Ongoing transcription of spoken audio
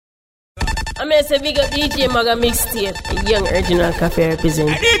I'm going to say big up DJ Magga Mixtape, the young original cafe represent.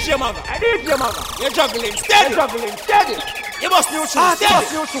 DJ Magga. You're juggling steady. You must new tune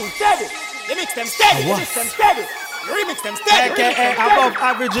steady. You mix them steady. You remix them steady. AKA above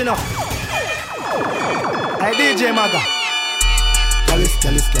average, you know. Hey DJ Magga. Callis.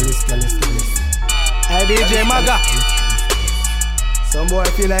 Hey DJ Magga. Some boy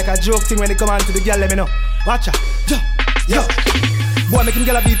feel like a joke thing when they come on to the girl, let me know. Watch out. Yo. Boy, make him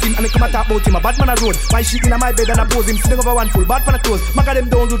get a beat him and they come and talk about him. A bad man a road. Why she in my bed and I pose him. Sitting over one full bad fan a toes. Magga them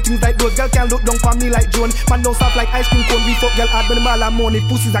don't do things like those. Girl can't look down for me like Joan. Man don't soft like ice cream cone. We fuck girl hard when the ball and money.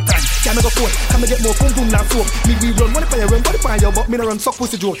 Pussy's a crime. Can't make a phone. Come and get more boom than soap. Me we run money for you, run body for you. But me no run suck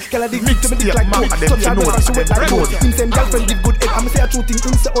pussy joke. Girl I dig me to me dick like coke. Touch her door and show it like gold. Him same girlfriend give good head. I'ma say a true thing.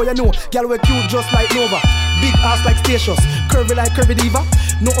 Him say oh you know. Girl we cute just like Nova. Big ass like Spacious. Curvy like Curvy Diva.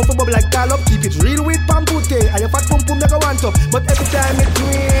 No upper bubble like Carl up. Keep it real with Pampute. And your fat pum pum never want up. But every time it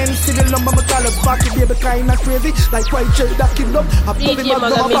rain, see the number my call up back. It baby kinda crazy. Like white cherry that kid up. I pop in my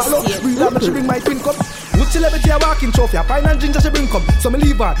gum a follow. Real that she bring my twin cup. Good celebrity a walking trophy. A pine and ginger she bring come. So me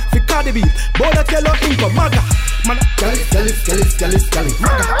leave her. Fi Cardi B. Boy that yellow income. Magga. Man Gallis.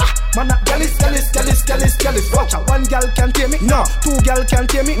 Magga. Man Gallis. Watch out. One gal can tame me. No. Two gal can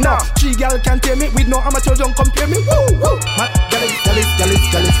tame me. No. Three gal can tame me. With no amateur don't compare me. Woo. Man Gallis.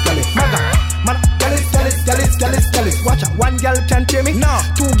 Magga. Man Gallis. Watch out. One gal can tame me. No.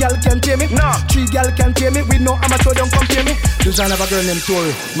 Two gal can tame me. No. Three gal can tame me. With no amateur don't compare me. The genre of a girl named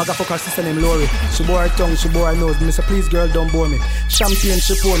Tori. Magga fuck her sister named Lori. She bore her tongue, she bore her nose. Me say please girl don't bore me. Champagne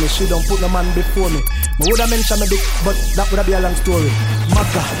she pour me. She don't put no man before me. Me woulda mention me big, but that woulda be a long story.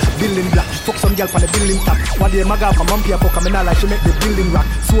 Magga, building black. Fuck some girl from the building top. What day Magga from Mampia fuck me now like she make the building rock.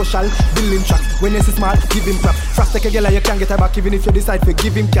 Social building track. When you see smart, give him crap. Fast take a girl and you can't get her back even if you decide to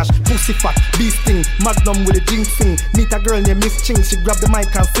give him cash. Pussy fat, beast thing, Magnum with a jinxing. Meet a girl named Miss Ching. She grab the mic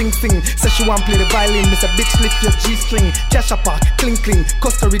and sing. Say she want play the violin. Me say bitch lift your G-string. Cash up, cling.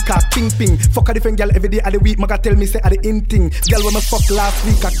 Costa Rica, ping. Fuck a different girl every day of the week. Magga tell me say at the in thing. Girl when me fuck last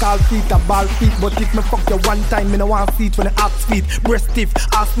week, I call feet, a ball feet. But if me fuck you one time, me no want feet when the ass feet. Breast stiff,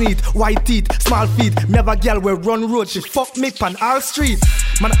 ass neat, white teeth, small feet. Me have a girl where run road, she fuck me pan our street.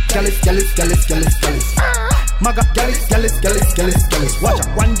 Man, Gallis. Magga, Gallis. Watch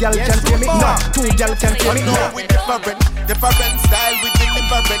out, one girl can tell me, no. Two girl can tell me, no. We different style, we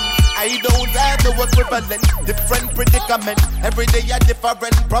different. I don't have no equivalent. Different predicament. Every day a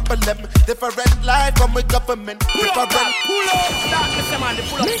different problem. Different life from the government. Different. Pull up.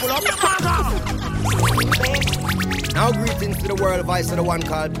 Now greetings to the world, voice of the one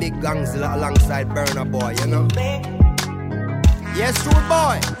called Big Gangzilla alongside Burna Boy, you know. Yes, true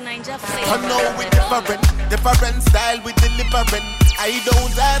boy. I know we different style, we delivering. I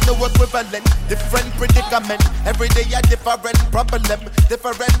don't have no equivalent. Different predicament. Every day a different problem.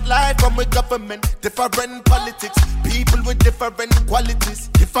 Different life from the government. Different politics. People with different qualities.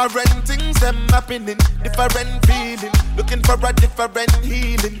 Different things them happening. Different feeling. Looking for a different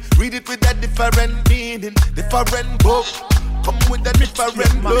healing. Read it with a different meaning. Different book. Come with a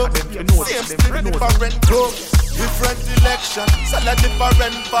different look. Same still different book. Different election, sell a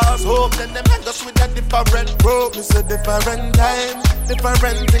different pass. Hope then them hang us with a different road. It's a different time,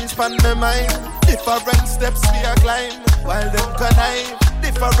 different things pan my mind. Different steps we a climb, while them connive.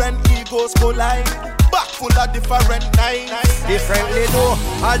 Different egos collide, back full of different nights. Differently though,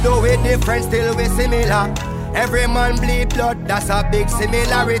 although we different, still we similar. Every man bleed blood, that's a big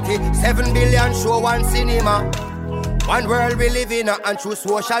similarity. 7 billion show one cinema. One world we live in and through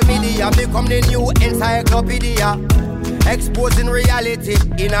social media become the new encyclopedia. Exposing reality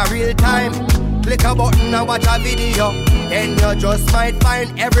in a real time. Click a button and watch a video. Then you just might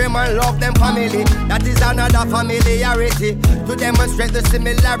find every man love them family. That is another familiarity. To demonstrate the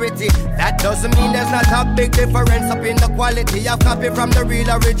similarity. That doesn't mean there's not a big difference up in the quality of copy from the real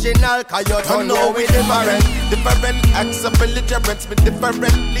original. Cause you don't know we different. Different acts of belligerence. Me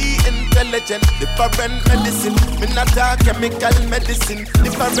differently intelligent. Different medicine. Me not a chemical medicine.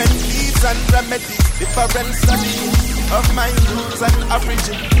 Different leaves and remedies. Different studies of my roots and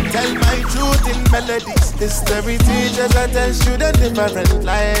origin. Tell my truth in melodies. History teachers I tell students different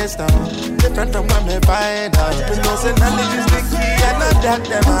lifestyle. Different from what me find out. You know say knowledge is the key and I that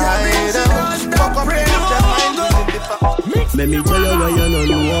them hide out. Fuck up with them mind different. Let me tell you why you don't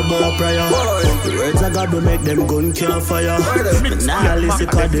know about prayer. The words I got to make them gun can't fire. Now listen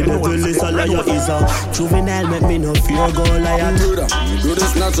cause the devil is a liar. Is a juvenile make me no fear go liar. Do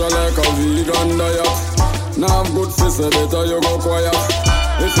this natural like a vegan diet. Now I'm good for say better you go quiet.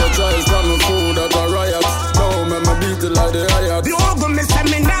 If you try from the food that a riot. Now me beat it like the riot. The old me say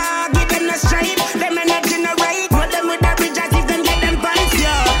me nah give them a straight. Them not generate. Put them with a bridge as if them get them pants.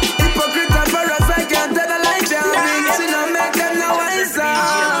 Yeah, hypocrite of a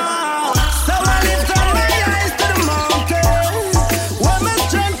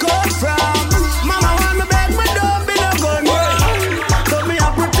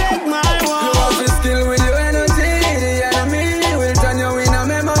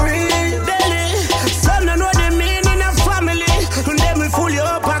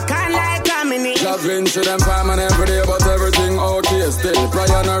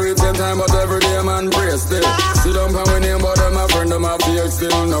Prayer not reach in time, but every day man pray still. See them pan with name, but them a friend, them a fake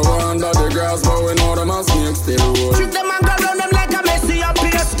still. No one under the grass, but we know them a snake still. Treat them and go round them like a Messi up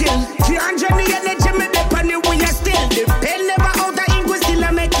here still. 300 energy, me dip on the way still. The pen never out of ink, we still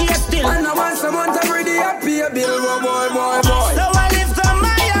a make it still. And I want someone to ready up here, bill, boy. So I lift up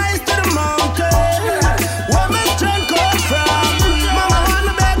my eyes to the mountain, where my strength comes from. Mama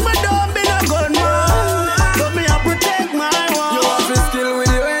wanna beg me, don't be no good man, but me I protect my one. You have to skill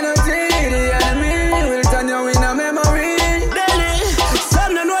with your energy, the enemy will turn you in a memory. Daily,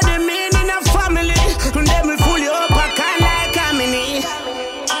 some don't know the meaning of family, and them will pull you up a can like a mini.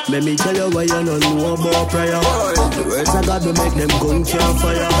 Let me tell you why you don't know about prayer. The words I got to make them gun can't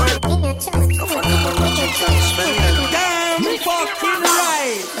fire. Damn, fucking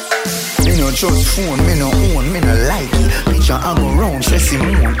right. Me no just phone, me no own, me no like it. Picture I go round, say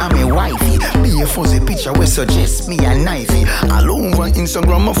Simone, I'm a wifey. Be a fuzzy picture we suggest me a knifey. All over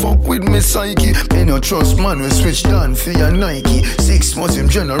Instagram I fuck with me psyche. Me no trust man we switch down for your Nike. 6 months him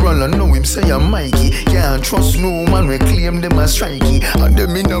general I know him say I'm Mikey. Can't trust no man we claim them as strikey. And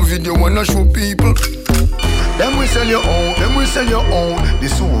them in a video wanna show people. Them we sell your own, them we sell your own. The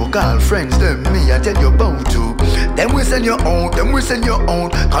so-called friends, them me I tell you about to. Them we sell your own, them we sell your own.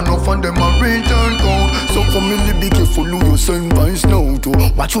 Can't no fund them a return code. So family be careful who you send vibes now to.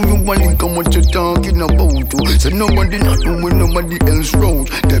 Watch who you want and what you talking about to. So nobody not doing nobody else road.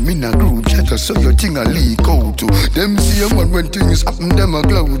 Them in a group chat so your thing a leak out to. Them see a man when things happen them a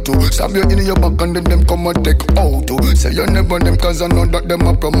glow to. Stab you in your back and then them come and take out to. Say you never them cause I know that them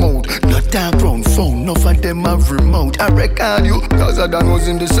a promote. Not that ground phone, no for them a remote. I record you, cause I done was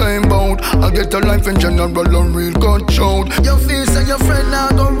in the same boat. I get a life in general and real control. Your face and your friend now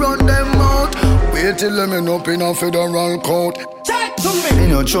go run them out. Wait till them end up in a federal court. Me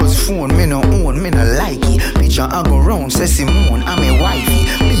no trust phone, me no own, me no like it. Picture I go round, say Simone, I'm a wifey.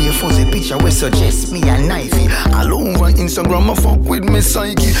 Be a fuzzy picture we suggest me a knifey. All over Instagram I fuck with me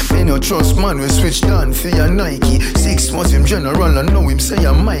psyche. Me no trust man we switch down for your Nike. 6 months him general I know him say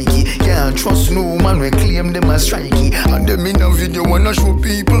I'm Mikey. Can't trust no man we claim them as strikey. And them in a video wanna show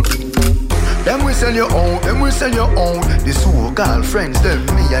people. Them we sell your own, them we sell your own. The so-called friends, them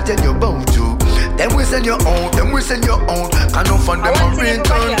me I tell you about to. Them we sell your own, them we sell your own. Can't no fund them a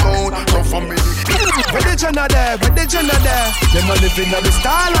return code. No family. Where the Jenna there, where the Jenna there? Them a living in the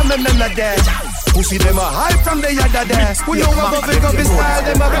style and them not there. Pussy them a high from the yada there. Who know about pick up his style,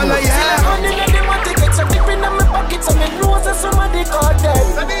 them a follow yeah. Money that they want to get some dip in my pocket, so me know that somebody called them.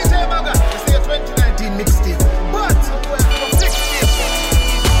 So DJ Magga, it's the 2019 mixtape. But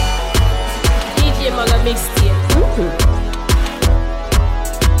DJ Magga Mixtape.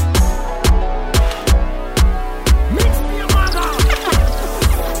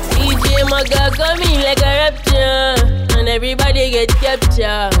 DJ Magga come in like a rapture, and everybody get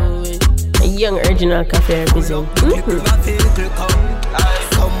captured. A young original cafe represent.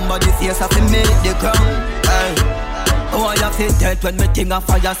 Somebody face have to make the ground. Oh, I have to dead when me ting a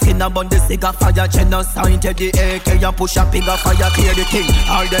fire. Skin about the cigar fire. Genocide to the AK and push a bigger fire. Clear the thing.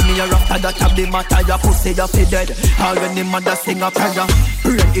 All them here after that have the matter. Your pussy you fi dead. All when the mother sing a prayer.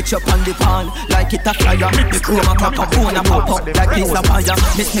 Brain itch up on the pan like it a flyer. The chroma pop up, phone a pop up like it's a fire.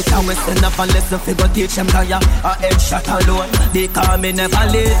 Miss me time we send up and lesson fi go teach them liar. A headshot alone. They call me never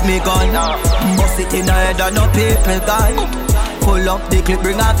leave me gone. Bust it in the head and no people gone. Pull up the clip,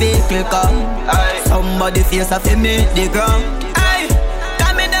 bring a vehicle come. Somebody face have to make the ground. Aye,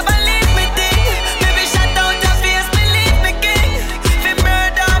 that me never leave me thing. Maybe shut down your face, believe me king. Fi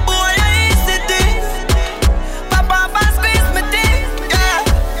murder boy, I easy thing. Papa squeeze me thing, yeah.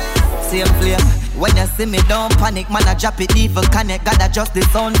 Same flame. When you see me don't panic, man I drop it, even connect. Got adjust the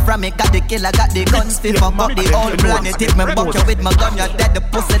sound from it, got the killer, got the guns. Fi fuck up the whole planet. If me buck you with my gun, you're dead. The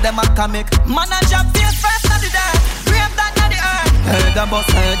pussy them a comic. Man I drop face first, not the dirt. Grave that not the earth. Heard a bus,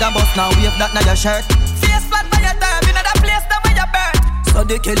 now wave that na your shirt. Face flat by your time, in the place that where you burn. So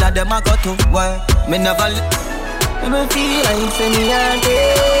the killer them a go to work. Me never me feel like say me a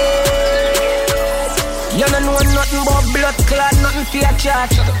dead. You don't know nothing but blood clot, nothing for your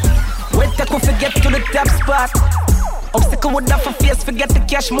charge. Wait till we forget to the top spot. Obstacle with that for face, forget the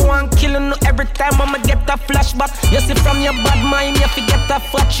cash. Me want killing you every time I'ma get a flashback. You see from your bad mind, you forget a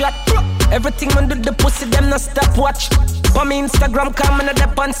fat shot. Everything man do the pussy, them no stop watch. For me Instagram, come and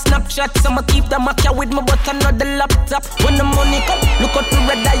up on Snapchat. So I'ma keep them up here with me, but I know the laptop. When the money come, look out the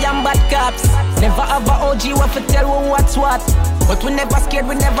red eye and bad cops. Never have a OG who have to tell we what's what. But we never scared,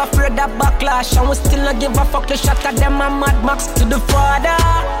 we never afraid of backlash. And we still not give a fuck to shot at them and Mad Max. To the Father,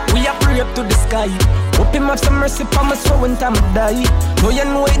 we are pray up to the sky. Hope him have some mercy for me so when time I die. No you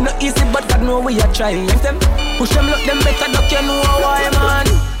know it not easy, but God know we are trying. Them Push them, look them better, duck, you know why, man.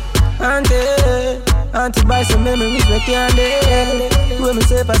 Auntie buy some memories, we can't do. When me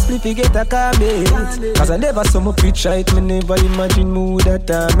say I split, we get a comment. Cause I never saw my picture, it me never imagine mood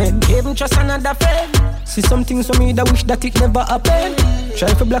that I meant. Even trust another friend. See some things for me that wish that it never happened.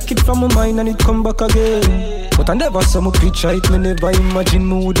 Try to block it from my mind and it come back again. But I never saw my picture, it me never imagine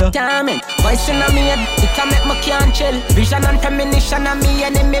mood that. Damn it, voice in me head, it can make me can't chill. Vision and premonition and me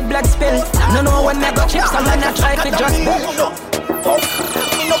enemy blood spill. No when I go chips, I'm gonna try to just build.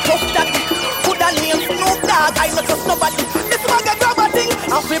 Me no puff that. Put a name for no dog, I no trust nobody. This man get grab a thing,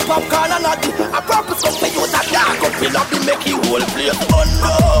 I flip popcorn and nutty. I purpose come to use a dark up in lobby, make you whole place. Oh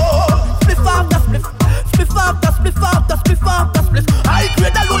no, spliff after spliff, spliff after spliff after spliff after spliff. I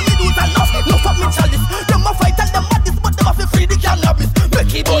grade alone me do that enough, no fuck me chalice. Them a fight and them a this, but them a fi free the cannabis.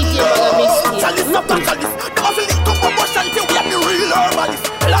 Make it on no, chalice after chalice. Them a fi link up a bush until we have the real herbalist.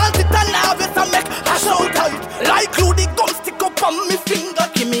 Plant it and harvest and make a shout out. Like glue the gum stick up on me finger,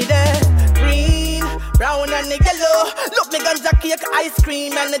 give me that. Brown and the yellow. Look me ganja cake, ice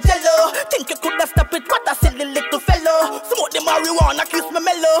cream and the jello. Think you could have stopped it, what a silly little fellow. Smoke the marijuana, kiss me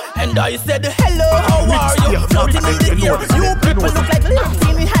mellow. And I said hello, how are you? Floating in the air. You people look like little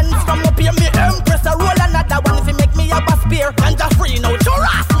teeny hands from up here. Me empress a roll another one if you make me up a spear. Ganja free now, your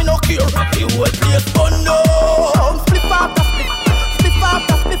ass me no cure. You will place, oh no. Split after split, split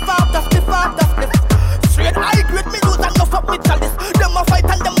after split after split after split. Straight high grade me lose and no fuck me chalice. Them a fight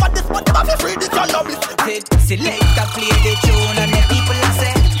and them a this, but them a fi free the cannabis. Select a play the tune and the people a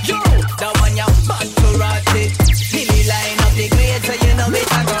say, yo, that one ya bad to rot it. Billy line up the grade so you know it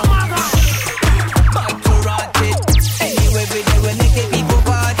a go. Bad to rot it. Anyway we do we make the people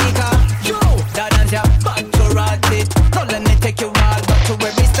party car. Yo, that dance ya bad to rot it. Don't let me take you all back to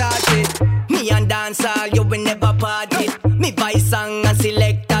where we started. Me and dancehall you will never part it. Me buy song and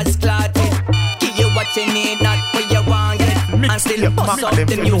selectors clot it. Give you what you need, not what you want it. And still bust up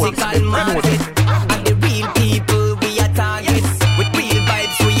the musical market. And the real people we are targets. With real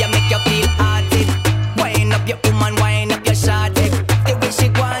vibes we are make you feel hearted. Wind up your woman, wind up your shot it. The way she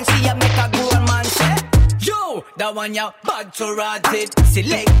go and she a make a grown man say, yo, that one ya bad to rot it.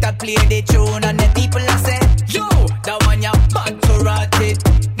 Select a play the tune and the people a say, yo, that one ya bad to rot it.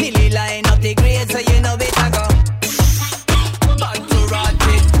 Nearly line up the grade so you know it a go. Bad to rot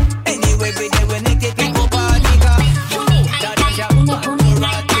it. Anyway we do we make the people party car. Yo, that one ya bad to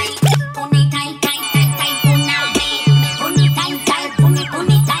rot it.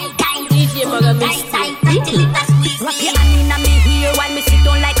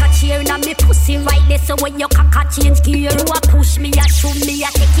 Me pussy right there, so when your caca change gear, you a push me, a shoot me, a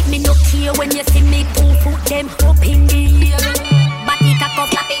take it, me no care. When you see me 2 foot, them up in the air. Body cock up,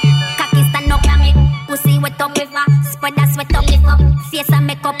 flap it, cocky stand up, clam it. Pussy wet up river, spread that sweat up, lift up. Face and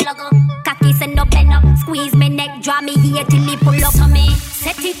make up, plug up, cocky send up, bend up. Squeeze me neck, draw me here till me pull up on me.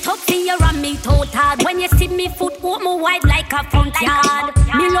 Set it up till you run me total. When you see me foot, walk me wide like a front yard.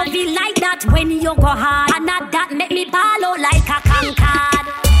 Me love it like that when you go hard. And not that make me ball out like a concord.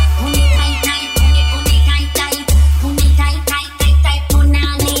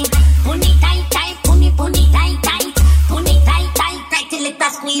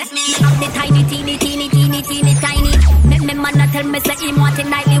 Squeeze me up the tiny, teeny, teeny, teeny, teeny, tiny. Make me man tell me say him want it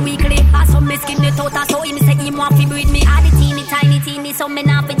nightly, weekly. I saw me skin the total, so him say him want to breed me. All the teeny, tiny, teeny, so me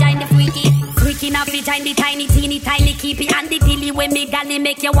not fi join the freaky. Freaky not fi join the tiny, teeny, tiny, keep it. And the tilly when me galley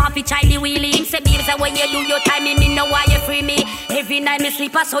make you want fi childy wheelie. Him say babe say when you do your time, me know why you free me. Every night me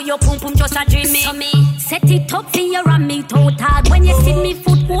sleep, I saw your pum pum just a dream me. So me set it up for you and me total. When you see me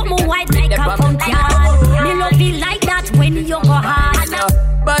foot, walk me wide like a front yard. Me love it like that when you go hard.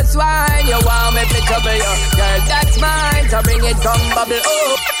 But wine, you want me to trouble you. Girl, that's mine, so bring it, come bubble,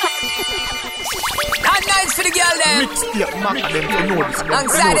 oh. Not nice for the girl, then. Mixtape, Magga, them to know this.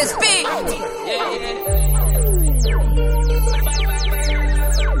 Alongside the speed.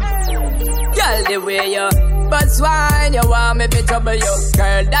 Girl, the way you bust wine, you want me to trouble you.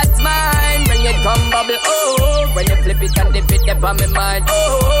 Girl, that's mine, bring it, come bubble, oh. When you flip it and dip it up on my mind,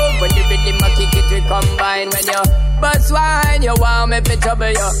 oh. When the rhythm a kick it, we combine. When you bust wine, you want me to trouble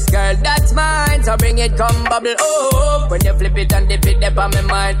you. Girl, that's mine, so bring it, come bubble, oh. When you flip it and dip it up on my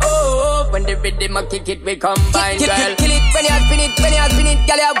mind, oh. When the rhythm a kick it, we combine, girl. Kill it, when you spin it, when you spin it,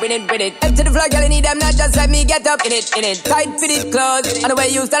 girl, you win it, win it. Up to the floor, girl, you need them, not just let me get up in it, in it. Tight, fit it, close, and the way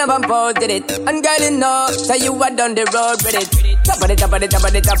you stand up and pose, did it. And girl, you know, so you are down the road with it. Top of the top of the top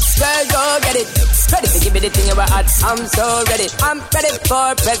of the top, girl, go get it. Ready to give me the thing you were at, I'm so ready. I'm ready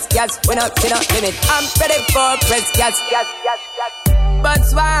for press gas, we not limit. I'm ready for press gas, gas, gas, gas. But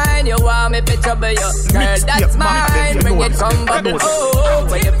swine, you want me to trouble you. Girl, that's mine. Bring it come bubble. Oh,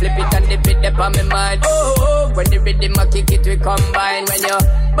 when you flip it and dip it up on my mind. Oh, when the rhythm I kick it we combine. When you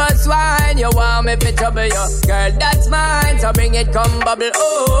but swine, you want me to trouble you. Girl, that's mine. So bring it come bubble.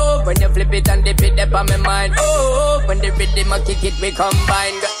 Oh, when you flip it and dip it up on my mind. Oh, when the rhythm I kick it we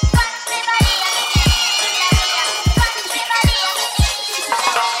combine.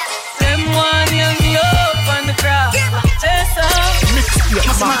 Them one young me up on the crowd. Mixtape,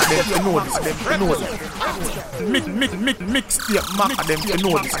 Magga them, you know this, them, you know this. Mixtape, Magga them, you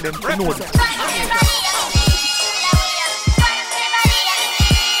know this, them, you know this.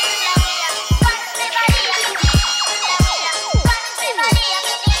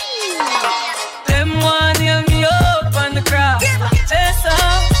 Them one young me up on the crowd.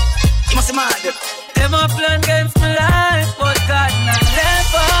 Them a plan against my life, but God not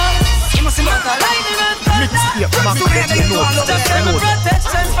never. Mixtape, Magga them, you know this, Just them, you know this.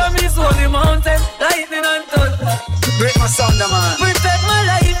 protection from his holy mountain, lightning and thunder. Break my son, man. Protect my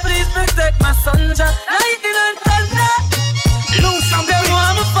life, please protect my son, Jah. Lightning and thunder. Lose some them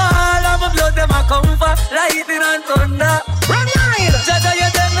want me fall, and my blood them a come for. Lightning and thunder. Run line. Jah, you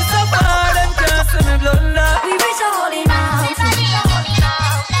tell me so far, them can't see me blunder. We reach a holy mountain.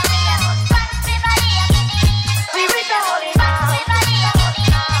 We reach a holy mountain.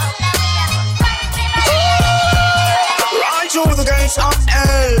 Run through the gates of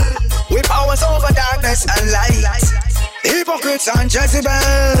hell with powers over darkness and light. Hypocrites and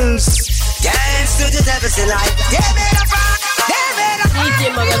Jezebels dance to the devil's delight. Give me the fire, give me the fire.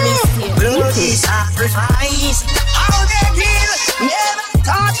 DJ Magga Mixtape. Blood is sacrifice. How they kill, never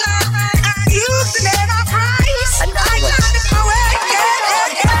thought like I used to never price. And I got it away.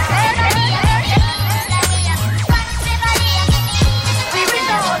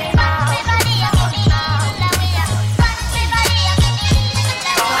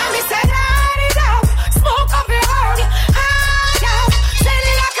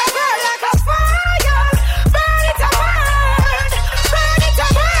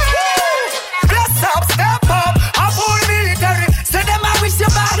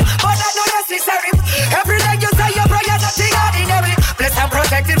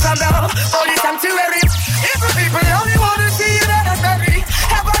 From the holy sanctuary, if people only want to see you, then I'm very.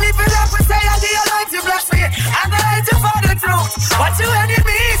 Ever live it up and say I the Almighty bless me, and the light to for the truth. What you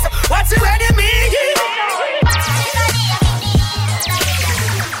enemies? What you enemies?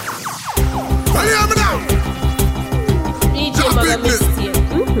 Well, hear me now. DJ Magga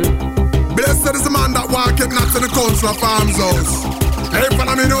Mixtape. Blessed is the man that walketh not in the council of arms house. Hey,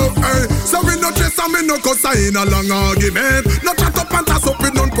 follow me now, hey. So we no chase and we no cuss in a long argument. No chat up and toss up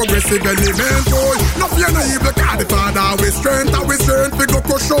with non-progressive element, boy. No fear no evil, cause the Father with strength. And we strength, we go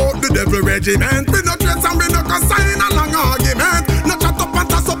crush out the devil regiment. We no chase and we no cuss in a long argument. No chat up and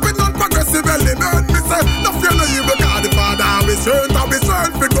toss up with non-progressive element. We say, no fear no evil, cause the Father with strength. And we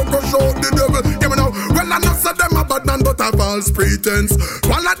strength, we go crush out the devil. Give me now, well I know say them a bad man but a false pretense.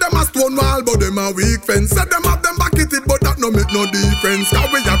 One of them a stone wall but them a weak fence. Say them have them back it but that no make no difference. Cause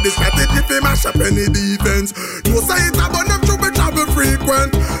we have this strategy to mash up any defense. No say it about them to be travel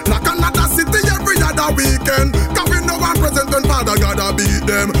frequent. Like another city every other weekend. Cause we know one present when Father gotta beat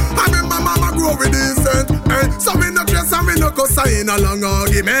them. I mean my mama grow with decent. So we no trace and we no go sign a long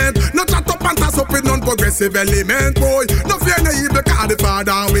argument. No chat up and toss up with non-progressive element, boy. No fear no evil cause the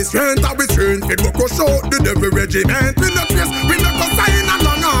Father with strength. And we strength we go crush out the devil regiment. We no trace, we no go sign a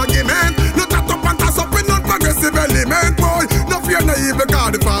long argument. No chat up and toss up with non-progressive element, boy. No fear no evil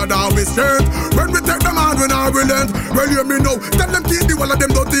cause the Father with strength. When we take them on when I relent. Well hear me now, tell them keep the one of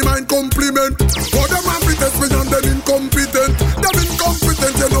them dirty mind compliment. For them have to test me and them incompetent. Them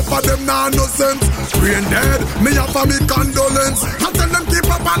incompetent, you know for them nah no sense. Brain dead, me have for me condolence. I tell them keep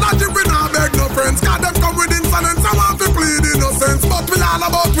apology, we nah beg no friends. Cause them come with insolence, I want to plead innocence. But we all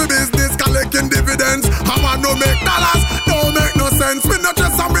about we business, collecting dividends. I want no make dollars, don't make no sense. We no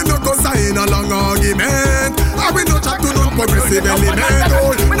just and we no go sign a long argument. And we no chat to no progressive element. Oh,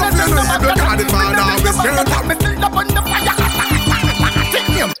 no fear no evil, cause the Father with strength.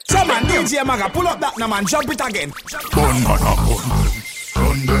 So man, DJ Magga, pull up that now man, jump it again. Bun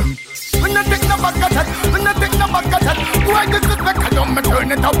them. We no take no back at it. We no take no back at it. Why disrespect? I don't me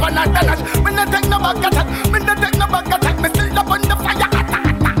turn it up and I done it. We no take no back at it. We no take no back at it. Me still up on the fire.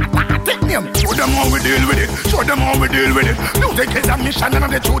 Take me. Show them how we deal with it. Show them how we deal with it. Music is a mission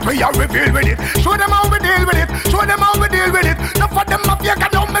and the truth we are revealed with it. Show them how we deal with it. Show them how we deal with it. No for them up here, can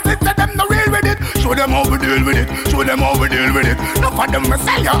don't message them no real with it. Show them how we deal with it. Show them how we deal with it. No for them we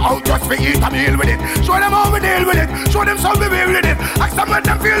sell you out just for eat a meal with it. Show them how we deal with it. Show them how we deal with it. Ask them what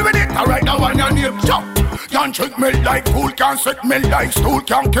them feel with it. selector right now on your name. Jump. Can't trick me like fool, can't set me like stool,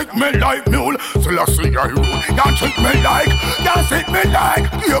 can't kick me like mule. So let's see I rule. Can't trick me like, can't set me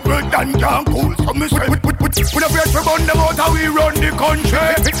like able than can't cool. So me say, with a breath we burn them out how we run the country.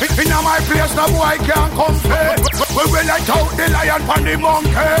 In my place, no boy can't come play. We will let out the lion from the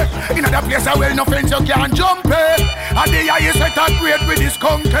monkey. In other place I will no fence you can't jump it. And the highest set a grade with this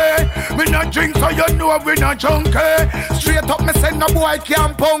conky. We not drink so you know we not junkie. Straight up me say no boy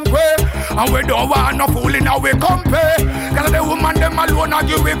can't punk way. And we don't want no fool in our company. Cause the woman them alone and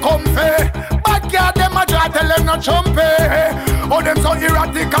you we comfy. But girl them a try tell them no chumpy. Oh them so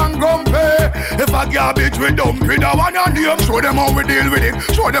erratic and grumpy. If a garbage we dump it, I wanna name. Show them how we deal with it.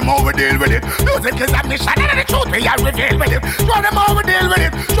 Show them how we deal with it. Music is a mission and the truth we are revealed with it. Show them how we deal with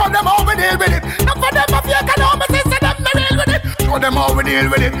it. Show them how we deal with it. Not for them if you can almost say them me real with it. Show them how we deal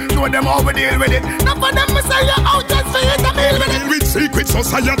with it. Show them how we deal with it. Not for them me say you out just for you to deal with it. With secret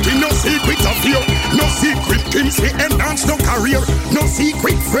society, no secret of fear. No secret things we enhance no career. No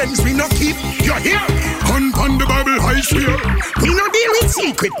secret friends we no keep. You're here. On the Bible high swear. We no deal with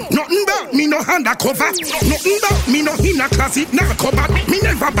secret. Nothing about me no undercover. Nothing about me no in a closet. Never covered. Me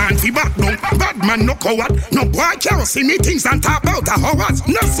never banned for back down. Bad man no coward. No boy can't see me things and talk about the hours.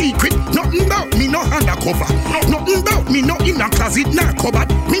 No secret. Nothing about me no undercover. Nothing about me no in a closet. Never covered.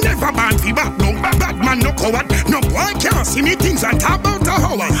 Me never banned for back down. Bad man no coward. No boy can't see me things and talk about the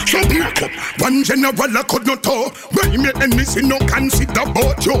hours. So break up. One general I could not talk. Why me and me see no consider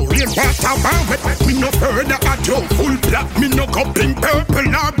about you. Rain water bar wet. Me no further at you. Full black. Me no go pink,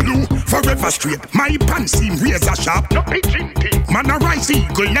 purple or blue. Forever straight. My pants seem razor sharp. No pigeon pink. Man a rise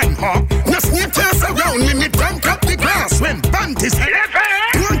eagle and hawk. No snake chase around me. Me don't cut the grass. When panties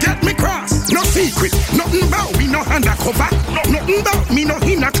don't get me cross. No secret. Nothing about me no undercover. Nothing about me no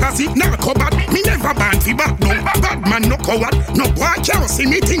in a closet. Never covered. Me never banned for back down. Bad man no coward. No boy can't see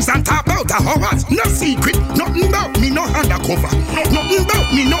me things and talk about the hours. No secret. Nothing about me no undercover. Nothing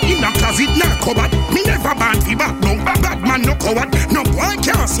about me no in a closet. Never covered. Me never banned for back down. Bad man no coward. No boy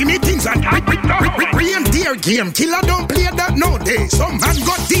can't see me things and reindeer game. Killer don't play that nowadays. Some man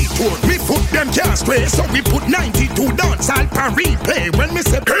got detour. We put them can't stray. So we put 92 dance all per replay. When me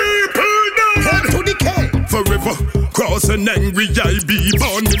say people down, head to the K. Forever cross an angry I be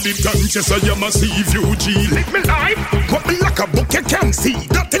born militant. Yes I am a CVUG. Live me life. What me like a book you can see.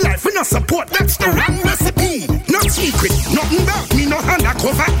 Dirty life we no support. That's the wrong recipe. No secret. Nothing about me no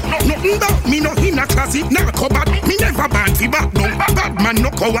undercover. Nothing about me no in a closet. Never covered. Me never banned for back down. Bad man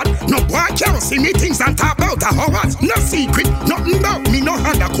no coward. No boy can't see me things and talk about the hours. No secret. Nothing about me no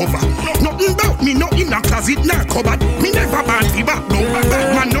undercover. Nothing about me no in a closet. Never covered. Me never banned for back down.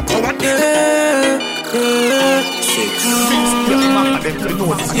 Bad man no coward.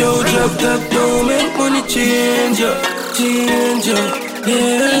 Yo, drop that down, make money change up, yeah.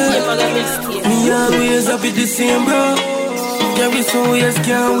 Me always happy the same, bro. Carry some ways,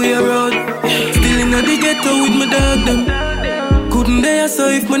 can't wear out. Still in the ghetto with my dog, them. Couldn't dare so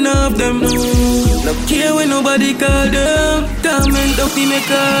if me not have them. No care when nobody call them. Torment up in me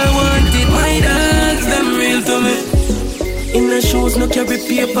car, wanted my dogs, them real to me. In the shoes, no carry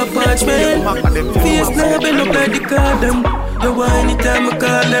paper parchment. Face now bend up like the call them. Yo, anytime I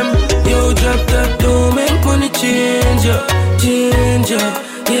call them. Yo, drop that down, make money change up,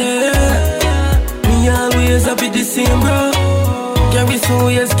 yeah. Me always happy the same, bro. Carry some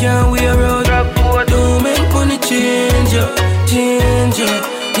years, can't wear out. Don't make money change up, yeah.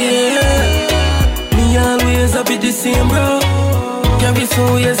 Me always happy the same, bro. Carry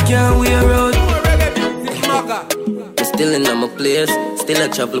some years, can't wear out. Still in my place, still I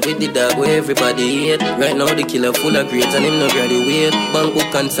travel with the dog where everybody hate. Right now the killer full of grades and him no graduate. Bank book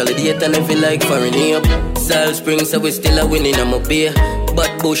consolidate and I feel like foreign ape. Salt Springs so we still a winning on my beer.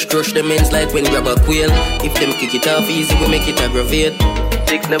 But Bush crush the men's like when grab a quail. If them kick it off easy we make it aggravate.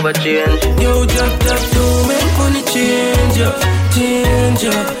 Things never change. Yo, drop that down, make money change up,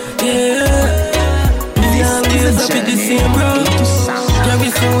 yeah. Me always up with the same bro. Carry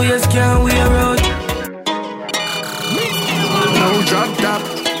some ways can't wear out. No drop top.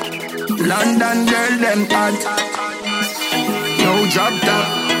 London girl them hot. No drop top.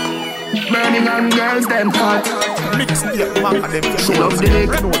 Birmingham girls them hot. She love the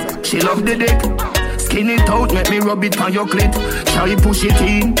dick. She love the dick. Skin it out, make me rub it on your clit. Try push it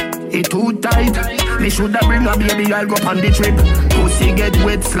in, it too tight. Me shoulda bring a baby, I'll go on the trip. Pussy get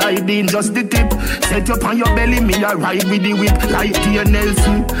wet, slide in, just the tip. Set up on your belly, me a ride with the whip. Like Tia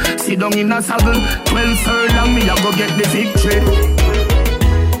Nelson, sit down in a saddle. 12 furlong, me a go get the victory.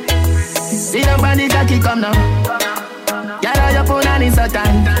 See the body cocky come now. Yeah, your phone on is so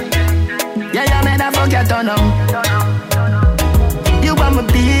tight. Yeah, you made a fuck your turn now. You want my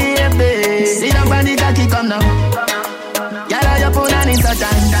baby.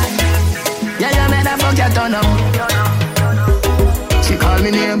 turn up. She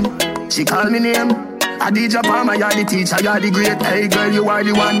call me name. I DJ Palmer, you're the teacher, you're the great. Hey girl, you are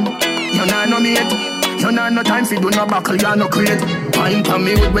the one. You're not no mate. You not no time for do no buckle, you no crate. Wine for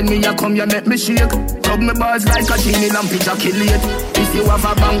me when me a come, you make me shake. Tug me bars like a genie lamp, ejaculate. If you have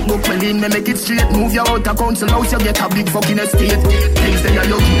a bank book, well in me make it straight. Move your out of council house, you get a big fucking estate. Things they are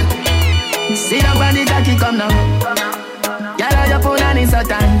looking. See the body cocky come now. Girl, your phone and it's a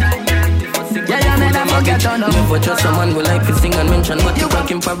time. Yeah, you never forget on them. Never trust a man who like to sing and mention. But you rock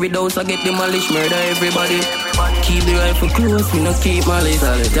him for house, I get demolished, murder everybody. Keep the rifle close, we no keep malice.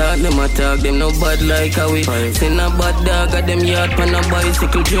 Talk them attack, them no bad like how we. Send a bad dog at them yard pan a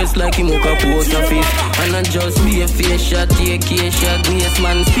bicycle dressed like him hook a post office. And I just be a face shot, take a shot. Waste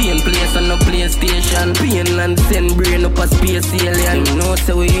man, Spain place and no PlayStation. Painland send brain up a space alien. Them know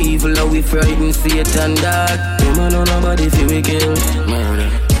say we evil or we frighten Satan dog. Them a know nobody fi we kill,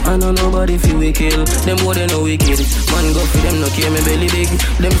 murder. I know nobody feel we kill. Them more than no wicked. Man go for them, no care me belly big.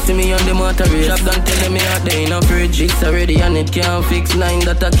 Them see me on the motor race. Shotgun tell them me out there in a fridge. It's already and it can't fix. 9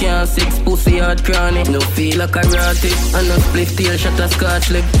 that I can't 6. Pussy hard chronic. No feel like a rotty. And no split tail shot a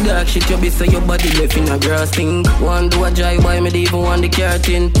scotch lip. Dark shit you be so your body left in a grass thing. One do a drive by me, they even want the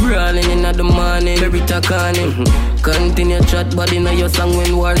curtain. Brawling in the morning, very tackling. Continue chat body now your song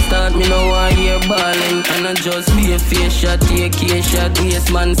when war start. Me no want hear balling. And I just be a face shot, take a shot. Yes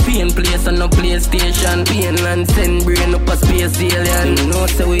man. Spain place and no PlayStation. Painland send brain up a space alien. You know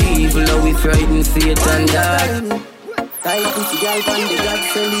say we evil or we frighten Satan dog. Tight pussy girl from the God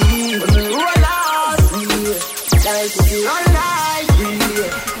celly. Roll out, yeah. Tight pussy all night,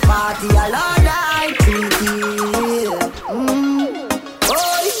 yeah. Party all night, yeah.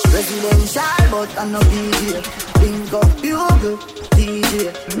 Oi, residential but I'm no DJ. Think up bugle,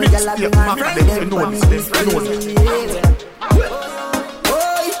 DJ. Me gyal a bring a friend them for me.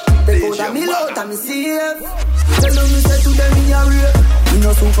 Take out a me load and me safe. Tell them me say to them me a rape. Me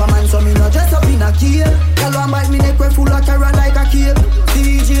no Superman so me no dress up in a cape. Tell one bite me neck we full of carrot like a cape.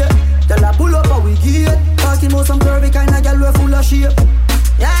 DJ, tell her pull up a we gate. Talking about some curvy kind of girl we full of shape.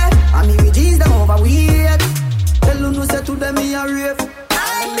 Yeah, and me with jeans them overweight. Tell them me say to them me a rape.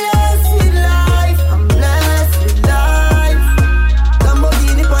 I'm blessed with life, I'm blessed with life.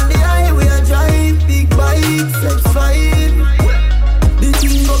 Lamborghini on the highway I drive. Big bikes, X5. The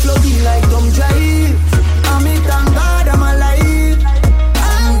thing go plug in like dumb drive. I'm it and God I'm alive.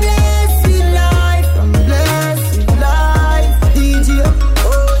 I'm blessed with life. I'm blessed with life. DJ,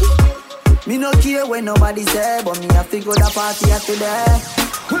 oh. Me no care when nobody say, but me have to go the party after that.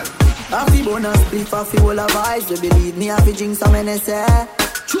 Happy bonus beef, happy whole of vibes. They believe me, happy drink some NSA.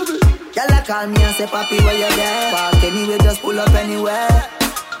 Y'all call me and say, Papi, where you there? Park anyway, just pull up anywhere.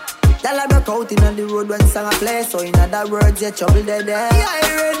 Y'all a broke out in the road when song a play. So in other words, you trouble there. Yeah,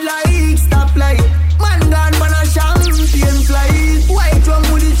 red light, stop light. Man gone for a champagne flight. White rum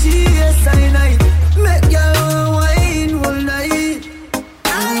with the cheese cyanide. Make y'all wine all night.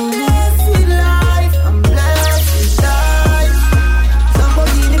 I'm blessed with life. I'm blessed with life.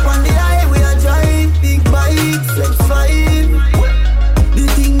 Lamborghini on the highway I drive. Big bikes, X5. The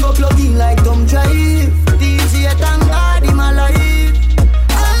thing go plug in like dumb drive. DJ thank God in my life.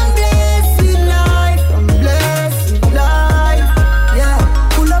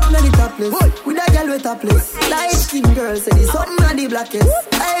 With a girl with a place. Light skin girl say this something on the blackest.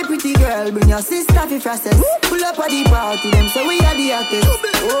 Hey pretty girl, bring your sister fi process. Pull up at the party, them say we are the hottest.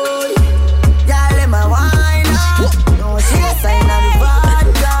 Oh, y'all let my wine up. No she a sign on the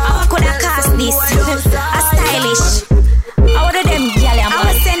vodka. I coulda cast this a stylish. I order them gyal man.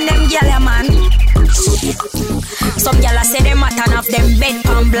 I send them gyal man. Some gyal say them a turn off them bed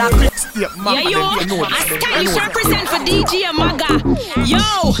pan black. Yeah, yo, a stylish represent for DJ Magga. Yo,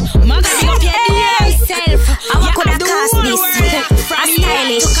 Magga, you up your yourself. I coulda cast this a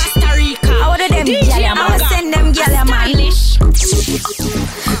stylish. Costa Rica. I order them gyal man. I send them gyal man.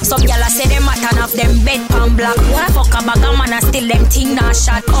 Some gyal say them a turn off them bed pan black. What fuck a bag of man and still them thing not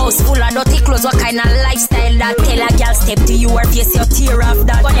shot. House full of dirty clothes. What kind of lifestyle that? Tell a gyal step to you or face your tear off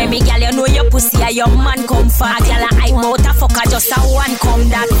that. But me gyal you know your pussy and your man come far. Gyal a hype out a fucker just a one come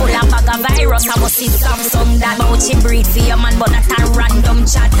that. Full of bag of virus I must see Samsung that. But she breed for your man but not a random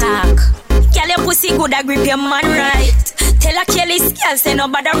chat talk. Gyal your pussy good a grip your man right. Tell a Kelly girl say no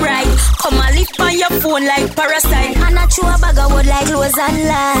bother right. Come and lift on your phone like parasite. And I chew a bag of wood like clothes and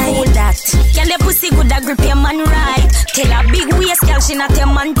light. Who that? Girl your pussy good a grip your man right. Tell a big waist girl she not your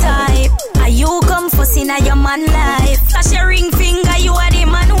man type. Are you come fussing at your man life? Flash your ring finger you are the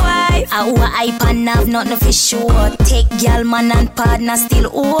man wife. Really? I who hype and have nothing for sure. Take girl, man and partner still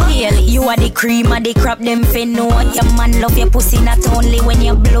owe. Really? You are the cream of the crop, them fi know. Your man love your pussy not only when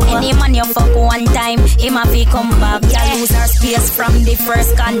you blow. Any man you fuck one time, him have to come back. Girl lose her space from the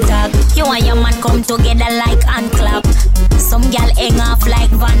first contact. You and your man come together like hand clap. Some girl hang off like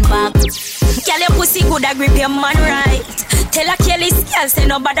Van Back. Girl your pussy good a grip your man right. Tell a careless girl say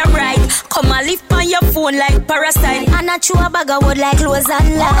nobody right. Come and live on your phone like parasite. And I chew a bag of wood like clothes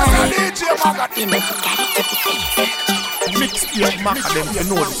and lie. Mixtape, Magga, them you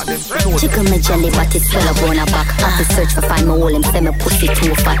know this. Chicken me jelly but it's swell up on a back. I have to search for find my hole and say my pussy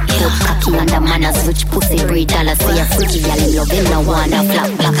too fat. Put cocky under manners rich pussy breed. Dollars say a freaky girl in love him no wanna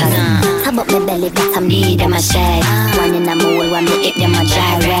flap blackers. Top up my belly but I'm need them a shade. One in a mole when me hit them a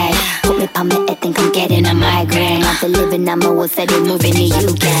dry rag. Put me on me head think I'm getting a migraine. After living on my whole say they moving to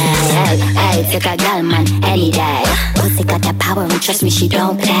UK. Hey, take a girl man any day. Pussy got the power and trust me she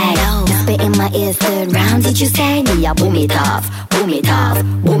don't play. Spit in my ears third round did you say? Me a boom it off, boom it off,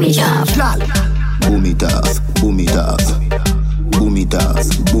 boom it off. Boom it off, boom it off. Boom it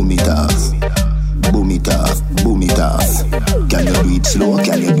off, boom it off. Boom it off, boom it off. Can you do it slow,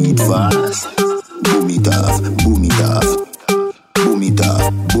 can you do it fast? Boom it off, boom it off. Boom it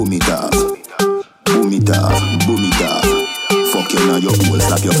off, boom it off. Boom it off, boom it off. Fuck you now, your hole,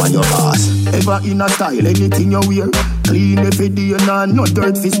 slap you on your ass. Ever in a style, anything you wear. Clean every day, no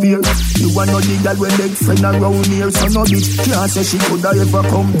dirt fi spear. You are not the girl when they friend around here. So no bitch can't say she coulda ever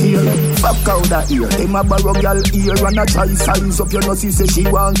come here. Fuck out that ear, them a borrow girl ear. And a try size up your nose, say she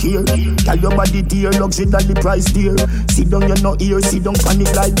want here. Tell your body dear, luxury that the price dear. Sit down, you no ear, sit down,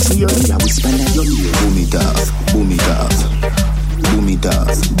 panic like cheer. Yeah, we spend on your ear. Boom it off, boom it off. Boom it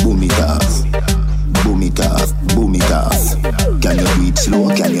off, boom it off. Boom it off, boom it off. Can you do it slow,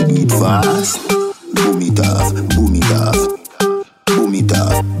 can you do it fast? Boom it off, boom it off. Boom it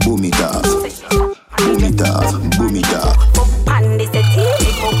off, boom it off. Boom it off, boom it off. Fuck on this TV,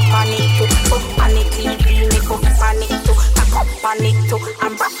 me fuck on it too. Fuck on it TV, me fuck on it too. Back up on it too,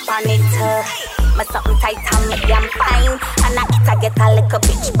 and rap on it too. My something tight and me damn fine. And I get a little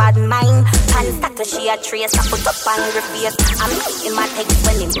bitch bad mind. Pants tackle she a trace, I put up on her face. I'm in my text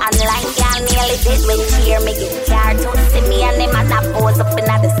when him online. Girl nearly dead when she hear me get car too. See me and him as I pose up in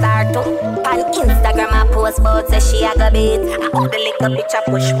the start too. On Instagram I post about say she a go beat. I hold the little bitch I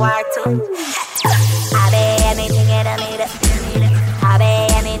push war too. I be anything you don't need it. I be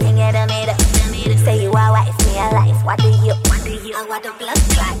anything you don't need it. Say you a wife, me a life. What do you? I want the blood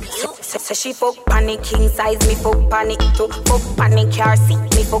clot. So she fuck panic king size, me fuck panic too. Fuck panic car seat,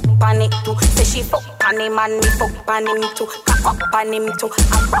 me fuck panic too. Say she fuck panic man, me fuck panic too. Cock up on him too,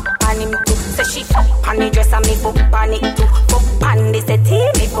 I rock on him too. Say she fuck panic dress and me fuck panic too. Fuck pan this TV,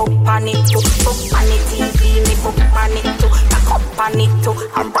 me fuck panic too. Fuck panic TV, me fuck panic too. Cock up on it too,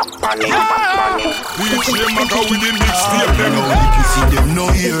 I rock on him, rock on him. DJ Magga with the mixtape, them no like you see them no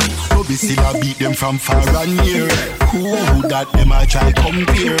here. No be still I beat them from far and near. Who that them I try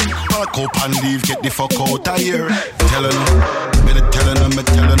compare? Back up and leave, get the fuck out of here. Tellin' her, me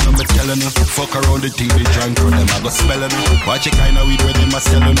tellin' her. Fuck around the thing, they drink on them, I go spellin' her. Watch it kinda weed where them a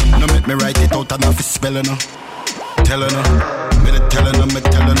sellin' her. No make me write it out and I fi spellin' her. Tellin' her, me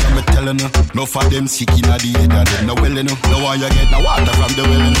tellin' her. No for them sick inna the head and them no wellin' her. No one you get no water from the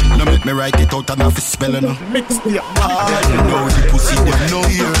wellin' her. No make me write it out and I fi spellin' her. You know the pussy them no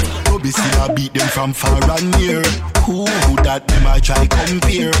here. No be still I beat them from far and near. Who that them I try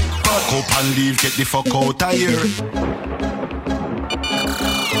compare? Back up and leave, get the fuck out of here.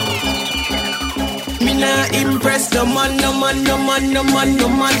 Me nah impress no man.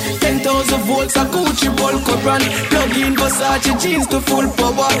 10,000 volts a Gucci bulk up run. Plug in Versace jeans to full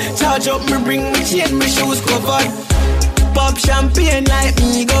power. Charge up me bring me chain, me shoes covered. Pop champagne like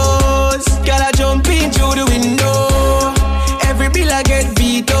Migos. Girl I jump in through the window. Every bill I get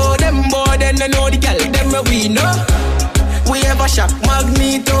veto. Them boy then they know the girl, them we know. We ever shock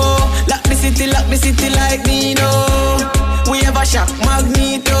Magneto. Lock the city like Nino. We ever shock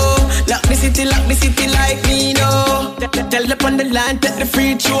Magneto. Lock the city like Nino. Tell them on the line, take the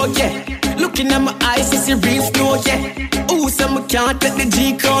free throw, yeah. Looking at my eyes, it's a real snow, yeah. Ooh, some can't take the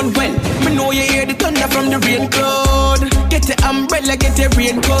G-crown when me know you hear the thunder from the rain cloud. Get the umbrella, get the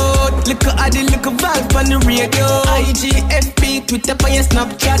raincoat. Look at the little vibe on the radio. IG, FB, Twitter, on your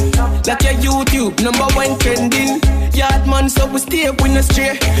Snapchat. Like your YouTube, #1 trending. Yard man, so we stay with no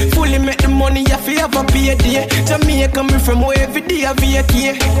stray. Fully make the money, if you ever pay a day. Jamaica, me from where every day I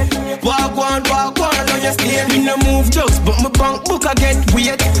VK. Walk on, on your stay. Me no move jokes, but my bank book I get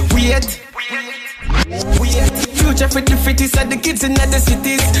wait. Future watch out for the fitties and the kids in the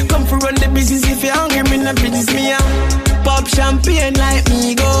cities. Come for run the business if you're hungry, me not business me out. Pop champagne like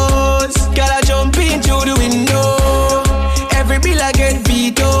me goes. Girl I jump in through the window. Every bill I get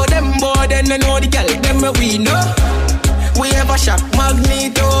veto. Them boy then they know the girl, them we know. We have a shop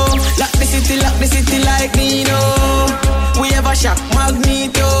magneto. Lock the city like Nino. We have a shop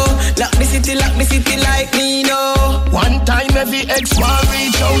magneto. Lock the city like Nino. One time every ex-man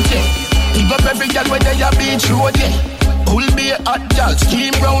reach out, yeah. Give up every girl when they a beach road, yeah. Pull be a hot girl,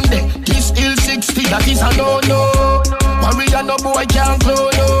 scheme round there. This ill 60, that is a no-no. Warrior no boy can't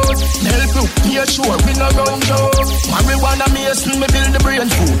clone out. Help you, be sure we no round out. Marijuana mason, me build the brain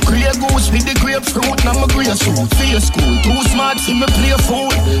food. Grey goose with the grapefruit, now my grey suit. Face school, too smart, see me play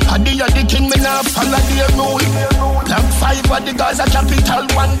fool. Adi a the king, me now follow the rule. Black 5 of the Gaza capital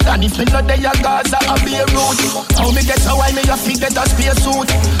one. And if me not there, Gaza a Beirut. How me get so why me a fit get a space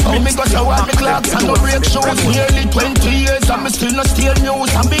suit. How me go so why me clocks and no break shoes. Nearly 20 years and me still not steal news.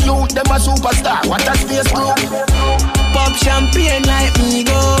 And be youth, them a superstar, what a space group. Pop champagne like me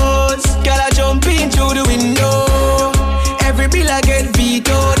goes. Girl I jump in through the window. Every bill I get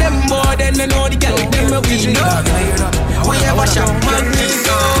veto. Them more than they know the girl, them we know. We have a shop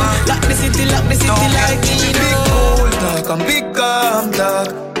magneto. Lock the city like Nino. Big old dog, I'm big calm dog.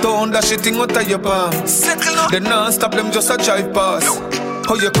 Don't dash it out of your palm. They non-stop, them just a drive past.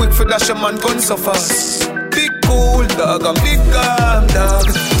 How you quick for dash your man gun so fast. Big cool dog, I'm big calm dog.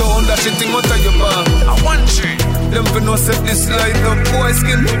 Don't dash it out of your palm. I want you. Them for no set this light up, boy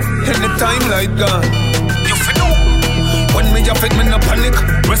skin. Anytime light gone. You fi know. When me a fit, me no panic.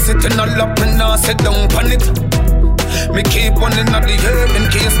 Rest it in a lap, me nah sit down panic. Me keep one in the air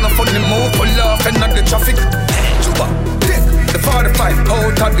in case no funny move. Pull off in the traffic. Juba, take the 45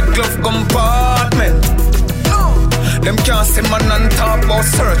 out of the glove compartment. Them can't see man on top or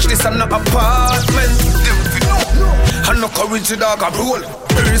search. This is not apartment. Them fi know. I no courage the dog a roll.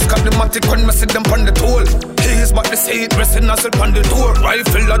 Risk of the matic when me see them on the toll. He's but the seat resting as it on the door.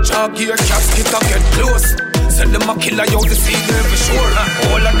 Rifle a jog here, casket a get close. Send them a killer, yo, the seed there for sure.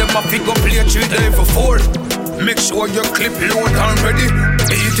 All of them a pick up play 3 days for 4. Make sure your clip load and ready.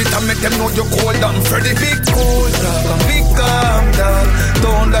 Eat it and make them know you're cold and Freddy. Big cold dog, I'm big calm dog.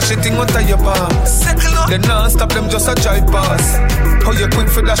 Don't dash it out of your palm. They non-stop, them just a drive past. How you quick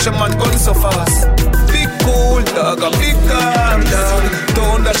for dash your man gun so fast. Big cool dog, I'm big calm dog.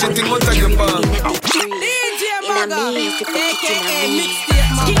 Don't dash it out of your palm. DJ Magga, aka Mixtape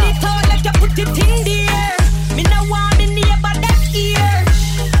Magga. Skin it out like you put it in the air. Me no want me neighbor that ear.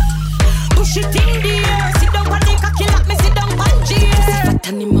 Push it in the air. Sit down on the cocky like me sit down on chair. Fat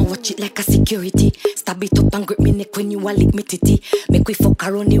animal watch it like a security. Stab it up and grip me neck when you a lick me titty. Make we fuck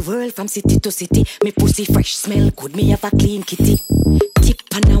around the world from city to city. Me pussy fresh, smell good, me have a clean kitty. Tip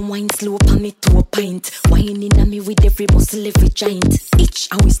and a wine slow on me to a pint. Whining on me with every muscle, every joint. Itch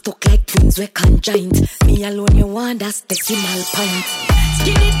and we stuck like twins, we conjoined. Me alone you want that's decimal point.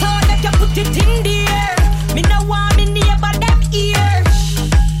 Skin it out like you put it in the air. Me no want me neighbor that ear.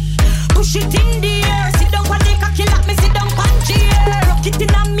 Push it in the air. Sit down on the cocky like me sit down on chair. Rock it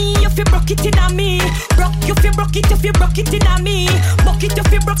in a me, if you broke it in a me. Broke you fi broke it, if you broke it in a me. Broke it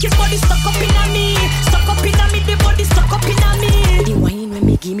if you broke it, body stuck up in a me. Stuck up in a me, the body stuck up in a me. The wine when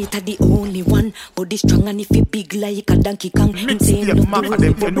me give me to the only one. Body strong and if it big like a Donkey Kong. Insane enough the way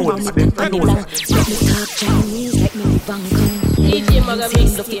we bubble on it and it long. Let me talk Chinese like me live Hong Kong. DJ Magga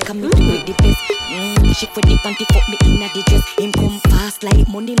Mixtape. Come with the best. Shit for the panty, fuck me in a the dress. Him come fast like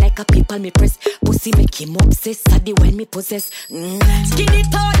money like a people me press. Pussy make him obsessed, sadly when me possess. Skin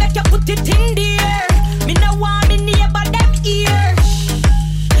it out like you put it in the air. Me no want me neighbor that ear.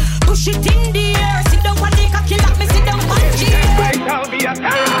 Push it in the air. Sit down on the cocky like me sit down on chair.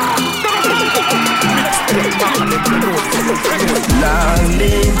 Land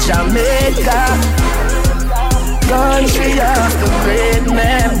in Jamaica, country of the great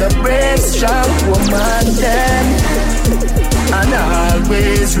men, the brave strong woman them. And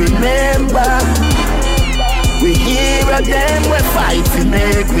always remember, we hear them, we fight to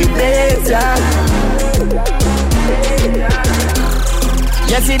make we better.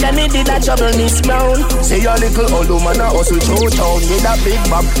 You see them in the trouble this round. Say your little old woman a hustle through town. With a big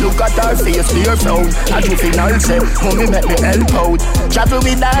bag, look at her face, clear frown. A juvenile say, mommy make me help out. Travel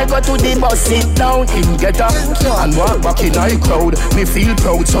with her, go to the bus, sit down. In get her, and walk back in our crowd. Me feel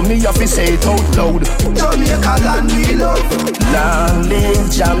proud, so me have to say it out loud. Jamaica land we love. Land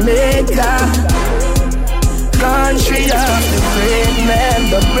in Jamaica, country of the great men,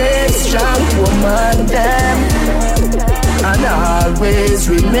 the brave strong woman them. And always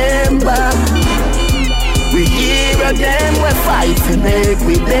remember, we hear them, we fight to make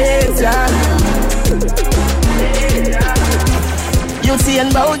we better. You see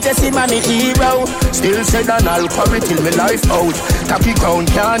and bout Jesse man a hero. Still said an alcohol till me life out. Tacky crown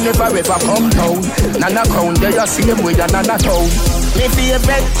can never ever come down. Nana crown they are same way than Nana town. Me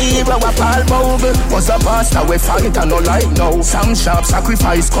favorite hero a Paul Bogle. Was a pastor we fight and no like now. Some sharp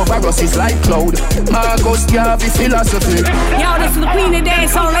sacrifice cover us is like cloud. Marcus Garvey philosophy. Yo, this is the Queen of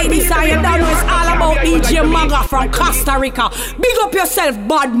Dancehall, ladies. So you don't know it's all about DJ Magga from Costa Rica. Big up yourself,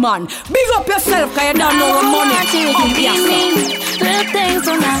 bad man. Big up yourself, cause you don't know what money is. Little things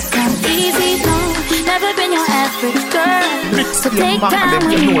will not come easy, no. Never been your average girl. So take time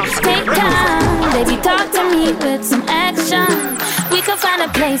with me, take time. Baby, talk to me with some action. We can find a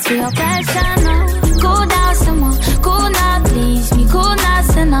place for your passion, no. Cool down someone, cool now, please me. Cool now,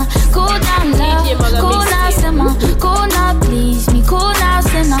 sinner, cool down, love. Cool now, simmer, cool now, please me. Cool now,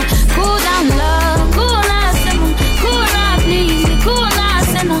 sinner, cool down, love. Cool now, simmer, cool now, please me. Cool now,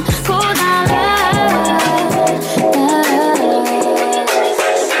 sinner, cool down, love.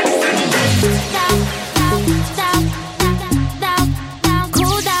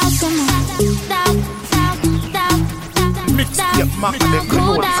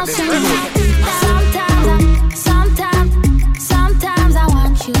 Sometimes I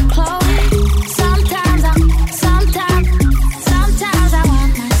want you close. Sometimes I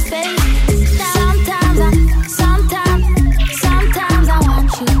want my space. Sometimes I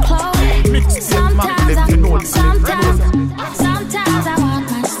want you close. Sometimes I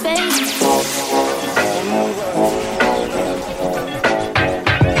want my space.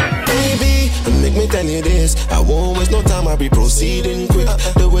 Baby, make me tell you this. I won't waste no time, I'll be proceeding quick.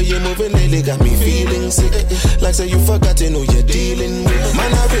 The way you're moving lately got me feeling sick. Like say you forgot to know you're dealing with.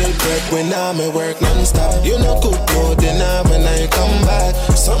 Man, I real prep when I'm at work non-stop. You know good no dinner when I come back.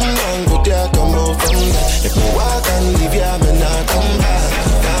 Something wrong with ya, come out from that. If you walk and leave ya, me not come back.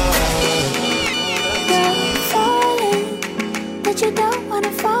 You're falling, but you don't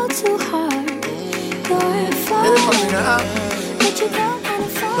wanna fall too hard. You're falling, but you don't wanna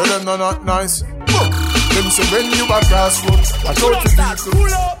fall. Tell them no, not nice. Them say when you are grassroots, I told you people.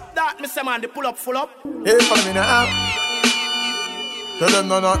 Pull up that, Mr. Man, they pull up, full up. Hey, for me now. Tell them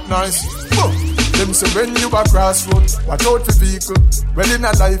no, not nice. Them say when you are grassroots, watch out for vehicle. Well in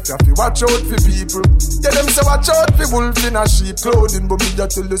a life, you have to watch out for people. Yeah, them say watch out for wolf in a sheep clothing, but me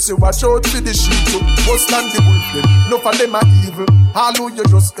just tell you say watch out for the sheep too. Most land the wolf them, no for them are evil. All who you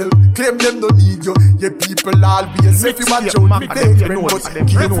just help, claim them don't need you. Yeah, people always if you watch out for them, but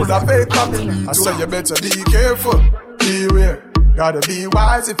careful of fake family. I say you better be careful, beware. Gotta be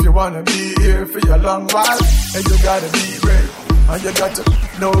wise if you wanna be here for a long while, and you gotta be brave. And you got to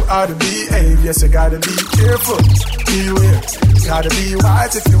know how to behave. Yes, you gotta be careful, beware. Gotta be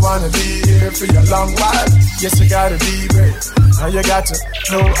wise if you wanna be here for a long while. Yes, you gotta be brave. And you got to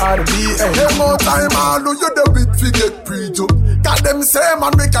know how to behave. Hey, more time, I know you the bit to get pre-to. Got them say,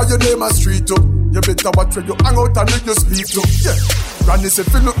 man, make your name a street up. You better watch where you hang out and where you speak to. Yeah. Granny say,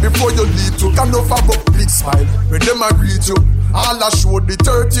 fill up before you leave to. Can no fab up, big smile when them agree to. All I show the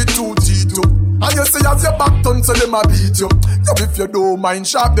 32 T2. And you say as your back turn, so them a beat you. Yeah, if you don't mind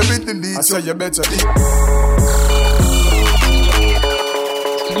sharp, they will delete you. I say you better be.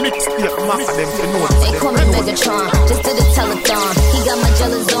 Mixtape, Magga, them you know. They call me Megatron, just did a telethon. He got my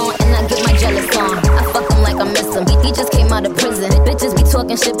jealous on, and I get my jealous on. I fuck him like I miss him. He just came out of prison. Bitches be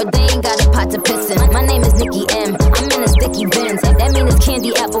talking shit, but they ain't got a pot to piss in. My name is Nikki M. I'm in a sticky Benz. That mean it's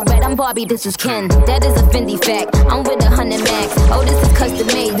candy apple red. I'm Barbie, this is Ken. That is a Fendi fact. I'm with 100 max. Oh, this is custom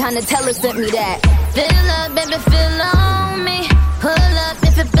made. Donatella sent me that. Fill up, baby, fill on me. Pull up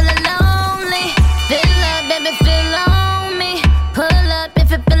if you're feeling lonely. Fill up, baby, fill on me. Pull up if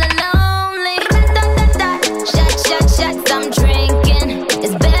you're feeling lonely. Shots, I'm drinking.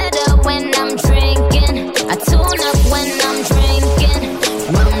 It's better when I'm drinking. I tune up when I'm drinking.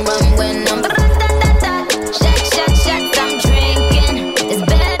 Rum when I'm shots, I'm drinking. It's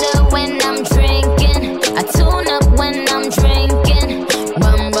better when I'm drinking. I tune up when I'm drinking.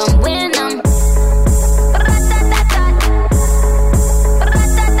 Rum when I'm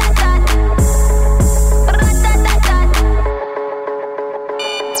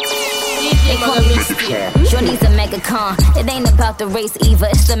Shorty's a mega con. It ain't about the race either,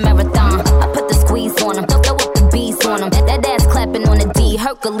 it's a marathon. I put the squeeze on him, throw up the beats on him. That ass clapping on the D,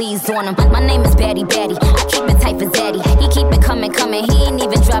 Hercules on him. My name is Batty Batty, I keep it tight for Zaddy. He keep it coming, he ain't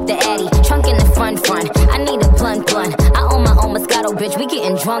even dropped the Addy. Trunk in the front, I need a blunt. I own my own Moscato, bitch, we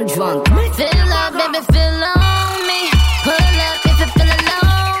getting drunk. Fill up, baby, fill on me. Pull up if you're feeling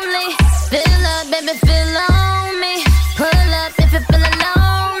lonely. Fill up, baby, fill on me. Pull up if you're feeling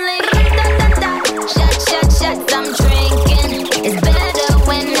lonely. Shots, I'm drinking. It's better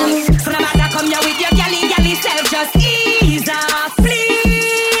when I'm. So no matter come here with your galley self.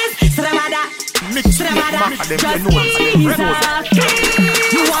 them, you know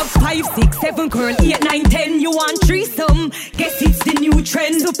You have 5, 6, 7 girl, 8, 9, 10. You want threesome? Guess it's the new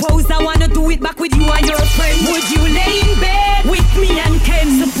trend. Suppose I wanna do it back with you and your friend. Would you lay in bed with me and Ken?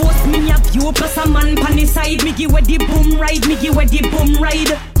 Suppose me have you plus a man pan the side. Me give with the boom ride, me give with the boom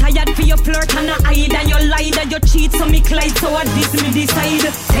ride. Tired for your flirt and a hide and your lie and your cheat, so me Clyde, so at this me decide.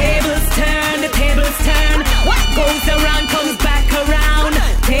 Tables turn, the tables turn. What goes around comes back around.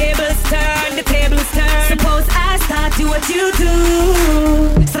 Tables turn, the tables turn. Suppose I start do what you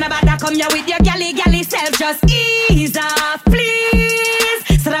do. So about that come here with your galley self, just ease off,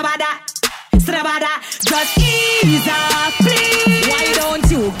 please. So about that, just ease off, please. Why don't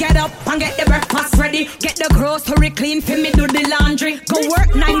you get up and get the breakfast ready? Get the grocery clean for me, do the laundry. Go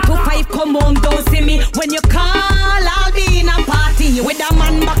work 9 to 5, come home, don't see me. When you call, I'll be in a party with a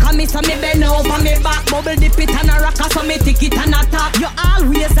man back on me, so me bend over me back. Bubble dip it and a rocker, so me tick it and a tap. You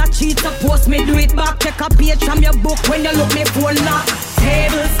always a cheat, suppose me do it back. Check a page from your book when you look me phone lock.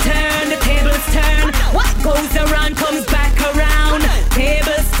 Tables turn, the tables turn. What goes around comes back around.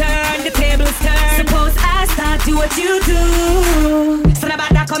 Tables turn, the tables turn. Suppose I start do what you do. So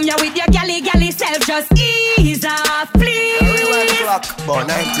about that come here with your galley self, just ease off, please. Rewind clock, about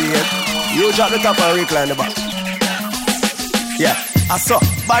 98. You drop the top and recline the back. Yeah, I saw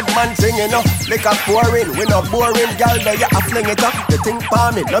bad man thing, you know. Lick a pouring, we no boring. Girl, there you a fling it up. The thing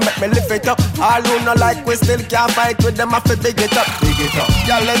for me, no make me lift it up. All who no like, we still can't fight with them. I fi big it up, big it up.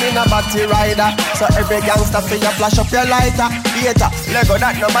 Girl, let me no batty rider. So every gangster fi you flash up your lighter. Theater, Lego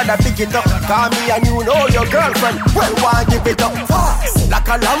that no matter pick it up. Call me and you know your girlfriend. Well, why give it up fast, like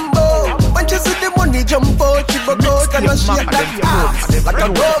a Lambo. When she see the money jump out, she go out and no shake that ass like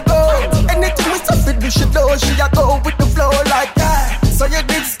a go-go. Anything we suffer, do she know she a go with the flow like that. So you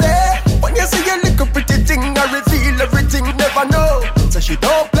did stay. When you see your little pretty thing, I reveal everything, never know. So she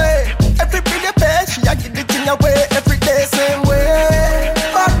don't play. Every penny pay, she a give the thing away. Every day same way.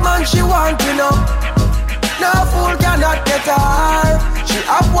 Bad man she want, you know. No fool cannot get her. She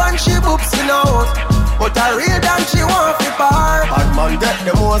have one, she boops, you know. But I real than she want to bar. Bad man get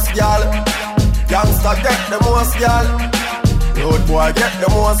the most, y'all. Gangster get the most, y'all. Road boy get the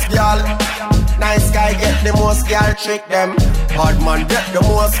most, y'all. Nice guy get the most, y'all. Trick them. Bad man get the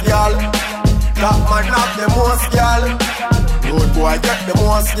most, y'all. Top man have the most, y'all. Road boy get the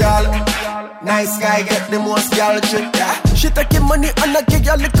most, y'all. Nice guy get the most, y'all. Trick yeah. She taking money and I give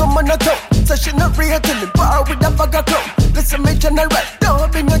y'all little man a toe. So she not real to me, bar with a bag of clothes. Listen me general,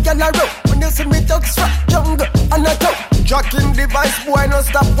 don't bring a gal around. When you see me talk strap, jungle and a toe. Tracking device, boy, no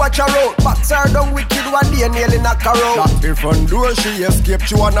stop, watch her road. Box her down, wicked one day, nearly knock her out. Lock the front door, she escaped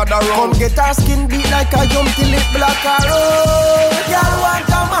to another road. Come get her skin beat like a jump till it block her road. Girl want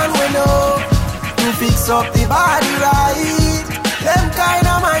a man we know to fix up the body right. Them kind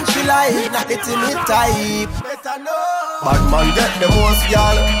of man she like, not intimate type. Better know. Bad man get the most,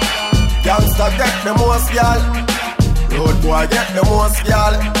 y'all. Gangster get the most, y'all. Road boy get the most,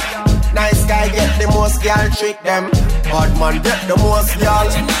 y'all. Nice guy get the most, y'all. Trick them. Bad man get the most, y'all.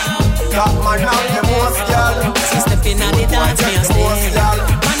 Top man have the most, y'all. She stepping on the dance, me a stay.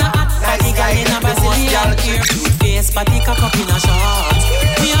 Man a hot, nice guy in a Brazilian ear. Face, body cock up in a shot.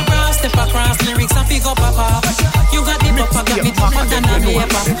 Me a bra step across lyrics and pick up a pop. You got the bumper, got me tougher than a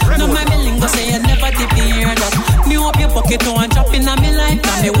paper. No my lingo say you never did hear that. Me hope your pocket to and drop in a me life.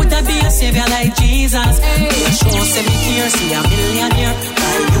 And me woulda be a savior like Jesus. You show say me here, see a millionaire.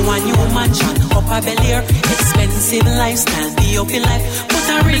 Buy you a new mansion, up a Bel Air. Expensive lifestyle, be up in life. Put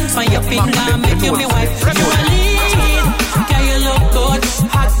a ring for your finger, make you me wife. You a lead, girl you look good.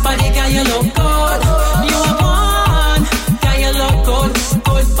 Hot body, girl you look good. You a one, girl you look good.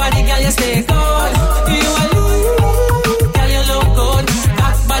 Good body, girl you stay good. You a lead, girl you look good.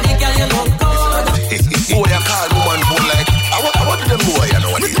 Hot body, girl you look good. Boy, I call woman phone like I want them boy, you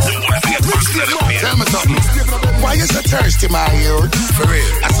know what it is. Tell me something. Why you so thirsty, my youth? For real.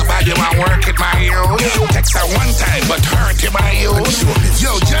 That's about you want work at my youth. Text her one time, but hurt you, my youth.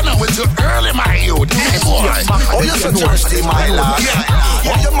 Yo, Jenna, it's too early, my youth. Hey, boy. Oh, you so thirsty, my lad. Yeah.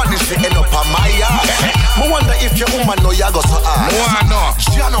 Oh, your man is sitting up on my yard. I wonder if your woman know you go so hard. No, I know.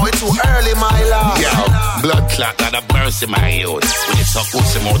 Jenna, it's too early, my lad. Yo, blood clot, not a mercy, my youth. When you talk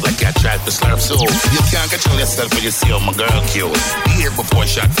pussy mouth like you tried to slurp soup. You can't control yourself when you see how my girl cute. Here before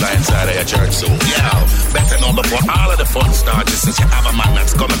shot fly inside of your church suit. Yo, better know before all of the fun starts. Since you have a man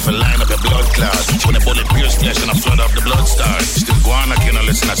that's coming for line up your blood clots. When the bullet pierce flesh and I flood up the blood starts. Still go on, I can't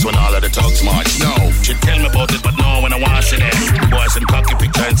listen, that's when all of the talks march. No, she tell me about it, but no, when I watch it, boys and cocky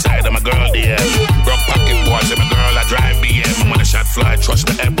picture inside of my girl DM. Broke pocket boys and my girl I drive BM. And when the shot fly, trust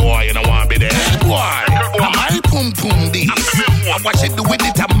me, hey boy, and I want to be there. Hey boy, I'm my pum pum this. I watch it do with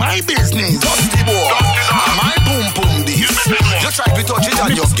it, I'm my business. Dusty boy, I'm my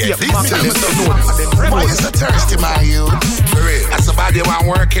can you get this? Why you so thirsty, my youth? For real. That's somebody want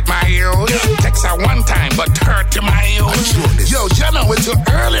work it, my youth. Text her one time, but 30, my youth. Yo, Jenna, it's too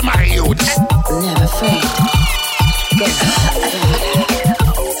early, my youth. Never afraid.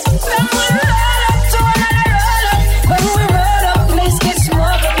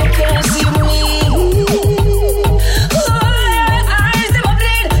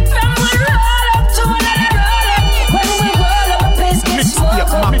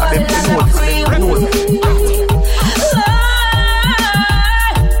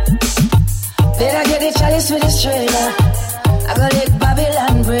 Better get the chalice with this trailer. I got it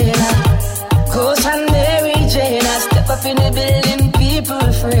Babylon brainer. Ghost and Mary Jane. I step up in the building, people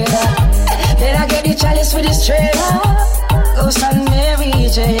afraid. Better get the chalice with this trailer. Ghost and Mary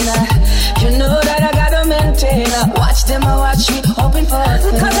Jane. You know that I gotta maintain. Watch them, I watch me, hoping for a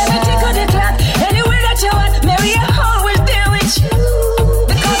thing. Cause everything could declare, anywhere that you want, Mary, I'm always there with you.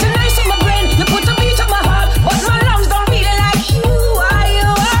 Because you're nice in my brain, you put a beat on my heart, but my lungs don't really like you. Why you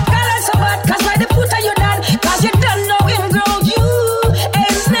are calling so bad? Cause why they put on you down? Cause you don't know him grow you.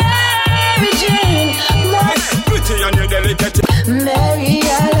 And Mary Jane, pretty and you delicate. Mary,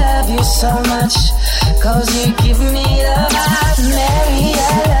 I love you so much. Cause you give me the vibe. Mary,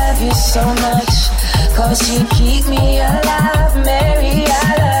 I love you so much. Cause you keep me alive. Mary,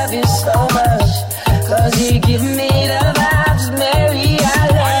 I love you so much. Cause you give me the vibes. Mary, I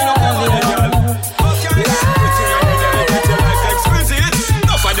love you. Okay, pretty and you delicate, like exquisite.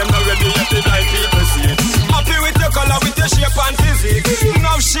 Enough of them not ready yet, they like people see it. Happy with your color, with your shape and physique.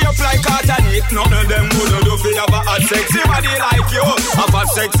 Enough shape like Atanic. None of them wouldn't do for have a hot sexy body like you. Have a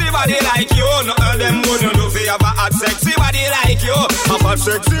sexy body like you. None of them wouldn't do for have a hot sexy body like you. Have a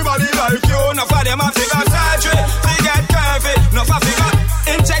sexy body like you. None of them have figure surgery. They get curvy. None of figure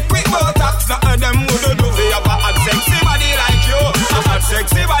inject quick botox. None of them wouldn't do for have a hot sexy body like you. A hot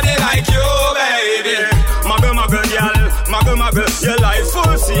sexy body like you, baby. Magga, girl. Magga, your life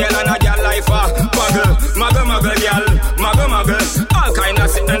full seal and a girl life a buggle. Magga, girl. Magga, all kind of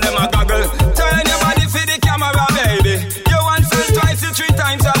sit and them a goggle. Turn your body for the camera, baby. You once and twice, you 3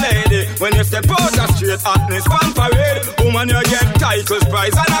 times a lady. When you step out a straight hotness fan parade, woman you get titles,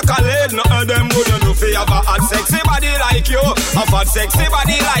 prize and accolade. None of them wouldn't do for have a hot sexy body like you. A hot sexy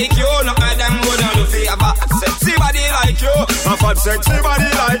body like you. None of them wouldn't do for have a hot sexy body like you. A hot sexy body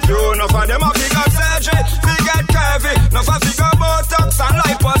like you. None of them a figure surgery, figure curvy. None of figure botox and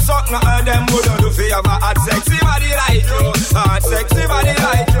liposuck. None of them wouldn't do for have a hot sexy body like you. A hot sexy body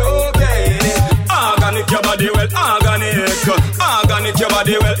like you, baby. Organic your body well organic. Organic your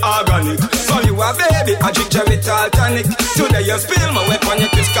body well organic. So you a baby, I drink cherry tonic. Today you spill my wet when you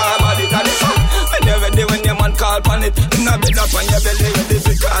kiss car body tonic. When you're ready, when your man call pan it. In a bed up on your belly, ready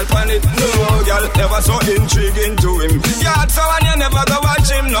to call pan it. No, girl, never so intriguing to him. Yeah, so when you never go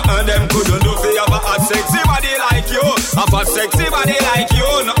watch him. None of them couldn't do for have a hot sexy body like you. A hot sexy body like you.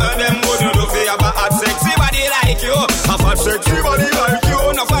 None of them wouldn't do for have a hot sexy body like you. A hot sexy body like you.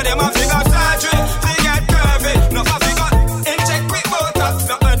 None of them a figure surgery. They get curvy. None of figure inject quick botox.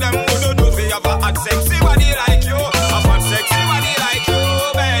 None of them wouldn't do for have a hot sexy body like you. A hot sexy body like you,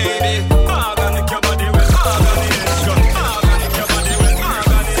 baby. Organic your body well organic. Organic your body well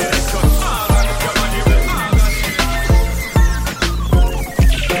organic. Organic your body well organic.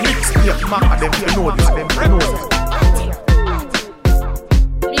 Mixtape, Magga, them you know this, them you know this.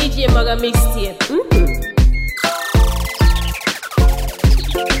 DJ Magga mixtape.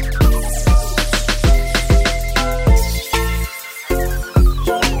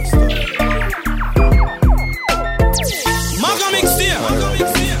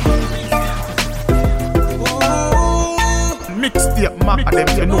 Mixtape, Magga, them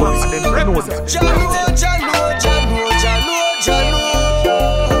you know this, them you know this. Jano.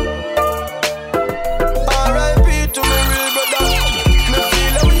 R.I.P. to me real brother. Me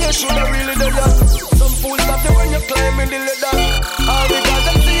feel that we shoulda really done that. Some fools love you when you climbing the ladder. All because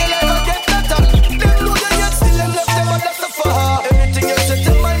them see you like a get better. Them know you yet still them left them and that's the far. Anything you set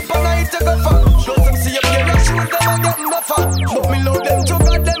your mind for night take a fuck. Show them see you play no shoes them and get enough. But me love them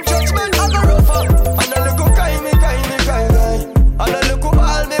joke and them judgment and the rougher. And I look who kind. And I look who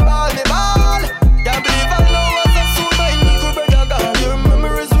ball me ball. Can't believe I know what's up soon. My little brother gone. Your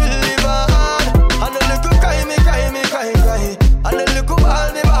memories will live on. And I look who cry. And I look who ball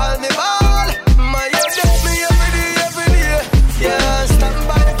me ball. My head dead me every day. Yeah, stand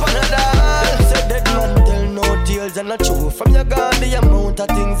by the Panadol. Said that man tell no tales and not true. From your God the amount of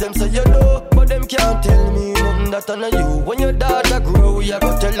things them say you know. But them can't tell me nothing that on you. When your daughter grow, you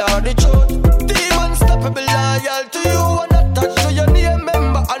go tell her the truth. Demons unstoppable, loyal to you. And attached to your name,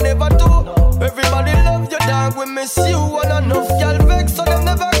 member I never do. Everybody love your dog, we miss you. And enough y'all vex, so them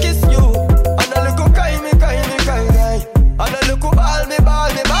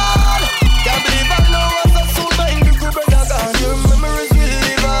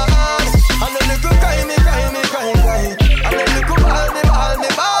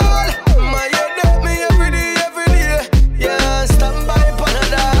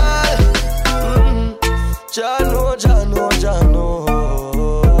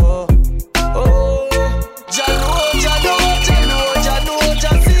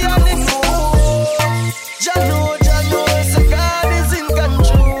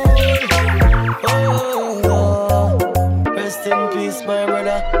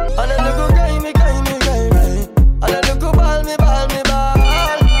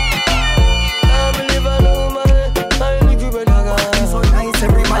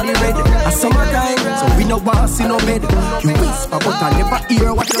everybody ready. A summertime, so we no want see no bed. You whisper, but I never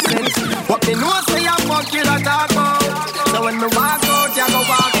hear what you said. But me know say I fuck you that talk about. So when me walk out, you go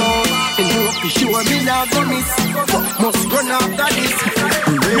walk out. And you be sure me not go miss. But must run after this.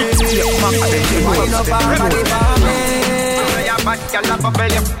 Wind up our body for me.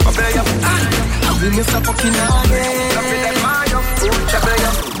 We miss a fucking honey.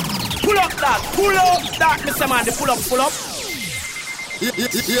 Pull up that, Mr. Man, pull up.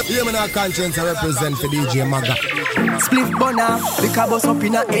 Yeah, man, our conscience I represent for DJ Magga. Split bunna, the cabos up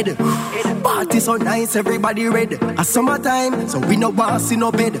in a head. Party so nice, everybody red. A summertime, so we no want see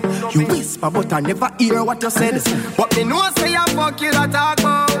no bed. You whisper, but I never hear what you said. But me know say I fuck you that talk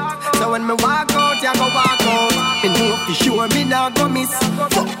about. So when me walk out, you go walk out. And you be sure me not go miss.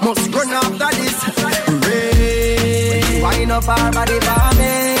 But must run after this. Hooray! Wind up our body for me.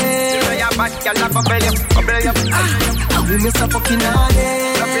 We miss a fucking honey.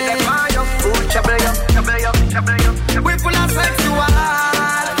 We full of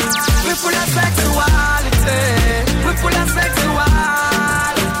sexuality. We full of sexuality. We full of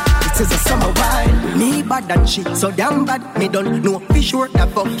sexuality. It is a summer wine. Me bad and she so damn bad. Me don't know for sure that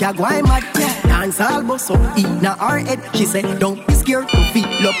fuck ya go I'm mad. Dancehall boss so in her head. She said don't be scared to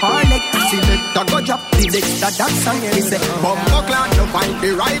feel up her leg. See the go drop the next that song. He said bumbo clock to find the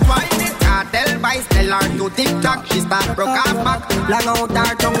right one. Tell by Stellar to TikTok. She start broke off back. Long out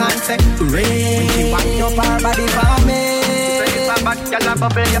her tongue and say rain. She wind up her body for me.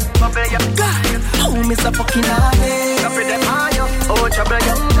 Oh, miss a fucking honey. Oh, trouble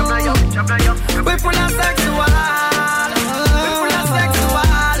you. We full of sexuality. We full of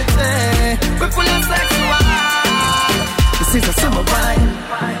sexuality. We full of sexuality. This is a summer wine.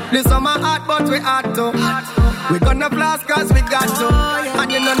 This summer hot, but we hot too. We gonna blast cause we got to.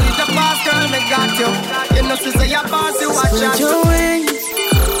 And you don't need the pass, girl, we got you. You know, sister, your boss, you watch out. Your wings,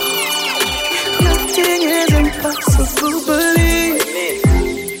 nothing is impossible, believe.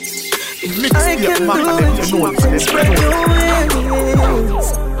 I can do it, you can spread your wings.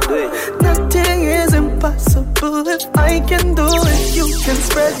 Nothing is impossible. If I can do it, you can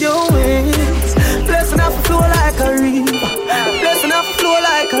spread your wings. Blessing off a flow like a river. Blessing off a flow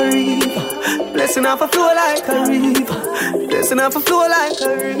like a river. Blessing off a flow like a river. Blessing off a flow like a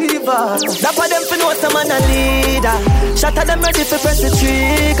river. That for them for know some man a leader. Shot at them ready for press the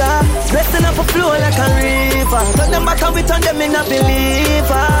trigger. Blessing off a flow like a river. Turn them back and we turn them in a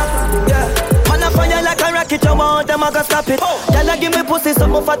believer. Yeah. Man a fire like a rocket, you want them a go stop it. Y'all give me pussy,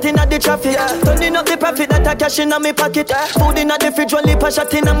 something fat in the traffic. Turning up the profit that I cash in my pocket. Food in the fridge, one lip a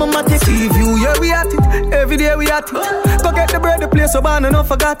shot in my matic. See you, yeah we at it. Every day we at it. Go get the bread, the place so bad and don't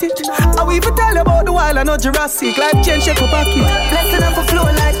forget it. I will even tell you about the wild and not Jurassic. Life change, shake up pocket. Blessing off a flow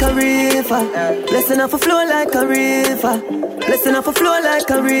like a river. Blessing off a flow like a river. Blessing off a flow like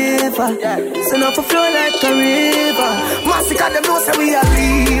a river. Blessing off a flow like a river. Massacre them know say we a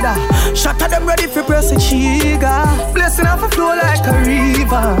leader. Shot at them ready for press a trigger. Blessing off a flow like a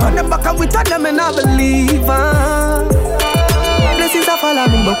river. On the back and we tell them and I believe. Blessings are follow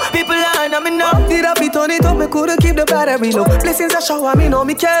me now. People are on me now. Did I beat on it up? Me couldn't keep the battery low. Blessings are shower me now.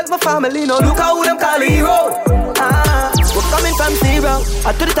 Me care my family now. Look how them call hero. We're coming from zero,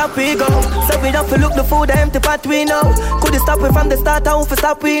 to the top we go. So we don't feel look the food, the empty pot we know. Could it stop we from the start, how we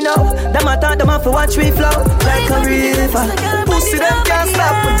stop we know. Them I thought them off for watch we flow. Like a river, pussy them can't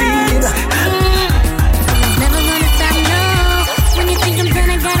stop with it. Never gonna stop, no. When you think I'm done,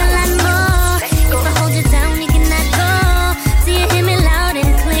 I got a lot more. If I hold you down, you cannot go. So you hear me loud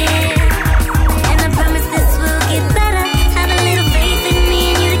and clear. And I promise this will get better. Have a little faith in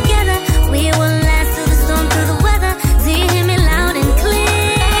me and you together. We will last through the storm, through the weather. So you hear me loud and clear.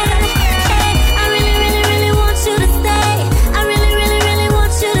 Hey, I really, really, really want you to stay. I really, really, really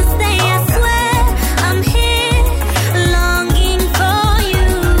want you to stay. I swear I'm here longing for you.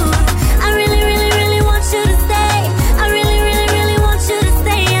 I really, really, really want you to stay. I really, really, really want you to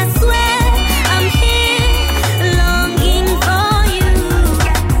stay. I swear I'm here longing for you.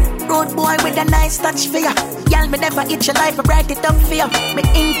 Road boy with a nice touch for ya. Y'all me never itch your life, I bright it up for ya. Me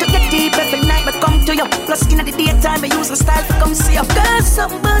into your deep every night, me come to you. Plus in the daytime, me use my style to come see ya. Got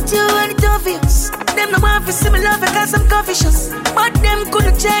something about you and it's obvious. Them no want to see me love because I'm covetous. But them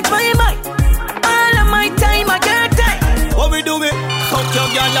couldn't change my mind. All of my time, I get time. What we do it? Fuck your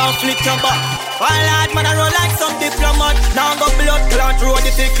girl and flick your back. While hard man I roll like some diplomat. Now go blood clot road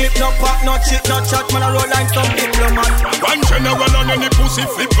if they clip no pop, no chip, no chat. Man I roll like some diplomat. One general on any pussy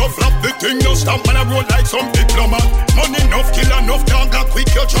flip go flop. The thing no stop. Man I roll like some diplomat. Money enough, kill enough, dog and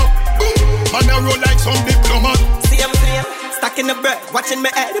quick your chop. Boom. Man I roll like some diplomat. See him, stack in the bread, watching me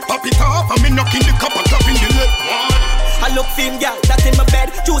head. Pop it off and me knocking the cup and tapping the leg. I look thin, girl, that in my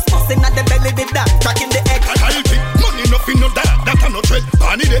bed. Juice busting at the belly with that. Cracking the egg. I'll take money, nothing, no that I no tread.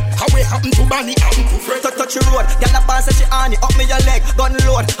 Barney there, how we happen to Barney, happen to Fred. Touch your road, girl, a pass and she on it. Up me your leg, gun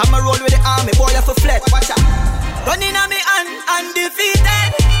load. I'm a roll with the army, boy, you for flat. Watch out. Running on me undefeated.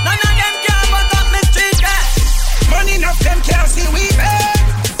 None of them can fuck up me street, yeah. Money enough, them can't see we pay.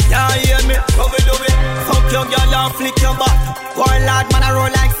 Yeah, hear me, how we do it. Fuck your girl and flick your back. One lad, man, I roll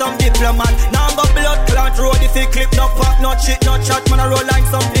like some diplomat. Number blood clot road, if he clip, no pop, no shit, no chat. Man, I roll like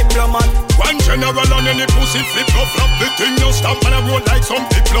some diplomat. One general on any pussy flip, no flop. The thing no stop, man, I roll like some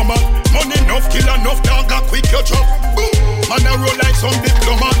diplomat. Money enough, kill enough, dog, got quick your chop. Boom, man, I roll like some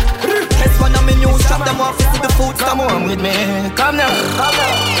diplomat. That's one of me news, chop them off, see the food. Come on with me, come now.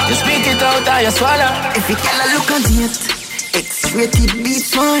 You speak it out, or you swallow. If you tell her look at it, X-rated beat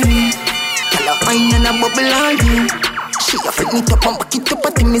for me. Tell her wine and a bubble on you. She a fit me up and back it up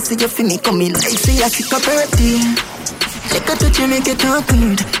at me. Say you feel me coming like say I sick a birthday. Like a touch you make it talk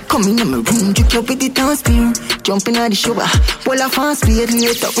weird. Come in my room, drink you with the town spear. Jumping on the shower, pull a fast speed.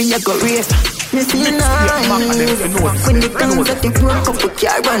 Later we a go race. Me feel nice when the guns at the broke up a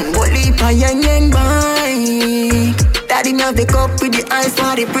car and bully by yang bye. Daddy now the cup with the ice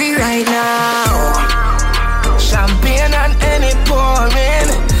party free right now. Champagne and any pouring,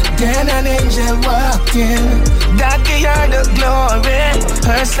 then an angel walking. That give her the glory.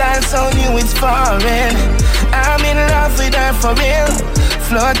 Her style so new it's foreign. I'm in love with her for real.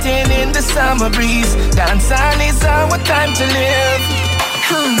 Floating in the summer breeze. Dancehall is our time to live.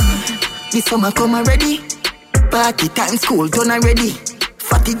 This summer come already. Party time, school done already.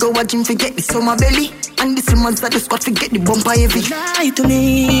 Fatty go a gym forget the summer belly. And the summers that the squad forget the bumper heavy. You lie to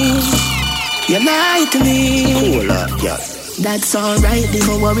me. You lie to me. Cool up, yeah. That's alright,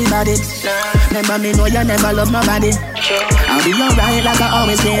 don't worry about it. Remember me know you never love nobody. I'll be alright like I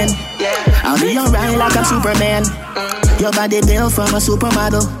always been. I'll be alright like I'm Superman. Your body built from a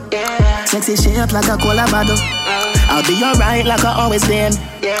supermodel. Sexy shape like a cola bottle. I'll be alright like I always been.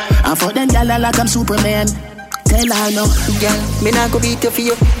 I'm for them gala like I'm Superman. Tell her no. Girl, me not go beat you for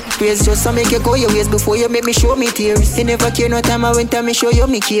you. Praise just to make you go your ways before you make me show me tears. You never care no time I went to me show you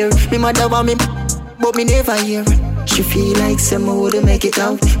me care. Me mother want me, but me never hear. She feel like someone wouldn't make it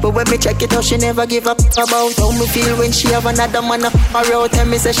out. But when me check it out, she never give up about how me feel when she have another man up around. Tell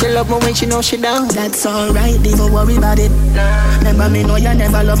me say she love me when she know she down. That's alright, don't worry about it. Remember me know you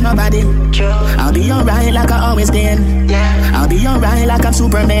never love nobody. I'll be alright like I always been. I'll be alright like I'm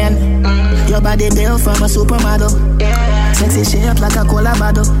Superman. Your body built from a supermodel. Sexy shape like a cola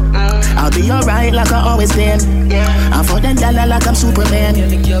bottle. I'll be alright like I always been. I'm for them gala like I'm Superman.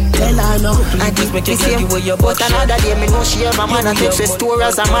 Tell her no. I think the same. But another day me know she have a man and takes the store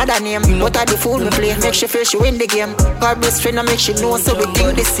as a mother name. But I the fool me play, make she feel she win the game. Her best friend I make she know so we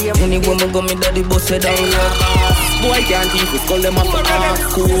think the same. Any woman go me daddy boss head down. Boy can't even call them up a half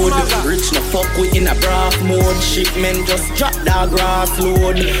code. Rich no fuck we in a brass mode. Shipmen just drop that grass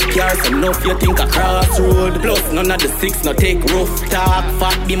load. Cars enough you think a crossroad. Plus none of the six no take rough talk.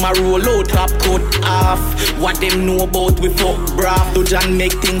 Fat be my roll out top cut off. What them know about we fuck brav. Do John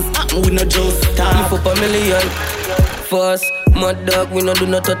make things happen we no just talk. Lift up a million fast. Mad dog, we no do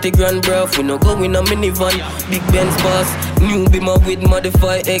no 30 grand bruv. We no go in a minivan. Big Benz boss. New Beamer with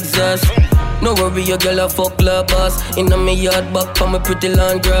modified exhaust. No worry, your girl a fuck la boss. Inna me yard back for my pretty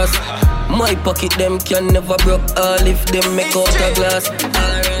long grass. My pocket them can never broke all if them make out a glass.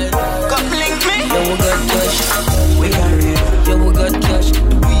 Alright, come blink me. Yeah, we got cash. We got it. Yeah, we got cash. The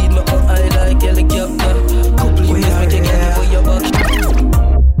weed no high like helicopter. Couple years we can get it for your back.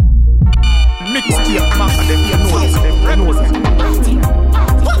 Mixtape, Magga, them you know this, them knows it.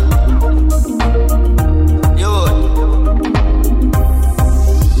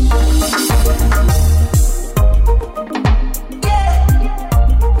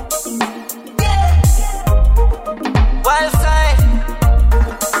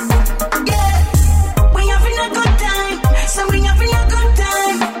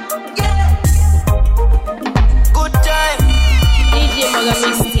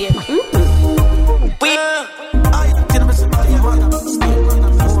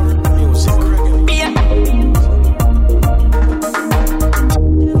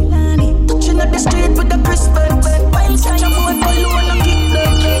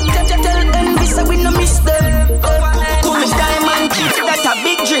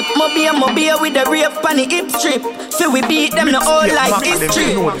 Mobile with the rave pan the hip strip. So we beat them the all like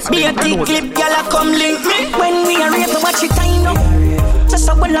history. Be a tick clip, y'all come link me. When we are rave, watch it time now. Just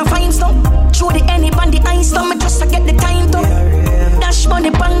a well of fine stuff. Throw the any band the ice down, me just to get the time to. Dash Dash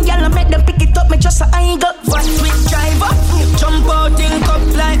money pan, y'all make them pick it up. Me just a angle. What with driver? Jump out in cup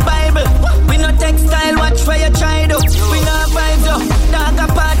like Bible. We no textile, watch for your child. We no vibes up. Dog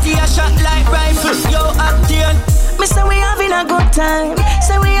a party, a shot like rifle. Yo, acting. Me say we having a good time.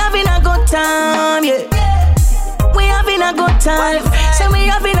 Say we having a good time, yeah. We having a good time. Say we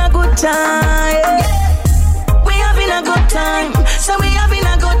having a good time, yeah. We having a good time. Say we having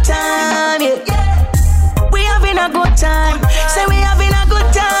a good time, yeah. We having a good time. Say we having a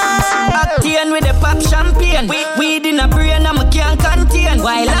good time. Acting with the pop champagne. Weed in a brain and me can't contain.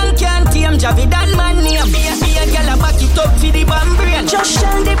 While I can't tame Javidan man name. Be a girl a back it up for the bomb brain. Just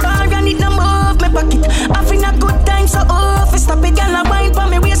shine the bar and it no move me pocket. Having a good time so off. Stop it girl a wine for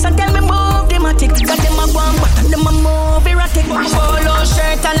me waist and tell me move the matic. Got them a one but them a move erratic. Polo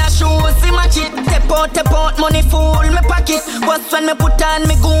shirt and a shoes see match it. Tap out money full me pocket. What's when me put on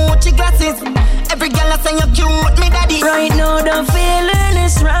me Gucci glasses. Every girl I say you cute, me daddy. Right now the feeling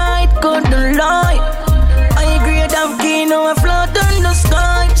is right, good to lie. I agree that Kino a float on the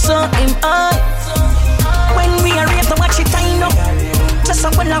sky, so am I. When we are ready to watch it, I know. Just so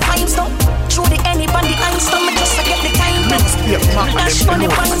when I find stuff, through the anybody I stop me just to get the kind of. Dash money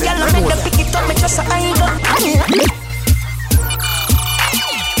pan, girl, I make them pick it up, me just a I go.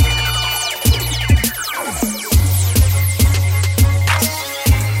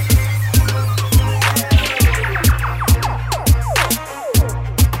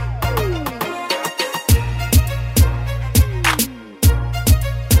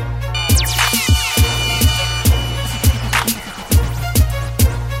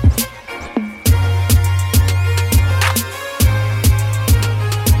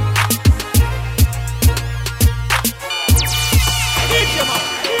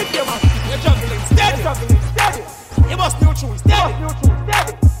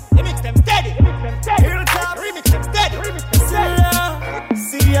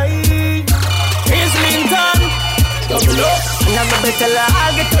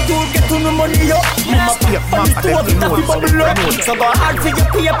 So go hard for your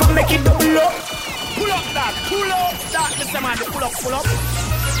paper, make it double up. Pull up that, Mr. Man, pull up.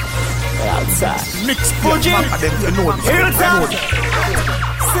 Outside. Mixtape,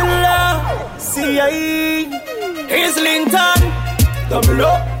 Here's Linton. Double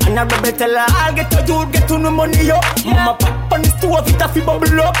up. And I rebel tell her, I'll get to you, get to no money up. Mama pop on the stove, it a fi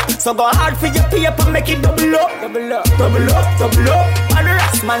bubble up. So go hard for your paper, make it double up. Double up. And the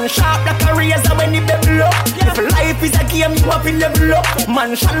rest man sharp like a razor when he bubble up. If life is a game, you have to level up.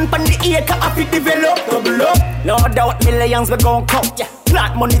 Mansion pan the acre, have to develop. Double up. No doubt millions we gon' come.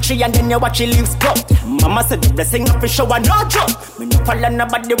 Plant money tree and then you watch it leaves grow. Mama said the blessing of the show and no joke. Me no follow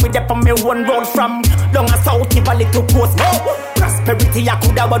nobody with up on me one road from down a south valley to post. Prosperity I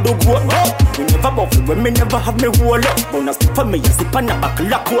coulda but do go. Me never buffy when me never have me whole up. Bonus for me you sip on a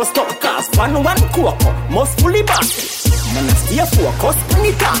buckle of coast up. Cause one cocoa must fully back. Man I stay focused on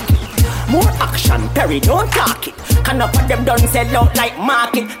it talk. More action, Perry, don't talk it. Can up of them done sell out like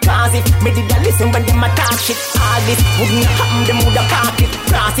market. Cause if me did a listen when them a talk shit. All this wouldn't happen, them woulda park it.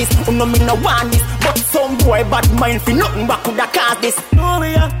 Classes, no me no want this. But some boy bad mind fi nothing but coulda cause this. No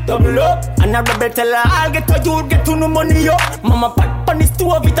me a double up. And a rebel tell her, I'll get to you, get to no money up. Mama pat on the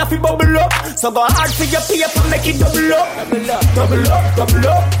stove, it a fi bubble up. So go hard for your paper, make it double up. Double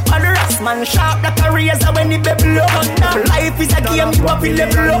up. And the rest man sharp like a razor when he bubble up. Life is a game, you have to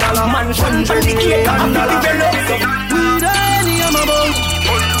level up. Man shun for the acre, have to develop. We don't am about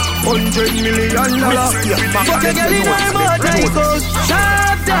 $100 million. Fuck a girl in her mouth like gold.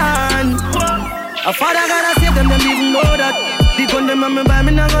 Sharp down. A father gotta save them even know that. The gun them and me buy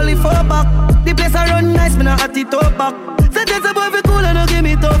me not only 4 back. The place I run nice, me not at the top back. Say there's a boy fi cool and don't give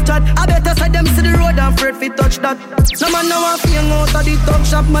me tough chat. I better side them see the road and afraid fi touch that. No man now want fi hang out of the top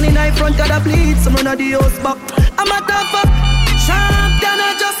shop. Man in the front gotta bleed, some run of the house back. I'm a tough up. Sharp down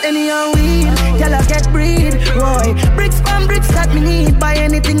or just any and weed. Y'all get breed, boy. Bricks from bricks that me need. Buy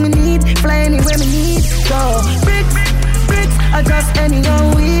anything me need, fly anywhere me need. So bricks, I just any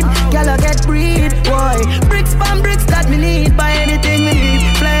and weed. Y'all get breed, boy. Bricks from bricks that me need. Buy anything me need,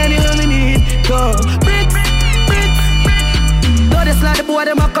 fly anywhere me need. So bricks. Just like the boy,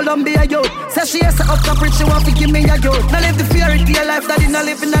 them a Columbia youth. Say she has up top rich, she want to give me a youth. Now live the fairy tale life that did not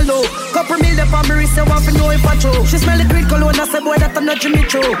live in a low. Couple million for me, say want to know if I true. She smell the green cologne, I say boy, that I'm not Jimmy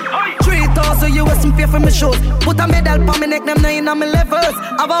Choo. 3,000 US and pay for my shoes. Put a medal for me neck, them 9 on my levels.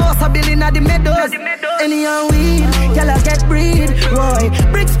 Have a house, a building at the meadows. Any and weed, y'all get breed, boy.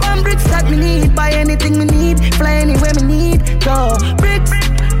 Bricks from bricks that me need. Buy anything me need, fly anywhere me need. Go, bricks,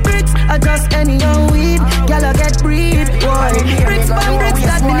 I just any and weed. Y'all get breed, boy. Bricks from bricks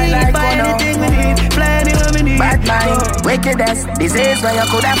that me need. Buy anything me need, fly anywhere me need. Bad mind, wicked prejudice. Disease where you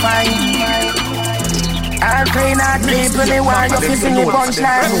coulda find. All clean out people, they want you to sing a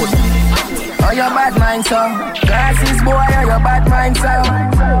punchline. Oh, your bad mind, so. Glasses, boy, oh, your bad mind, so.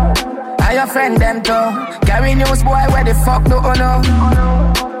 And your friend, them, too. Carry news, boy, where the fuck do you know?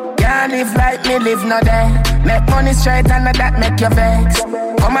 Can't live like me, live no day. Make money straight and that make you vex.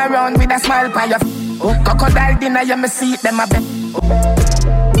 Come around with a smile by your crocodile dinner, you me see them a bet.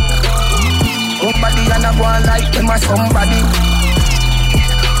 Nobody and a go on like them or somebody.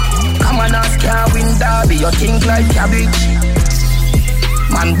 Come on, ask can't win derby, you think like cabbage.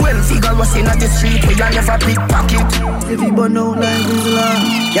 Man, well figure was in the street, we all never pickpocket. If you burn out like Rizla,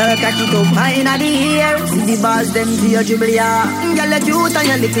 y'all catch it up high in the air. See the bars, them to your dribble, yeah. Y'all let you out and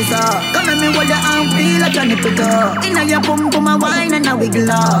your little saw. Come at me with your arm, feel like your nipple toe. Inna your pum pum a wine and a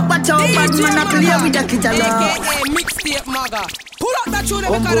wiggle up. Watch out, bad man, a play with the kid a love. Mixtape Magga. Pull up that tune,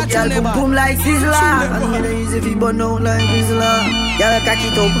 because that's your neighbor. Boom like Sizzla. And the easy if you burn out like Rizla. Y'all catch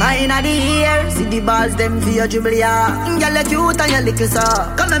it up high in the air. See the bars, them to your dribble, yeah. Y'all let you out and your little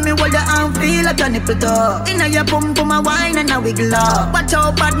saw. Come at me with your arm, feel like your nipple toe. Inna your pum pum a wine and a wiggle up. Watch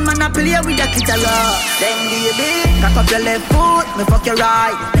out, bad man, a play with the kid a love. Then baby, cock up your left foot, me fuck your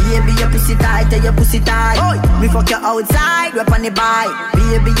right. Baby, your pussy tight, tell your pussy tight. Me fuck your outside, rap on the bike.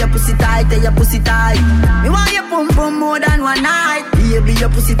 Baby, your pussy tight, tell your pussy tight. Me want your pum pum more than one night. Baby, your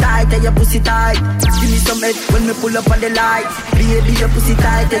pussy tight, tell your pussy tight. Give me some head when me pull up on the light. Baby, your pussy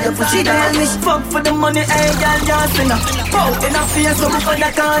tight, tell your pussy tight. Me fuck for the money, hey girl, just enough. Pout in a face, so for the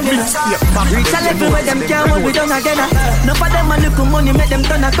corner. Reach a level where them can't hold me down again. No for them a little money, make them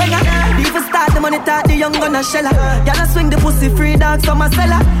turn a corner. Even start the money, talk the young gun a sheller. Y'all swing the pussy free dog, some a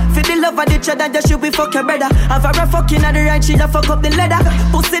seller. For the love of the cheddar, just should be fuck your brother. Have her a fucking at the right, she just fuck up the leather.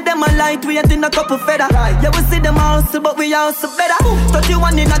 Pussy them a light, we ain't in a couple feather. Yeah, we see them hustle, but we also better.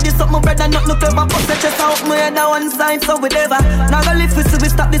 31 in a this up, my brother, not no clever. Put the chest out, my head on one side, so we never. Now go live, we see we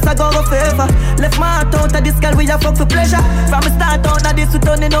stop this, I go forever. Left my heart out of this girl, we a fuck for pleasure. From the start out of this, we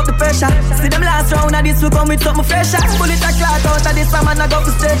turning up the pressure. See them last round of this, we come with something fresher. Bullet a clout out of this, I'm gonna go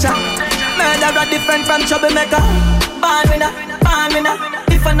for stretcher. Murderer different from troublemaker. Born winner, born winner.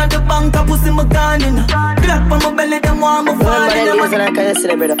 If I not the bank, I pussy my gun in. Black on my belly, them want me fall in. Remember that I see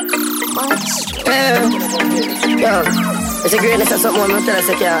the brother. Yo, it's a greatness of something I'm tell us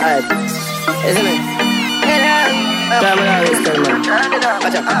I can't hide. Isn't it? Time will always tell man.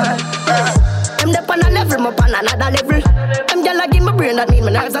 Watch out. I'm up on a level, I'm up on another level. I'm just like in my brain, that mean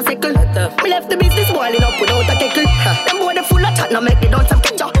my nerves are sickle. Me left the business boiling up without a tickle. Them boy they full of chat, now make the dance some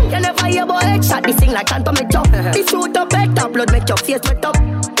catch up. You never hear about headshot, this thing like Anton Metro. This fruit up, better blood, make your face wet up.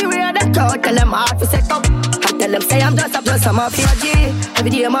 You hear the crowd, tell them hard to set up. I tell them say I'm just a plus, I'm a G. Every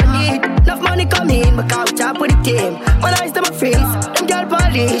day I'm on need, enough money come in, but couch up with the team. My eyes to my face, them girl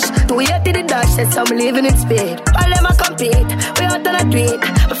polish. 280 the dash, says I'm living in speed. All them a compete, we out on a tweet.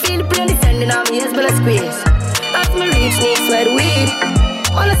 I feel the plane is sending on me, yes, but I squeeze. As me reach, need sweat weed.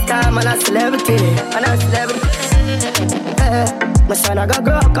 All the time, I'm a celebrity, I'm a celebrity. My son, I got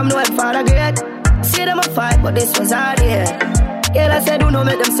grow up, come to my father great. See them a fight, but this was hard, yeah. Girl, I said, do not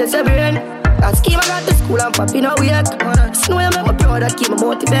make them say brain. That scheme I got to school and popping a week. Snow you make me proud, that keep me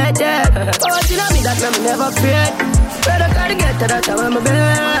motivated. Oh, you know me, that make me never afraid. Brother, gotta get to that, I'm a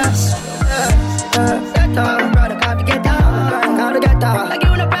best. Get on, brother, gotta get down. Gotta get down. I give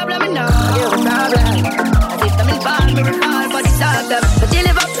you no problem, no. I give you no problem. As if them in ball, me fall for the dog them. But you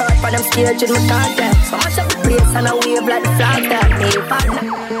live up front for them stage with my content. So much of the place and I wave like the flag that me partner.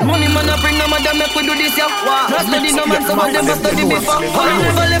 Money man a bring no matter make we do this ya. No study no man, some of them must study before. All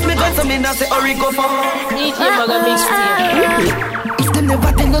never left me gun, so me not say hurry go for. DJ Magga Mixtape. If them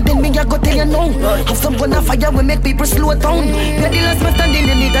never tell you, then me a go tell you now. Have some gun a fire, we make people slow down. We are the last man standing,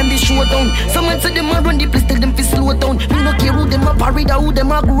 they need and they showdown. Someone say them a run the place, tell them to slow down. Me no care who them a parry, or who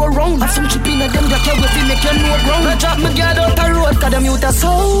them a grow around. Have some chip in them that can wait to make you know ground. I drop me guard out the road, cause them youth are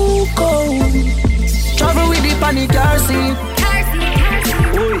so cold. Travel with the panic car seat.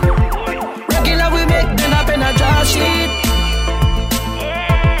 Regular we make them up in a jar sheet.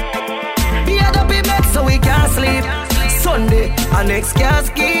 Be a dopey bed so we can't sleep. Sunday, our next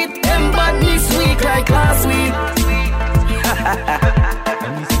casket. Them bad this week like last week.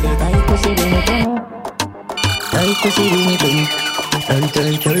 Tight pussy when you come. Tight pussy when you come.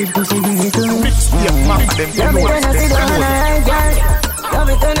 Tight pussy when you come. Love it when I sit down on a girl. Love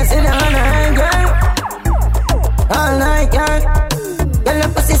it when I sit down on a girl. All night, girl. Girl, your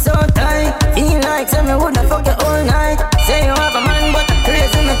pussy so tight. Feel like tell me would I fuck you all night. Say you have a man, but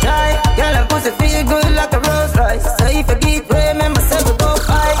crazy me try. Girl, your pussy feel good like a Rolls Royce. So if you give way, remember say we go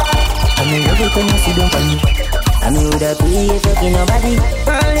fight. I mean, love it when you sit down on me. I mean, would I be fucking nobody?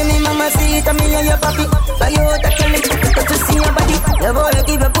 Girl, me mama see it, I mean, you're your papi. But you out, I can't let you see your body. Your boy, you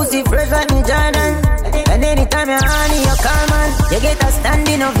give your pussy fresh like me Jordan. And anytime you're honey, you call man. You get a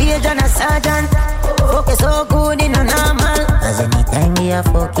standing ovation, a sergeant. Focus so good in a normal. As anytime we are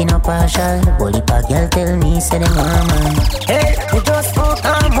fucking up partial. Bully pa girl tell me say them normal. Hey, you just fuck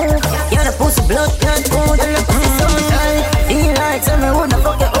and move. You're the pussy blood can't food. And the pussy so tight. Feel like some me woulda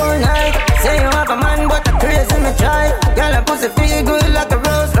fuck you all night. Say you have a man but a crazy me try. Girl a pussy feel good like a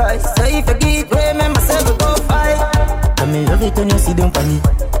rose rice. So if you give way, me myself will go fight. I me love it when you sit down for me.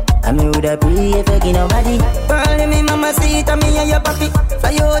 I me woulda pray if you get nobody. Girl, me mama see it, me and your papi.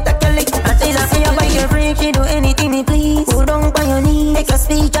 For you to kill it. I say that see you by your freak, she do anything me please. Go down by your knee, make your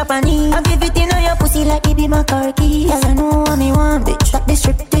speech up and knee. I give it in on your pussy like it be my car keys. Girl, I know what me want, bitch. Stop this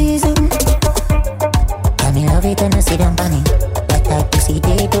stripteasing. I me love it when you sit down for me. That type pussy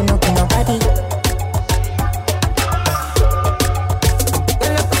they don't know to nobody.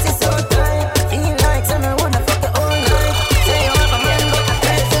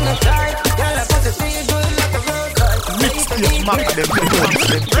 Magga, them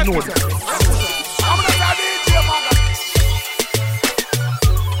know that. I'm not a DJ Magga.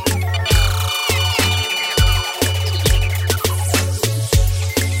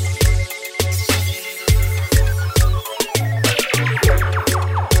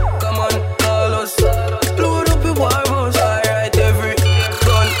 Come on, call us. Load up the war bus. Alright, every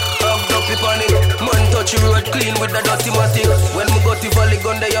gun have dumpy panic. Man touch your road clean with the dirty matic. When we got the volley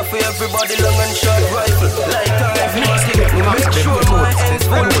gun, they have for everybody long and short rifle. Like time, make sure my ends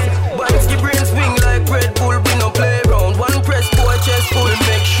full. Banks give brain swing like Red Bull. We no play around. One press boy chest full.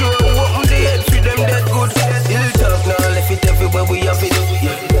 Make sure open the head for them that good. Ill talk now left it everywhere we have it.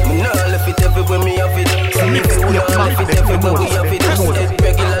 Me now left it everywhere me have it. Now left it everywhere we have it. Head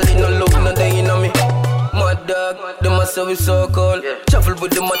regularly no love no day in on me. Mad dog, the master is so cold. Travel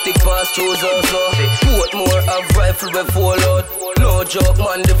with the matic pass through also. What more have rifle we fall out. No joke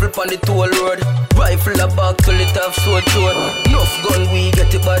man, devil on the toll road. Rifle a back till it have sword throat. Enough gun we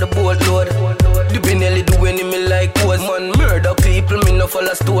get it by the boatload. The Benelli do any me like pose. Man murder people, me no fall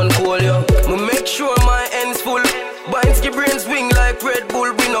a stone cold yo. Me make sure my ends full. Binds give brain swing like Red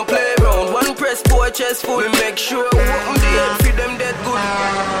Bull. We no play around. One press boy chest full. We make sure open the head for them dead good.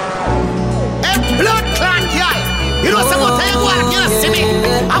 Hey, blood clot guy. You know some time you walk, you don't see me.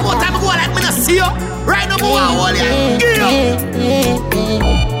 I'm more time I go like me not see you. Right now, I hold you. Give up.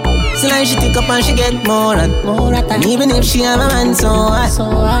 So now she take up and she get more and more. And even if she have a man so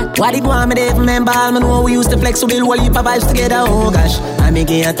hot. What it want me to remember? I know we used to flex so we'll whole heap of vibes together. Oh gosh, I make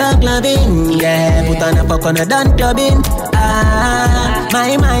it a talk loving. Yeah, put on a fuck on a done clubbing.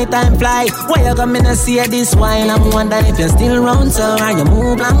 My time fly. Why you come in and see this while I'm wondering if you're still around. So are you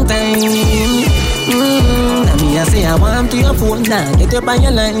move long time? And me I say I want to your phone now. Get up on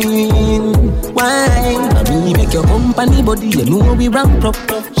your line. Why? Me make your company body. You know we ramp up.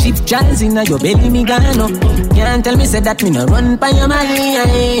 Shift jazz in your belly, me gone up. Can't tell me say that me no run by your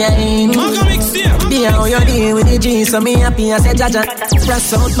mind. Magga Mixtape. Be how you deal with the G, so me happy I say Jaja.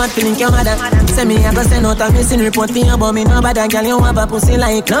 Press out my feeling your mother. Say me I go send out a missing report for you, but me no bother. Girl you have a pussy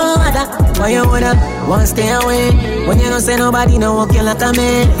like no other. Why you wanna want stay away? When you don't say nobody no walk you like a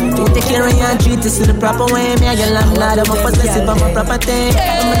man. You take care of your treat this the proper way. Me I get landlord, I'm a possessive, I'm a property.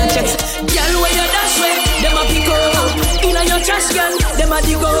 I'm gonna check. Girl where you dash way, them a pick up. Inna your trash girl, them a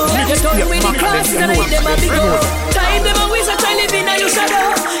dig up. You done with the cross, tonight them a big up. Time them a waste a try live inna your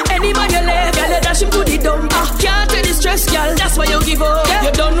shadow. Any man you left, girl you dash him to the dump. Can't take the stress, girl, that's why you give up.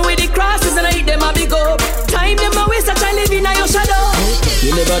 You done with the crosses and I hit them a big up. Time them a waste a try live inna your shadow.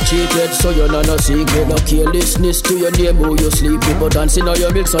 You never cheated, so you're not a secret. No carelessness to your name who you sleep with. But dancing on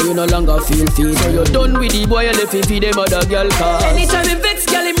your milk, so you no longer feel feed. So you're done with the boy, you left him feed them other girl cars. Anytime he vex,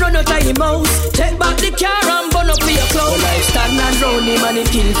 girl, him run out of him house. Take back the car and burn up for your clothes. Life stand and round him and he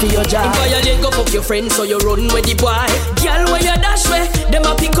kill for your job. If violate, go fuck your friend, so you run with the boy. Girl, where you dash way, them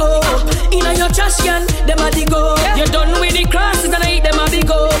a pick up. Inna your trash can, them a dig up. You done with the crosses and I hit them a big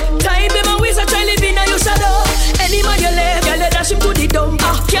up. Time them a waste a try live inna your shadow. Any man you left, girl, you dash him to the dump.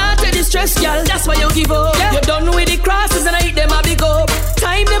 Can't take the stress, girl, that's why you give up. You done with the crosses and I hit them a big up.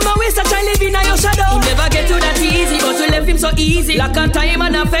 Time them a waste a try live inna your shadow. He never get to that easy, but you left him so easy. Lack of time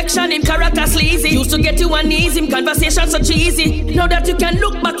and affection, him character sleazy. Used to get you on knees, him conversation so cheesy. Now that you can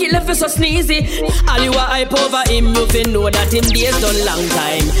look back, he left you so sneezy. All you a hype over him, you fin know that him days done long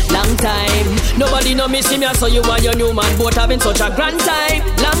time, long time. Nobody know miss him, so you and your new man both having such a grand time,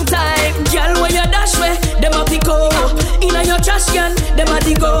 long time. Girl, when you dash way, them a pick up. Inna your trash can, them a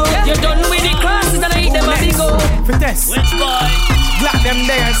dig up. You done with the crosses and I hit them a big up. For this, which boy? Glad them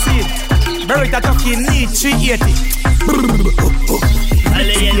there and see it. Beretta Tucky need 380.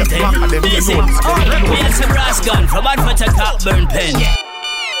 Listen, we have some brass gun from Advert to Cockburn Pen.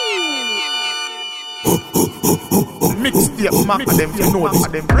 Mixtape, Magga, them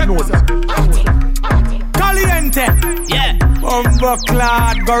know this. Caliente. Yeah.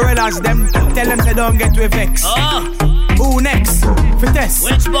 Clad gorillas, them tell them they don't get with vex. Oh. Who next? Fites.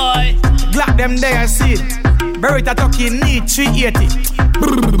 Which boy? Glock them there, see it. Beretta Tucky need 380.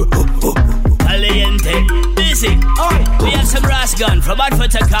 Caliente. Busy. We have some brass gun from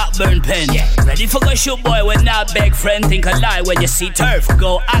Advert to Cockburn Pen. Ready for go shoot boy when not beg friend think a lie when you see turf.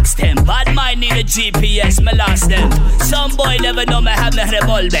 Go ask them. Bad mind need a GPS, me lost them. Some boy never know me have me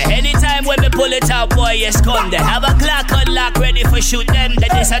revolver. Anytime when me pull it out, boy, yes, come there. Have a Glock unlock ready for shoot them.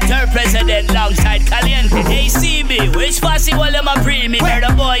 That is a third president alongside Caliente. ACB, which fussy while I'm a premium. Heard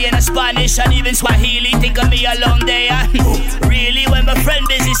a boy in a Spanish and even Swahili. Think of me along there. Really, when my friend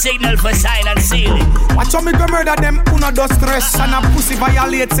busy signal for sign and seal it. Watch how me go murder them who no do stress. And a pussy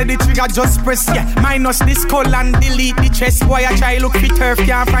violate, say the trigger just press. Yeah, minus this call and delete the chest. Boy, I try look for turf,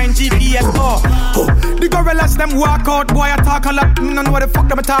 can't find GPS. The gorillas them walk out. Boy, I talk a lot, me no know what the fuck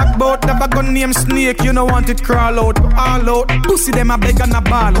them talk about. Never gun name snake, you know want it crawl out. All out, pussy them a beg and a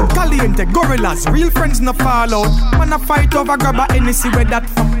ball out. Caliente, gorillas, real friends no fall out. Man a fight over grab a Hennessy where that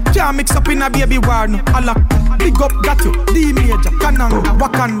from. Can't mix up in a baby war, no Allah. Big up, got you, D major, Kananga,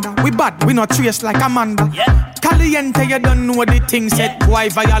 Wakanda. We bad, we not trace like Amanda. Caliente, you don't know the thing set. Boy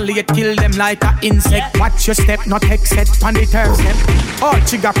violate, kill them like a insect. Watch your step, not except on the turf step. Oh,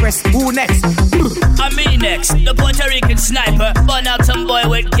 trigger press, who next? I'm me next, the Puerto Rican sniper. Burn out some boy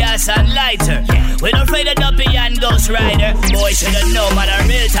with gas and lighter. We don't afraid of Duppy and Ghost Rider. Boy shoulda know man a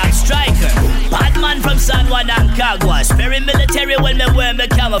real top striker. Bad man from San Juan and Caguas. Very military when me wear me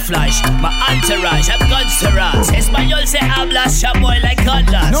camouflage. My entourage, have guns to rise. Espanol say habla, shot boy like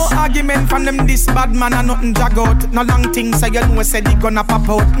cutlass. No argument from them this bad man and nothing drag out. No long things so you know said he gonna pop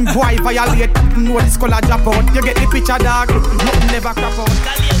out. Boy violate, know this color drop out. You get the picture dog, nothing never crap out.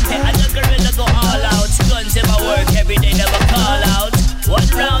 Caliente and the gorilla go all out. Guns in my work every day, never call out. One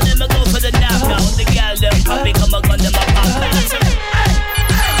round and me go for the knockout. The girl them probably come a gun them a pop out.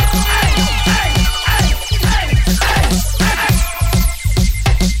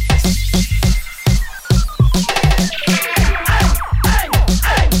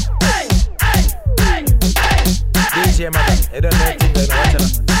 DJ Magga, you don't know anything going on, watch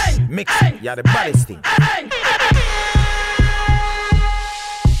it. Mix, you're the baddest thing.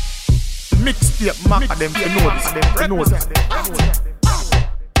 Mixtape, Magga, them know this.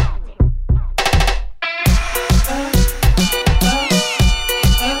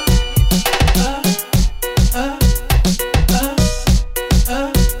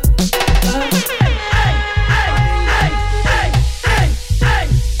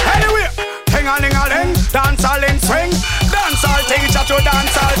 Dancehall in swing, dancehall teacher to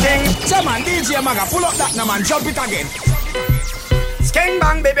dancehall thing. Say man, DJ Magga, pull up that now man, jump it again. Skeng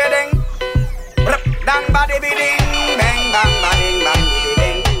bang baby ding, dang body be ding, bang bang bang bang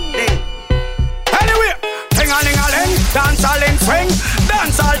ding ding. Anyway, ting-a-ling-a-ling, dancehall in swing,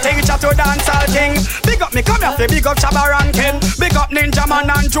 dancehall teacher to dancehall thing. Big up me come here, big up Shabba Rankin, big up Ninja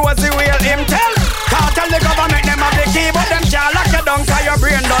Man and Josie Wheel him tell. Can't tell the government them have the key, but them can't lock you down 'cause your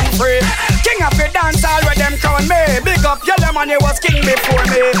brain done free. King of the dancehall where them crown me. Big up Yellow Man, you was king before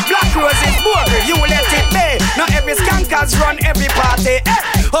me. Black Rose is boring, you let it be. Not every skankers run every party.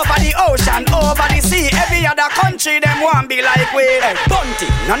 Over the ocean, over the sea, every other country them want be like we. Bunty,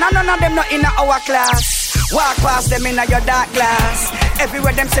 none of them not in our class. Walk past them in your dark glass.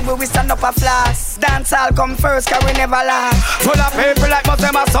 Everywhere them say we stand up a flash. Dancehall come first 'cause we never last. Full of people like most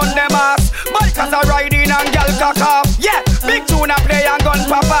them a sun them ass. Bikers are riding and gal cock off. Yeah, big tune a play and gun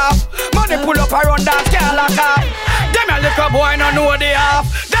pop off. Money pull up around dance gal lock off. Them a little boy no know they off.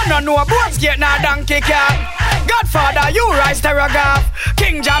 Them no know boat skate nor donkey car. Godfather, you rise terrorgraph.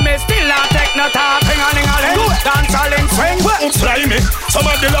 King Jammy still not take no talk. Ring-a-ling-a-ling, dancehall in swing. Oops, fly me. Some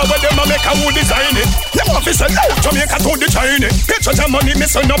of the love of them a make a who design it. Them officer out Jamaica to the China. Pictures of money, me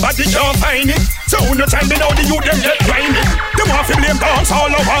so nobody can find it. So no time they know the youth them get grimy. Them want to blame dance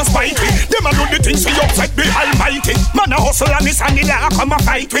all over spite it. Them a do the things we upset the Almighty. Man a hustle and this and the law come a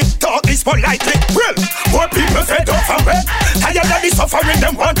fight with. Talk this politely. Well, poor people fed up and wet. Tired of the suffering,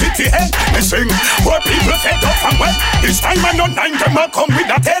 them want it to end. Me sing, poor people fed up and wet. This time I no nine them a come with in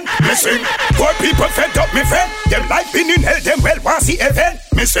a 10. Me sing. Poor people fed up, me friend. Them life been in hell, them well want see heaven.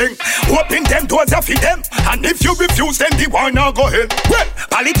 Me sing. Open them doors and feed them. And if you refuse them, the war now go ahead. Well,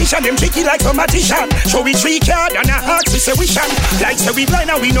 politician them tricky like a magician. Show we 3 card and a heart we say we shan. Like say we blind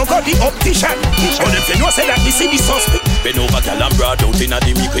and we no got the optician. But if you know say that we see the suspect. Bend over, girl, and broad out inna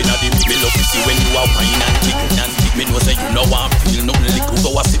the milk, inna the milk. Me love to see when you are wine and kicking and kick. Me know say you know I'm feel no liquor,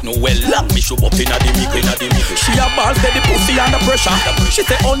 go a sit no well. Lock me show up inna the milk, inna the milk. She a ball steady pussy under pressure. She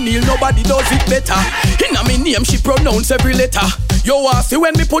say O'Neal, nobody does it better. Inna me name, she pronounce every letter. Yo, see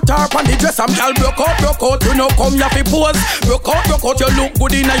when me put her on the dress, I'm gal broke out. You know come here fi pose. Broke out, you look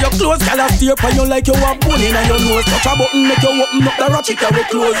good inna your clothes. Gal a stare for you like you a bone inna your nose. Touch a button make you open up the ratchet away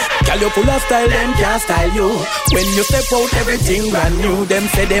close. Gal you full of style, them can't style you. When you step out, everything brand new. Them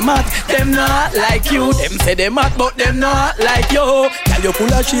say them hot, them not like you. Them say them hot, but them not like you. Gal you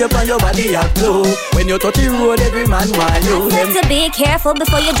full of shape and your body a glow. When you touch the road, every man want you. Them to be careful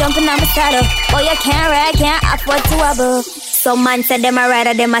before you jumping on the saddle. Boy, you can't ride, can't afford to wobble. So man said them a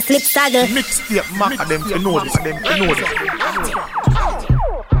rider, them a slip saddle. Mixtape, Magga, them you know this, them you know this.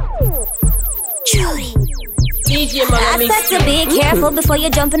 I said to be careful before you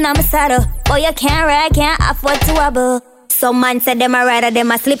jumping on the saddle. Boy, you can't ride, can't afford to wobble. So man said them a rider, them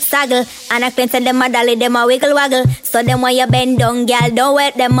a slip saddle. And I claim said them a dolly, them a wiggle waggle. So them when you bend down, girl, don't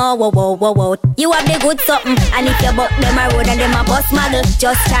wet them all. Whoa. You have the good something. And if you buck them a road and them a bus muggle,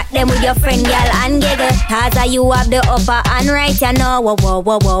 just chat them with your friend, girl, and giggle. Cause you have the upper and right, you know.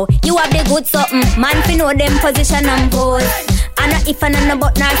 Whoa. You have the good something. Man fi know them position and pose. And if I know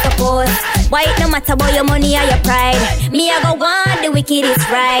but not suppose. Why it no matter about your money or your pride. Me I go want the wickedest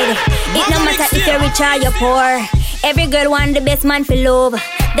ride. It no matter if you're rich or you're poor. Every girl want the best man for love.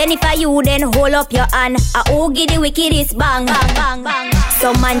 Then if I you, then hold up your hand. I oogie the wickedest bang.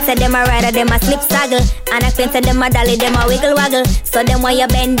 So man said them a rider, them a slip saddle. And I claim said them a dolly, them a wiggle waggle. So them when you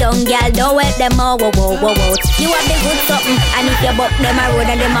bend down, girl, don't wet them all. Whoa. You have the good something. And if you buck them a road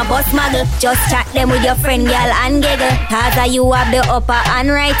and them a bus muggle, just chat them with your friend, girl, and giggle. Cause you have the upper and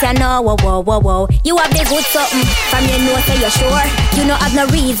right, you know. Whoa. You have the good something. From your nose say you're sure. You know have no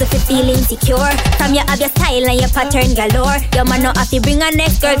reason to feel insecure. From you have your style and your pattern galore. Your man no have to bring a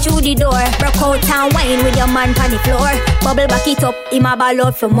next girl through the door. Broke out and wine with your man on the floor. Bubble back it up, him a ball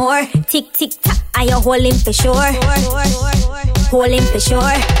out for more. Tick tack, and you hold him for sure. Hold him for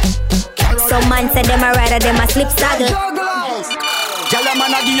sure. Some man said them a rider, them a slip saddle. Tell a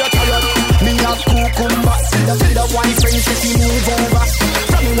man a give you carrot. Me have cucumber. Tell the one friends if he move over.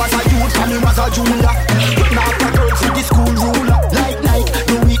 From me was a youth, from me was a junior. But now the girls with the school ruler. Like,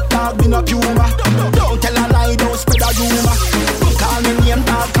 the weak dog, me no puma. Don't tell a lie, don't spread a rumor. Don't call me name,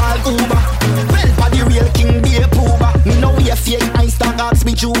 dog, call Uber. Well, for the real king, be a pooba. Me know we a fake, ice dog, ask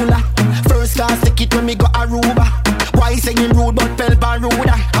me Jula. First class ticket when me go Aruba. Why saying rude but fell by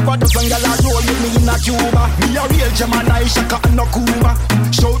ruder? I got the song y'all roll with me in a Cuba. Me a real Gemini, Shaka and no Kuma.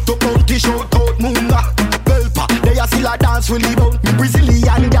 Shout out Bounty, shout out Munga. Belpa, they a still a dance really bout. Me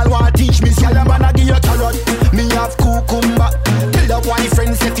Brazilian gal want teach me. Yalla man a give you carrot. Me have cucumber. Tell the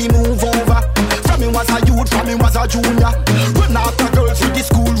boyfriend if he move over. From me was a youth, from me was a junior. Run after girls with the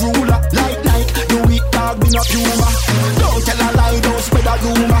school ruler. Like, the weak dog me no puma. Don't tell a lie, don't spread a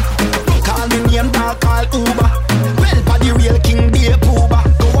rumor. Don't call me name, dog, call Uber. The real king be a pooba.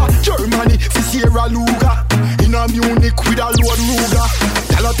 Go a Germany for Sierra Luga. In a Munich with a load Ruger.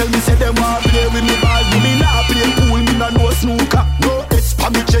 Tell me say them want play with me ball. Me nah play pool, me nah no snooker. No S pa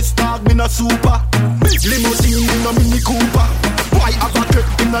me chest dog, me nah super. Big limousine, me nah Mini Cooper. Why have a cut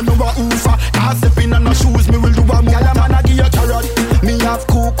in a no a oofer? Nah step in a no shoes, me will do a move. Yalla man a give you carrot. Me have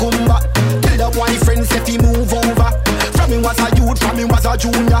cucumber. Tell the boyfriend if he move over. From me was a youth, from me was a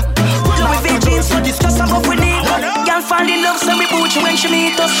junior. Louis V jeans, so this just above we need. Girl fall in love, so we put you when she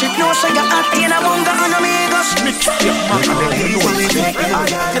meet us. She knows so you hot in a bunga and amigos. Mixtape,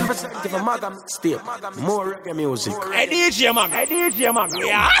 10% give a Magga mixtape. More reggae music. Hey DJ man, we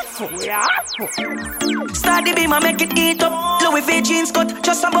are. Start the beam and make it eat up. Louis V jeans cut,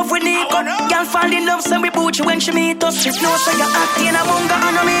 just above we knee cut. Girl fall in love, so we put you when she meet us. She knows so you hot in a bunga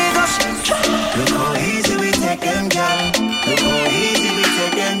and amigos. Look how easy we take them, girl. Look how easy we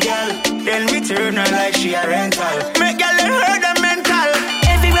take them, girl. Then we turn her like she a rental. Make girl let her the mental.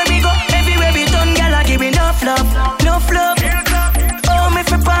 Everywhere we go, everywhere we turn, girl I give enough love. Oh, me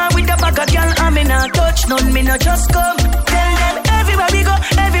fi part with the bag of girl, and me not touch none, me not just come. Tell them everywhere we go,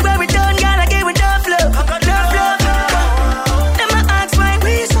 everywhere we turn, girl I give enough love. Them a ask why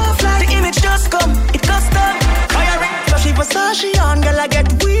we so fly, the image just come, it custom. So she was so she on, girl I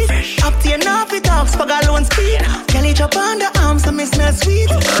get weak. Up to your off it up, spag alone speed. Girl it up on the arms, so me smell sweet.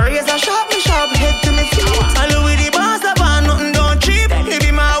 Raise a sharp, me sharp, head to me feet. All with the boss up on nothing don't cheap. If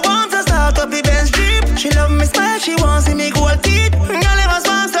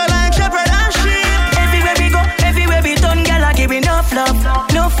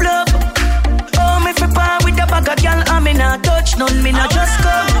no flop. Oh, me fi part with the bag of girl, and me not touch none, me not just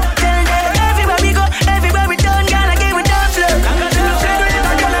come. Tell them everywhere we go, everywhere we done, girl, I give it that flow.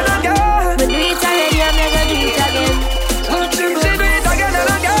 We do it already, I'm never do it again. She do it again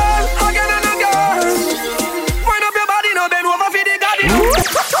and again, again and again. Wind up your body, now bend over for the garden.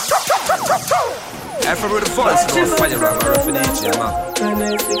 I for the voice, no fire rapper for nature, man.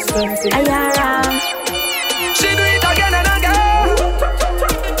 She do it again and again,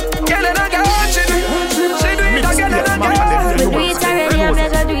 again and again. She do it again and again. We do it already, I'm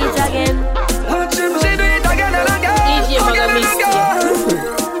never do it again. She do it again and again, DJ Magga Mixtape.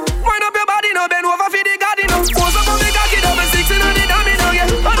 Wind up your body, now bend over for the garden. Pose up on the cocky, double six in the domino, yeah.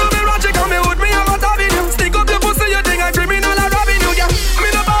 I know me ratchet, come me with me, I'm a tapping you. Stick up your pussy, you think I'm criminal, I'm robbing you, yeah. Me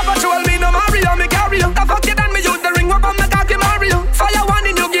no Paw Patrol, me no Mario, me carry you. The fuck you done, me use the ring up on my cocky Mario. Fire one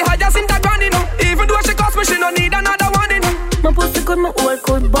in you, get higher since I gone in you. Even though she cost me, she no need another one in you. My pussy good, my old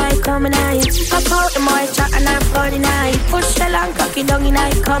good boy coming out. Pop out the moisture and I'm for the night. Push the long cocky down in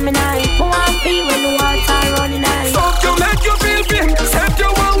night coming out. Who want be when the water running out? Fuck you, make you feel pain. Step you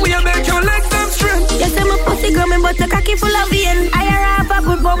one way, make your legs them straight. Yes, I'm a pussy grumming, but the cocky full of vein. I have a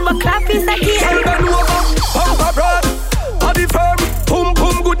good bumper clap is a key. Bend over, pump a broad, body firm. Pum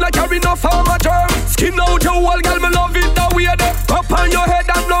pum good like carrying no farmer germ. Skin out your wall, girl, me love it the way there. Up on your head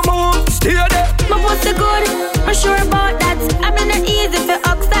and no move, stay there. My pussy good, I'm sure about that. I'm in the easy for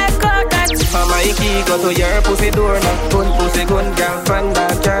upside cut that. Mama, key go to your pussy door now. Good pussy, good girl, friend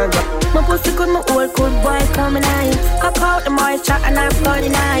that charger. My pussy good, my old good boy coming out. Pop out the moisture and I'm for the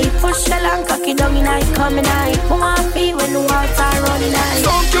night. Push the long cocky down in night coming out. Who want be when the water running out?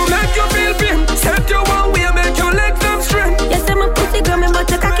 Fuck you, make you feel pain. Step you one way, make your legs them straight. Yes, I'm a pussy grumming, but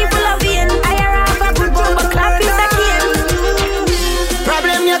the cocky full of vein. I have a good bumper clap is a key.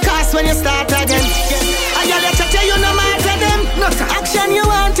 Problem you cause when you start again. I got to tell you no matter them. Action you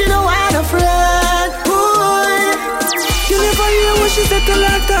want, you don't want a friend. You never hear what she said to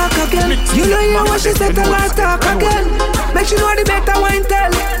her talk again. You know hear what she said to her talk again. Make sure you know the better wine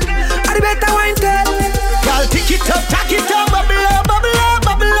tell. Or the better wine tell. Y'all pick it up, tack it up, bubble up, bubble up,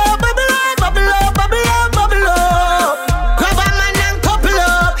 bubble up, bubble up, bubble up, bubble up, bubble up. Grab a man and couple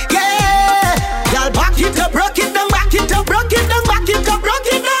up, yeah. Y'all back it up, rock it down, back it up, rock it down, back it up, rock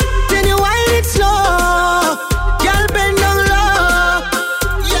it down. Then you wind it slow. Y'all bend down low,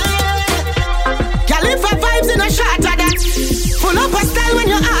 yeah. Y'all live for vibes in a shot of that. Full up a style when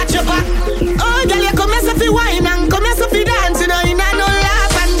you arch your back. Oh, girl, you come here so fi wine and come here so fi dance. You know you know no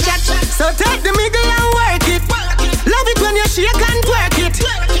laugh and chat. So take the middle and work it. Love it when you shake and twerk it.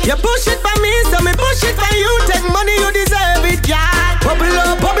 You push it for me, so me push it for you. Take money, you deserve it, yeah. Bubble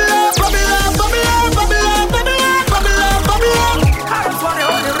up, bubble up, bubble up, bubble up, bubble up, bubble up, bubble up, bubble up. I just wanna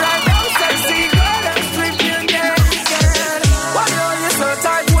hold you right now, sexy girl, and strip you again, girl. Why are you so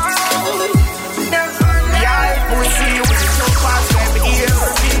tight, wow? Yeah, pussy, we so fast, them here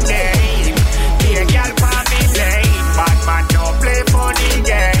every day. Be a girl for me lane, bad man don't play funny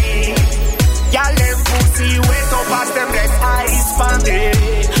game. Girl, them pussy, wait so fast, them less eyes for me.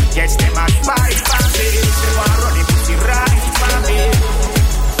 Yes, them a spy for me. They want run the pussy right for me.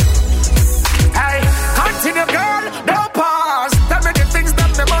 Hey, continue, girl, don't pause. Tell me the things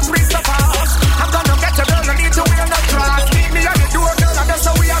that they must reach the past. I'm gonna get a girl, I need to wear no dress. Meet me at the door, girl, and that's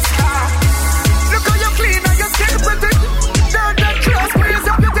how we are start. Look how you clean and you skin pretty. Girl, that clothes, please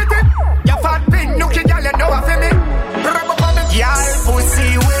up your titty. You fat pink, nookie, girl, you know I feel me. Rub up on me, girl,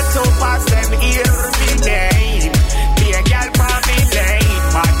 pussy, wait so fast, them hear me name. Be a girl for me lane,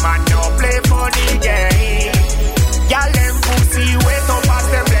 bad man don't play funny game. Girl, them pussy, wait so fast,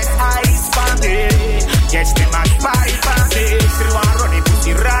 them less eyes for me. Yes, them a spy for me. Still want run the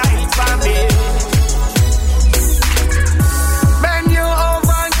pussy right for me. Bend you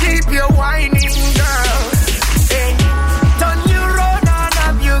over and keep you whining, girl. Hey, turn you round and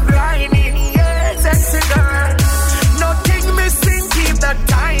have you grinding. Yeah, sexy girl. Nothing missing, keep the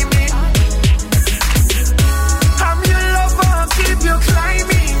timing. I'm your lover, keep you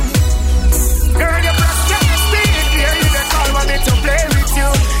climbing. Girl, you bless your speed. Yeah, you can call on me to play with you.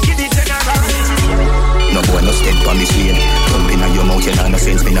 Give the general. No boy no step on me slate. Thumping at your mouth, you know no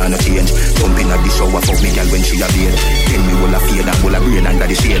sense, me nah no change. Thumping at the shower, fuck me girl when she a bathe. Tell me will a fade and will a brain under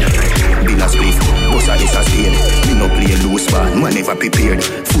the shade. Bill a spliff, boss a is a spade. Me no play loose man, man never prepared.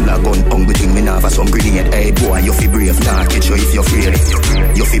 Full of gun, hungry thing, me nah have some grenade. Hey boy, you fi brave, nah catch you if you're afraid.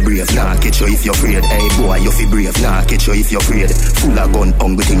 You fi brave, nah catch you if you're afraid. Hey boy, you fi brave, nah catch you if you're afraid. Full of gun,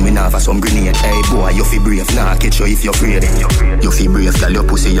 hungry thing, me nah have some grenade. Hey boy, you fi brave, nah catch you if you're afraid. You fi brave, girl, your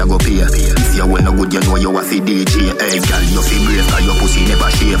pussy you go pay. If you want no good, you know you a fi DJ. Hey girl, you fi brave, cause your pussy never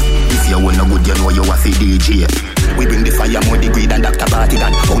shave. If you want no good, you know you a fi DJ. We bring the fire more degree than Dr.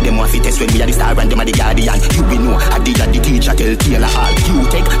 Bartigan. How them want to test when we are the star and them are the guardian. You be know, I did the teacher tell Taylor all. You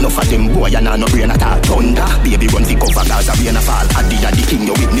take no for them boy and no brain at all. Thunder, baby run fi cover cause a rain a fall. I did the king,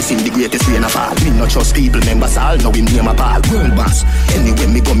 you witnessing the greatest rain a fall. Me not trust people, members all, now him name a pal. World boss, anyway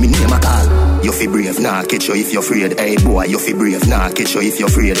me go me name a call. You fi brave, nah catch you if you're afraid. Hey boy, you fi brave, nah catch you if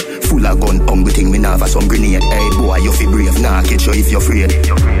you're afraid. Full of gun, hungry thing, me nah have some grenade. Hey boy, you fi brave, nah catch you if you're afraid.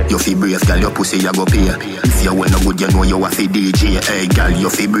 You fi brave, girl, your pussy you go pay. If you want no good, you know you have a DJ. Hey girl, you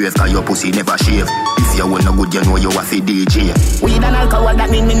fi brave, cause your pussy never shave. If you want no good, you know you have a DJ. Weed and alcohol, that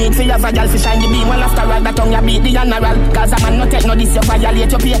mean me need for your fragile fish shine the beam. Well after all, that tongue you beat the general. Cause a man no take no this, you violate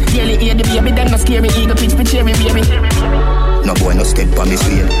your pay. Daily hear the baby, them no scary. Eagle pitch, cherry baby. No boy no step on me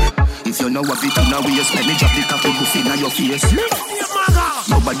spade. If you know what it in a waist, let me drop the coffee buffet in your face.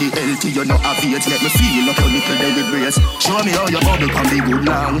 Nobody healthy, you know have it. Let me feel up your nickel David brace. Show me how your bubble can be good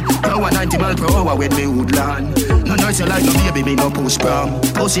long. You 190 miles per hour with me woodland. No noise you like no baby, me no push prom.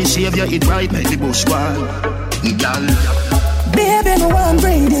 Pussy shave you eat right, make the bush one. Girl, baby, me want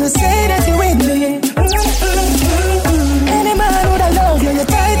breathe you, say that you with me. Any man would I love you, you're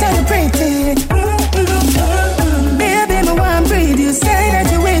tight and you're pretty. Baby, me want breathe you, say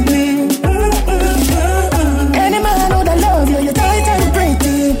that you with me. Any man would I love you, you're tight and you're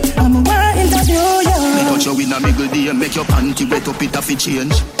pretty. I'm a want interview you. Me touch you in a miggle day, make your panty wet up, it a fi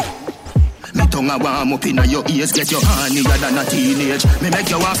change. Me tongue a warm up inna your ears, get your honey rather than a teenage. Me make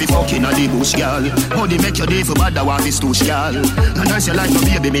you want fi fuck inna the bush, girl. How they make your day for bad, I want fi stoosh, girl. No nice you like no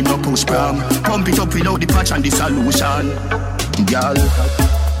baby, me no push prom. Pump it up without the patch and the solution, girl.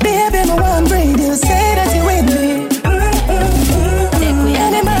 Baby, me want breathe you, say that you with me.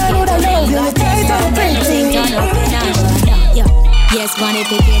 Any man would I love you, you're tight and pretty. Yes, money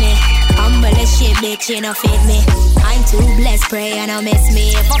beginning. Humble as shit, bitch, you know fit me. I'm too blessed, pray and don't miss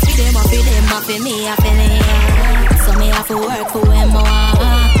me. If I feel them, I feel them, I feel me, I feel it. So me have to work for when I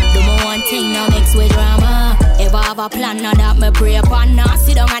want. Do my one thing, now mix with drama. If I have a plan, now that me pray upon. Now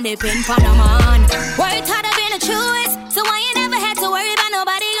sit down and depend on a man. Worked hard, I've been the truest. So why you never had to worry about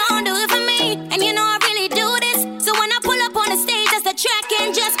nobody gonna do it for me? And you know I really do this. So when I pull up on the stage, that's the track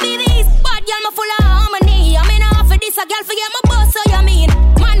and just be these. Bad girl, me full of harmony. I'm in off for this, a girl forget my boss, so you mean.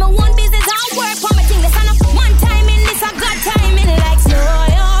 Man, my one business, I work for my thing. This on a one time in this, I got time in like snow,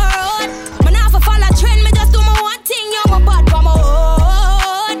 your road. Man, I follow trend, me just do my one thing, yo, my bad for my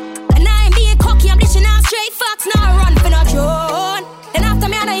own. And I ain't being cocky, I'm dishing out straight facts, now I run for no throne. And after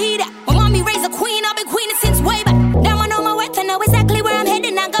me, I don't hear that. My mommy raised a queen, I've been queen since way back. Now I know my worth, I know exactly where I'm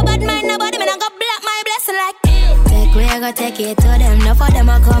heading. I got bad mind, nobody, man, I got block my blessing like. Take way, I go take it to them. No for them,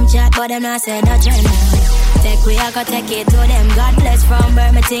 I come chat, but them not say no trend. Take way, I go take it to them. God bless from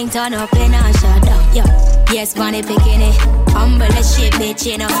birth, me think turn up in a shut down. Yeah, yes, money picking it. Humble as shit, bitch,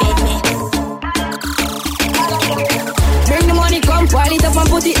 you know fit me. Bring the money, come, pile it up and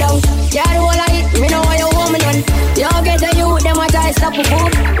put it down. Yeah, the whole of it, me know why you want me done. You get the youth, them a try stop for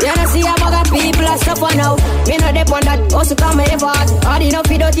food. You don't see a bag of people a suffer now. Me know they on that, also come me ever hard. Hard enough,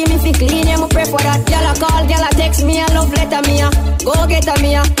 you don't me fi clean, yeah, me pray for that. Y'all a call, y'all a text me, a love letter me, go get a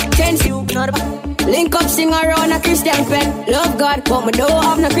me, change you, not a link up, sing around a Christian friend. Love God, but me don't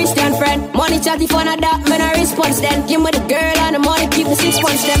have no Christian friend. Money chatty for a that, me no response then. Give me the girl and the money, keep me 6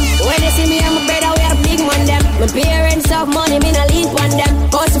 months them. When they see me and my brother, we are big man them. My parents have money, me no lean on them.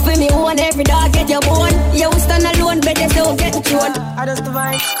 Also for me, one every dog get your bone. You will stand alone, better don't get the tune. I just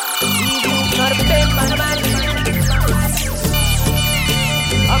divide. Not a bed, man, a man.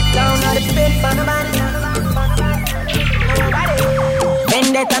 Up, down, not a bed, man, a man.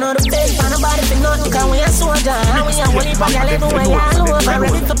 Vendetta no the best for nobody for nothing. Cause we a soldier and we a holy for y'all everywhere y'all over.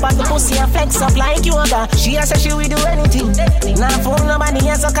 Ready to pop the pussy and flex up like yoga. She a say she will do anything. Now fool nobody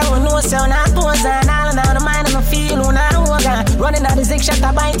else, so cause we know so now pose. And all the mind and the feel on our yoga. Running out the zig shot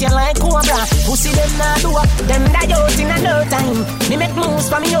to bite you like cobra. Pussy them not do up, them die out in a no time. Me make moves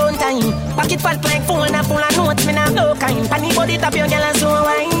for me own time. Pocket fat like phone and full of notes, me not no kind. Panny body tap your girl and so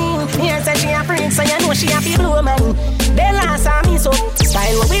wine. Here say she a freak, so you know she a blow man. They last on me so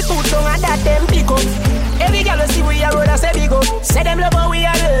style what we put on and that them pick up. Every girl see we a road a say big up. Say them love how we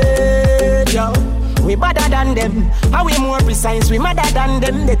a love, yo. We better than them, and we more precise. We madder than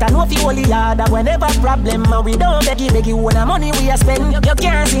them. They know fi only harder whenever problem. And we don't beggy when the money we a spend. You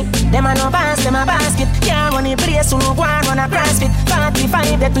can't see them a no pass, them a basket. Can't run the place, so no go and run a CrossFit.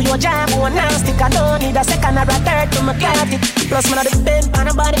 45 that to your job, one now stick. I don't need a second or a third to my got it. Plus me not depend on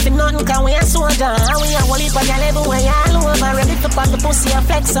nobody for nothing, cause we a soldier. And we a whole heap of y'all everywhere all over. Ready to pop the pussy and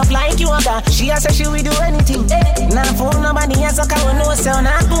flex up like yoga. She a say she will do anything. Now fool nobody else, so cause we know so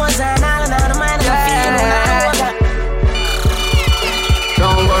not pose and all the mind.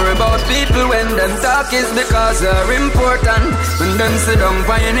 Don't Don't worry about people when them talk is because they're important. When them sit down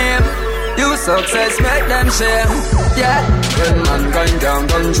by your name, you success make them shame. Yeah, when mankind can't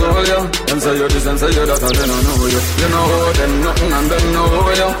control you, them say you this and say you that and they don't know you. You know them nothing and them know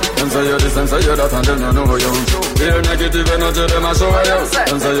you. Them say you this and say you that and they don't know you. Feel negative energy them a show you.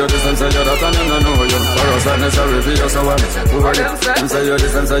 Them say you this and say you that and they don't know you. For us that necessary for you, so I'm over it. Them say you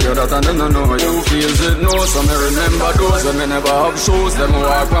this and say you that and they don't know you. Feels it no, so me remember those when me never have shoes. Them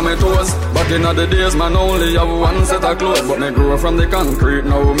walk on my toes. But in the days man only have one set of clothes. But me grew from the concrete,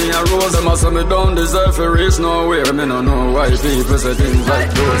 now me a rose. Them a say me don't deserve to reach nowhere. Me no know why people say things like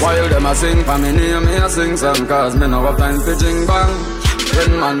those. While them a sing for me name, me a sing song. Cause me no have time for jing bang.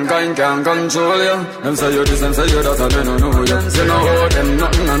 When mankind can't control you, them say you this, them say you that, and they don't know you. You know how them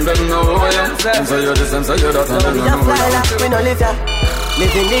nothing and them know you. Them say you this, them say you that, and they don't know you. We no live ya,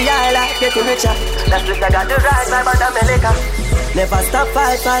 living the island, getting richer. That's the got the right vibe and America. Never stop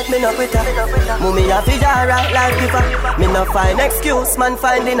fight, me no quitter. Mummy a fi right like giver. Me no find excuse, man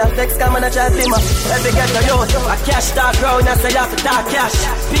finding a flex, come and a try blimmer. Every get a youth, a cash talk round, I say you have to talk cash.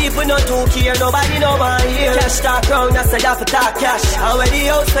 People no too care, nobody no man here. Cash talk round, I say you have to talk cash. And when the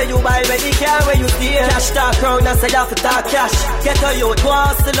house where you buy, where the car where you stay. Cash talk round, I say you have to talk cash. Get a youth, go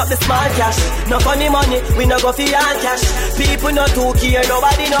and still up the small cash. No funny money, we no go for all cash. People no too care,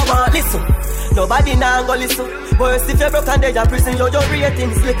 nobody no man listen. Nobody now go listen. Worse if you're broke and they're prison, your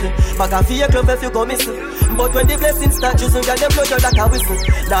ratings little. Bag a fear club if you go missing. But when the blessings start choosing, get them blow you like a whistle.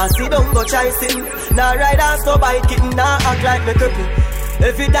 Now see don't go chasing. Now ride ass no bike kitten, now act like me cripple.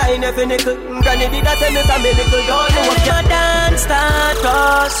 If you die in every nickel, granny did that tell me some medical. Don't know what you dance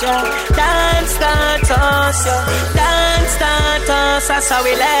status, yeah. Dance status, yeah. Dance status, that's how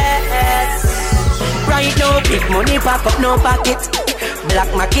we let. Right now, big money pack up, no pocket.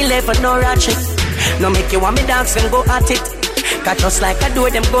 Black Mackie level, no ratchet. No make you want me dance and go at it. Cause just like I do,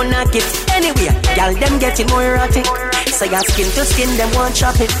 them go knock it. Anyway, y'all them getting more erotic. So your skin to skin, them want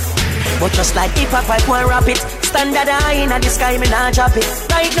chop it. But just like hip-hop, I want rap it. Standard high in the sky, me not drop it.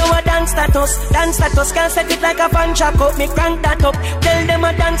 Right now a dance status. Can't set it like a fan jack up. Me crank that up, tell them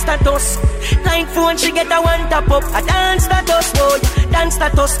a dance status. Like phone, she get a one tap up. A dance status, boy. Dance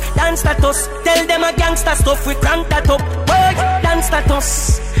status. Tell them a gangster stuff, we crank that up. Boy, dance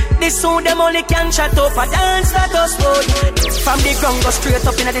status. This soon them only can shut up. A dance status, boy. From the ground go straight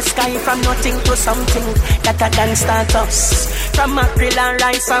up in the sky. From nothing to something, that a dance status. From mackerel and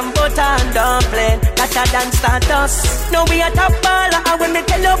rice and butter and dumpling, that a dance status. Now we a top baller, and when me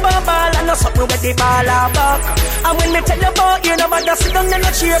tell you about baller, no something with the baller back. And when me tell you about you, nobody sit down and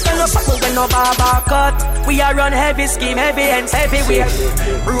no cheer, and no something with no barber cut. We are run heavy scheme, heavy ends, heavyweight.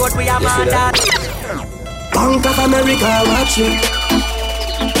 Road we are mad at. Bank of America, watch me.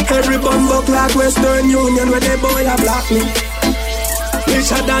 Every bumbo clock Western Union where the boy a block me.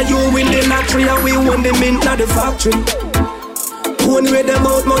 Richer than you win the lottery and we won the mint at the factory. One with them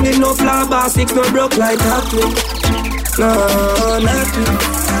out money, no flour bar, six no broke like Hackney. No,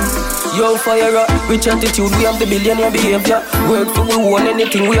 nothing. Yo, fire up, rich attitude, we have the billionaire behavior. Work for we want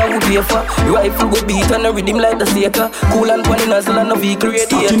anything we have to pay for. Rifle go beat and a rhythm like the Seeker. Cool and funny nozzle and a V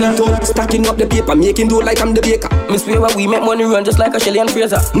creator. Stacking up the paper, making dough like I'm the baker. Me swear where we make money run just like a Shelly and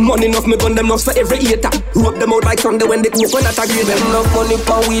Fraser. Money enough, me gun them enough for every eater. Rope them out like Sunday when they coconut a grade. Them enough money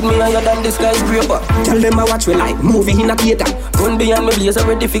for weed, me higher than the skyscraper. Tell them I watch we like movie in a theater. Gun behind me blaze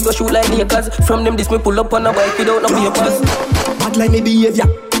already figure shoot like Lakers. From them this me pull up on a bike without no papers. Bad like me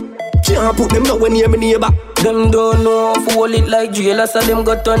behavior. Can't put them nowhere near me neighbor. Them don't know if hold it like jailer, so them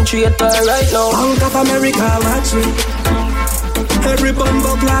got on traitor right now. Bank of America, watch me. Every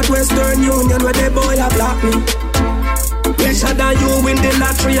bumbo clock Western Union where the boy a block me. Richer than you win the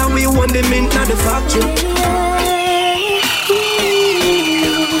lottery and we won the mint at the factory.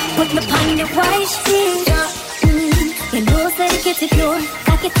 Put me on the white sheet. You know that it gets it pure.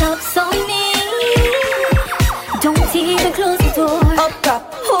 Cock it up so me. Don't even close the door. Up top.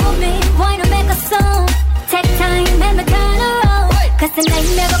 Hold me, why not make a song? Take time and me turn around. Cause the night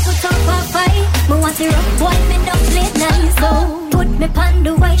never put up a fight. Me want to rock, boy, me don't play nice. So put me on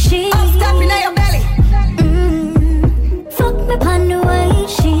the white sheet. Up top in your belly. Fuck me on the white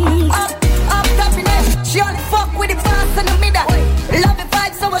sheet. Up top in it. She only fuck with the boss in the middle. Love the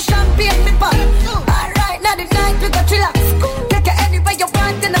vibe, so a champagne me pop. Alright, now the night we got chillax. Take you anywhere you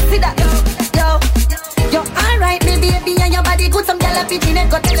want and I see that. Yo, alright, me baby, and your body good. Some gyal a fit in it,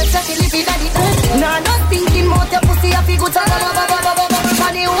 got tell us that you live in the hood. Nah, not thinking about your pussy, a fi good. So on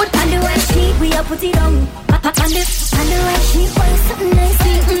the hood, on the white sheet, we a put it on. On the white sheet, why something nice?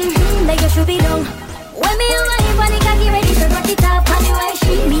 Like you should be down. When me a wife, when it ready to rock it up. On the white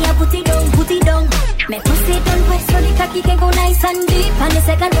sheet, me a put it down. Me pussy done wet, so the cocky cocky can go nice and deep on the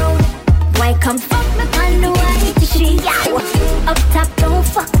second round. Why come fuck me on the white sheet? Up top, don't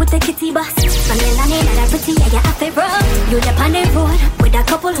fuck with the kitty boss. From the land in that pretty, yeah, you have to run. You the on the road with a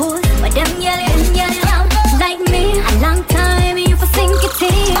couple hoes, but them yelling out like me. A long time you for sink it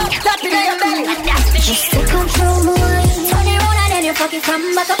in. Just to control my wine. Turn it around and then you fuck it from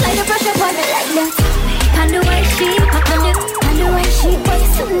back up like the pressure point me like that. On the white sheet, on the white sheet, boy,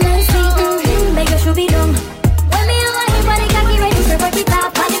 so nice. Make you should be dumb. When me and my body cocky ready for it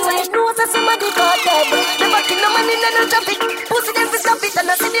up on the white nose of somebody got dead. Never kill no man in the traffic. Pussy them fi stop it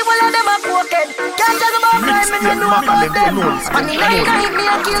and I see the whole of them a crooked. Can't tell them about crime and you know about them. And the night me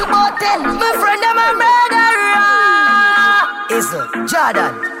a kill both them. My friend and my murderer. Izzle,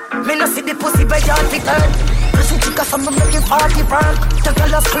 Jordan. Me no see the pussy by your turn. Pussy chica from me making party prank. The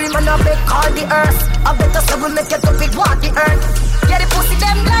girl a scream and I beg call the earth. I better say we make it up big walk the earth. Yeah, the pussy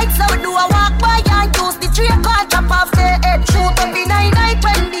them lights so we do a walk by and use the tree call chop off the head. Shoot up the night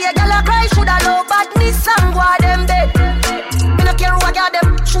when the girl a cry. Shoulda low badness and why them dead. Me no care who I got them.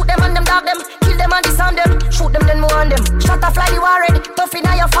 Shoot them and them dog them. Kill them and disarm them. Shoot them then more on them. Shot a fly the warhead. Tough in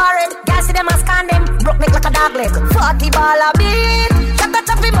your forehead. Guys see them and scan them. Broke neck like a dog leg. 40 ball a beat. Shot a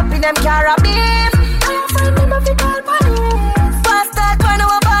chop him up in them car a beef. I am find him up in all police. Bastard turn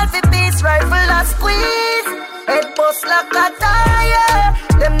our ball for peace. Rifle a squeeze. Head bust like a tire.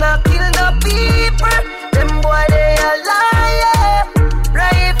 Them not kill no people. Them boy they a liar.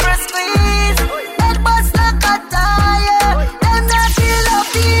 Rifle squeeze. Head bust like a tire. Them not kill no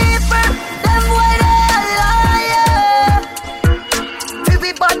people. Them boy they a liar. Fi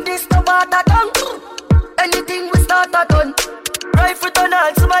we bodies no water down. Anything we start a done. Rifle turn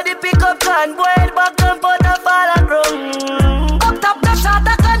on, somebody pick up gun. Boy head back and put a fall and run. Up top the shot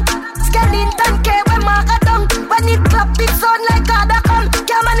a gun. Skeleton K when Magga down. When it clap it sound like God a come.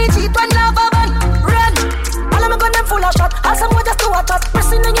 Can't manage it when lava burn. Run. All of my gun them full of shot. All some more just to watch out.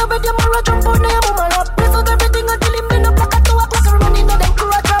 Pressing in your bed, your mama jump on your mama lap. Press out everything until him bend up like a 2 o'clock. Running on them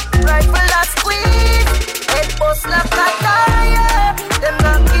crew a drop. Rifle a squeeze. Head bust like a tire. Them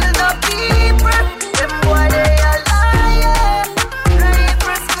not kill no people. Them boy they a liar.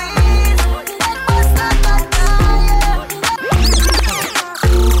 Rifle squeeze. Head bust like a tire.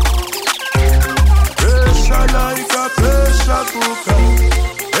 Pressure like a pressure cooker.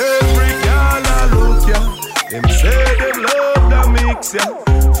 Every girl I look ya. Them say them love the mix ya.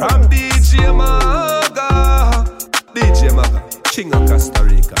 From DJ Magga. DJ Magga, king of Costa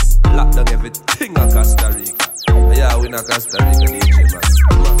Rica. Lock down everything of Costa Rica. Yeah, we not Costa Rica, DJ Magga.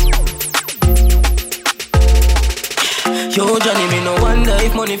 Yo, Johnny, me no wonder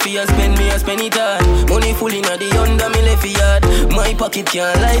if money for you spend, me a spend it all. Money full in the under me left yard. My pocket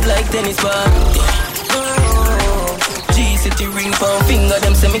can't light like tennis ball. G-City ring for finger,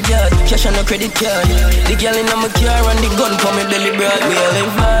 them send me card. Cash on a credit card. The girl in my car and the gun for me belly broad. We all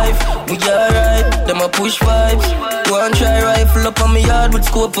live life, we alright. Them a push vibes. One try rifle up on me yard with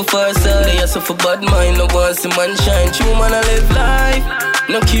scope for far side. They also for bad mind, no one see man shine. True man, I live life.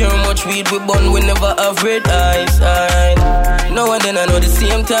 No care much weed we burn, we never have red eyes. Alright. Now and then I know the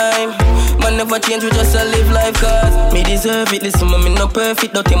same time. Man never change, we just a live life cause me deserve it. Listen, me no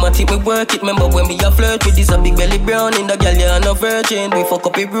perfect, don't think me work it. Remember when me a flirt with this a big belly brown in the girl, yeah, no virgin. We fuck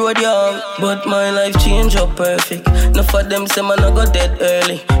up a road, young. But my life change up perfect. Enough of them say man I got dead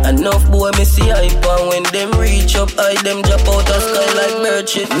early. Enough boy me see hype and when them reach up, I them drop out of sky like bird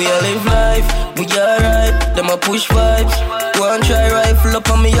shit. We a live life, we alright. Them a push vibes. One try rifle up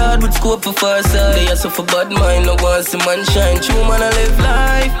on me yard with scope for far side. They also for bad mind, no one see man shine. True man I live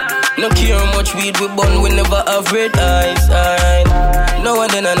life. No care much weed we burn, we never have red eyes. Alright. Now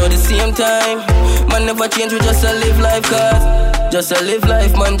and then I know the same time. Man never change, we just a live life cause just a live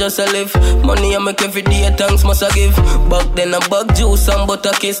life, man, just a live. Money I make every day, thanks must I give. Back then I bag juice and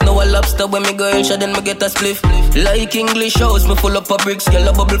butter kiss. Now a lobster when me go elsha, then me get a spliff. Like English house, me full up of bricks. Girl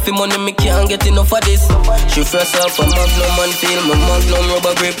a bubble for money, me can't get enough of this. She fresh off a magnum and feel my magnum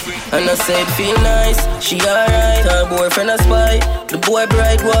rubber grip. And I said feel nice, she alright. Her boyfriend a spy. The boy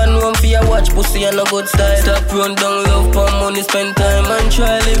bright one for your watch, pussy and a good style. Stop run down love for money, spend time and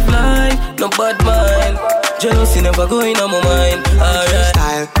try live life. No bad mind. Jealousy never go in on my mind. Alright.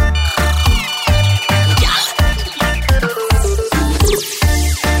 Style.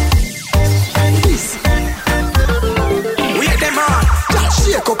 Wait them on. Just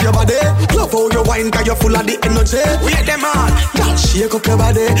shake up your body. Love how you wine, cause you're full of the energy. Wait them on. Just shake up your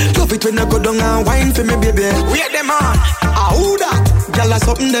body. Love it when you go down and wine for me, baby. Wait them on. Who that? Girl, that's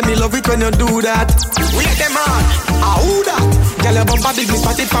something that me love it when you do that. Wait them on. Who that? Girl, your bumper big, me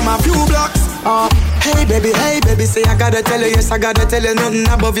spotted from a few blocks. Hey baby, say I gotta tell you, yes I gotta tell you, nothing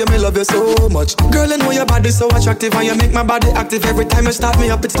above you, me love you so much. Girl, I know your body's so attractive and you make my body active. Every time you start me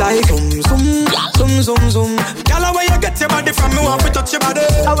up, it's like zoom, zoom, zoom, zoom, zoom. Girl, where you get your body from, me want to touch your body.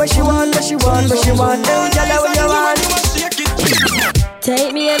 What she want, what she want, what she want. Girl, where you want.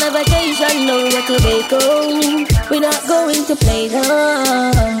 Take me on a vacation, no Bacon. We're not going to play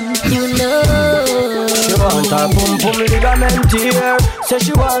dumb, you know. She want her pum pum ligament here. Say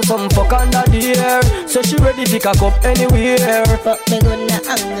she want some fuck under the air. Say she ready to cock up anywhere. Fuck me good now,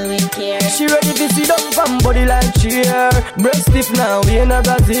 I'm doing care. She ready to sit down from body like chair. Breast stiff now, we ain't a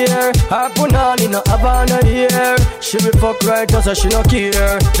here. Her put on in a Havana here. She will fuck right cause she no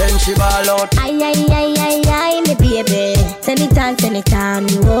care. Then she ball out. Ay, me baby. Send it on,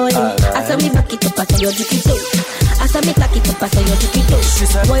 you hold it. I saw me back it up, I saw you drink it out. I saw me cock it up, I saw you drink it out. She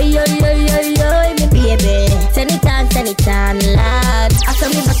said, boy, me baby. Send it on, lad. I saw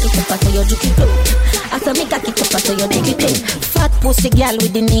me back it up, I saw you drink it out. I saw me cock it up, I saw you drink it out. Fat pussy girl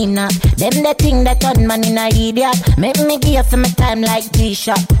with the Nina. Them the thing that turn man in a idiot. Make me give for my time like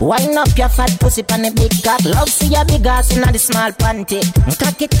T-shirt. Wind up your fat pussy pan the big cock. Love see your big ass in the small panty.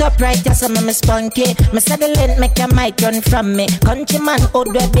 Cock it up right here so me spunky. Me say the length make your mic run from me. Countryman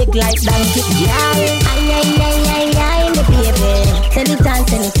out there big like donkey. Ay, me baby. Send it on,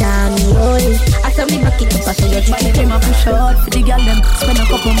 roll. I saw me back it up, I saw you drink it out. I push out for the girl them. Spend a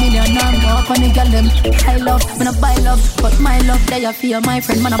couple million or more on the girl them. I love, when I buy love, but my love they are for my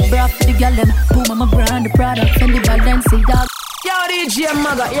friend. Man I brought for the girl them. Boom, I'm a brand, the product, and the Balenciaga dog. Yo, DJ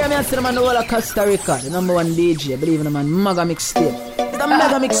Magga, hear me and say the man the whole of Costa Rica, the number one DJ, believe in the man, Magga Mixtape. It's the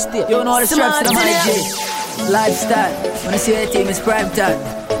Magga Mixtape. You know all the straps in the man, J. Lifestyle, when I see anything, it's prime time.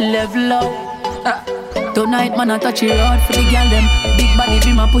 Level up. Tonight, man, I touch it hard for the girl them. Big body,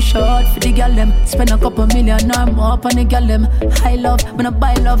 be my push hard for the girl them. Spend a couple million or more up on the girl them. I love, when I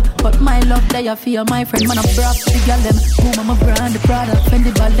buy love, but my love, they are for my friend. Man, I brought for the girl them. Boom, I'm a brand, the product, and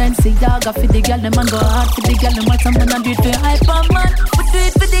the Balenciaga for the girl them. And go hard for the girl them. What I'm gonna do it for hyper, man. We do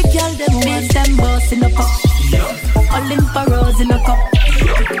it for the girl them. Beat them boss in the cup. All in for rose in the cup.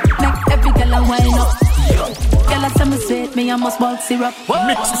 Make every girl a wine up. Girl, I say me sweet, me I must bulk syrup.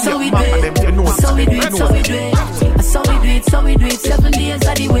 So we do it, so we do it, so we do it. So we do it, so we do it, 7 days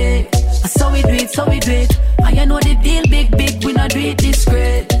of the way. So we do it, so we do it. And you know the deal big, we not do it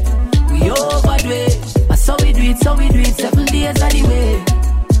discreet. We overdo it. So we do it, so we do it, 7 days of the way.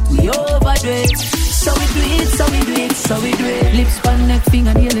 We overdo it. So we do it, so we do it, so we do it. Lips on neck,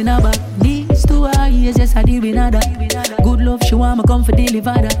 finger nail in her back. Knees to her ears, yes I deal with that. Good love, she want me come for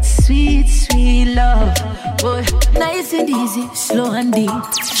deliver that. Sweet, sweet love. Boy, nice and easy, slow and deep.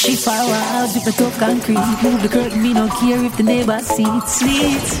 She fire out with the tough concrete. Move the curtain, me no care if the neighbors see it.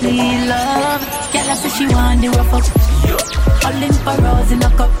 Sweet, sweet love. Girl, I say she want the rough up. All in for rose in a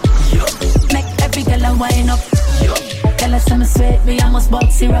cup. Make every girl a wine up. Girl, I say me sweat, me I must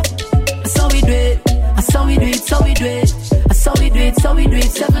bulk syrup. So we do it, so we do it, so we do it. So we do it, so we do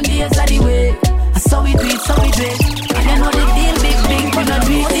it, 7 days of the way. So we do it, so we do it. And you know the deal big, we not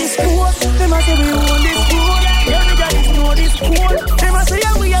do it this cool. They must say we own this cool. Every guy is know this cool. They must say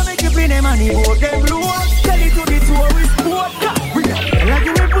yeah, we are making pay them money, but them blue. Tell it to the tourist sport. Like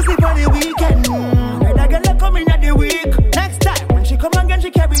you will pussy for the weekend. That girl are coming at the week. Next time, when she come again,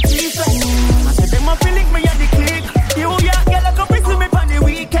 she carry teeth. I said them a feeling me at the click. You yeah, girl are come visit me for the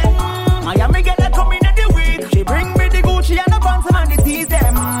weekend. Miami girl are coming at the week. She bring me the Gucci and the pants and the tees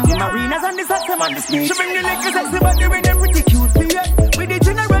them. The marinas and the socks and the sneakers. She bring the liquor sexy body with them pretty cute tears. With the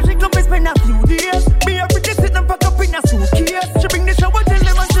general she come and spend a few days. Me a pretty sit and pack up in a suitcase. She bring the shower gel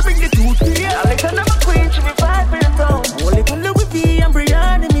and she bring the toothpaste. Alexander McQueen, she be 5 minutes down. Only for Louis V and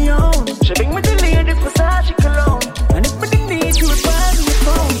Brianna me own. She bring me the lady Versace cologne. And if me the need you would find me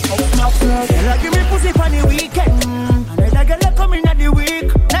phone. Girl, I give me pussy for the weekend. And that girl are coming at the week.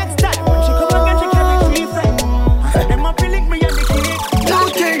 Next time when she come again, she carry 3 friends. Them a feeling me and the cake.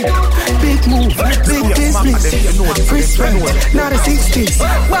 Okay, big move, big business. Respect, not the 60s.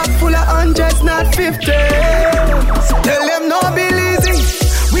 Bag full of hundreds, not 50s. Tell them no be easy.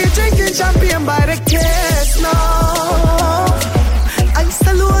 We drinking champagne by the case now. I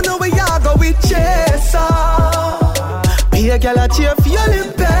still don't know where y'all go with chaser. Be a girl a cheer for your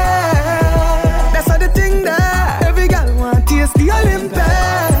Olympic. That's how the thing there. Every girl want taste the Olympic.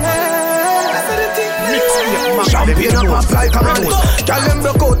 That's how the thing there. Champion up like a man. Girl them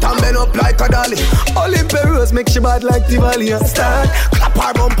broke out out and bend up like a dolly. Olympia Rose make she bad like the valley and start. Clap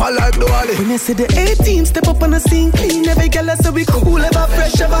her bumper like the wally. When you see the 18 step up on the scene clean, every girl I say we cool, ever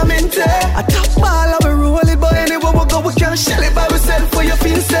fresh, ever minty. A top ball, I will roll it, but anywhere we go, we can shell it by ourselves for your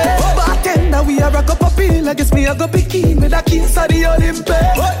feel safe. Bartender, we a rock up a pill. I guess me a go picky with a kiss of the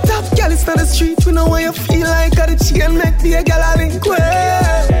Olympia. Top girl is on the street, we know why you feel like a chain make the girl a link with.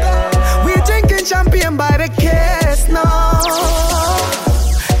 We drinking champagne by the case now.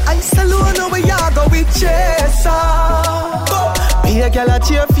 I salute no way y'all go with chaser. Be a girl a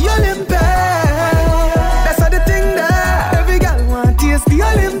cheer for your Olympia. That's how the thing there. Every girl want taste the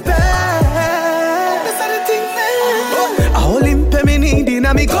Olympia. That's how the thing there. A Olympia me need in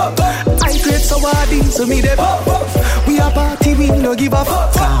a me cup. I create so hardy so me dey pop. We a party we no give a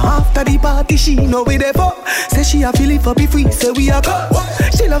fuck. After the party she know we dey fuck. Say she a feel it for be free. Say we a cup.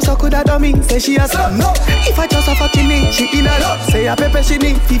 She love so good that don't mean say she a slut. No, if I just a fucking need she in a love. Say a pepper she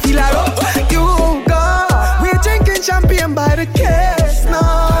need to feel her up. You go. We drinking champagne by the case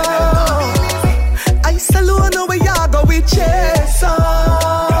now. I salute no way y'all go with chaser.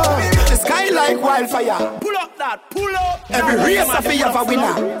 The sky like wildfire. Pull up that, pull up. Every race a fi have a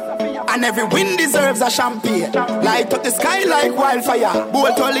winner. And every win deserves a champagne. Light up the sky like wildfire.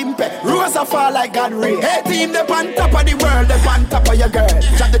 Bolt Olympia, rose a fall like God rain. 18 the on top of the world, the on top of your girl.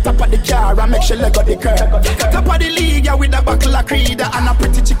 Drop the top of the car and make sure leg of the curb. Top of the league, yeah, with a buckle of Creed and a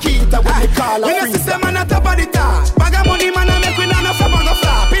pretty Chiquita with the call of Frida. When the system on the top of the top, bag of money man a make we not flop and go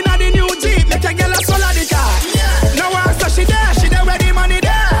flop. Inna the new Jeep, make a girl a swallow the car. No one so she there where the money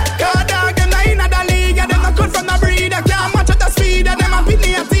there. Car dog them not inna the league, yeah, them not good from the breed. They can't match up the speed, and them a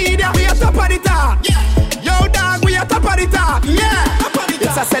pitney and teed. We are top of the top, yo dog, we are top of the top,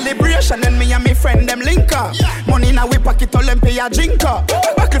 It's a celebration and me and my friend them link up. Money now we pocket Olympia drink up.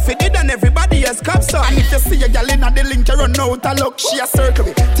 Buckle for it and everybody else cops up. And if you see a gal in the link, you run out a look, she a circle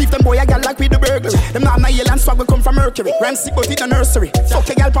it. Thief them boy a gal like with the burglary. Them not nail and swag we come from Mercury. Rhyme sick but in the nursery. Fuck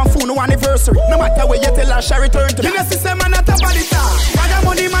a gal pan phone no anniversary. No matter where you tell her she return to me. You know system man a top of the top. Bag of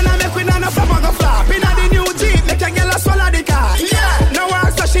money man a make we not flop and go flop. Inna the new Jeep, make a gal a swallow the car. No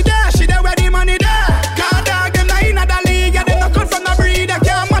one so she there where the money there. Car dog them not inna the league, yeah, them not cut from the breed. They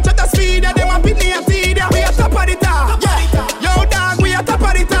can't match up the speed, yeah, them a pitney and teed. We are top of the top, yo dog, we are top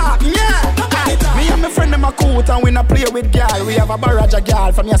of the top, Me and my friend them a coot and we not play with gal. We have a barrage of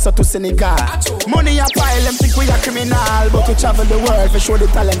gal from Yasa to Senegal. Money a pile, them think we are criminal, but we travel the world for show the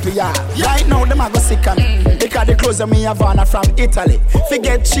talent we are. Right now them a go sick of me because the clothes of me have on from Italy.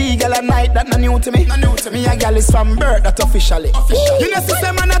 Forget she gal a night that not new to me. Me a gal is from birth that officially. You know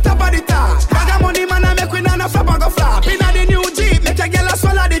system man a top of the top. Bag of money man a make we not flop and go flop. Inna the new Jeep, make a gal a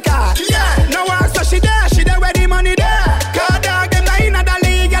swallow the car. No one so she there where the money there. Car dog them not inna the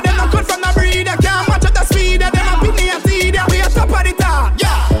league, yeah, them not good from the breed. They can't match up the speed, them a pitney and teed. We are top of the top,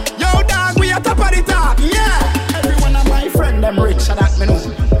 yo dog, we are top of the top, Every one of my friend them rich, so that me know.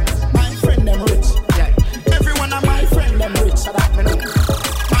 My friend them rich, Every one of my friend them rich, so that me know.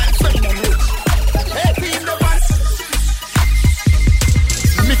 My friend them rich. Hey team the one.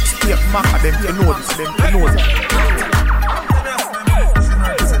 Mixtape Magga, them you know this, them you know that.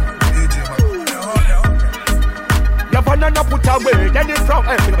 Banana put away, then it from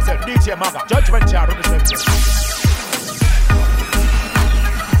DJ Magga, Judgment here represent.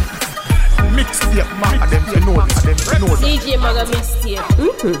 Mixtape Magga, them you know this, them you know that. DJ Magga mixtape.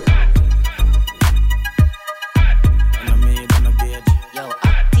 Yo,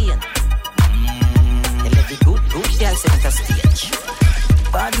 Octane. They let the good girl center stage.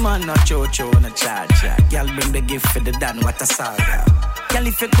 Bad man not cho-cho, no cha-cha. Girl bring the gift for the dan, what a saga. Girl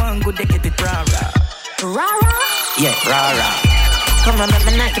if you go and good, they get it rara. Rara? Yeah, rara. Come on, make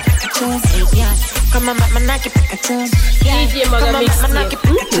me knock it, pick a tune. Yeah. Come on, make me knock it, pick a tune. Yeah. DJ Magga mixtape.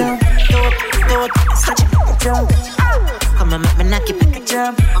 Come on, make me knock it, pick a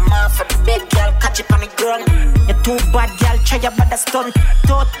tune. I'm off for the big girl, catch it on the ground. You too bad, girl, try your bad stunt.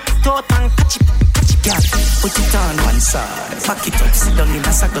 Tot and catch it, girl. Put it on one side, back it up, sit down in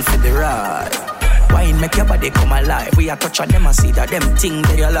a circle for the ride. Wine make your body come alive. We a touch on them and see that them thing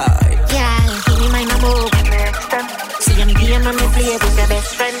that you like. Yeah, give me my number. See them game and me play with your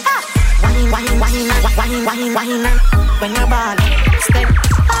best friend. Wine. When you're ball, step.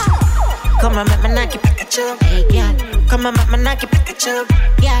 Come on, make me knock it, pick a chub. Hey, yeah. Come on, make me knock it, pick a chub.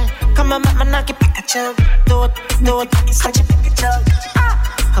 Yeah. Come on, make me knock it, pick a chub. Don't, catch it, pick a chub.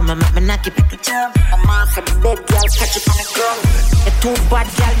 Come on, make me knock it, pick a chub. I'm off for the big girl, catch it on the ground. The too bad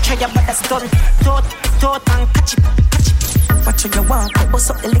girl, try your bad stunt. Tot and catch it. Watch when you walk, bust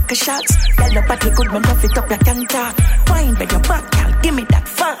up the liquor shots. Girl, your body good, man, love it up, you can talk. Wine by your back, girl, give me that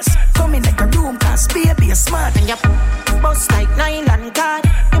fast. Come in like a room, cause baby, you're smart. And you bust like nylon card.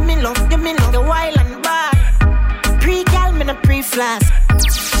 You give me love, the wild and bad. Pre-gal, me no pre-flash.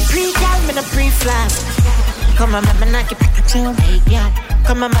 Pre-gal, me no pre-flash. Come on, make me knock it back at you, hey, girl.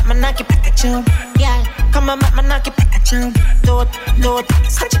 Come on, make me knock it back at you, girl. Come on, make me knock it back at you. Do it,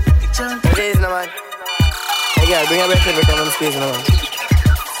 scratch it back at you. It is, no man. Hey, girl, bring your breath every time I'm squeezing, no man.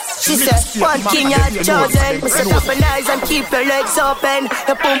 She said, one king you're chosen. Me set up an eyes and keep your legs open.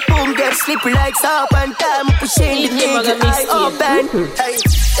 Your boom boom get slippery like soap. And time pushing the thing your eyes open. Hey,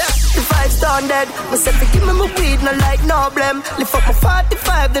 yeah, the vibes done dead. Me said, give me my weed, no like no blame. Lift up my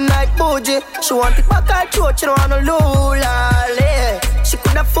 45 the night bougie. She want it back her throat, she don't want no lula. She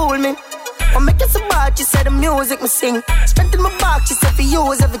coulda fooled me. I make it so bad, she said the music me sing. Strength in my back, she said for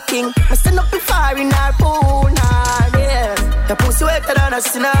use everything. Me stand up in fire in her pool, nah, yeah. The pussy wetter than a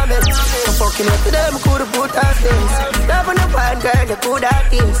tsunami. I'm fucking up to them, coulda put her things. Love on the fine girl, they could have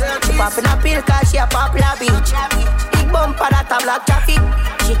things. She popping a pill cause she a popular bitch. Big bumper that a black traffic.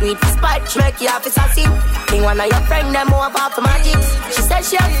 She do it for spite, she make you have to sassy. Think one of your friend, them move off the magic. She said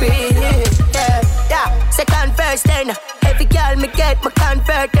she a free, yeah. Second, first, then every girl me get, me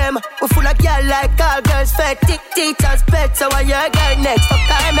convert them. We full of girl like all girls fed. Tick teachers pet, so I your girl next. Fuck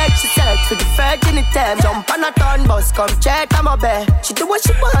time make she search for the virginity. Jump on a turn bus, come check on my bed. She do what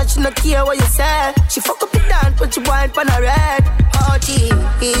she want, she no care what you say. She fuck up the dance, but she wine on a red.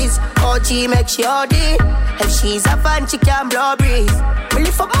 OG make she OD. If she's a fan, she can blow breeze. Me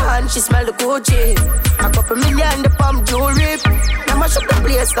lift up my hand, she smell the Gucci. A couple million, the pump jewelry. Now mash up the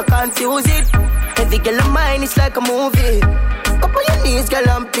place, no confuse it. Every girl of mine, it's like a movie. Up on your knees, girl,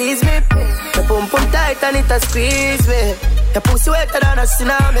 and please me. The pump tight and it a squeeze me. The pussy wetter than a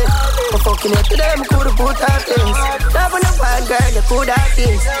tsunami. But fucking it to them, coulda put her things. Love on a fine girl, you coulda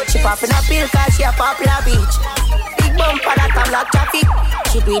things. She popping a pill cause she a popular bitch. Big bumper that a black traffic.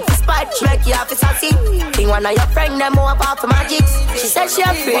 She do it for spite, she make you have to sassy. Think one of your friend, them move off for magic. She said she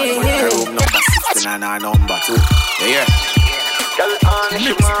a free. Room number 16 and number 2. Yeah. Girl on,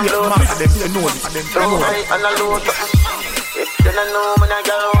 she want so high and a low. If you don't know me, I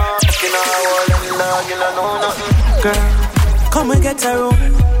girl want. You know all them dog, you don't know nothing. Girl, come and get a room.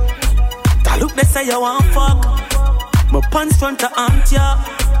 That look, they say you want fuck. My pants front to aunt ya.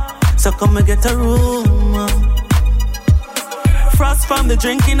 So come and get a room. Frost from the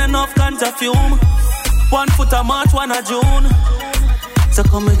drinking, enough ganja fume. 1 foot a March, 1 a June. So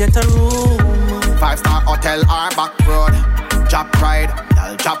come and get a room. 5-star hotel or back road. Job pride,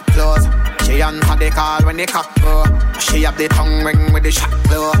 y'all job close. She answer the call when the cock go. She have the tongue ring with the shot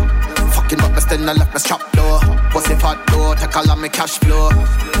blow. Fucking up, me still no left me strap low. Pussy fat low, take all of me cash flow.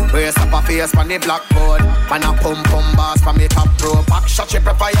 Raise up a face from the blackboard. Man a pum bars from the top row. Back shot she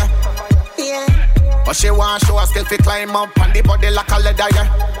prefer ya. Yeah. But she want show her skill fi climb up on the body like a leather, yeah.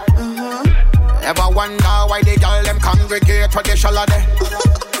 Ever wonder why the girl them congregate where they shall are there?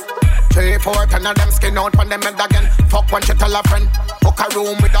 3, 4, 10 of them skin out on them head again. Fuck when she tell a friend. Book a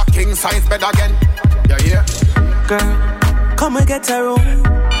room with a king size bed again. Yeah. Girl, come and get a room.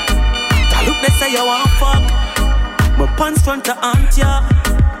 That look, they say you want fuck. My pants front to aunt ya.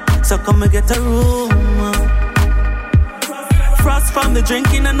 So come and get a room. Frost from the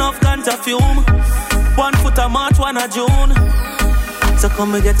drinking, enough ganja fume. 1 foot a March, 1 a June. So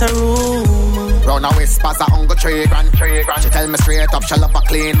come and get a room. Round a whispers a hunger 3 grand. She tell me straight up, she love a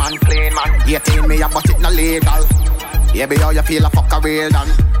clean man. 18 me, but it no legal. Yeah, be how you feel a fuck a real done.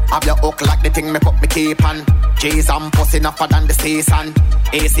 Have your hook like the thing me put me keep on. G's and pussy enougher than the season.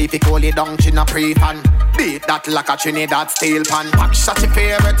 AC fi cool it down, she no pre-pan. Beat that like a Trinidad steel pan. Pack shot your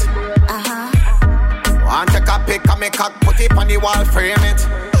favorite. Want take a pic and make cock, put it on the wall, frame it.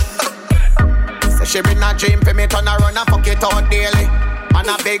 Say she been a dream for me, turn around and fuck it out daily. Man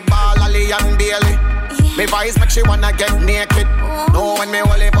a big ball, Ali and Bailey. Me voice make she wanna get naked. No when me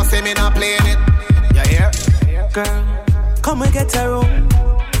hold it, pussy me not playing it. You hear? Girl, come and get a room.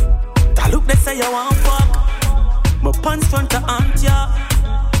 That look, they say you want fuck. My pants front to aunt ya.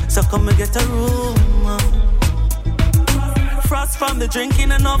 So come and get a room. Frost from the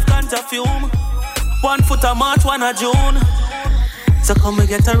drinking, enough ganja fume. 1 foot a March, 1 a June. So come and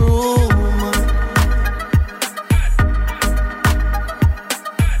get a room.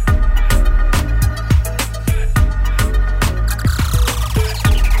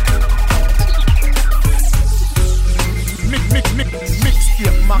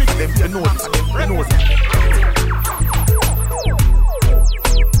 Mixtape, Magga, them, you know it.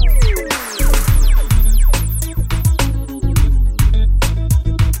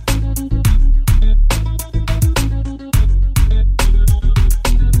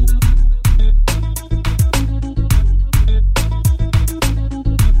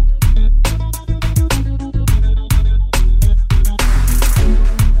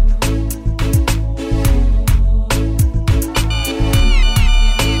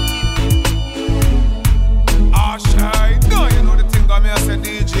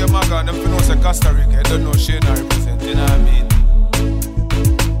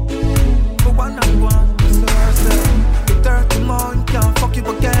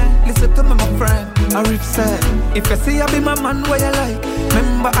 life say. If you see I be my man, what you like?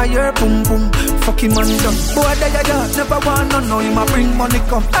 Remember I hear boom boom, fucking money done. Boy, da never want no, no, you ma bring money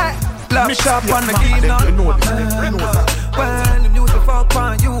come. Hey, love sharp on the game now. When the music fuck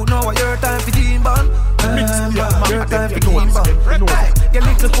on you, know what your time for team band. Your time for team band. Hey, your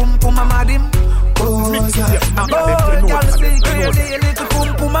little pum pum a mad him. Oh yeah, girl say crazy, your little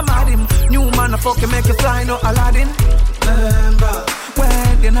pum pum a mad him. New man a fuck you make you fly no Aladdin. Remember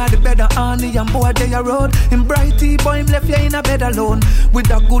when you know the bed of honey and boy they a road. In Brighty boy him left you in a bed alone. With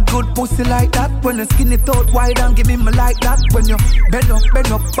a good pussy like that. When you skin it out wide and give him like that. When you bend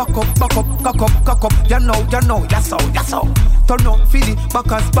up, back up, cock up. You know, yes so. Turn out, feed it,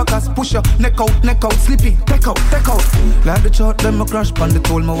 backers, push up, neck out, sleepy, take out. Like the chart, them a crash pan, they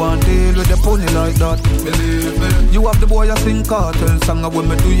told me one deal with the pony like that. Believe me, you have the boy a sing cartel song, and when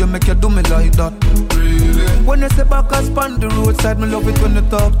me do you make you do me like that. Really? When you say backers pan the roadside, me love it when you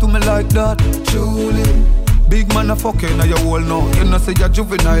talk to me like that. Truly, big man a fucking, now you all know. You know say you're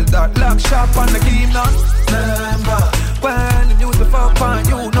juvenile that. Lock sharp on the game now. Remember, when the music fuck on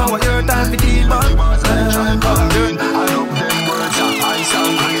you, know what your time for deal man. I love them words of ice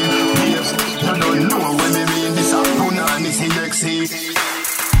and green. Waves, you don't know when me mean this a punani sexy.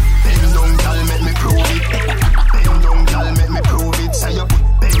 Bend down, girl, make me prove it. Bend down, girl, make me prove it. Say you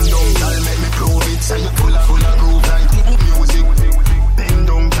bend down, girl, make me prove it. Say you full of groove like music. Bend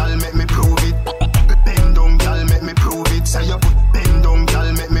down, girl, make me prove it. Bend down, girl, make me prove it. Say you bend down,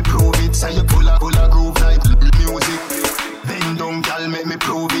 girl, make me prove it. Say you full of groove like music. Bend down, girl, make me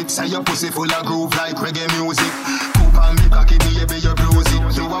prove it. Say your pussy full of groove like reggae music. Coop and me cocky, baby, you bruise it.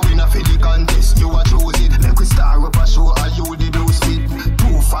 You a winner for the contest, you a choose it. Make we star up a show, are you the blues fit?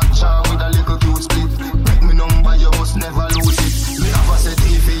 Two factor with a little cute split. Take me number, you must never lose it. Me have a set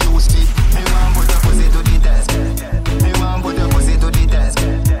if you use it. Me want put your pussy to the test. Me want put your pussy to the test.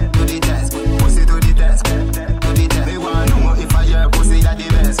 To the test, pussy to the test. To the test. Me want know if I hear pussy that the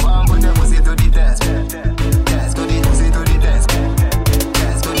best. Want put your pussy to the test. Test to the pussy to the test.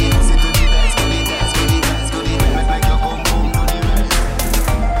 Test to the pussy to the test. To the test, to the test, to the test. Make your boom boom to the rest.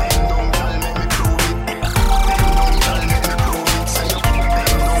 Bend down, girl, make me prove it. Bend down, girl, make me prove it. Say you bend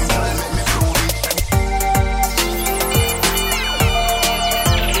down, girl, make me prove it.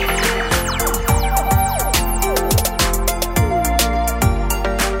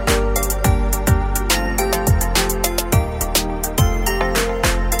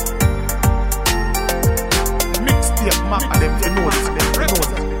 Mixtape, Magga, them you know this.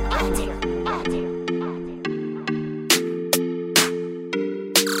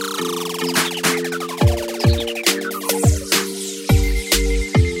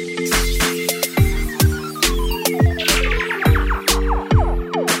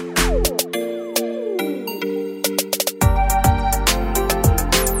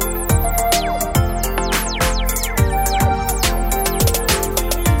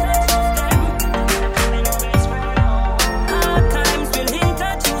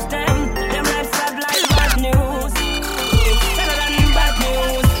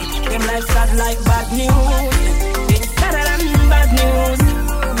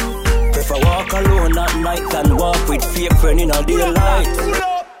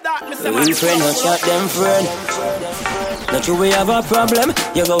 Friend, not shot them friend. Not you we have a problem.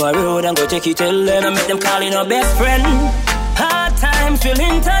 You go a road and go take it tell them. And make them call in our best friend. Hard times will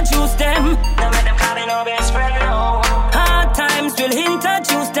introduce them. Now make them call in our best friend. No. Hard times will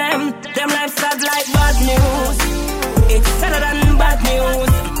introduce them. Them life sad like bad news. It's sadder than bad news.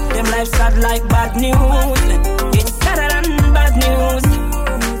 Them life sad like bad news. It's sadder than bad news.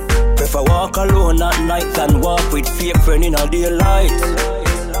 Prefer walk alone at night than walk with fake friend in a daylight.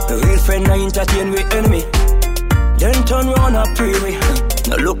 The real friend I entertain with enemy. Then turn round and pray we.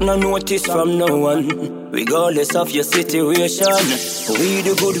 No look, no notice from no one. Regardless of your situation. We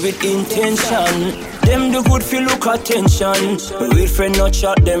do good with intention. Them do good for look attention. The real friend not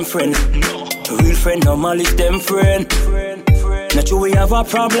shot them friend. The real friend no malice them friend. Not you we have a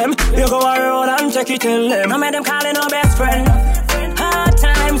problem. You go around and check it tell them. No make them calling our best friend. Hard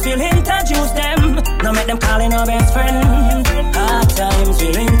times will introduce them. No make them calling our best friend. Hard times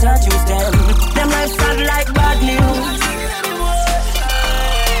will introduce them. Them life sad like bad news.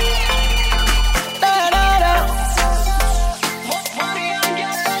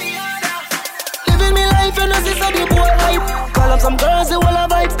 Living me life and this is a the boy life. Call up some girls who will have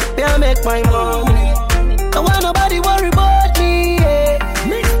vibes. They make my money. Don't want nobody worry about me. Yeah.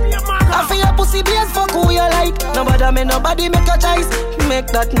 I feel your pussy be as fuck who you like. Nobody make a choice. Make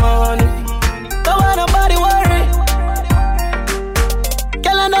that money. Don't want nobody worry.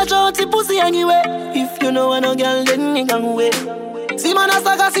 Girl and a shorty pussy anyway. If you know no girl then you can wait. See man a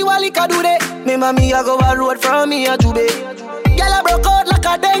saga see what he can do that. Me mommy I go a road from me a Jube. Girl I broke out like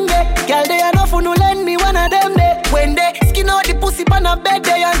a dengue. Girl they enough who no lend me one of them day. When they skin out the pussy pan a bed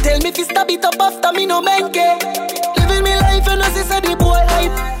day and tell me if you stab it up after me no menke. Living me life and as say the boy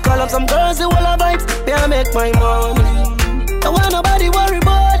hype. Call up some girls who all a vibes. They I make my money. Don't want nobody worry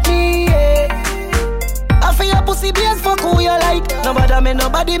about me. Yeah. I feel your pussy base fuck who you like.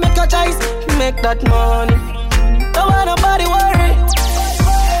 Nobody make a choice. Make that money. Don't want nobody worry.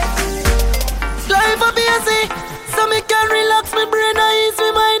 Life a busy, so me can relax my brain and ease my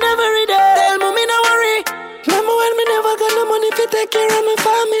mind every day. Tell me no worry. Remember when me never got no money to take care of my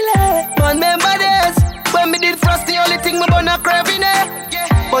family. But remember this, when me did frost, the only thing me gonna craving it.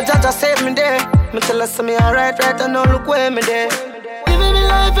 But Jaja saved me there. Me tell us me alright, right, and now look where me there. Living me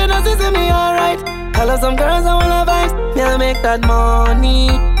life and I see me alright. Call up some girls I wanna vibes, me I make that money.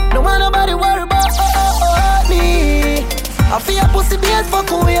 Don't want nobody worry about me. I feel a pussy base fuck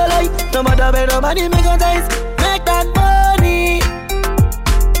who you like. No matter where nobody make a choice. Make that money.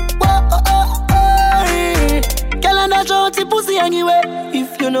 Girl and I show the pussy anyway.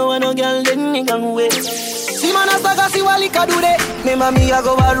 If you know no girl then you can wait. See man a saga see what he can do that. Me mommy I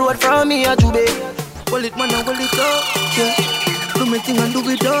go a road from me a Jube. Hold it man and hold it up. Yeah. Do me thing and do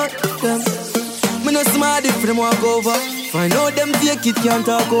it up. Yeah. Me no smart if them walk over. Find out them fake it can't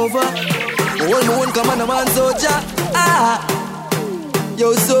talk over. Hold me one come on a man soldier.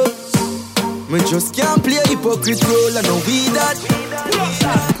 Yo, so me just can't play hypocrite role and no we that.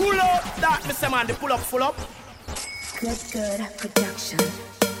 Pull up that, Mr. Man, the pull up, full up. Good production.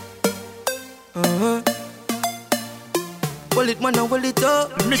 Hold it, man, and hold it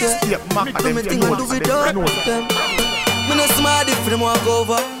up. Mixtape, Magga, do me thing and do it up. Me no smart if them walk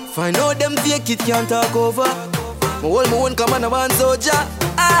over. Find out them fake it can't talk over. Me hold me one come on a man soldier.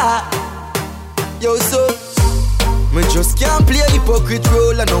 Yo, so me just can't play hypocrite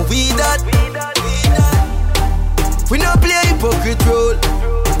role and no we that. We no play hypocrite role.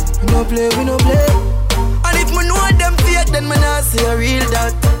 We no play. And if me know them fake, then me not say a real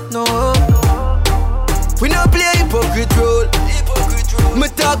that. No. We no play hypocrite role. Me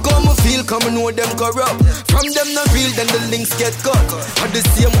talk how me feel, come and know them corrupt. From them not real, then the links get cut. And the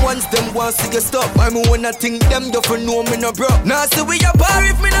same ones, them want to get stuck. I me wanna think them, you for know me no bro. Now say we a bar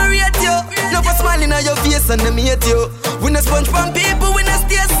if me no rate you. Never smiling at your face and them hate you. We no sponge from people, we no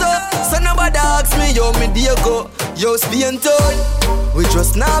stay so. So nobody ask me, yo, me dear go. Yo, Spain told. We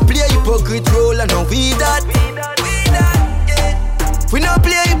just not play hypocrite role and no we that. We no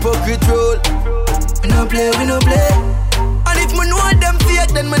play hypocrite role. We no play. And if me know them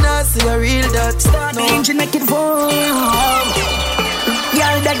fake, then me not see a real that. Start the engine, make it warm.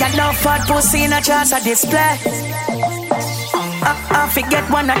 Y'all that got no fat pussy in a chance of display. I forget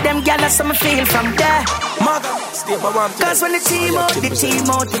one of them gyal as some feel from there. Cause when the team out,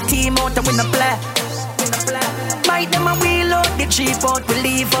 and we no play. Bite them and wheel out, the cheap out, we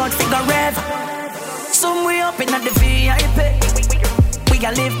leave out, figure rev. Some way up in the VIP. We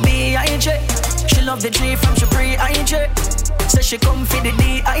gon' live B.I.J. She love the G from she pre-I.J. Say she come for the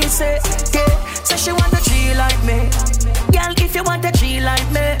D.I.C. Yeah, say she want a G like me. Girl, if you want a G like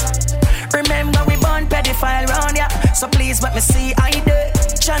me, remember we born pedophile round ya. So please let me see I do.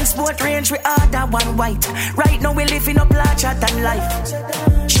 Transport range we order one white. Right now we living up larger than life.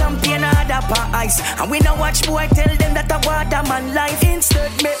 Champagne order per ice. And we no watch boy tell them that I water man life.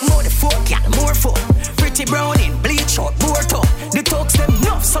 Instead make more the fuck, yeah, more fuck. Pretty browning, bleach out, board up. The talks them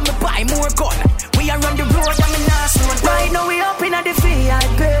enough, so me buy more gun. We are on the road and me not slow. Right now we up in the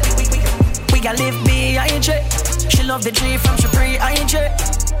VIP. We gon' live B.I.J. She love the G from she pre-I.J.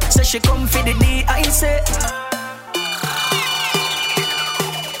 Say she come for the D.I.C.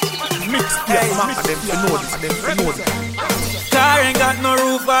 Mixtape, Magga, them know this. Car ain't got no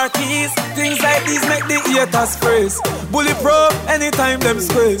roof or keys. Things like these make the haters praise. Bulletproof anytime them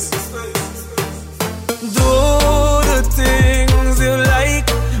squeeze. Do the things you like.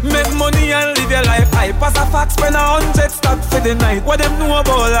 Make money and live your life. I pass a fax, spend 100 stock for the night. What them know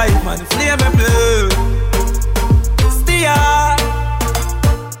about life, man? Flame and blood. Steer.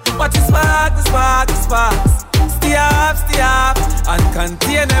 What is spark, the spark, the sparks. Stay up, and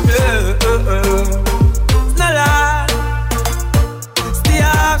contain them blood. No lie.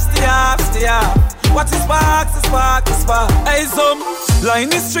 Stay up. What is spark, the spark, the spark. Hey, some line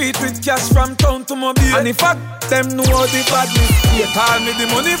the street with cash from town to mobile. And in fact, them know the badness. They call me the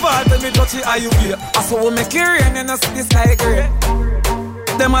money ball, tell me touch it, how you feel. I saw we make it rain, and I see this like rain.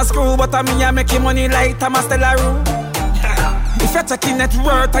 Them a screw, but I mean I make money like I'm a stellar room. If you're checking net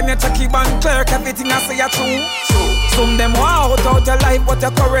worth and you're checking bank clerk, everything I say you true. Some them want out your life, but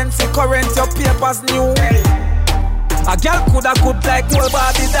your currency, your papers new. A girl coulda good like whole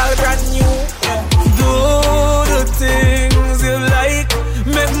Barbie doll brand new. Do the things you like,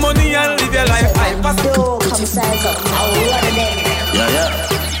 make money and live your life. Come size up, Yeah.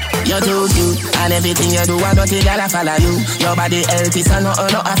 You're too cute, and everything you do, I don't think I'll follow you. Your body healthy, so no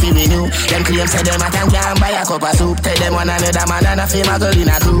happy with you. Them claims say them a can buy a cup of soup. Tell them one another man and a fame a girl in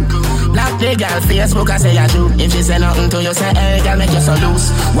a group. Black the girl Facebook, I say you true. If she say nothing to you, say hey girl, make you so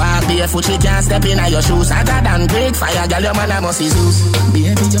loose. Walk barefoot, she can't step in your shoes. Hotter than great fire, girl, your man a must is loose.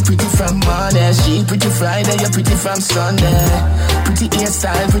 Baby, you're pretty from Monday, she pretty Friday, you're pretty from Sunday. Pretty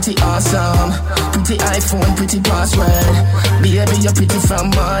hairstyle, pretty awesome. Pretty iPhone, pretty password. Baby, you're pretty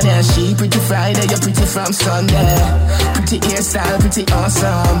from Monday, she pretty Friday, you're pretty from Sunday. Pretty hairstyle, pretty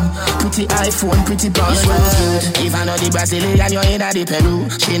awesome. Pretty iPhone, pretty password. If I know the Brazilian, you're in the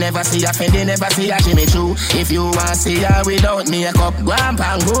Peru. She never see a Fendi, never see a Jimmy Choo. If you want to see her without makeup, go and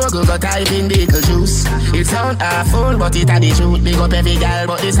Google, go type in Beetle Juice. It sound awful, but it a the truth. Big up every girl,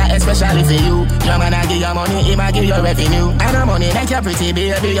 but this a especially for you. Your man a give you money, he a give you revenue. And the money make you pretty,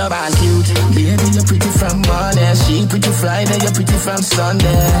 baby, you're born cute. Baby, you're pretty from Monday, she pretty Friday, you're pretty from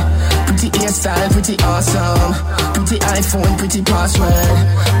Sunday. Pretty hairstyle, pretty awesome. Pretty iPhone, pretty password.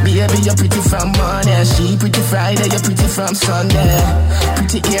 Baby, you're pretty from Monday, she pretty Friday, you're pretty from Sunday.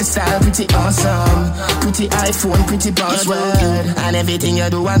 Pretty hairstyle, pretty awesome. Pretty iPhone, pretty password. And everything you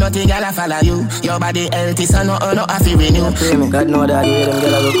do, I don't think I'll follow you. Your body healthy, so no happy with you. God know that you them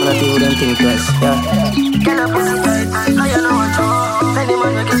girl look when I feel them think twice. Yeah. Can I pussy tight? I you know what you. Any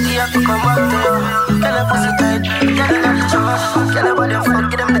man we can see have to come back to you. Can I pussy tight? Can I not the can I body fuck?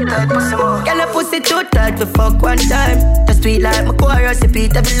 Give them the tight pussy more. Can I pussy too tight to fuck one time? Just tweet like my chorus,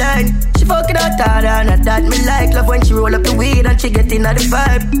 repeat every line. She fucking out harder and that me like. Love when she roll up the weed and she get in the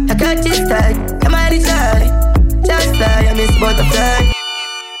vibe. I got this tight, am I decide? Just fly, I miss butterfly.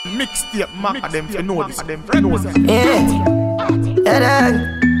 Mixtape, Magga, them for know this, them for know this.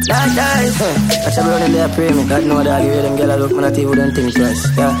 That dies. Watch a brother in there pray me. God know that you hear them girl look when I tell you don't think twice.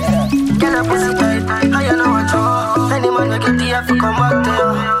 Yeah. Can I pussy tight? I you know what you. Any man we get the have to come back to you.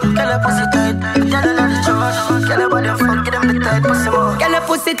 Can I pussy tight? Can I not the charge? Can I body fuck? Give them the tight pussy more. Can I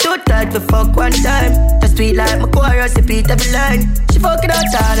pussy too tight to fuck one time? Just tweet like my chorus, repeat every line. She fucking out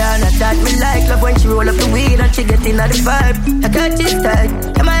harder and that me like. Love when she roll up the weed and she get in the vibe. I got this tight,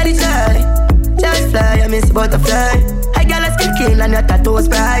 am I the shy? Just fly, I miss butterfly. I got a skin clean and your tattoos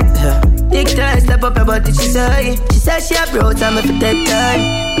bright. Big time, step up your body, she say. She says she a bro, time if it take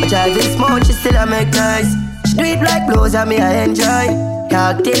time. But driving smooth, she still a make noise. She do it like blues and me I enjoy.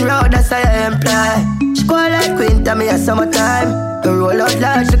 Talk thin road, that's how I employ. She go like queen, tell me a summertime. The roll out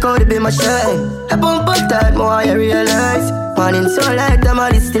large, she could be my shine. I bump up tight, more I realize. Morning so light, I'm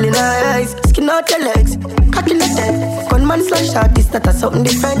all still in her eyes. Skin out your legs, cock in the head. Gunman slash artist, that a something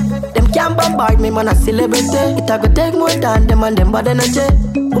different. Them can't bombard me, man, a celebrity. It a go take more than them and them bad energy.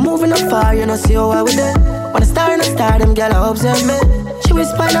 We're moving up far, you know, see how I with it. When I star in a star, them girl observe me. She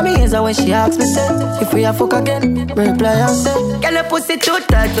whisper in my ears when she asks me, say, if we a fuck again, me reply and say, girl, your pussy too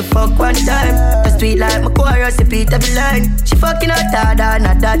tight to fuck one time. Just tweet like my chorus, repeat every line. She fucking out harder,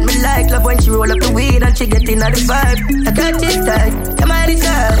 not that me like. Love when she roll up the weed and she get in the vibe. I got this tight, am I the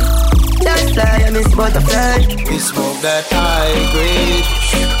side? Just fly, I miss butterfly. We smoke that high grade.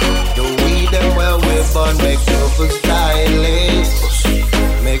 The weed them well we burn, make purpose dilate.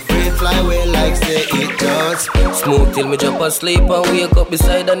 Make brain fly away like say it does. Smoke till me drop asleep and wake up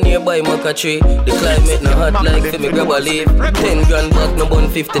beside a nearby maca tree. The climate no hot like for me grab a leaf. 10 grand back, no bun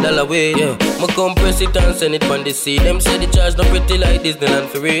 $50 way. Yeah, me compress it and send it from the sea. Them say the charge no pretty like Disneyland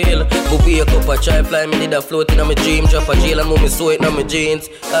for real. But wake up a try fly, me did a float in a my dream. Drop a jail and move me sew it in my jeans.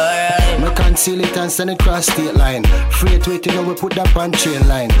 Alright. Me conceal it and send it cross state line. Freight weight, you know we put that on chain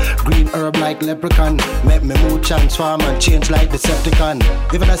line. Green herb like leprechaun. Make me mood transform and change like Decepticon.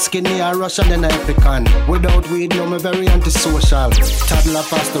 Even a skinny or Russian then I pecan. Without weed, no me very antisocial. Toddler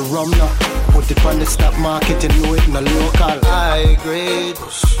past the rum now. Put it on the stock market and know it in the local. High grade.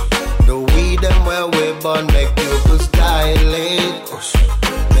 The weed them well we burn, make pupils dilate.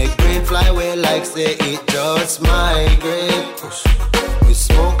 Make brain fly away like say it just migrate. We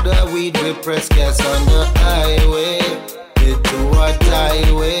smoke the weed, we press gas on the highway. We do a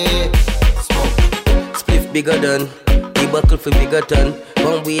tie way. Smoke. Spliff bigger than buckle for bigger ton.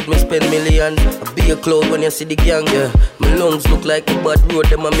 One weed me spend million. I be a cloud when you see the gang, yeah. My lungs look like the bad road,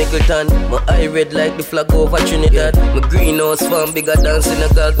 them a Miggleton. My eye red like the flag over Trinidad. My greenhouse farm bigger than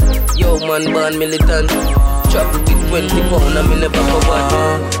Senegal. Yo man born militant. Travel with 20 pound and me never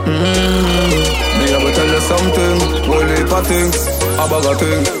covered. Me a tell you something. Whole heap of bag of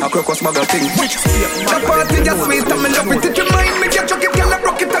things, a crocus bag of things. The party just sweet and me love it. It remind me get chuck it, girl I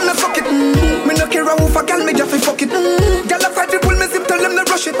rock it and I suck it. Me no care who for girl, me just fuck it. Girl I fight it, pull me zip, tell them to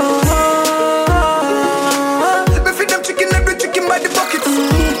rush it. Me feed them chicken, every chicken by the bucket.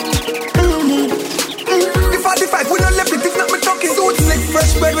 The 45, we don't left it, it's not me talking. Suit slick,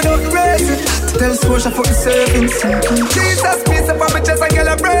 fresh bread without the raisin. Tell Scotia for the servings. Jesus, peace up on my chest and girl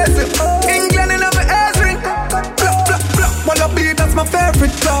I brace it. England in my ass ring. Wanna be, that's my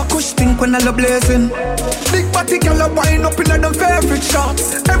favorite talk. Kush think when I love blazing. Big body girl I wind up in them favorite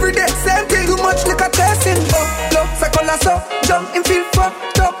shots. Every day, same thing, too much liquor tasting. Look, cycle I so jump in feel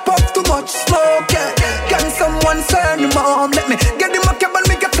fucked up, puff too much smoke, yeah. Can someone send him home? Let me get him a cab and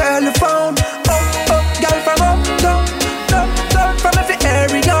make a telephone. Girl from down, from every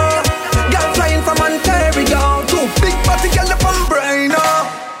area. Girl flying from Ontario. Too big body girl up on brain,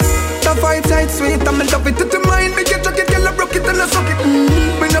 The vibe tight sweet, I'm in love with it. Mind me get it, girl I broke it and I suck it.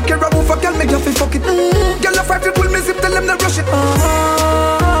 Me no care who for girl, me just fuck it. Girl I fight it, pull me zip, tell them to rush it.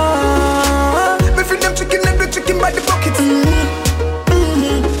 Me feed them chicken and the chicken by the bucket.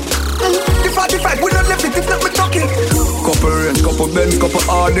 The 45, we not left it, it's not me talking. Couple range, couple Benz, couple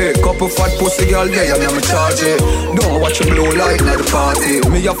RD, couple fat pussy girl there, and I'm charge it. Don't watch a blue light at the party.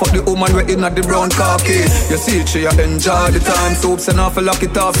 Me a fuck the woman we in at the brown khaki. You see she a enjoy the time. Soups and half a lock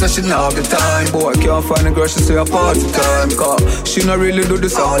it off, so she not have the time. Boy, can't find a girl, she say a party time. Cause she not really do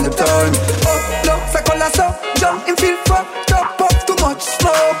this all the time. No, cycle so jump in feel fucked up, puff too much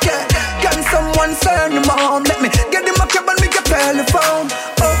smoke, yeah. Can someone send him home? Let me get him a cab and make a telephone.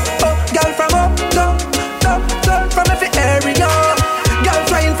 Girl from down, from every area. Girl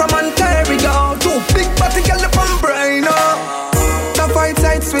flying from Ontario. Too big body girl up on brain, The vibe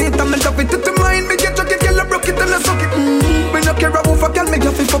side sweet, I'm in love with it. Mind me get chuck it, girl I broke it and I suck it. Me no care who for girl, me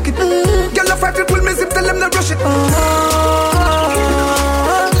just fuck it. Girl I fight it, pull me zip, tell them to rush it.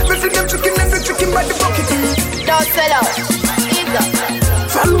 Me feed them chicken and the chicken by the bucket. Don't sell out,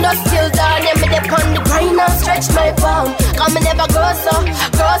 from dusk till dawn, yeah, me dip on the grind and stretch my palm. Cause me never grow so.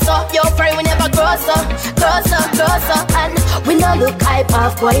 Your friend we never grow so. And we no look hype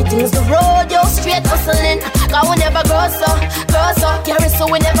off boy things. The road, yo, straight hustling. Cause we never grow so. Carry so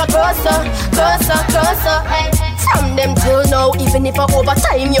we never grow so. Hey. From them till now, even if I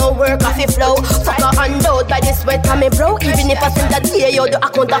overtime your work off it flow. Fuck a hand out by the sweat on me bro. Even if I send that day, yo, the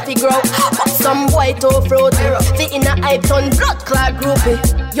account off it grow. Fuck some white off road. The inner hype ton blood clot groupie.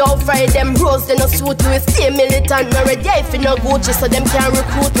 Yo, fry them rose, they no suit me. Stay militant, no ready if you no Gucci, so them can't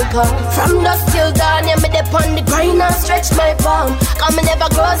recruit me. Cause from dusk till dawn, yeah, me dip on the grind and stretch my palm. Cause me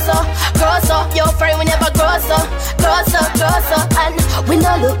never grow so. Yo, fry we never grow so. And we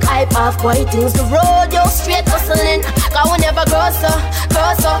no look hype off boy things. The road, yo, straight hustling. Cause we never grow so.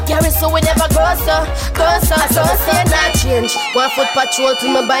 Carry so we never grow so. So say not change. 1 foot patrol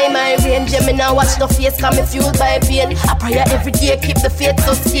till me buy my range. Yeah, me now watch the face, cause me fueled by pain. I pray every day, keep the faith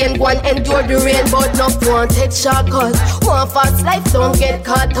sustained. Go and endure the rain, but no one take shortcuts. One fast life, don't get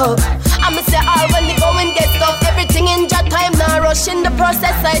caught up. I'ma say all when the going get tough. Everything in your time, now rush in the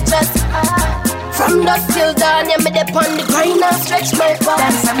process, I just from dusk till dawn, yeah, me dip on the grind and stretch my palm.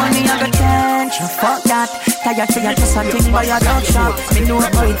 That's the money I got tension, fuck that. Tired for your just a thing by your dog shop. Me know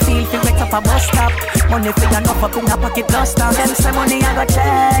how it feel, feel wake up a bus stop. Money for your enough up in a pocket dust down. Them say money I got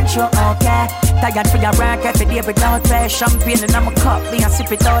tension, okay. Tired for your work every day without pay. Champagne and I'm a cup, me a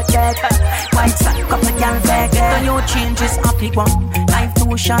sip it out yet. White sack, cup of girl bag. The new changes happy one. Life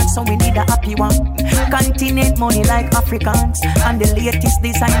too short, so we need a happy one. Continent money like Africans. And the latest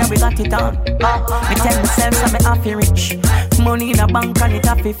designer we got it on. Me tell myself I'm happy rich. Money in a bank and it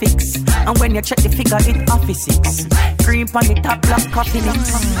happy fix. And when you check the figure it happy 6. Cream on the top black coffee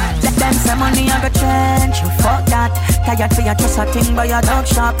mix. Let them say money I got change. You fuck that. Tired for your just a thing by your dog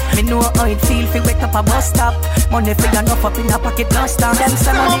shop. Me know how it feel fi wake up a bus stop. Money for your enough up in a pocket dust down. Them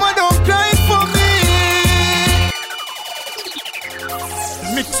say money. Mama don't cry for me.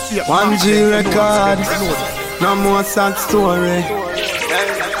 Mixtape. 1G record. No more sad story.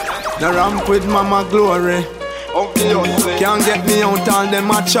 The ramp with mama glory. Can't get me out, all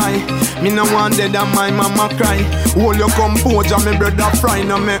them a try. Me no want dead and my mama cry. Hold your composure, me brother fry.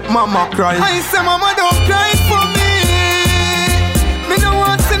 No make mama cry. I say mama don't cry for me. Me no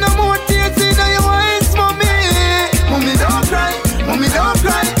want see no more tears in your eyes, mommy. Mommy don't cry, mommy don't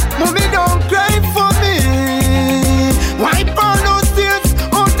cry, mommy don't cry for me. Wipe all those tears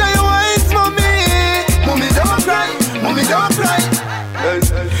out of your eyes, mommy. Mommy don't cry, mommy don't cry.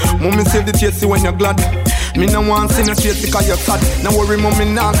 Mommy save the tears when you're glad. Me no want see no tears because you're sad. No worry, mommy,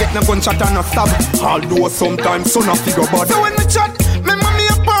 nah get no gunshot and no stab. Although sometimes son a figure bad. So when me chat, me mommy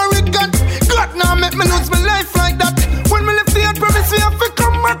a power with God. God now make me lose my life like that. When me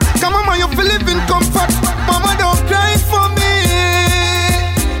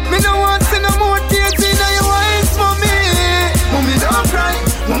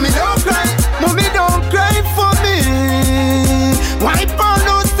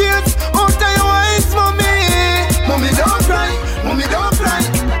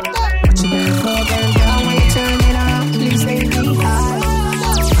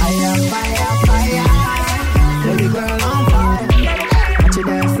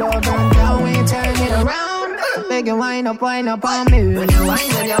wind up on me. When you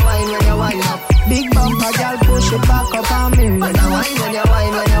wind up. Big bumper, girl, push it back up on me. When you wind up.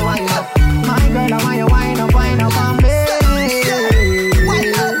 My girl, I want you wind up on me.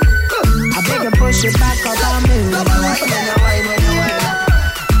 I beg you push it back up on me. When you wind up.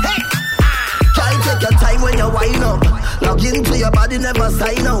 Hey, can't take your time when you wind up. Log into your body, never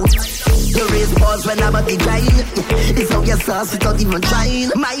sign out. You raise balls when I'm a decline. It's how you sauce, it don't even trying.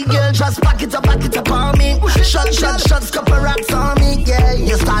 My girl just back it up on me. Shots, couple rocks on me, yeah.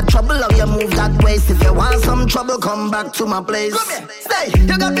 You start trouble, how you move that waist. If you want some trouble, come back to my place. Stay,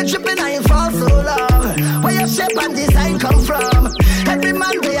 you got me tripping, I ain't fall so long. Where your shape and design come from? Every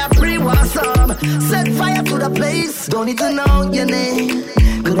man they are pre-war some. Set fire to the place, don't need to know your name.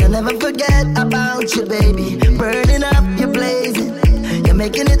 Could I never forget about you, baby. Burning up, you're blazing. You're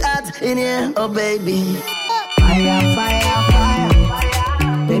making it hot in here, oh baby. Fire, fire, fire.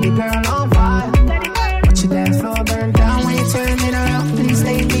 Baby girl on fire. Watch your dance floor burn down when you turn it around. Please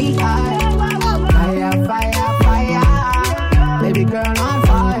take me high. Fire, fire, fire. Baby girl on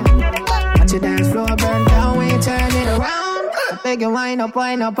fire. Watch your dance floor burn down when you turn it around. I beg you wind up on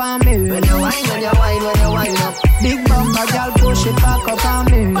me. When you wind up. Big bumper, girl, push it back up on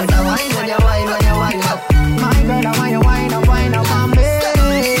me. When you wind up. My girl, I want you wind up on me.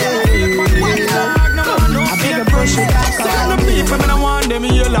 Certain people, I want them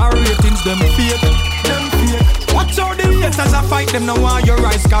yellow ratings, them fake. Watch out the haters, I fight them, now want your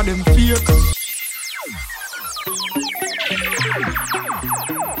rise, got them fake.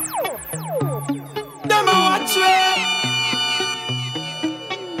 Them a watch me.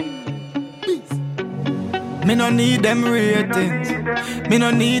 Me no need them ratings, me no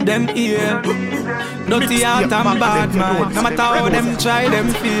need them ear. Dirty heart and bad man, no matter how them try,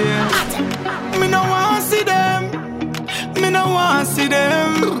 them fear. Me no want see them. Me no want see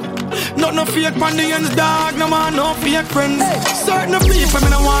them. Not no fake on the ends, dog. No man, no fake friends. Certain people, me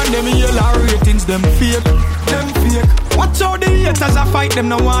no want them yellow ratings. Them fake. Watch out the haters, I fight them.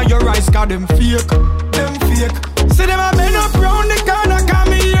 No want your rise, cause them fake. See them a bend up round the corner, cause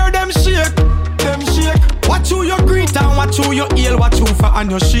me hear them shake. Watch who you greet and watch who you heal. Watch who for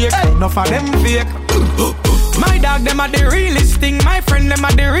and you shake. Enough of them fake. My dog, them are the realest thing. My friend, them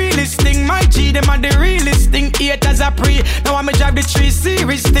are the realest thing. My G, them are the realest thing. Haters are pre. Now I'm drive the 3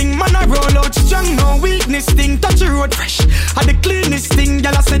 Series thing. Man, I roll out strong, no weakness thing. Touch the road fresh, I the cleanest thing.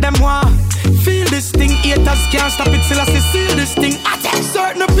 Y'all I say them want feel this thing. Haters can't stop it till I say seal this thing.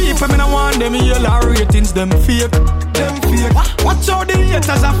 Certain people, me no want them yellow ratings. Them fake. Watch out the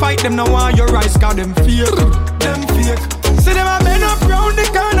haters, I fight them. Now want your rise, cause them fake. See them a bend up round the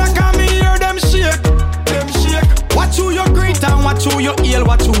corner, cause me hear them shake. Watch who you greet and watch who you heal.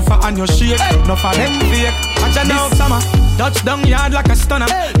 Watch who for and you shake. Enough of them fake. Watch a now summer. Touchdown yard like a stunner.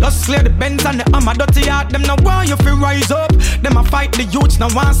 Just clear the Benz and the hammer. Dirty heart, them no want you fi rise up. Them a fight the youths, no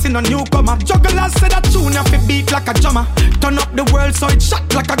want see no newcomer. Jugglers say that tune you fi beat like a drummer. Turn up the world so it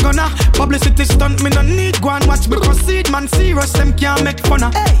shot like a gunner. Publicity stunt, me no need go and watch me proceed. Man serious, them can't make fun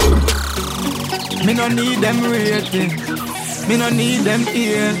of. Me no need them rating. Me no need them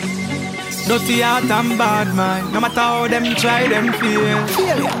ear. Dirty heart and bad mind. No matter how them try, them fear.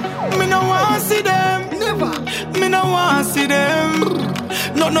 Me no want see them. Me no want see them.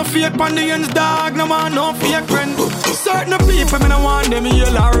 Not no fake on the ends, dog. No man, no fake friend. Certain people, me no want them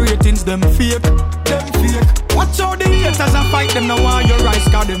yellow ratings. Them fake. Watch out the haters, I fight them. No want your rise,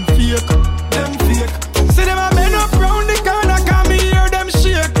 cause them fake. See them a bend up round the corner, cause me hear them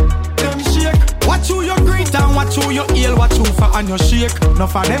shake. Watch who you greet and watch who you heal. Watch who for and you shake.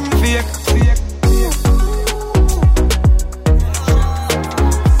 Enough of them fake.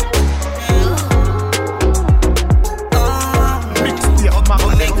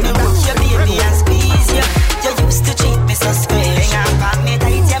 Make me rock your baby and squeeze you. You used to treat me so special. Hang on me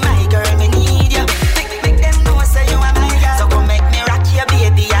tight, you my girl, me need you. Make them know say you are my girl. So come make me rock your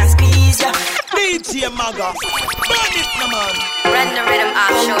baby and squeeze you. DJ Magga, burn it, no man. Run the rhythm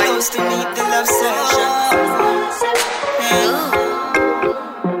offshore. Come close to meet the love session.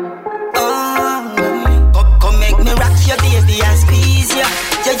 Come make me rock your baby and squeeze you.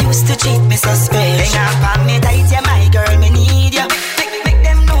 You used to treat me so special. Hang on me tight, you my girl, me need you. Make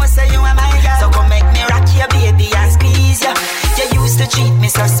them know say you are my girl. So come make me rock your baby and squeeze you. You used to treat me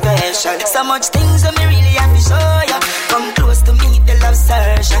so special. So much things that me really have to show you. Come close to meet the love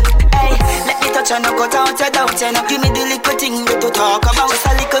session. Hey, let me touch and no cut out your doubt. And give me the little thing to talk about. Just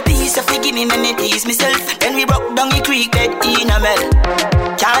a little piece of it, give me please myself. Then we broke down the creek bed in a mel.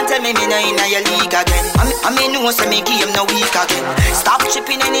 Can't tell me no in your league again. I mean know so me game no weak again. Stop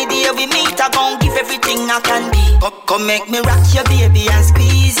tripping any day say we meet, I gon' give everything I can be. Come make me rock your baby and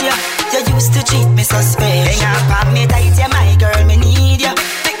squeeze ya. You used to treat me so special. Hang up on me tight, yeah, my girl, me need ya.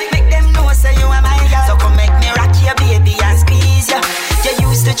 Make them know say you are my girl. So come make me rock your baby and squeeze ya. You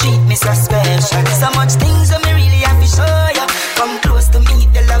used to treat me so special. So much things that me really have to show ya. Come close to me,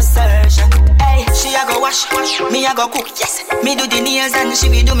 the love surgeon. Hey, she a go wash, me a go cook. Yes, me do the nails and she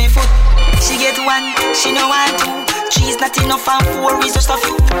be do me foot. She get one, she no want two. She's not enough and 4 is just a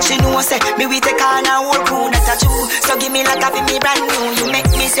few. She know say me we take on a whole crew, not a two. So give me like a me brand new. You make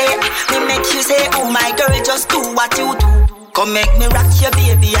me say, me make you say, oh my girl, just do what you do. Come make me rock your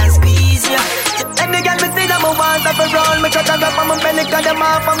baby and squeeze ya. Let me get me see them a want of a roll. Me try to rap on my belly, cause them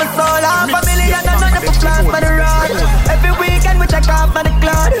off on my soul. Half a million and none of the plans for the road. Every weekend we check off on the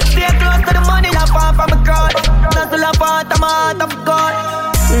cloud. Stay close to the money, laugh off on my crowd. Not to laugh out, I'm out of God.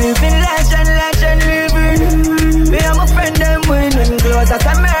 Living legend, living. Me and my friend them winning. Close as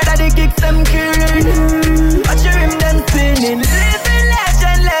a murder, they kick them killing. Watch your rim them spinning. Living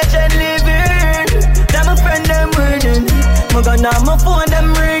legend, living. Them my friend them winning. My gun on my phone,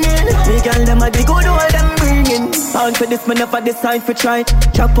 them ringing. Me girl, them a the good all them ringing. Time for this, me never decide for try.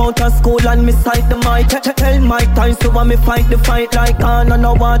 Drop out of school and me sight the mic. Tell my time, so when me fight the fight like on and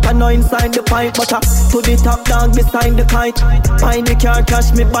no water, no inside the pipe. But to the top dog beside the kite. Find the car,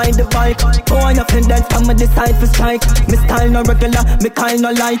 cash me buy the bike. Oh, I nothing dance, I'm a decide for strike. Me style no regular, me kind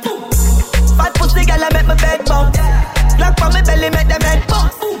no light. Fat pussy girl, I make my bed bounce. Black for me belly, make them head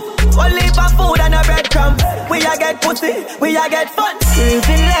bounce. Only for food and a breadcrumb. We a get pussy, we a get fun.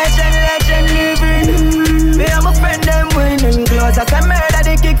 Living legend, living. Me and my friend them winning. Close as a murder,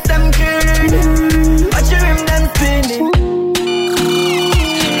 they kick them killing. Watch your rim them spinning.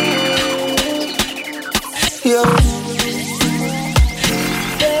 Yo.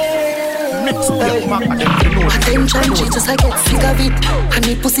 Attention, she just a get sick of it. And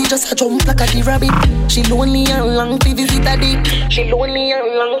the pussy just a jump like a the rabbit. She lonely and long to visit a dick. She lonely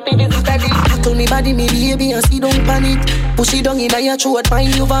and long to visit a dick. I tell me body, me baby, and she don't panic. Push it down in your throat,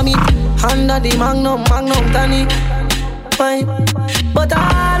 find you vomit. Under the magnum tonic. Fine, but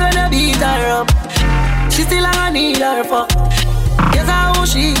I wanna beat her up. She still I need her fuck. Guess how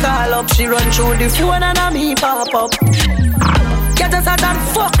she call up. She run through the phone and a me pop up. Get us out and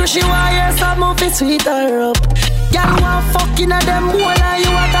fuck, she want hear some movie sweet her up. Y'all want fucking at them whole and you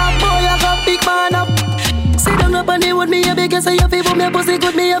want that boy, I got big man up. Sit down up and with me, a big say you feel for me, pussy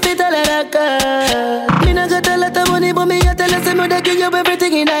good me, you feel tell her that girl. Me not got a lot of money, but me you tell her, say me they give you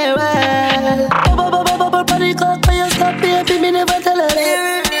everything in the world. Body cock for your stop, baby, me never tell her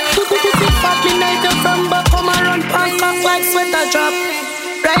that. Too quick to sit fat, me night up from back, come and run past back like sweater drop.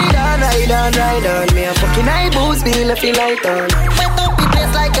 Ride on, me a fucking high boost, feel light on. Wet up the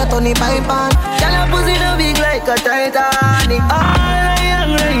place like a Tony Piper. Girl a pussy no big like a Titanic.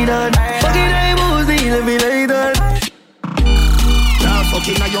 Ride on, fucking high boost, feel light on. Now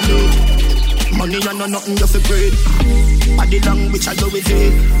fucking on your mate. Money and no nothing you feel great. Body language I do with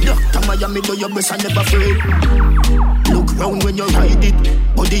it. Doctor Miami do your best and never afraid. Look round when you ride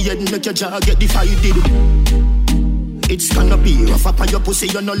it. Body head make your jaw get divided. It's gonna be rough up on your pussy,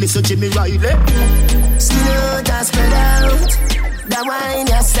 you no listen Jimmy Riley. Skin out and spread out. That wine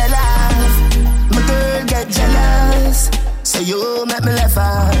you sell off. My girl get jealous. Say you make me laugh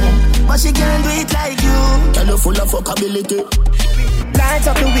out. But she can't do it like you. Girl you full of fuckability. Light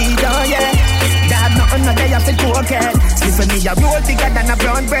up the weed, oh yeah. Dad, nothing no day after cocaine. Sleep with me, a roll bigger than a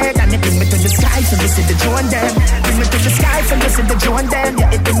brown bread. And it bring me to the sky for me see the drone them. Bring me to the sky for me see the drone them.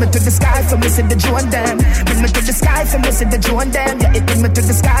 Yeah, it bring me to the sky for me see the drone them. Bring me to the sky for me see the drone them. Yeah, it bring me to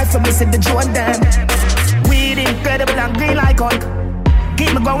the sky for me see the drone them. Weed incredible and green like Hulk.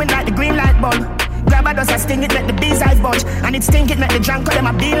 Keep me going like the green light bulb. Grab a dust, I sting it, let the bees eyes budge. And it stink it, make the drunk call them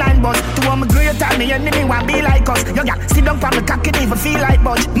a beeline buzz. To all my great time, me enemy want be like us. Yo, yeah, sit down from the cock, it even feel like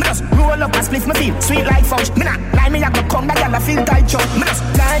budge. Me just roll up and split my feel sweet like fudge. Me not lie, me I go come back, y'all I feel tight chug. Me just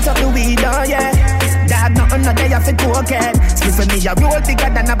light up the weed, oh yeah. Dad, nothing no day I feel cocaine. Split for me, a roll bigger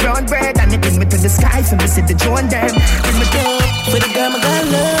than a brown bread. And it bring me to the sky, for me see the drone them. Bring me to for the girl, my girl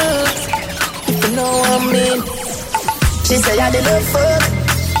love. If you know what I mean. She say I did love fuck.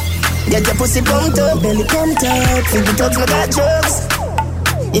 Get your pussy pumped up, belly pumped up. Think the thugs, me got drugs.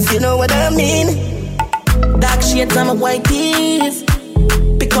 If you know what I mean. Dark shades on my white tees.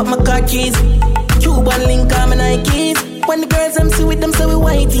 Pick up my car keys. Cuban link on my Nikes. When the girls I'm see with them, so we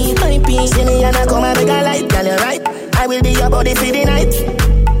white tees, my piece. See me and I come and make a light, girl, you're right. I will be your body for the night.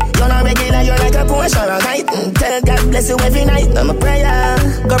 You're not regular, you're like a Porsche or a kite. Tell God bless you every night, I'm a prayer.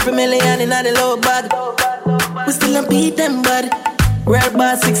 Go for million in the low bag. We still don't beat them, bud. Rare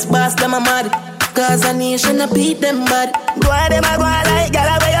bar, 6 bars, them a mad. Cause a nation a beat them bad. Go them a go like, girl,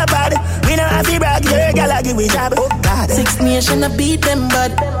 where your bad give we job. Oh God. 6 Nation, I beat them,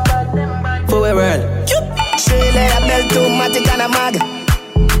 bud. For a world. Straight like a belt, too matic and a mag.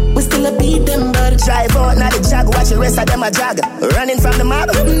 We still a beat them, bud. Drive out, now the jag, watch the rest of them a jag. Running from the mob.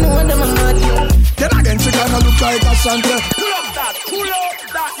 No one them a mud. Then again, she gonna look like a Santa. Pull up that,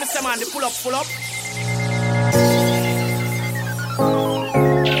 Mr. Man, pull up.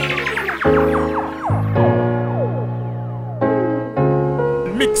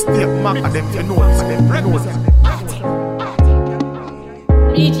 Mixtape, Magga, them you know, them knows.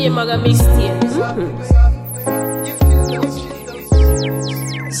 DJ Magga Mixtape.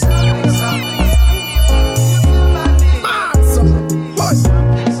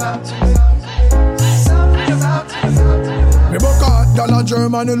 Me book out, girl a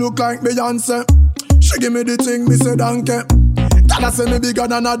Germany look like Beyonce. She give me the thing, me say donkey. Girl a say me bigger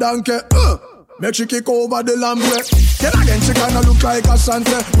than a donkey. Make she kick over the lamprey. Then again she kinda look like a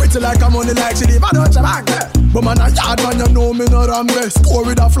Shanty. Pretty like a money like she leave a Dutch bank. But man a yard man, you know me no rambe. Score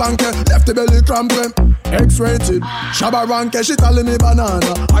with a flank, left the belly cramping. X-rated, Shabba Ranke, she telling me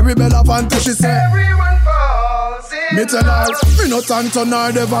banana. I rebel a fante, she say everyone falls in. Me tell her, me no tanto nor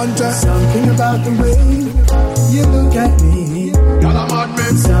devante. Something about the way you look at me. Girl I'm mad me.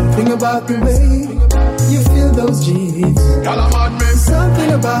 Something about the way you feel those jeans. Girl I'm mad me.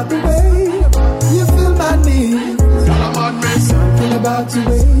 Something about the way you feel my knees. Girl I'm mad me. Something about the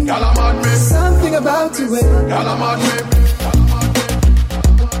way. Girl I'm mad me. Something about the way. Girl I'm mad me.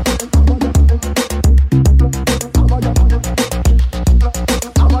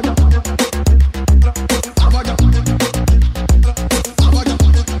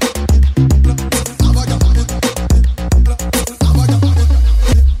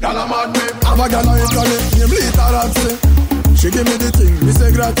 She give me the thing, me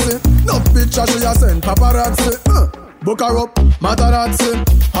say grazie. No picture she a send paparazzi. Book her up, Matarazzi.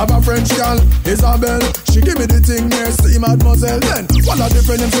 Have a French girl, Isabel. She give me the thing near see mademoiselle. Then one of the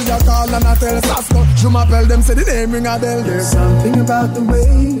friends she a call and I tell Sasko. Je m'appelle them say the name ring a bell. There's something about the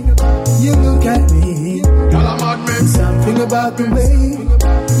way you look at me. Girl I'm mad me. Something about the way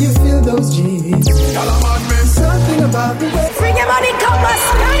you feel those jeans. Girl I'm mad me. Something about the way. Bring your money, come on,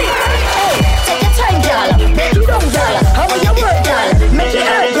 spend it. Hey, take your time, girl. Make you dumb, girl. How will you work, girl? Make it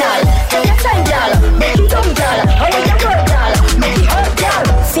hurt, girl. Take your time, girl. Make you dumb, girl. How will you work, girl? Make it hurt, girl.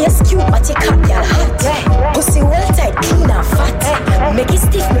 Face cute, but you cut, girl. Hot, pussy well tight, clean and fat. Make it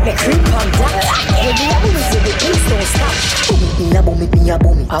stiff, make me creep on that. Every hour is the please don't stop. Boom it, me a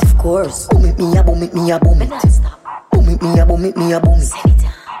boom it. Of course. Boom it, me a boom it, me a boom it. Boom it, me a boom it, me a boom it.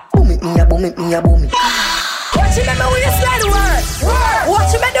 Boom it, me a boom it, me a boom it. Watch you make me with your slide work.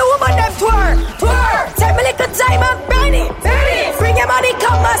 Watch you make the woman them twerk. Take me little time and burn it. Bring your money,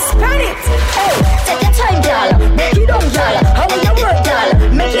 come and spend it. Hey, take your time, girl. Make you dumb, girl. How will you work, girl?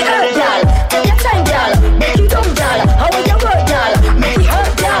 Make it hurt, girl. Take your time, girl. Make you dumb, girl. How will you work, girl? Make it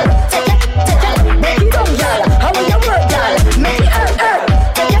hurt, girl. Take it, make you dumb, girl. How will you work, girl? Make it hurt,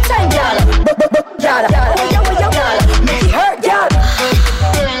 Take your time, girl. Girl, how will you work, girl? Make it hurt, girl.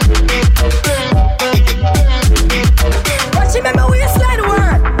 Watch you make me with your slide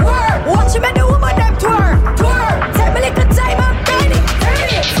work. Watch you make the woman them twerk. Take me little time and burn it.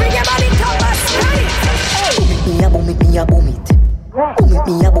 Bring your body, come and spend it. Hey. Boom it, me a boom it. Boom it,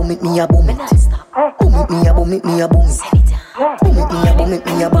 me a boom it, me a boom it. Boom it, me a boom it, me a boom it. Boom it, me a boom it,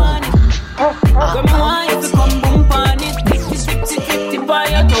 me a boom it. Come on, if you come boom on it. 50-50 by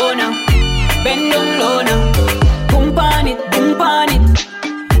your toe now. Bend down low now. Boom on it, boom on it.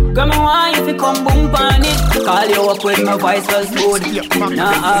 Come on, if you come boom on it. Call you up when my voice was good.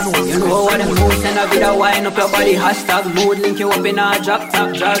 Nah, you know what I'm moves. And I vida wine up your body. Hashtag mood. Link you up in a drop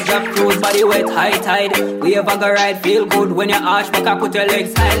top. Drop cruise. Body wet, high tide. We have a go ride. Feel good when you arch back. I put your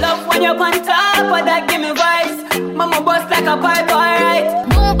legs. I love when you're on top. But that give me vibes. Mama bust like a pipe, alright.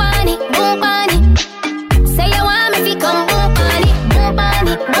 Boom on it, boom on it. Say you want me fi come boom on it. Boom on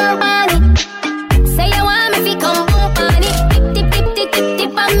it, boom on it. Say you want me fi come boom on it.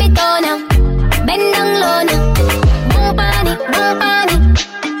 Tip on me toe now. Bend down low now. Boom on it, boom on it.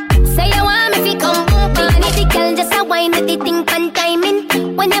 Say you want me fi come boom on it. The girl just a wine with the thing pan timing.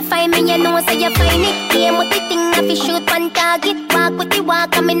 When you find me, you know say you find it. Game with the thing, I fi shoot pan target. Walk with the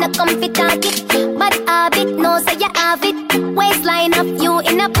walk, I'm in a comfy target. But habit, no say you have it. Waistline of you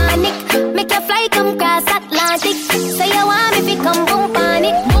in a panic. Make you fly come cross Atlantic. Say you want me fi come boom on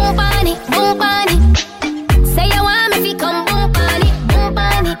it. Boom on it, boom on it. Say you want me fi come boom on it. Boom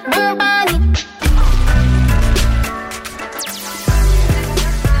on it, boom on it.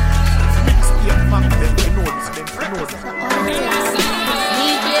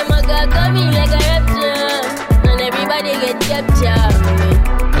 DJ Magga come in like a rapture, and everybody get captured.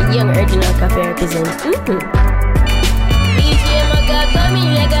 Young original cafe represent. DJ Magga come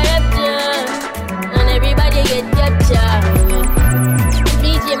in like a raptor, and everybody get captured.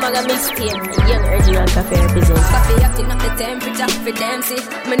 DJ Magga Mixtape, young original cafe represent. Coffee acting up the temperature for them, see.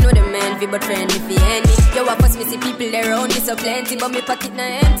 Me know the man fi but friendly fi enemy. Yo, I pass me see people around me so plenty, but me pocket na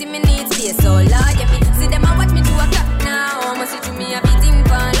empty, me need space so large. Yeah, me see them a watch me to a clock now. I'ma see to me a beating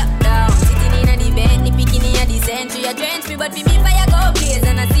for lockdown. Sitting in a the bed, the bikini a the century. A drench me, but fi me fire go blaze.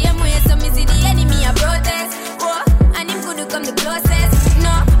 And I see him way, so me see the enemy a protest. Oh, and him could come the closest.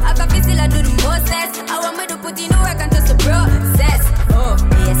 No, I can feel still I do the mostest. I want me to put in work and just the process. Oh,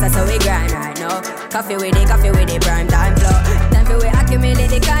 yes, that's how we grind right now. Coffee with the prime time flow. Time for we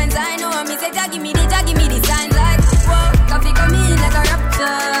accumulate the kinds I know. Me say, give me the signs like, whoa, coffee come in like a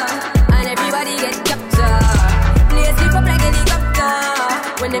rapture, and everybody get captured. Play sleep up like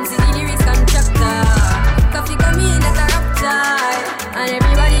helicopter, when them see the lyrics constructor. Coffee come in like a rapture, and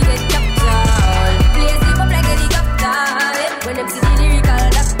everybody get captured. Play sleep up like helicopter, when them see the lyrical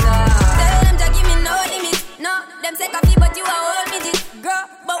doctor. Tell them to give me no limit, no, them say coffee but you are all midget, girl.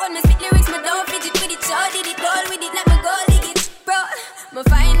 But when me speak lyrics, me don't fidget with it, sure did it, all with it, let me go dig it, bro. Me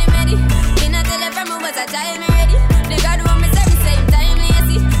find him ready, me not tell everyone but I tell me ready. The God want me say same time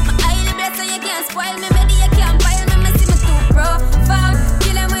lazy. My highly blessed so you can't spoil me, ready, you can't file me, me see me too profound.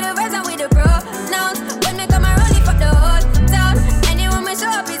 Kill them with the verse and with the pronouns. When me come around, it fuck the whole town. Anyone me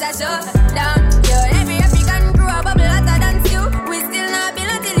show up is a showdown. Yo, every African crew a bubble hotter than stew. We still not build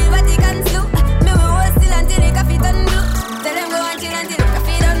until the Vatican slew. Me we hold still until the coffee turn blue. Tell them go and chill until the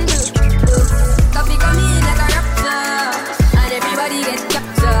coffee done blue. Coffee come in like a rapture, and everybody get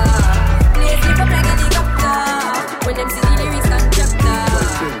captured. Play sleep up like a helicopter, when them see the lyrics constructor.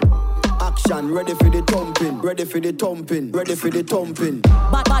 Action, ready for the thumping, ready for the thumping, ready for the thumping.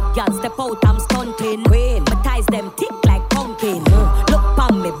 Bad girl step out, I'm stunting. Queen, my ties them tick like pumpkin. Look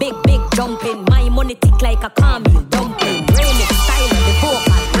pon me, big jumping. My money tick like a caramel dumpling. Rainy style, the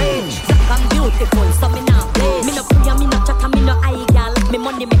vocal range. I'm beautiful, so me not play. Me no puya, me no chatter, me no eye gal. Me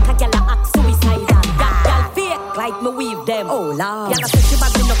money make a gal act suicidal. Gal fake like me weave them. Oh lord, gal say she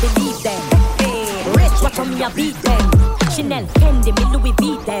bad, me no believe them. Hey, rich, watch how me a beat them. Chanel, Fendi, me Louis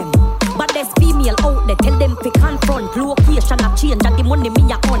V them. But there's female out there, tell them to confront. Location a change and the money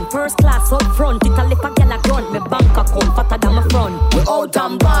me a on. First class up front, it a lip a gal a grunt. Me bank account fatter than my front. We out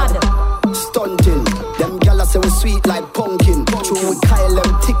and bad, stunting. Them gala say we sweet like pumpkin. True we Kyle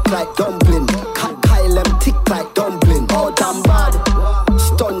them tick like dumpling. Kyle them tick like dumpling. Out and bad,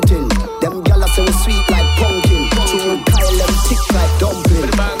 stunting. Them gala say we sweet like pumpkin. True we Kyle them tick like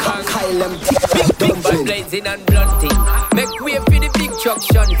dumpling. Kyle them tick like dumpling. Blazing and blunting. Make way for the big truck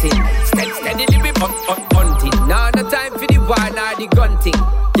shunting. Steadily we hunting. Now no time for the wine or the gun thing.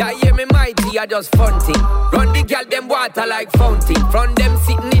 Yeah, hear me mighty, I just funting. Run the gal them water like fountain. From them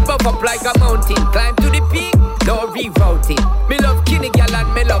sitting it buff up like a mountain. Climb to the peak, no rerouting. Me love kinny gal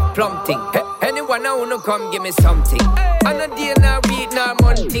and me love plumping. Anyone I wanna come give me something. On a day now week now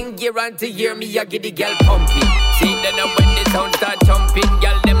monthing. Year on to year me I get the gal pumping. See then when the sound start jumping,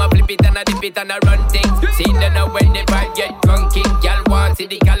 gal them a flip it and a dip it and a run things. See then when the vibe get drunking, gal want see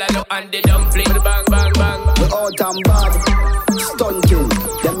the callaloo and the dumpling. Bang bang bang. We out and bad, stunting.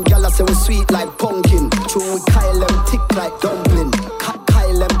 Them gala say we sweet like pumpkin. True we Kyle them tick like dumpling.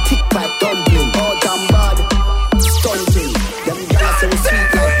 Kyle them tick like dumpling. Out and bad, stunting. Them gala say we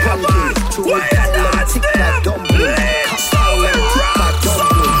sweet like pumpkin. True we Kyle them tick like dumpling. Kyle them tick like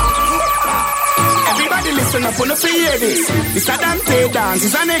dumpling. Everybody listen up, wanna hear this. This a Dante dance,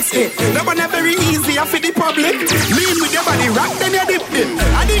 it's a next hit. No one very easy for the public. Lean with your body, rock then you dip it.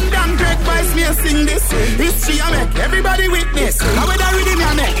 I ding dong Greg Vice me a sing this. History I make everybody witness. Now with the rhythm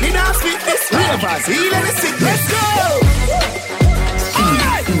I make, me dance with this. Ravers, heal and sick, let's go.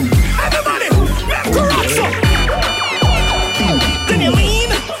 Alright, everybody, let's go rock some. Then you lean,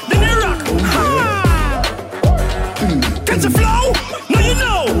 then you rock. Catch a flow, now you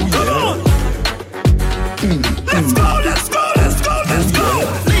know, come on. Let's go, let's go, let's go, let's go.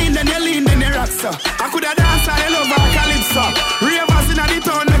 Lean, then you rock, sir. I coulda dance and you love our calypso. Ravers in the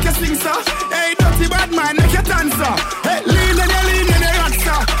town, make you sing, sir. Hey, dirty bad man, make you dance, sir. Hey, lean, then you rock,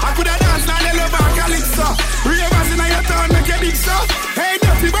 sir. I coulda dance and you love our calypso. Ravers in your town, make you dig, sir. Hey,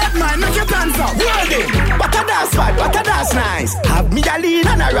 dirty bad man, make you dance, sir. World it. What a dance bad, what a dance nice. Have me a lean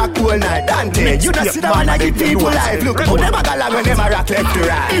and a rock all night. Dante, you don't sit down and give people life. Look, put them a gala when them a rock left to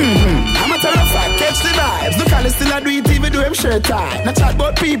right. I'm a terrified, catch the vibes. Look, I'll still a do it even do him shirt tight. Not chat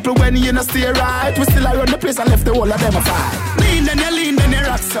about people when you not stay right. We still around the place and left the whole of them a fight. Lean, then you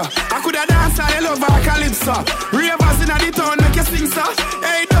rock, sir. I coulda dance and you love our calypso. Ravers in the town, make you sing, sir.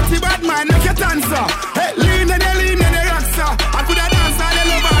 Hey, dirty bad man, make you dance, sir. Hey, lean, then you rock, sir. I coulda dance and you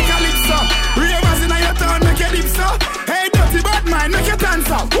love our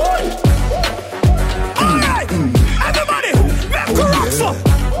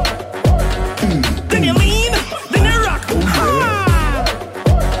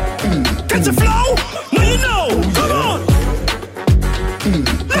catch a flow? No, you know. Come on.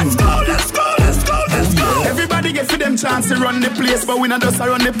 Let's go, let's go, let's go, let's go. Everybody get for them chance to run the place, but we not just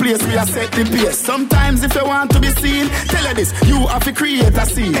run the place, we are set the pace. Sometimes if you want to be seen, tell her this, you have to create a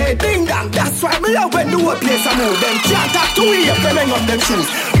scene. Hey, ding dong, that's why we love when the whole place I move. Them can't talk to we if they hang up them shoes.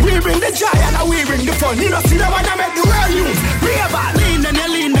 We bring the joy and we bring the fun. You don't see the one that make the world use. Rave out, lean and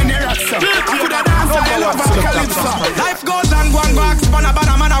you rock so. I could have danced all over Calypso. Life goes on, go and go, expand a bad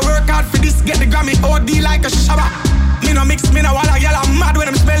man, I work hard for this, get the Grammy OD like a shabba. Me no mix, me no walla, y'all I'm mad when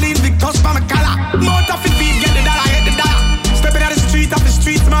I'm smelling Victor's for my collar. Mouth off the feet, get the dollar, hit the dollar. Stepping out the street, off the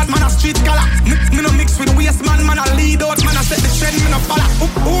street, smart man, a street color. Me no mix with the waste man, man, I lead out, man, I set the trend, me no follow.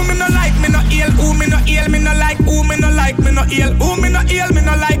 Who me no like, me no ill, who me no ill, me no like, who me no like, me no ill, who me no ill, me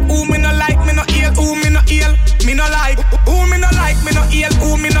no like, who me no like, me no ill, who me no ill, me no like, who me no like, me no ill,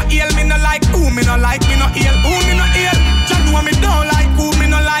 who me no ill, me no like, who me no like, me no ill, who me no ill. John know me don't like, who me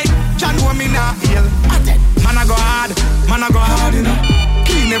no like, John know me not ill. Man I go hard, you know.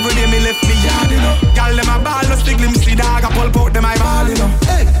 Clean every day, me left me yard, you know. Call them a ball, no stick glimpse, see dog, I pulp out them I ball, you know.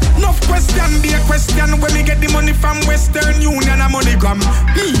 Hey, enough question, be a question. When me get the money from Western Union and MoneyGram.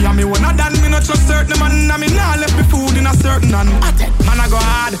 Me and me wanna done, me not trust certain man. And me nah left me food in a certain hand. Man I go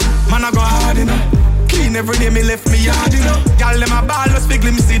hard, you know. Clean every day, me left me yard, you know. Call them a ball, no stick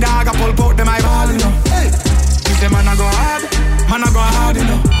glimpse, see dog, I pulp out them I ball, you know. Hey, me say man I go hard, you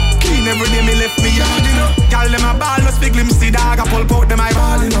know. Clean every day, me left me yard, you know. Call them a ball, no speak glimpse, see dog, I pull out them I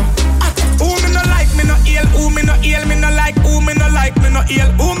ball, you know. Who me no like, me no ill, who me no ill, me no like, who me no like, me no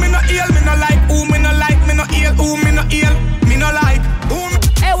ill, who me no ill, me no like, who me no like, me no ill, who me no ill, me no like, who me.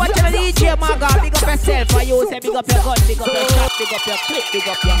 Hey, watch your DJ Magga, big up yourself, for you say big up your gun, big up your shot, big up your clip, big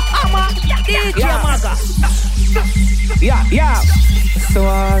up your hammer, DJ Magga. Yeah, so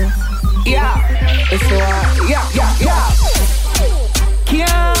yeah.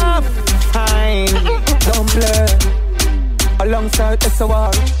 Can't find Dumbler alongside the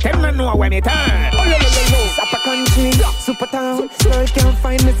SOR. Them no know when it turn. Sapa country, super town. Girl can't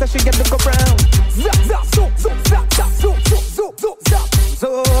find me, so she get to go round. Zap, zap, zoop, zoop, zap, zap, zoop, zoop, zoop, zoop, zap.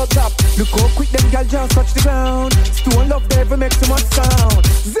 Zap, zap. Look how quick them gal just touch the ground. Stone love never make too much sound.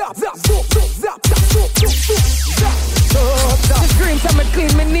 Zap, zap, zoop, zoop, zap, zap, zoop, zoop, zoop, zap. She screams, I'm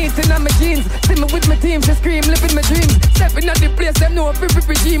clean, me neat and I'm jeans. See me with my team, she scream, living my dreams. Stepping at the place, them know a free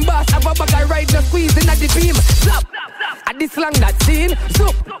regime boss. Have a bag I ride, just squeezing at the beam. Slap, at this slang that scene.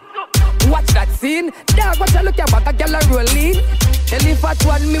 Zoop, watch that scene. Dog, watch a look at back, a girl a rolling. Tell if at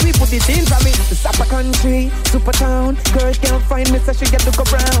one, me we put it in for me. Sapa country, super town. Girl can't find me, so she get to go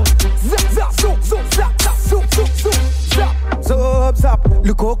round. Zap, zap, zoop, zoop, zap, zap, zoop, zoop, zoop, zap. Zap, zap.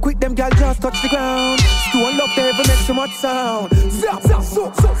 Look how quick them gal just touch the ground. Stone love never make so much sound. Zap, zap,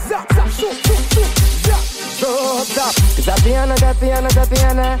 zoop, zoop, zap, zap, zoop, zoop, zoop, zap. Zap, zap. It's a piano.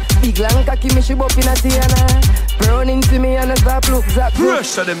 Big long cocky me she bop in a Tiana. Brown into me and a stop look zap.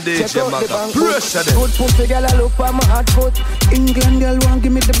 Pressure them DJ Magga. Pressure them. Good pussy girl I look for my hot foot. England girl want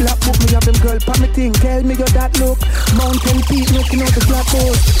give me the black book. Me have them girl pa me thing. Tell me your that look. Mountain peak looking out the black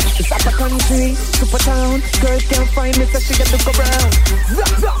boat. It's up a country, super town. Girl can't find me so she get to go round.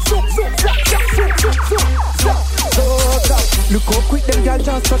 Zap, zap, zoop, zoop, zap, zap, zoop, zoop, zoop, zap. Zap. Look how quick them girl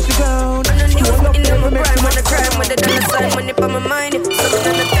just touch the ground. You all up there make me want to cry. With the dollar sign, money for my mind. Something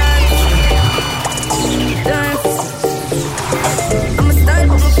on the time. I'm a style,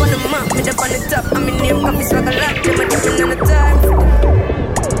 put me on the map. Me up on the top. I'm in name, coffee swag a lot. Them a different on the time.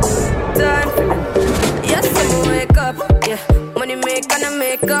 Yes, I'm wake up. Yeah, money make and I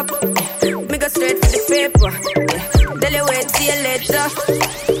make up. Me go straight for the paper. Yeah, tell you wait, see you later.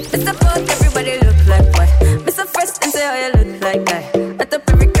 Mr. Fuck, everybody look like what? Mr. First and say how you look like that. I top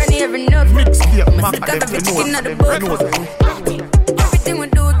every cranny, every nook. Mr. Got every chicken at the book. Everything we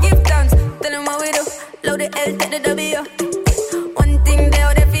do, give thanks. Tell them what we do. Load the L, take the W. One thing they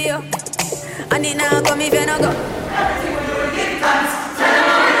out there for you. And it now come if you no go. Everything we do, give thanks. Tell them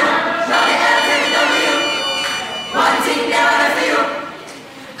what we do. Load the L, take the W. One thing they out there for you.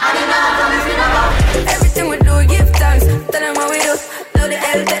 And it now come if you no go. Everything we do, give thanks. Tell them what we do. Load the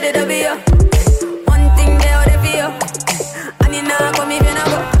L, take the W. One thing they out there for you. And it now come if you no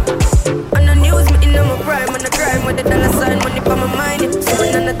go. On the news, me in my prime. On the crime with the dollar sign, money for my mind. So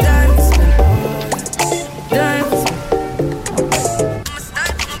when on the times.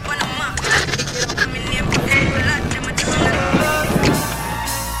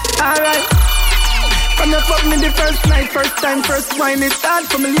 Alright. From the fuck me the first night, first time, first wine, it's hard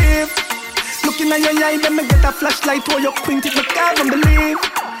for me live. Looking at your eye, then me get a flashlight while you quint it, me can't believe.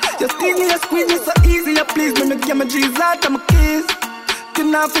 You squeeze me, so easy, you please me, give my G's out of my keys. You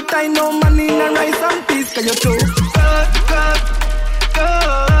know if it ain't no money in a rice and peace, cause you're too good.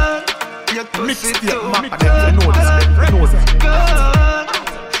 You pussy too good. You know this, you know this.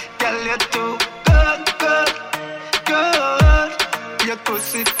 Girl, you're too good. Your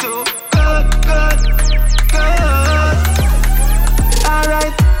pussy too good.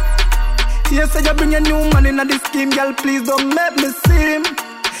 Alright. You say you bring a new man in the scheme, girl. Please don't make me seem.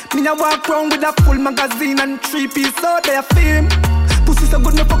 Me a walk around with a full magazine and 3-piece out there film. Pussy so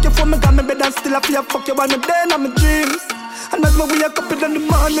good, me fuck you for me, got me bed and still I feel fuck you on me day in my dreams. And as me wake up in the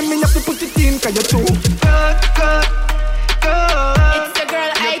morning, me have to put it in, cause you're too good. It's the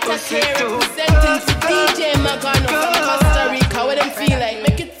girl Aita Care representing to DJ Magga from Costa Rica. What them feel like?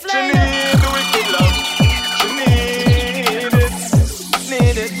 Make it fly. She need the wicked love. She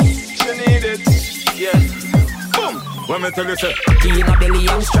need it. Yeah. Boom. When me tell you say, key in her belly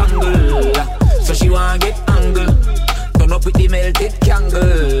and strangle, so she wanna get angle. Turn up with the melted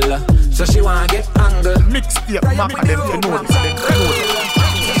candle, so she wanna get angle. Mixtape, Magga, them you know this,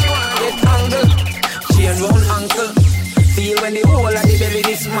 So she wanna get angle. She and round ankle. Feel when the whole of the belly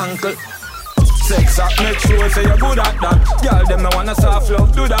dismantle. sex up, make sure say you're good at that. Girl, them no wanna soft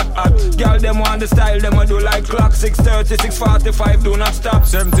love, do that at. Girl, them want the style, them a do like clock. 6:30, 6:45, do not stop.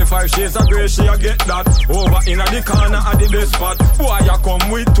 75 shades of grey, she a get that. Over in the corner at the best spot. Boy, you come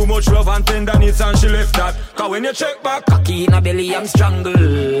with too much love and tenderness and she left that. Cause when you check back, cocky in her belly, I'm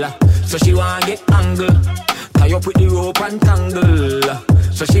strangle. So she wanna get angle. Tie up with the rope and tangle.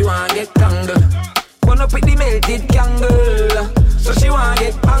 So she wanna get tangle. Burn up with the melted candle. So she wanna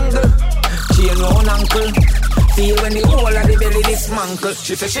get angle. She ain't round ankle. Feel when the whole of the belly dismantle.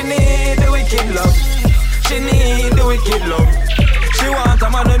 She said she need the wicked love. She need the wicked love. She want a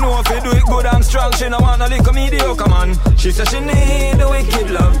man who know if he do it good and strong. She no want a little mediocre man. She said she need the wicked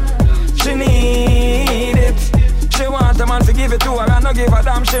love. She need it. She want a man to give it to her and not give a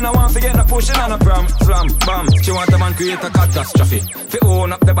damn. She no want to get no pushing on a pram, flam, bam. She want a man create a catastrophe. Fi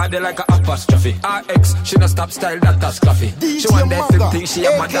own up the body like a apostrophe. RX, she no stop style that catastrophe. She want that same thing, she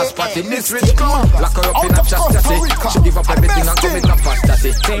a mad as party. This rich girl, lock her up in a chastity. She give up everything and commit a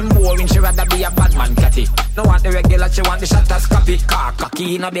fantasy. Same boring, she rather be a bad man catty. No want the regular, she want the shot as copy. Car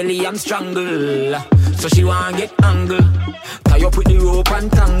cocky in her belly and strangle. So she want get angle. Tie up with the rope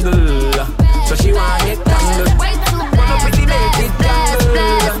and tangle. So she want get tangle. Run up with the naked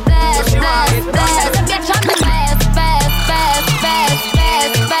tangle. So she want get tangle.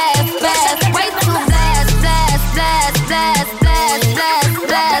 Way too blast.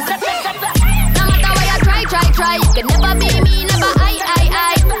 No matter where you try, you can never be me, never I.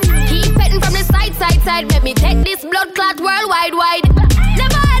 Keep petting from the side, make me take this blood clot worldwide.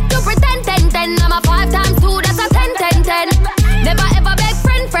 Never had to pretend, 10. I'm a 5 times 2, that's a 10. Never ever beg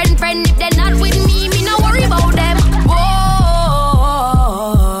friend. If they're not with me no worry about them. Whoa,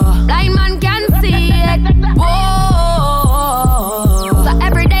 blind man can see it. Whoa, so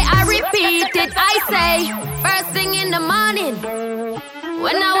every day I repeat it. I say, first thing in the morning,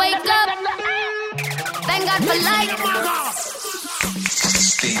 when I wake up, thank God for life.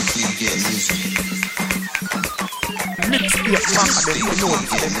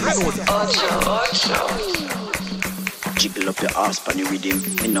 Jiggle up your ass pan you with him.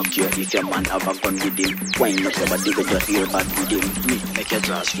 Me no care if your man have a gun with him. Wind up your body with your ear bad with him. Me make your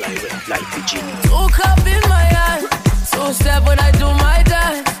draws fly away like pigeon. Look up in my eye. So step when I do my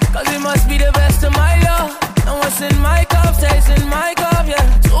dance. Cause it must be the best of my love. And what's in my cup stays in my cup, yeah.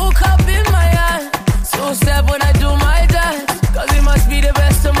 Look up in my eye. So step when I do my dance. Cause it must be the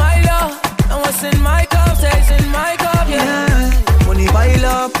best of my love. And what's in my cup stays in my cup, yeah. Money pile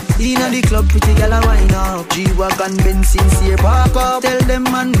up, inna the club, pretty girl a wine up. G-Wagon, Benz, sincere park up. Tell them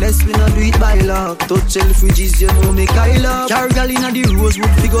man, bless we not do it by luck. Touch Selfridges, you know me Kyle up. Car girl inna the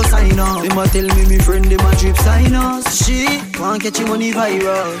Rosewood, we go sign up. Them a tell me friend, them a drip sign us. She want catch you money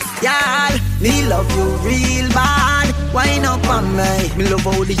virus. Yeah, me love you real bad. Wine up on me. Me love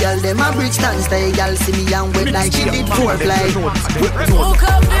how the girl them a bridge dance. The girl see me and wet like she did foreplay. Look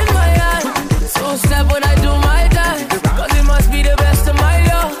up in my eye. So step when I do my dance. Cause it must be the best of my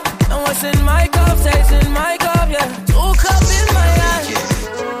love. And what's in my cup stays in my cup, yeah. Look up in my eye.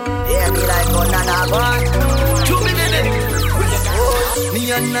 Yeah, me like banana boy. 2 minutes.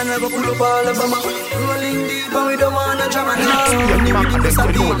 Me and Nana go pull up all of them. Rolling deep and we don't wanna drama now. Me with this a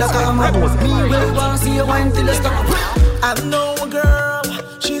beat like a man. Me will want to see you wine till you stop. I know a girl,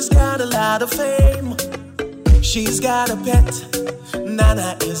 she's got a lot of fame. She's got a pet,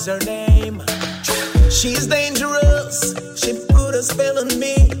 Nana is her name. She's dangerous, she put a spell on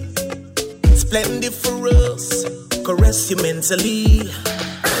me. Splendiferous, caress you mentally.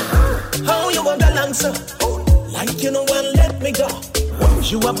 How you want to answer? Like you know one let me go.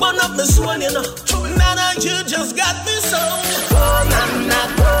 You are born up my soul, you know. Nana, you just got me so. Oh, Nana,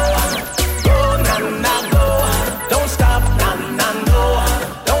 oh,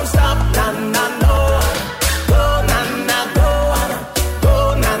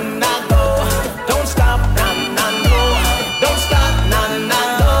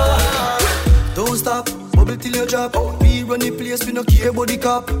 your job. We run the place, we no care about the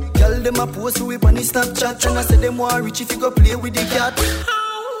cop. Tell them a post we on the Snapchat. And I say them want rich if you go play with the cat.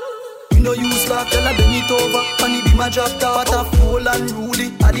 We no use lock, tell her bend it over. And it be my job, thought of Paul and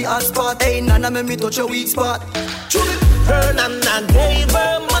Rudy at the hot spot. Hey, Nana, make me touch your weak spot. Her Nana gave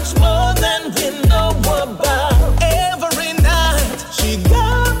her much more than we know about. Every night she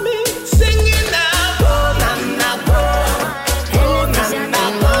got me singing out. Oh Nana, oh Nana,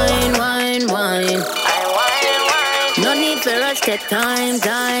 wine, wine, wine. No need for rush, take time.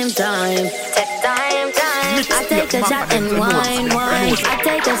 Take time. I take a shot and wine. I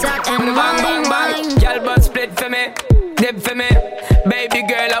take a shot and wine. Girl, but split for me, dip for me. Baby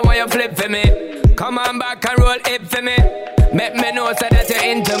girl, I want you flip for me. Come on back and roll it for me. Make me know so that you're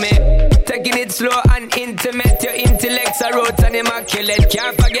into me. Taking it slow and intimate. Your intellect's a roots and immaculate.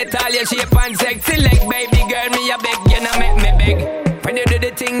 Can't forget all your shape and sexy leg. Baby girl, me a beg, you know make me beg. When you do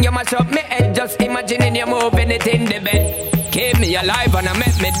the thing, you mash up me head. Just imagining you moving it in the bed. Keep me alive and I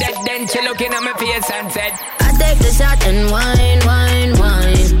make me dead. Then she looking at my face and said, I take the shot and wine. I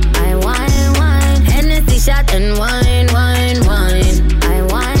wine. Hennessy shot and wine. I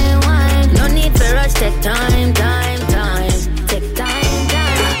wine. No need for rush, take time. Take time.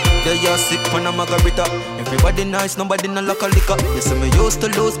 Yeah, you sip on a margarita. Everybody nice, nobody no like a liquor. You see me used to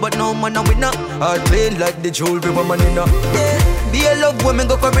lose, but now man a winner. All plain like the jewelry woman in a. Yeah. Be a love when me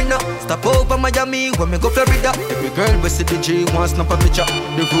go for winner. Stop over Miami when me go Florida. Every girl we see the G wants snap a picture.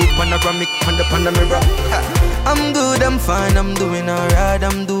 The roof panoramic on the mirror. I'm good, I'm fine, I'm doing alright,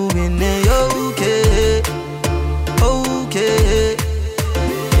 I'm doing it okay.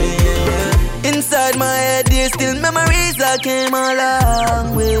 Yeah. Inside my head there's still memories I came a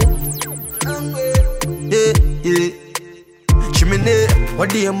long way. Yeah. She me near. One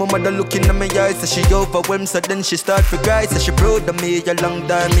day my mother looking at me eyes, so she overwhelmed, so then she start to cry. So she proud of me, a long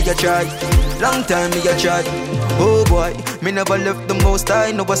time me a try. Oh boy, me never left the most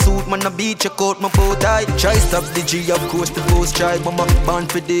high. No a suit, man a beat, check out my bow tie. Try stop the G, of course the post try. But I'm born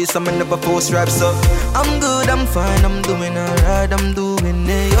for this, I'm never post rap. So I'm good, I'm fine, I'm doing alright, I'm doing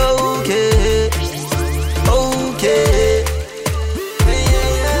it okay.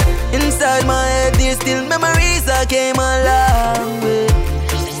 Inside my head there's still memories I came a long way.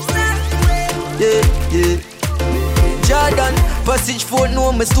 Yeah. Jordan, passage 4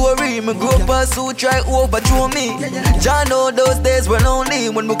 know my story. Me grow up as who try overthrow me. John know those days were lonely.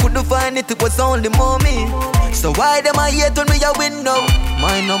 When we couldn't find it, it was only mommy. So why them I hate when we a win now?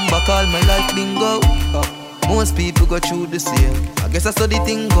 My number call my life bingo. Most people go through the same. I guess that's how the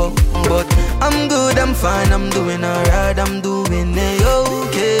thing go. But I'm good, I'm fine, I'm doing alright, I'm doing it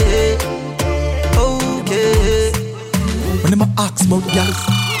okay. When them ask about gals,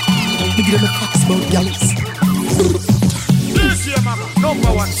 me give them a facts about gals. This year, Magga,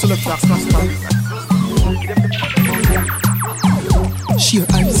 number one select facts, Sheer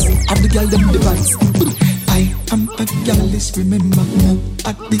eyes of the girl them device. I am a girlish, remember me.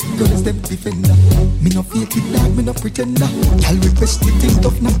 At the girls them defender. Me no fake it dog, me no pretender. Girl request the thing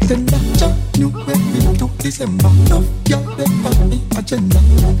tough, not tender. New way to December. No girl them on me agenda.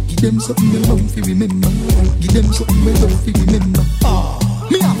 Give them something they love fi remember. Give them something they love fi remember.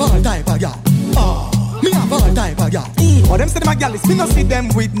 Me have all type of girl. Me have all type of girl. All them say them a girlish, me no see them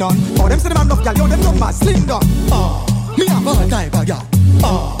with none. All them say them a enough girl, yo them numbers slim down. Me have all type of girl.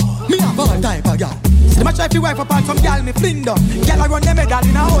 Me have all type of girl. Them a try fi wipe up on some gal me fling down. Gal a run them medal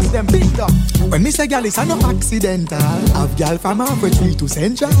in a house them big down. When me say gal is a no accidental. Have gal from halfway tree to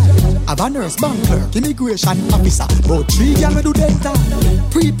central. Have a nurse, bank clerk, immigration officer. About 3 gal we do dental.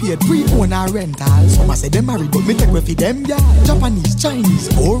 Prepaid, pre-owned or rental. Some a say them married but me take we fi them gal. Japanese, Chinese,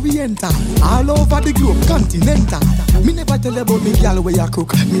 Oriental. All over the globe, continental. Me never tell about me gal where ya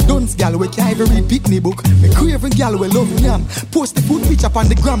cook. Me dunce gal where can't even read Pitney book. Me craving gal where love yam. Post the food picture on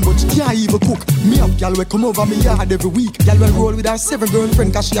the gram but she can't even cook. Me have gal we come over me yard every week. Gal we roll with her 7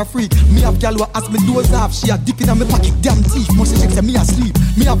 girlfriend cause she a freak. Me have gal we ask me doze off. She a dip in my pocket, damn teeth. Must check say me asleep.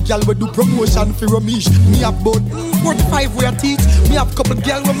 Me have gal we do promotion for Ramesh. Me have about 45 where I teach. Me have couple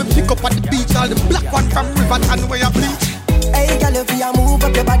gal when me pick up at the beach. All the black one from Riverton where I bleach. Hey gal, if you move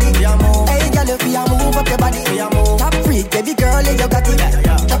up your body, hey gal, if you move up your body, top freak, baby girl, you got it.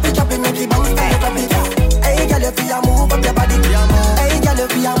 Chop it, make it bounce, stop it. Hey gal, if you move up your body, hey gal,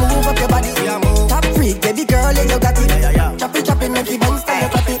 if you move up your body, top freak, baby girl, you got it. Chop it, make it bounce,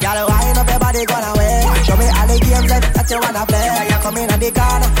 stop it. Gal, wind up your body, gone away. Show me all the games that you wanna play. You come in on the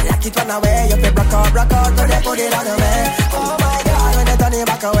corner, lock it run away. You feel rock out, so they put it on the way. Oh my God, when they turn it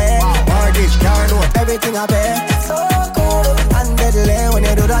back away, mortgage, car note, everything I pay. So cool and deadly when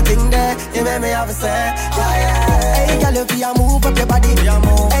you do that thing there. You make me have a say, yeah. Hey, girl, if you move up your body,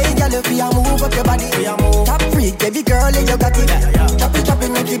 hey, girl, if you move up your body, top free.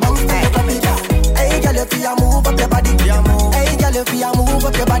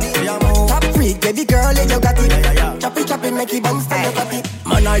 got it.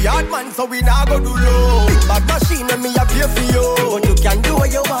 Man a yard man, so we nah go do low. Big bad machine when me a pay for you. But you can do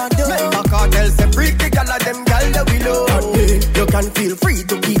what you want to. Remember cartel say freaky gal of them gal that we love. You can feel free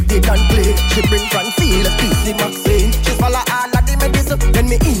to keep it and play. She bring Francine, a piece of Maxine. She swallow all of the medicine. Then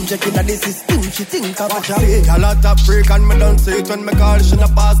me inject in the system. She think of what she say. Gal a top freak and me don't say it when me call. She no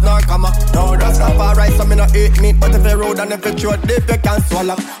pass nor comma. No, that's not alright, so me no eat meat. But if you road and if you throat deep, you can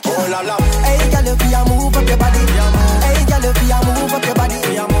swallow. Oh la la. Hey gal, if you move up your body. Hey gal, if you move up your body.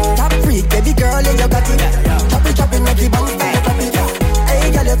 Top freak, baby girl, you got it. Chop it, make it bounce, drop it.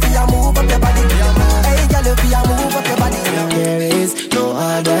 Hey gal, if you move up your body. Hey gal, if you move up your body. There is no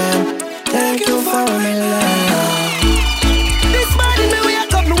other. Thank you for my love. This morning me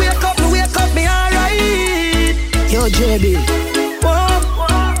wake up, me alright. Yo JB.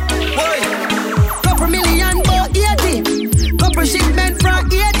 Couple million but 80. Couple shipment from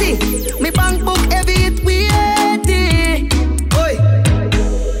 80. Me bank book heavy it we 80. Oi.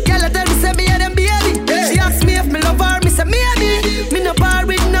 Girl tell me say me and them baby. She ask me if me love her, me say maybe. Me no bar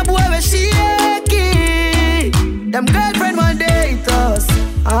with no boy where she shaky. Them girlfriend one day it us.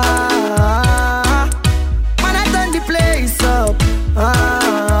 Man I turn the place up.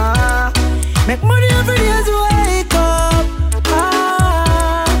 Make money every day as we wake up.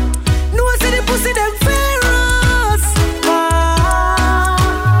 No one say the pussy them pharaohs.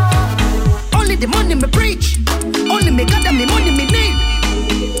 Only the money me preach. Only me God and me money me need.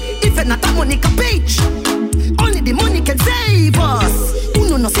 If it's not that money can page. Only the money can save us.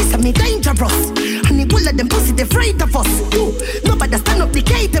 Who no sister me dangerous. And the whole of them pussy they afraid of us. Ooh, nobody stand up the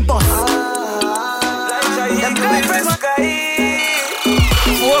gate the boss. Them girlfriend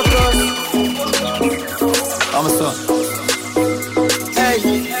focus. I'm a son. Hey,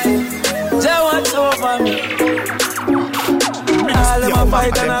 Jay watch over me. All of my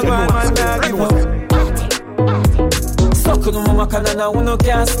fight and I go and man I give up. Suck on my canana, who no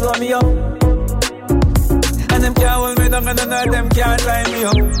can't slow me up. And them can't hold me down and none of them can't tie me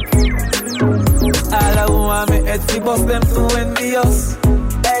up. All I want me head to bust them too envious.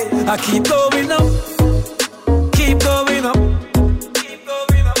 Hey, I keep going up. Keep going up.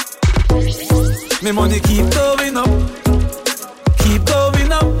 Me money keep going up. Keep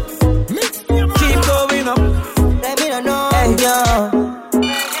going up. Keep going up. Let me know. Hey, yo.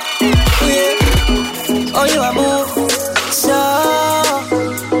 Yeah. Oh, you a move. So,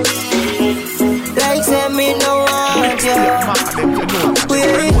 like say me no want you.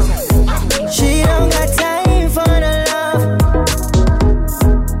 Yeah. She don't got time for the love.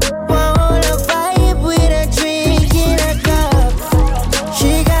 Wanna vibe with a drink in a cup.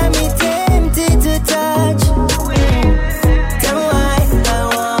 She got me tempted to touch. Tell me why I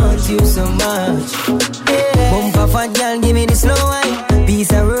want you so much. Yeah. Bumper fat girl, give me the slow wine.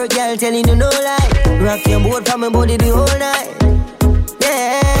 Piece of work, girl, telling you no lie. Rock your boat from my body the whole night.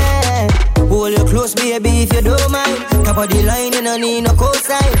 Yeah. Hold you close, baby, if you don't mind. Top of the line, you don't need no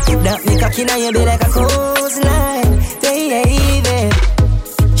cosign. That me cocky now, you be like a coastline. Baby,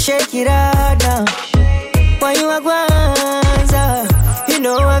 shake it out now. Why you a guanza? You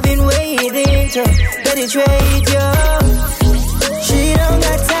know I've been waiting to penetrate you. She don't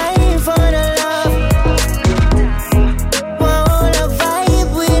got time for the love. Wanna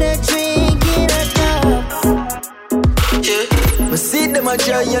vibe with a drink in a cup. Yeah, me see them a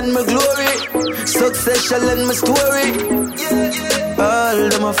try and my glory. Succession and my story. All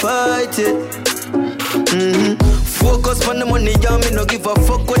them a fight it. Focus on the money, yeah, me no give a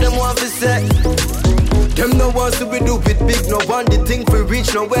fuck what them want to say. Them no wants to be do it big, no want the thing for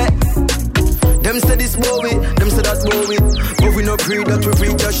reach nowhere. Them say this Bowie, them say that Bowie. But we no pray that we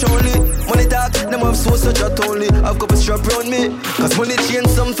reach us only. Money talk, them have so such a only. I've got a strap round me. Cause money change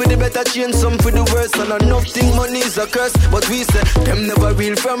some for the better, change some for the worse. And I know think money is a curse. But we say, them never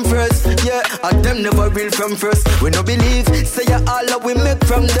real from first. Yeah, and them never real from first. We no believe, say ya all that we make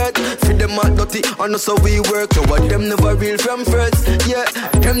from dirt. Feed them out dirty, and so we work. So what them never real from first. Yeah,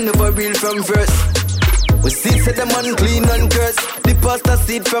 them never real from first. We see say them unclean and cursed. The pastor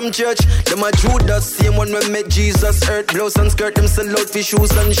seed from church. Them a Judas, same one when met Jesus. Earth, blouse and skirt, them sell out for shoes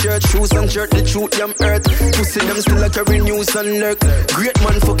and shirt. Shoes and shirt, the truth, them earth. Pussy them still a carry news and lurk. Great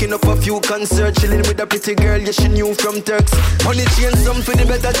man fucking up a few concerts. Chilling with a pretty girl, yeah she knew from Turks. Money change some for the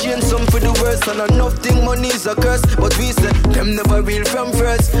better, change some for the worse. And enough thing money is a curse. But we say, them never real from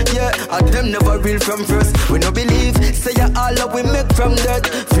first. Yeah, and them never real from first. We no believe, say ya all that we make from dirt.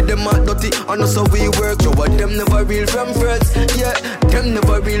 Feed them out dirty, and so we work. But them never real from first. Yeah, them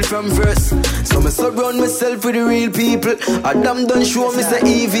never real from first. So me surround myself with the real people. And them don't show me say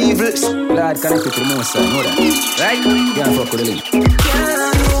evil. Glad connected to the most side, know that. Right? Can't fuck with the link.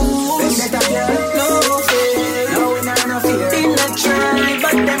 No fear, no we not no fear. In the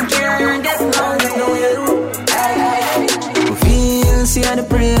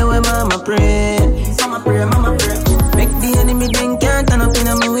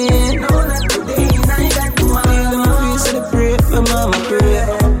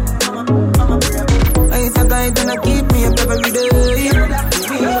night and I keep me up every day.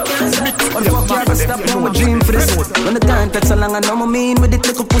 But fuck you, I stop now, my dream for this. When the time takes so long, I know my mean with it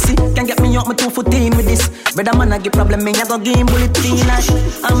little pussy. Can't get me up, my 2 foot in with this. Brother man, I get problem, me I go game bullet clean like.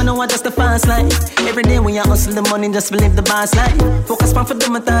 I'm gonna want just the fast life. Every day when you hustle the money, just believe the boss life. Focus on for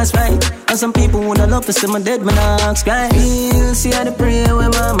them, my task right. And some people would love to see my dead when I ask right. See how they pray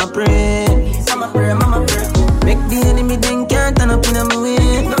when mama pray. Mama pray, mama pray. Make the enemy think can't turn up in my way.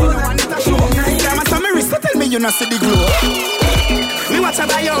 Tell me you not see the glow. Me watch a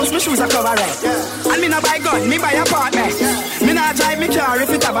buy house, my shoes are covered right. And me not buy gun, me buy apartment. Me not drive me car if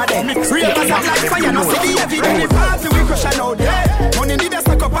it ever dead. Real cause I'm like fire, no see the heavy. Any party we crush and out there. Money need a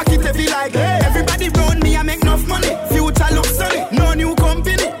stack up pocket heavy like everybody round me I make enough money. Future looks sunny, no new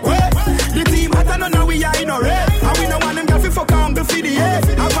company. The team hot and know we are in a red. And we no want them girls to fuck on the feed the head.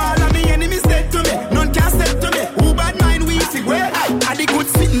 Have all of me enemies dead to me, none can step to me. Who bad mind we see where? I the good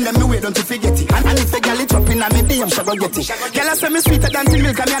sitting them me way don't you forget it. And if the girl it up in a me DM she go get it. Girl I say me sweeter than the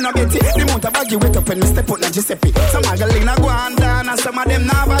milk and me no get it. The mount of baggy wet up when me step out na Giuseppe. Some a girl inna go and down and some of them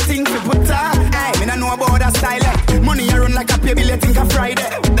now have a thing to put her. Hey, me no know about that style. Money a run like a pay bill think a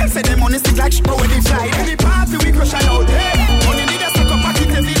Friday. Them say them money stick like shit over the Friday. Any party we crush and out. Hey, money need a suck up pocket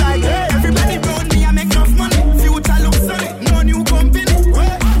heavy like hey. Everybody round me I make enough money. Future looks sunny, no new company.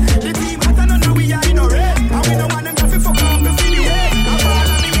 The team hot and know we are in a red. And we don't want them to fuck up the video. Have all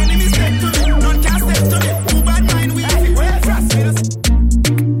of me enemies dead to me, none can step to me. Who bad mind we everywhere. Trust me.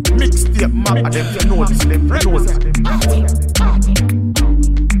 Mixtape Magga, them you know this, them knows it.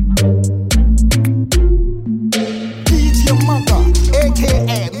 DJ Magga,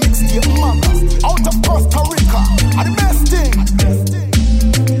 aka Mixtape Magga, out of Costa Rica, and the best thing.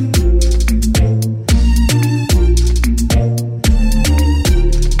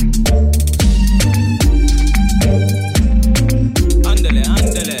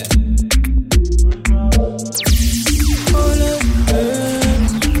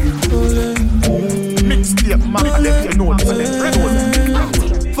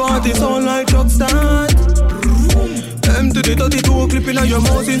 Party sound like truck start. M to the 32 clipping on your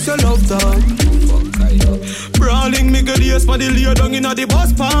mouth since your love talk. Brawling me good ears for the lay down in the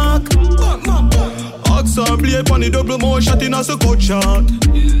bus park. Oxar blade on the double more shot in a so cut shot.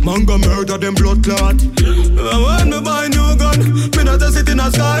 Manga murder them blood clot. When me buy new gun, me not a sit in a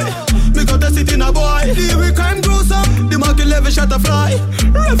sky. Me got a sit in a boy. The we crime gruesome, the market level shot a fly.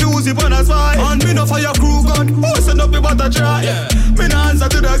 Refuse it on a spy. And me no fire crew gun, who send up me but a try. Me no answer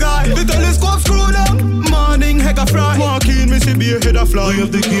to the guy, the telescope screw down. Morning heck a fry. Walk in, me see be a head a fly.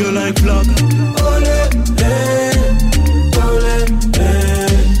 Of the kill like flag. Ole, ole,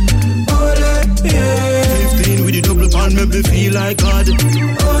 ole, yeah. 15 with the double pan, make me feel like God. Ole,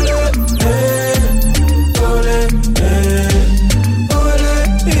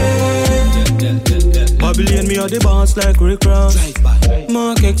 Babylon, me are the boss like Rick Ross.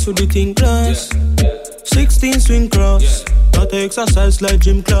 Mark X with the thing class. 16 swing cross. That exercise like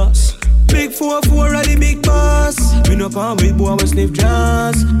gym class. Big 4-4 are the big boss. Me no palm with boy we sniff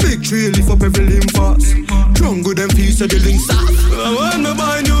jazz. Big tree lift up every limb fast. Jungle them feet so the link soft. When me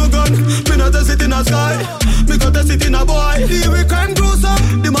buy new gun, me not a sit in a sky. Me got a sit in a boy. The we crime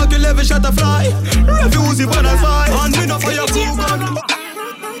gruesome, the market level shot a fly. Refuse it when I fly. And me no fire crew gun.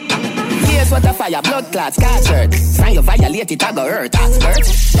 Here's what a fire, blood clots, catch hurt. Sign you violate it, I go hurt, expert.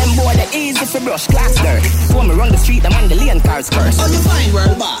 Them boy they easy for brush, class dirt. When me run the street, them on the lane cars curse. Oh, you find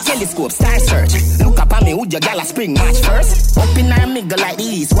world boss. Telescope, star search. Look up at me, would your gal a spring match first? Up in our Magga like the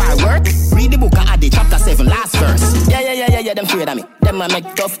east, why work? Read the book of Adi, chapter 7, last verse. Yeah, them afraid of me. Them a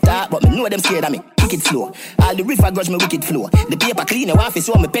make tough talk, but me know them scared of me. Kick it slow. All the river grudge me wicked flow. The paper clean, you want to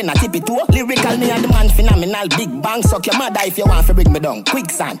show me pen and tip it too. Lyrical me and the man phenomenal. Big bang, suck your mother if you want to bring me down.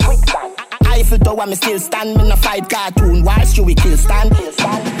 Quicksand. Eiffel Tower, me still stand. Me no fight cartoon. Why should we kill stand? We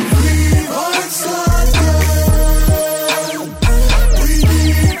want something. We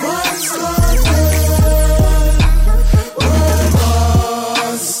need one something. World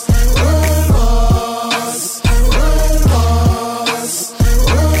boss, world boss, world boss,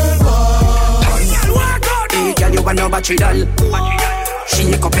 world boss. Hey, girl, you want no battery doll?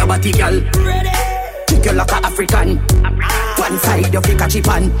 Shake up your body, girl. Kick you like a African. One side you pick a chip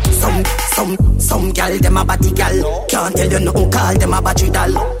on. Some gal them a batty gal. Can't tell you nothing, call them a battery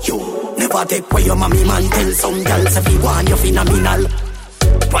doll. You never take away your mommy man. Tell some gals if you want you phenomenal.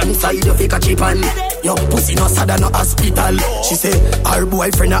 One side you pick a chip on. Your pussy no sad no hospital. She say her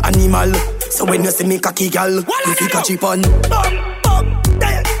boyfriend a animal. So when you see me cocky gal, you pick a chip on.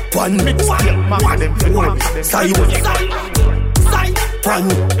 One side.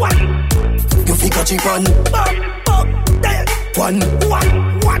 One. You pick a chip on.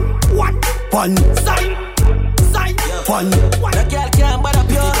 One side. One. The girl can't bad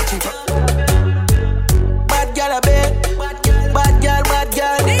up you. Bad girl a bit. Bad girl.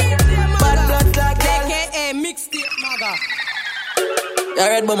 Bad blood like girl. AKA Mixtape Magga. You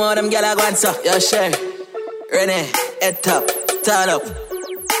red bum all them girl a go answer. You share. Renee, head top, turn up. 6.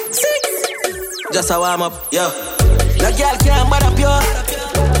 Just a warm up, yo. The girl can't bad up you.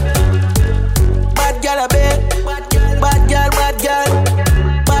 Bad girl a bit. Bad girl.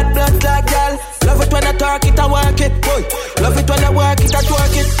 Bad blood like girl. Love it when I talk it and work it, boy. Love it when I work it and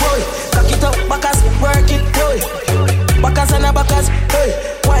twerk it, boy. Cock it up, backers, work it, boy. Backers and a backers, hey.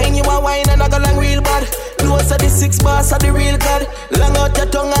 Wine you a wine and I go long real bad. Close to the 6 bars of the real God. Long out your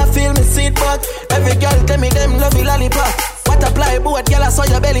tongue and feel me seat back. Every girl tell me them love you lollipop. Butterfly boat, girl I saw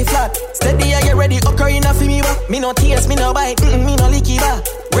your belly flat. Steady and you ready, occurring a for me back. Me no taste, me no bite, me no licky back.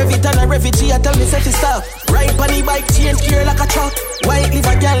 Revit and a refugee, I tell me set to stop. Ride on the bike, change gear like a truck. White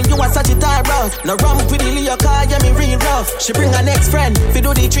liver girl, you a Sagittarius. No ramp with the Leo car, yeah me real rough. She bring her next friend, fi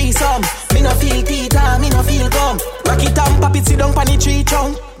do the threesome. Me no feel tita, me no feel gum. Rock it and pop it, sit down pon the tree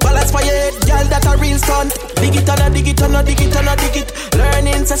trunk. Balance for your head, girl, that a real stunt. Dig it and a dig it and a dig it and a dig it.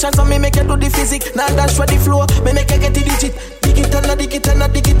 Learning sessions so me make you do the physics. Now dash for the flow, me make you get the digit. Dig it and a dig it and a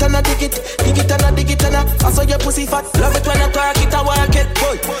dig it and a dig it. Dig it and a dig it and a. I saw your pussy fat. Love it when I twerk it and work it,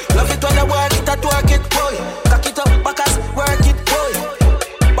 boy. Love it when I work it and twerk it, boy. Cock it up, backers, work it, boy.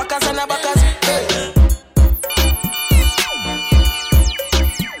 Backers and a backers, hey.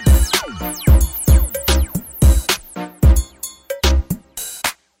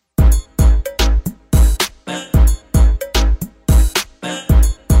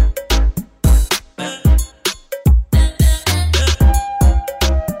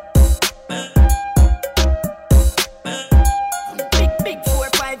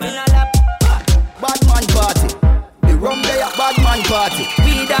 Party.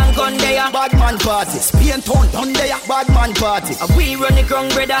 Weed and gun there, bad man party. Spain town down there, bad man party. We run the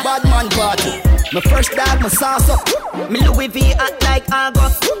ground, brother, bad man party. My first dog, my sauce up. Me Louis V act like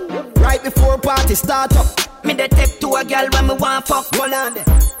August. Right before party start up. Me the take to a girl when me want fuck. Hold on there.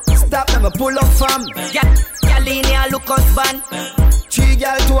 Stop them, me pull up fam. Girl in here look husband. 3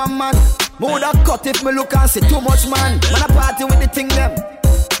 girl to a man. More that cut if me look and see too much man. Man a party with the thing them.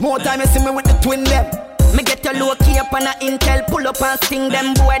 More time you see me with the twin them. Me get a low key up on a intel, pull up and sting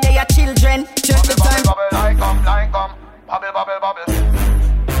them, boy, they are children. Check the time. Like bubble, bubble, bubble.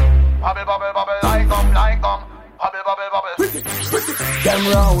 Bubble, bubble, bubble, like bubble, bubble. Them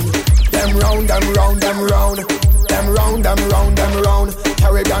round.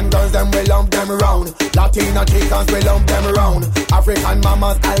 Caribbean girls, them we love them round. Latina chickens, we love them round. African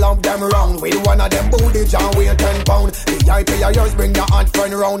mamas, I love them round. With one of them booty, John, weigh 10 pound. The IP of yours, bring your aunt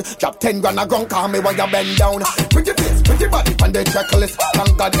friend round. Drop 10 grand a ground, call me when you bend down. Pretty face, pretty body, on the checklist.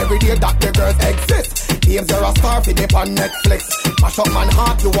 Thank God every day that the girls exist. Games are a star, fit it on Netflix. Mash up man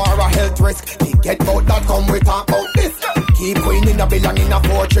heart, you are a health risk. Get out that come, we talk about this. Keep winning, I belong in a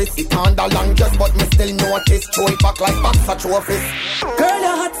fortress. It on the long dress, but me still notice. Throw it back like box of trophies. Girl,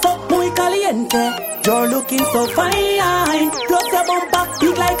 your hot fuck muy caliente. You're looking so fine. Plus your bumper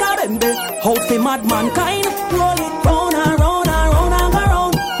big like a bembe. How fi mad mankind. Roll it round and round and round and go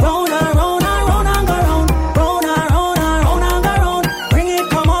round. Round and round and round and go round. Round and round and round and go round. Bring it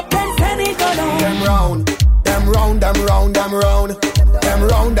come up then send it go down. Them round.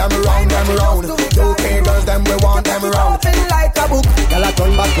 UK girls, them we want them round. Like a book, girl a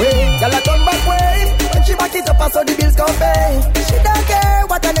turn back way. When she back it up, I saw the bills come pay. She don't care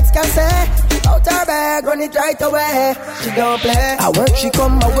what the next can say. Out her bag, run it right away. She don't play. I work, she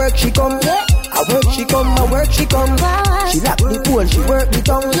come. I work, she come. She lock the pool, she work the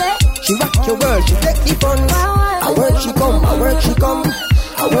tongue. She rock your world, she take the funds. I work, she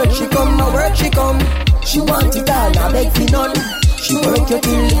come. She want it all, I beg for none. She work you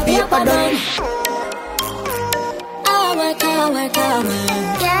till the paper done. I work.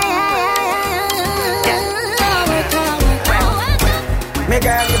 Me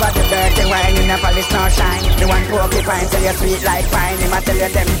girl, you got the dirty wine in a polish no shine. The one porcupine tell you sweet like pine. Him a tell you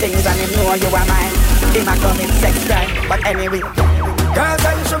them things and him know you are mine. Him a commit sex crime, but anyway. Girls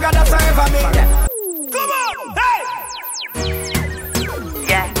and sugar that's fine for me. Yeah. Come on, hey!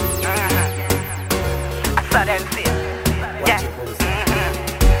 Yeah. I saw them see. Yeah.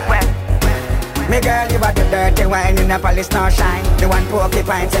 Well. Me girl, you got the dirty wine in a polish no shine. The one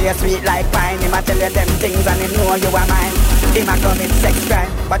porcupine tell you sweet like pine. Him a tell you them things and him know you are mine. Him a commit sex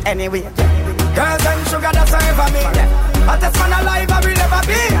crime, but anyway. Girls and sugar that's fine for me. Hottest man alive I will never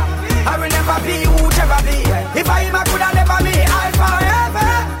be. I will never be who'd ever be. If I am a could I never be. I'll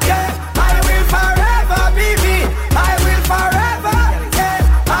forever, yeah. I will forever be me. I will forever, yeah.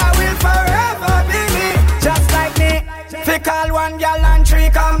 I will forever be me. Just like me,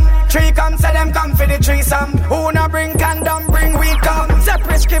 threesome. Who no bring condom, bring we come. The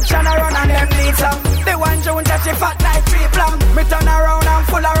prescription I run and them need some. The one June that she fat like 3 plum. Me turn around and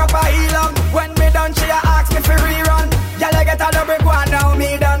full her up a heel. When me done, she ask me for rerun. Y'all get a double one, now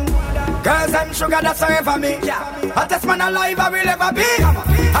me done. Girls, I'm sugar, that's forever me. Hottest man alive, I will ever be.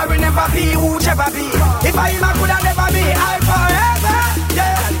 I will never be who ever be. If I am, I could have never be. I forever,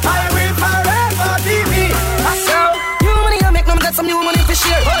 yeah, I will forever be me. New money I make, now I got some new money for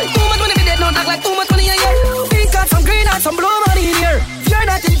share. Too much money be dead, now talk like too much money a year. Pink and some green and some blue money in here. If you're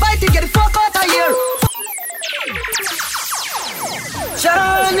not invited, get the fuck out of here.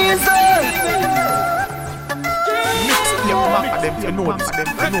 Chinese New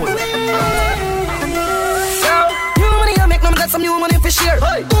money I make, now I got some new money for share.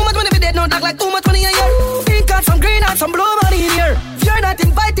 Too much money be dead, now talk like too much money a year. Pink and some green and some blue money in here. If you're not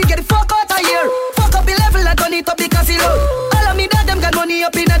invited, get the fuck out of here. Fuck up the level, I don't need to because he low. All of me that them got money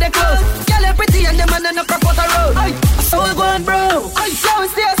up in the clothes. Girl, they pretty and them and then a crop out the road. So it's going bro, so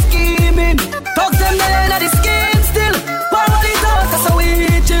it's still scheming. Talk them the end of the scheme still. Why all these out, that's how we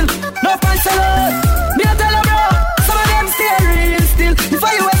chill. No fancy alone, me a tell them bro. Some of them stay real still. If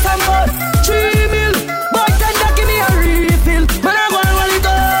I wear some more, 3 mil. Boy, then that give me a refill. Man, I go and roll it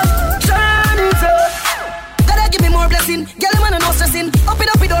up, shine it up. Gotta give me more blessing. Girl, man, no stressing. Up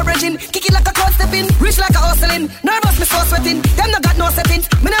it, door bridging. Kick it like a crowd stepping. Rich like a hustling. Nervous, me so sweating. Them no got no settings.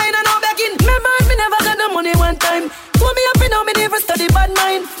 Me nah in no begging. Remember, me never got no money one time. Told me up and now me never study bad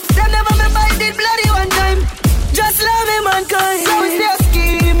mind. Them never me buy it bloody one time. Just love me mankind. So we still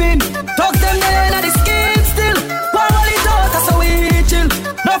scheming. Talk them the end of the scheme still. Why roll it out, that's how we chill.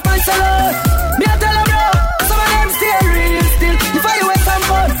 No fancy alone. Me a tell them bro. Some of them stay real still. If I wear some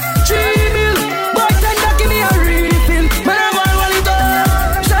fun, 3 mil. Boy, then that give me a refill. Man, I go and roll it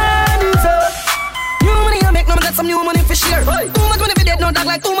up, shine it up. New money I make, now I got some new money for share. Too much money be dead, now talk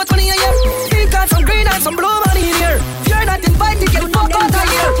like too much money a year. Pink and some green and some blue money in here. If you're not invited, get the fuck out of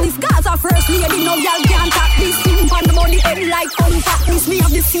here. This guys are first lady, no y'all can't talk this. Pimp on the money, head like contact this. Me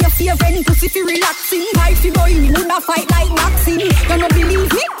have the safe friend, pussy fi relaxing. If you boy, me woulda fight like Maxine. You no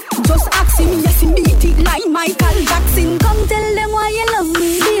believe me? Just ask me, yes, him beat it like Michael Jackson. Come tell them why you love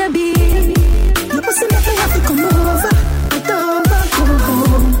me, baby. Your pussy make me have to come over. But don't go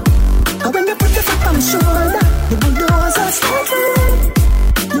home. And when you put your foot on my shoulder, the bulldozer start running.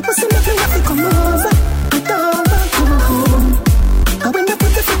 Your pussy make me have to come over. But don't go home. And when you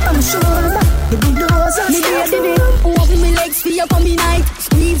put your foot on my shoulder, the bulldozer start running. Open my legs for you come in night.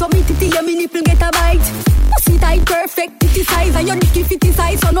 Squeeze up me titty, and me nipple get a bite. Pussy tight, perfect, titty size. And your dicky fitty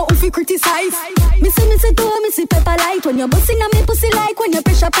size, so no if you criticize. Me see too, me see pepper light. When you're busting on me pussy like when you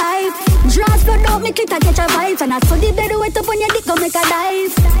pressure pipe. Draws blood out, me clit a catch a vibes. And I saw the bed wet up on your dick, go make a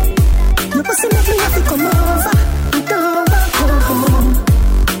dive. Your pussy make me have to come over. You don't go home.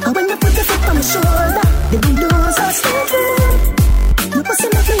 And when you put your foot on my shoulder, the bulldozer start running. Your pussy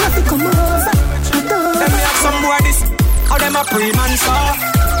make me have to come over. You don't. Let me have some boy this. How them a pre-man saw.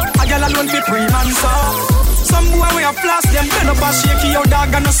 A girl alone fi pre-man saw. Some boy we a flash them bend up and shaky your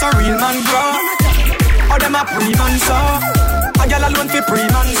dog and us a real man bro. How them a pre-man saw. A girl alone fi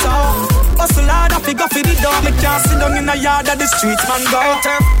pre-man saw. Hustle hard fi go fi the dog. Me can't sit down in the yard of the streets man go.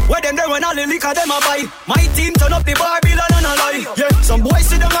 Where them there when all the liquor them a buy. My team turn up the Babylon and a lie. Yeah, some boys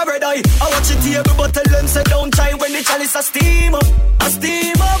sit down a red eye. I watch the table but tell them say don't try when the chalice a steam up. A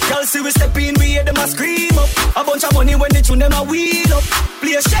steam up. Girl see we step in we hear them a scream up. A bunch of money when they tune them a wheel up.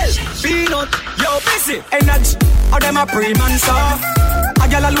 Play a shell, peanut, yo busy. Energy, how them a pre-man saw. A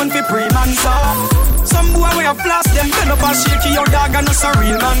girl alone fi pre-man saw. Some boy we a flash them bend up and shaky your dog and us a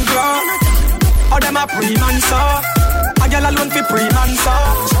real man grow. How them a pre-man saw. A girl alone fi pre-man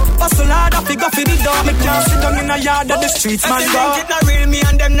saw. Hustle hard fi go fi the dog. Me can't sit down in the yard of the streets man go. If they think it not real, me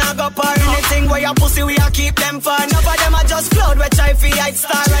and them not go par. Anything where you pussy we a keep them far. None of them a just cloud we try fi hide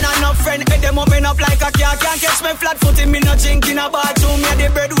star. And enough friend head them open up like a car. Can't catch me flat footed, me no drink in a bathroom. Me the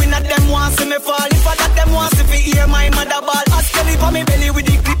breadwinner them want see me fall. If I got them want see fi hear my mother ball. Ask Kelly for me belly with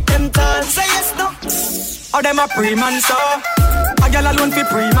the clip them tall. Say yes no. How them a pre-man saw. A girl alone fi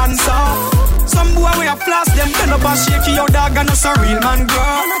pre-man saw. Some boy we a flash them bend up and shaky your dog and us a real man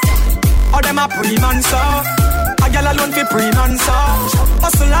grow. How them a pre-man saw. A girl alone fi pre-man saw.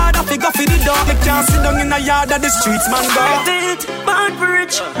 Hustle hard fi go fi the dog. Me can't sit down in the yard of the streets man go. Get it, born for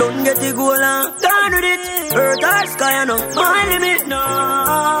rich. Don't get the goal and gone with it. Earth or sky and up my limit no.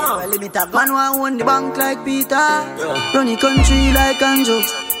 Man want own the bank like Peter. Run the country like Anjo.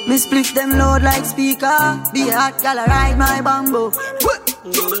 Me split them load like speaker. Be a hot gal ride my bamboo.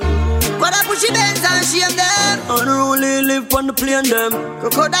 But I push the Benz and shame them. Unruly live on the plane them.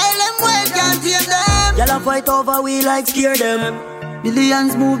 Crocodile them well can't tame them. Y'all fight over we like scare them.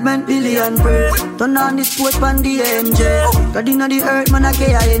 Billions movement, billion praise. Turn on the sport pan the NJ. God inna the earth, man, I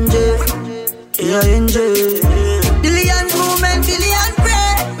K-I-N-J. K-I-N-J. Billions movement, billion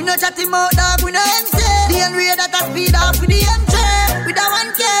praise. We no chatting about dog, we no MC. The unreal that a speed off with the MJ. With a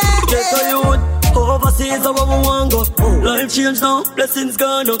 1K. Get a youth. Overseas, how we want go. Life change now, blessings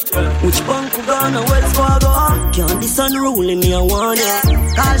gone up. Which bank we gonna, Wells Fargo? Can't this unruly me, I want ya.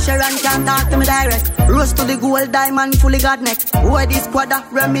 Call Sharon, can't talk to me direct. Rose to the gold, diamond, fully got neck. Where this squadder,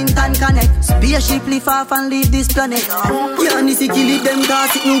 Remington connect. Spaceship lift off and leave this planet. Can't this kill it, them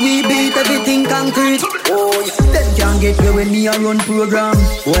cause it no we beat everything concrete. Oh, them can't get me when me a run program.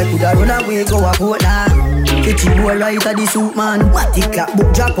 Boy, coulda run away, go a port now. Get you boy right at the soup man. What the clap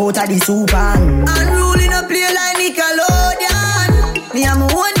book drop out of the soup man. Unruling a play like Nickelodeon. Me a my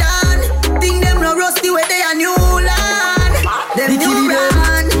own dan. Think them no rusty where they a new land. Them new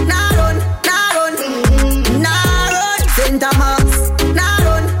brand. Nah run, nah run, nah run. Center Max. Nah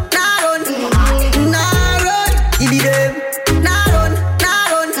run, nah run, nah run. Give it them. Nah run, nah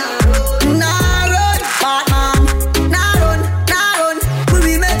run, nah run. Batman. Nah run, nah run.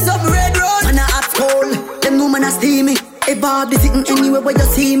 We make up red run. Man a hot cold. Them no man a steamy. Hey Bob, they sitting anywhere where you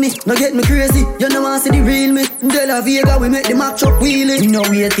see me. No get me crazy, you know want see the real me. De La Vega, we make the match up wheelie. No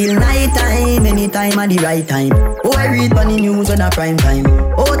wait till night time, anytime at the right time. Oh, I read funny news on a prime time.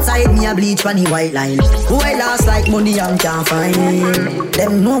 Outside me a bleach funny white line. Oh, I lost like money and can't find.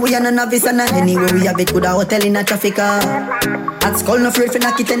 Them know we are no novice and not anywhere we have it good a hotel in a traffic car. At school no afraid for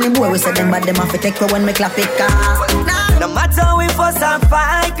knock it anymore. We say them bad, them have to take when me clap it car. No matter we fuss and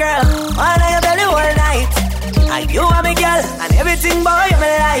fight, girl, all I belly all night. And you are my girl, and everything boy you me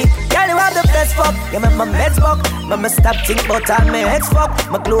like. Girl, you have the best fuck, you make my meds fuck. Mama stop think about all my ex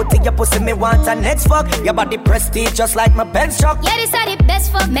fuck. My glue to your pussy, me want a next fuck. Your body prestige just like my Benz truck. Yeah, this are the best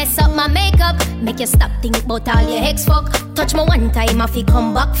fuck, mess up my makeup. Make you stop think about all your ex fuck. Touch me one time, I feel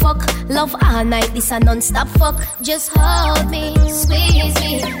come back fuck. Love all night, this a non-stop fuck. Just hold me, squeeze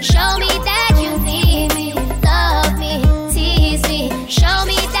me. Show me that you need me. Love me, tease me. Show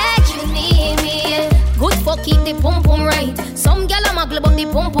me that you need me. Good fuck, keep the pum pum right. Some gyal a muggle but the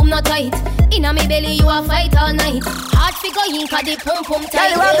pum pum not tight. Inna me belly you a fight all night. Hard figure ink a the pum pum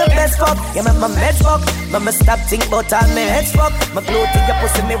tight. Girl, you have the best fuck, you make my meds fuck. Mama stop think about all my heads fuck. My glue to your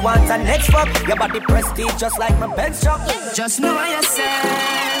pussy, me want a next fuck. Your body prestige just like my Benz truck. Just know yourself.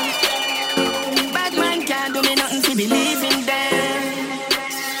 Bad man can't do me nothing to believe in them.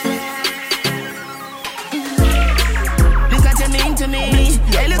 Look at you mean to me.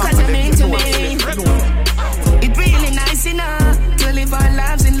 Yeah, look at you mean to me. It really nice enough to live our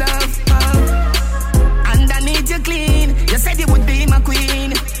lives in love. Underneath you clean. You said you would be my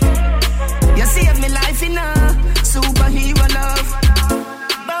queen. You saved me life enough. Superhero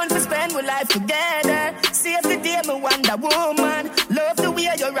love. Bound to spend my life together. Save the day, my Wonder Woman. Love the way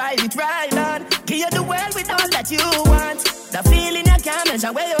you ride it right on. Give you the world with all that you want. The feeling you can't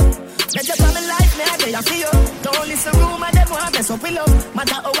measure where you. Let you come in life, me I day I feel you. Don't listen rumor, them want mess up with love.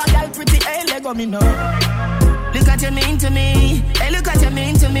 Matter how a girl pretty, hey, let go me know. Look at you mean to me. Hey, look at you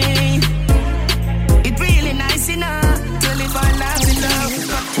mean to me. It really nice enough to live our lives in love.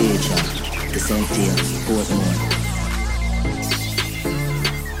 Teacher, the same team, Portmore.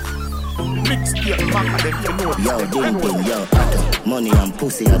 Mixtape, Magga, them you know. Yo, ding, yo, atto. Money and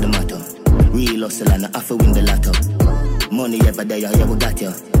pussy are the matter. Real hustle and I have to win the lotto. Money ever there, yeah, we got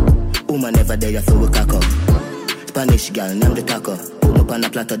you. Woman never there, so we cock up. Spanish girl, name the taco. Put up on a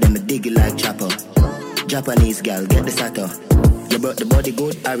platter, then me dig it like chopper. Japanese girl, get the sato. You brought the body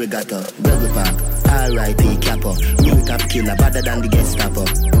good, arigato. Burger Park, R.I.P. Capo. New top killer, better than the Gestapo.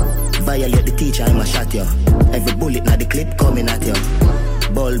 Violate the teacher, I'ma shot you. Every bullet now the clip coming at you.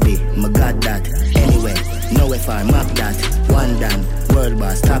 Bulby, my god that. Anyway, no if I map that. One down, world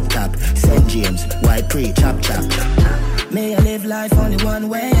boss, top. St. James, white pre, chop. May I live life only one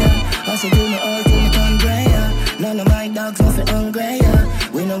way, also do me all till me turn grey. None of my dogs nothing hungry.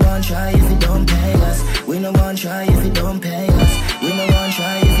 We no one try if you don't pay us. We no one try if you don't pay us. We no one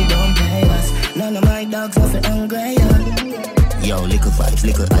try if you don't pay us. None of my dogs nothing hungry. Yo, little vibes,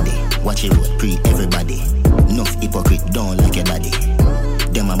 little addy. Watch it road, pre everybody. Enough hypocrite, don't like your daddy.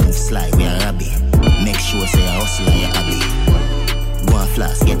 Them a move slide, we a rabbi. Make sure say a hustle and your hobby. Go and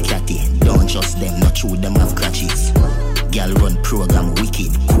flask, get catty. Don't trust them, not true, them have crutches. Girl run program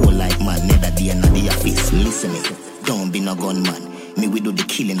wicked, cool like man, neither day nor the office. Listen me, don't be no gunman. Me we do the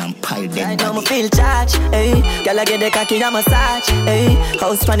killing and pile dead body. I know me feel charged, eh. Girl I get the cocky and massage, eh.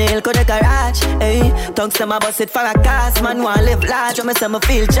 House pan the hill to the garage, eh. Tongues to my bust it for a cast. Man want live large, so me say me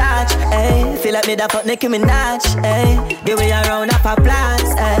feel charged, eh. Feel like me da fuck Nicki Minaj, eh. Give me a round up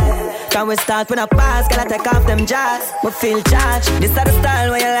applause, eh. Can we start when I pass? Can I take off them jars? We feel charged. This is the style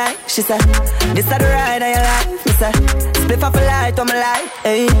where you like. She said, this is the ride that you like. Me say, split off a light on my light.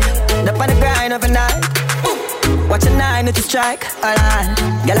 Hey, up on the grind of a night. Watch a 9 to strike. Alright,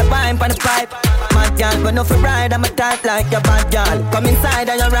 girl a pipe on the pipe. Mad girl, but no for ride. I'm a type like your bad girl. Come inside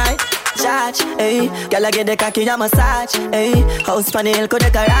and you're right. Charge, hey, girl I get the cocky and massage, hey. House on the hill, could the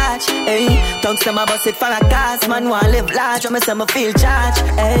garage, hey. Tongues to my bus it for a cast. Man want live large, when me say me feel charge,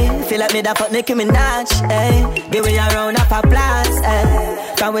 hey. Feel like me that put Nicki Minaj, hey. Give me a round of applause,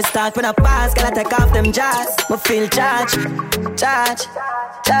 hey. Can we start when I pass? Girl I take off them jars. Me feel charge, charge,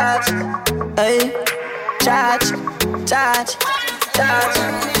 charge, hey. Charge, charge, charge,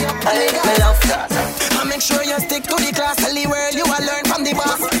 hey. Me love that. I make sure you stick to the class. Tell the world you will learn from the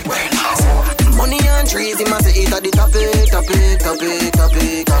boss. Money and trees, he must eat at the topic.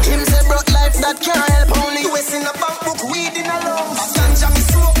 Him say broke life that can't help. Only US in the bank book, weed in a lungs. Ganja me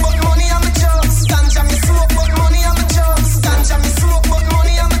smoke, but money I'm a drugs. Ganja me smoke, but money I'm a drugs. Ganja me smoke, but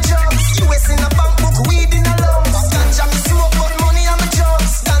money I'm a drugs. US in the bank book, weed in a lungs. Ganja me smoke, but money I'm a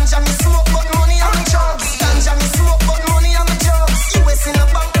drugs. Ganja me smoke, but money I'm a drugs. Ganja me smoke, but money I'm a drugs. US in the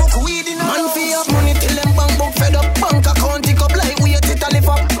bank book, weed in a lungs. Man fee up money till them bank book fed up. Bank account tick up like wait it a lift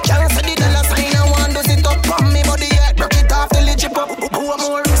up. Can't say the dollar sign and one does it up. From me body yet, broke it off till it chip up. Who am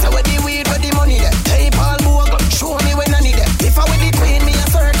more? So where the weed, where the money there? Tape all bogle, show me when I need it. If I with the queen, me a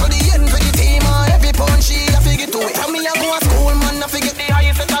circle the end for the team. Every pound she I figure to it. Tell me I go to school, man, I forget the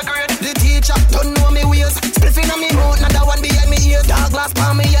highest at a grade. The teacher don't know me ways. Spliffing on me mouth, not that one behind me ears. Dark glass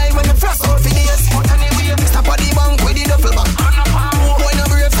palm me eye when the frost out for days. But anyway, stop at the bank with the duffel bag. Boy no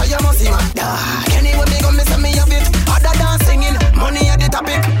brave, so you must see man. Anyway, me gon' miss me a bit. Other than singing, money at the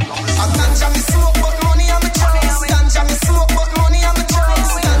topic. I ganja me smoke, but money I'm a drugs. Ganja me smoke, but money I'm a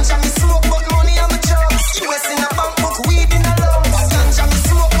drugs. Ganja me smoke, but money I'm a drugs. US in a bank book, weed in a lungs. Ganja me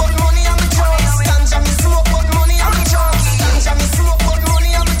smoke, but money I'm a drugs. Ganja me smoke, but money I'm a drugs. Ganja me smoke, but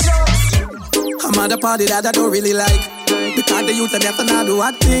money I'm a drugs. I'm at a party that I don't really like. Because the youth them have to not do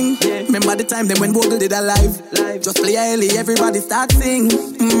a thing. Remember the time them when Bogle did a live. Just play a Ellie, everybody start sing.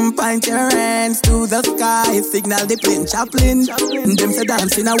 Point your hands to the sky. Signal the plane Chaplin. Them say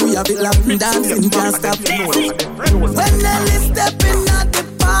dancing and we have it laughing. Dancing can't stop. When Ellie stepping at the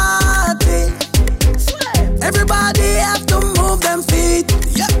party, everybody have to move them feet.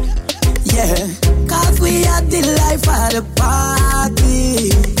 Yeah, cause we are the life of the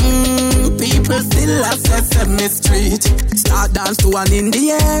party. People still have Sesame Street. Start dance to one in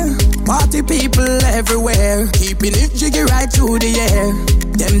the air. Party people everywhere. Keeping it jiggy right through the air.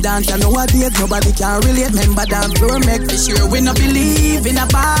 Them dance and nowadays nobody can relate. Remember dance floor make for sure. We no believe in a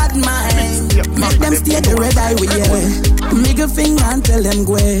bad mind. Make them stay the red eye we yeah. Middle finger and tell them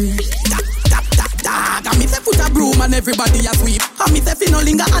go away. I me say put a broom and everybody a sweep. I me say fin no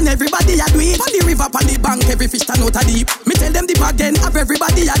linger and everybody a do it. On the river, on the bank, every fish turn out a deep. Me tell them the again, have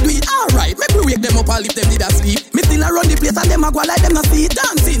everybody a do it. Alright, make we wake them up and leave them did a sleep. Me still a run the place and them a go like them no see it.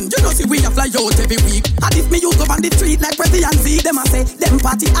 Dancing, you know see we a fly out every week. And if me use up on the street like President Z, them a say, them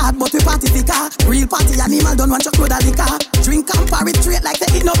party hard but we party thicker. Real party animal don't want chocolate and liquor. Drink and parry straight like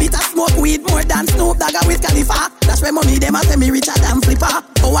they eat no bitter. Smoke weed more than Snoop Dogg with Khalifa. That's where money them a say me richer than Flipper.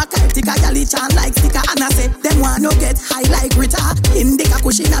 Oh I can't take a galley chan like sticker. And I say, them want no get high like Rita. Indica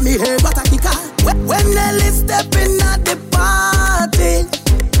cushion and me hair but a kicker. When Nelly stepping at the party,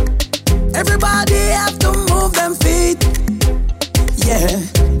 everybody have to move them feet. Yeah,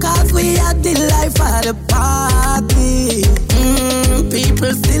 cause we are the life of the party.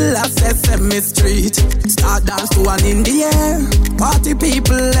 People still have Sesame Street. Start dance to one in the air. Party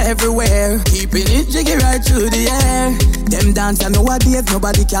people everywhere. Keeping it jiggy right through the air. Them dance and nowadays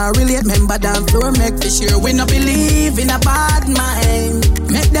nobody can relate. Remember dance floor make for sure. We no believe in a bad mind.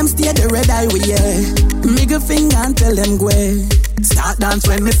 Make them stay the red eye we yeah. Middle finger and tell them go away. Start dance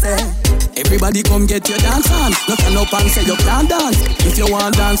when me say everybody come get your dance on. No stand up and say you can't dance. If you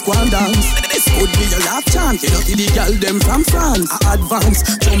want dance, go and dance. This could be your last chance. You know see the girl them from France. I advance,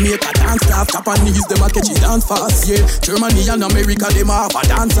 Jamaica dance off. Japanese them a catch it dance fast. Yeah, Germany and America them have a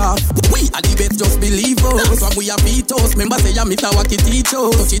dance off. We are the best, just believe us. When we have beatos, remember say ya Mr. Wacky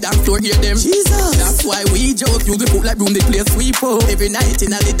Tito. So she dance floor hear them. Jesus, that's why we just use the foot like room the place sweep up. Every night in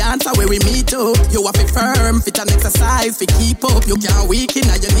the dance where we meet up. You have to firm, fit and exercise, fi keep up. You can't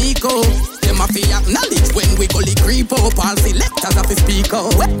weaken at your Nico. Them a fi acknowledge when we gully creep up. All selectors have to speak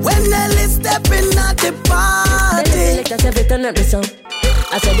up. When Nelly stepping at the party, selectors have to turn up the song.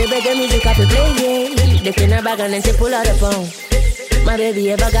 I said the reggae music have to play, yeah. They clean her bag and then she pull out the phone. My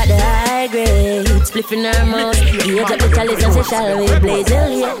baby ever got the high grade. Spliffing her mouth. He hit up the chalice and say shall we blaze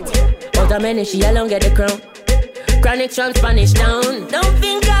hell yet. Out of many she alone get the crown. Chronic from Spanish town. Don't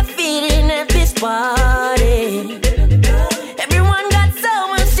think I feel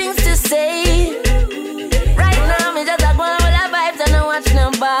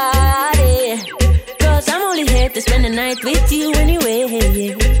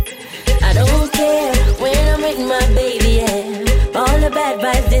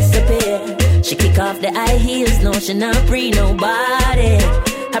the high heels, no, she not free nobody.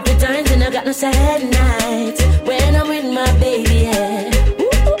 Happy times and I got no sad nights when I'm with my baby, yeah.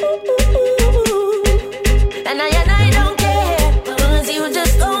 And I don't care, cause you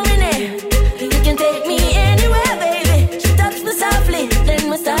just own it. You can take me anywhere, baby. She touched me softly, then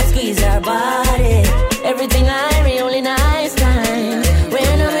we start squeeze her body. Everything I read, only nice times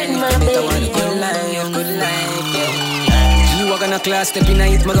when I'm with my baby. Good life, yeah. Walk on a class, step in a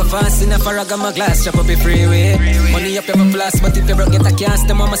hit, go fast in a farag on my glass, chop up a freeway. Money up, you have a blast, but if you broke, get a cast,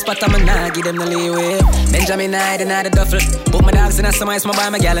 them on my spot, I'm nah, give them the leeway. Benjamin Hyde and I the duffel. Put my dogs in a summer, my buy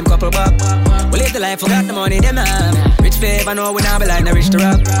my gal, them couple buck. We live the life, forgot the money, them have. Rich favor, know we not be like, no rich to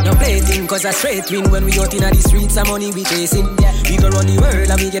rock. No plating, cause I straight win when we out in the streets, some money we chasing. We go run the world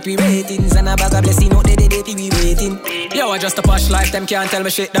and we get we ratings, and a bag of blessing out there, they we waiting. Yo, I just a posh life, them can't tell me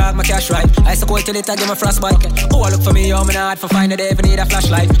shit, dog, my cash right. I so cold till it, I give my frostbite. Oh, I look for me, yo, me not for find a day if I need a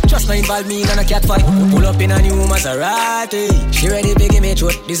flashlight. Just not involve me in a cat fight. Pull up in a new Maserati. She ready to give me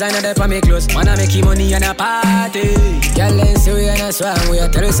truth. Designer there for me clothes. Man, I make you money and a party. Girl, let's see we and a swam. We are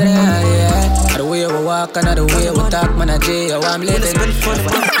telling you, yeah. The way we walk and the way we talk, man, I J, I'm living.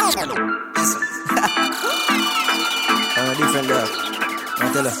 I'm a different dog.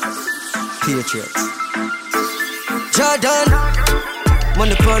 I tell her, Patriots. Jordan,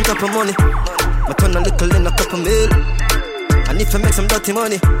 money on top of money. I turn a little in a couple mil. And if I make some dirty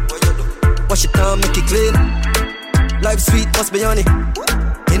money, wash it down, make it clean. Life sweet, must be honey.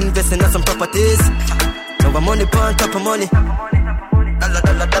 Investing in some properties. Now I'm money on top of money.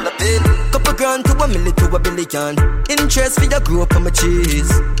 Dollar bill. Couple grand to $1 million to $1 billion. Interest for your grow up on my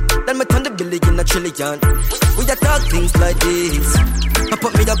cheese. Then me turn the billion a trillion. We a talk things like this. I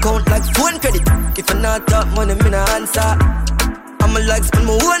put me account like phone credit. If I not talk money, me no answer. I'ma like spend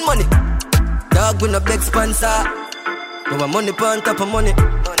my own money. Dog with no big sponsor. Now I'm money on top of money.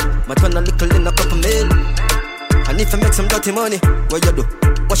 My turn a little in a couple mil. And if I make some dirty money, what you do?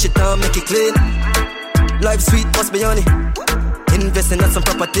 Wash it down, make it clean. Life sweet, must be honey. Investing in some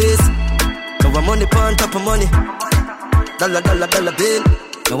properties. Now I'm money on top of money. Dollar bill.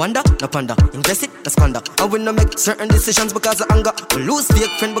 No wonder, no panda. Invest it, no squander. I will not make certain decisions because of anger. We lose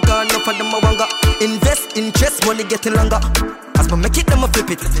fake friend because enough of them are wanga. Invest, interest, money getting longer. As I make it, I'ma flip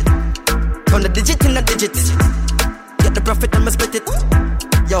it. Turn the digit in a digit. Get the profit, I'ma split it.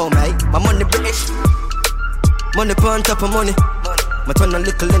 Yo, mate, my money British. Money on top of money. My turn a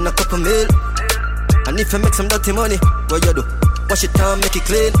little in a couple mil. And if I make some dirty money, what you do? Wash it down, make it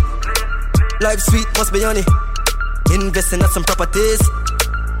clean. Life sweet, must be honey. Investing in some properties.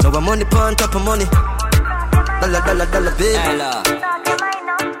 Now I'm money on top of money. Dollar bill. Hello.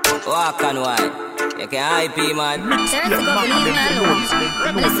 Walk and wine. You can hype me, man. There is to go believe me alone.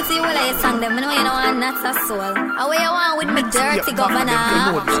 I listen to you while I sing them. I know you know I'm not so soul. How you want with me dirty governor?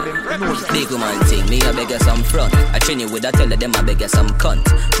 Big man thing, me a beg you some front. I train you with a tell them I beg you some cunt.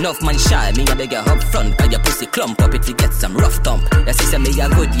 Enough man shy, me a beg you up front. Cause your pussy clump up if you get some rough thump. Your sister me a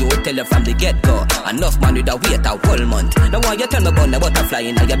good, you tell her from the get-go. Enough man with a wait a whole month. Now why you tell me about the butterfly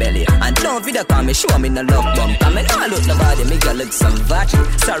in your belly? And don't video call me, show me no love bump. I mean, I look nobody, me a look some virgin.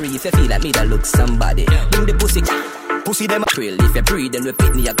 Sorry if you feel like me that look somebody. Bring the pussy them a trail. If you breathe then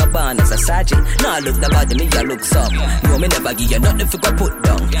repeat me a go born as a sergeant. Now look the body me a look some. No me never give you nothing for go put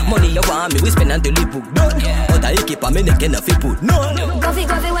down. Money you want me we spend until you book done. But I keep a me neck enough you put no. Coffee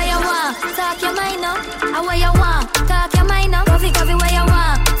where you want, talk your mind up. And where you want, talk your mind up. Coffee where you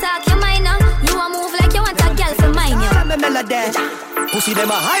want, talk your mind up. You a move like you want a girl for mine you. I'm a melody. Pussy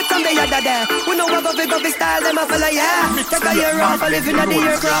them a hype from the other day. We know what go style them a follow, yeah. Take a year off, I live in the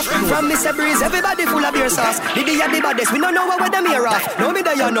aircraft. From Mr. Breeze, everybody full of beer sauce. The baddest, we don't know what them here off. No me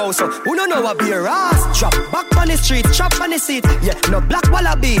there you know, so who don't know what beer ass. Drop back on the street, chop on the seat. Yeah, no black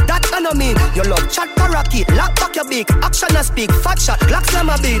wallaby, that I know me. You love chat parakeet, lock back your beak. Action a speak, fat shot, clock slam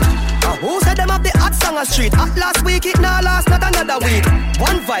a beat. Who said them have the hot song a street? At last week, it now last, not another week.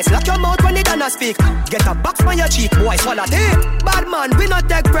 One voice, lock your mouth when it done a speak. Get a box on your cheek, boy, swallow it. Bad man, we not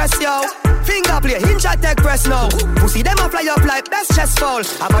take press, yo. Finger play, hinge at take press now. Pussy them a fly up like best chest fall.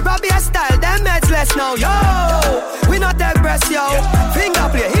 I'm a Robbie style, them heads less now, yo. We not take press, yo. Finger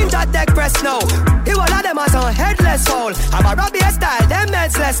play, hinge at take press now. He will have them as a headless fall. I'm a Robbie style, them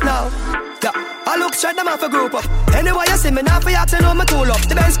heads less now. Yeah, I look straight them off a group up. Anyway you see me now for you to know me cool up.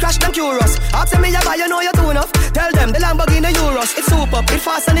 The Benz crash them curious. Ask me you buy you know you too enough. Tell them the Lamborghini Euros. It's soup up, it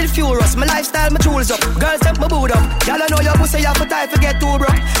fast and it furious. My lifestyle, my tools up. Girls tempt my boot up. Y'all know your pussy you for time to get too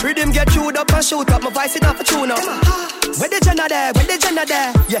broke. Rhythm get chewed up and shoot up. My voice it off a tune up. Where the Jenna there, where the Jenna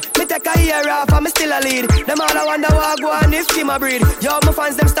there? Yeah, me take a year off and me still a lead. Them all I wonder what go on if she my breed. Yo, my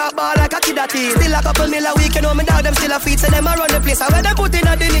fans them start ball like a kid at tea. Still a couple mil a week, you know me dog Cause them still a feet, so them a run the place. And when they put in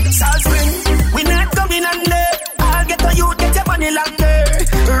a the South Spring, we not coming under. I'll get to you, get your money longer.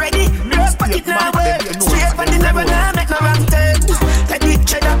 Ready, girls pocket now way. Straight from the never now, make no wrong turn. Take the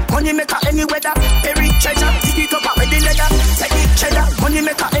cheddar, money maker any weather. Every treasure, dig it up with the leather. Take the cheddar, money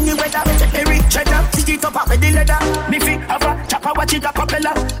maker any weather. Every treasure, dig it up with the leather. Me fi have a chopper, watch it a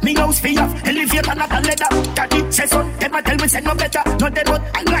propeller. Me house fi have elevator, not a leather. Daddy say so, them a tell me say no better. No dead but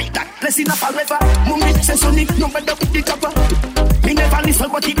I like that, blessing up forever. Mummy say so, no better with the chopper. Me never listen,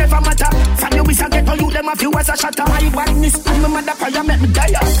 but it never matter. From you is a ghetto, you them a few as a shatter. My badness and my mother prayer make me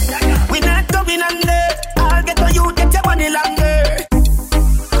die. We not going under. I'll get to you, get your money longer.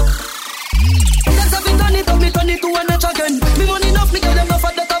 There's a bit on it, me turn it to a notch again. Me money enough, me get them off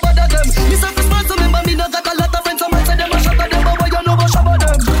at the top of them. Me self is smart, so remember me not got a lot of friends. Some might say them a shot at them, but you know about shabba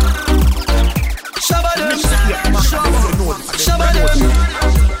them. Shabba them. Shabba them.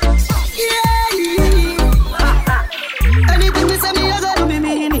 Yeah. Anything me say me, I gotta me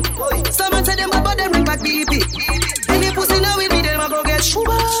mean it. Someone say them about them ring back BP. Any pussy now with me, them a go get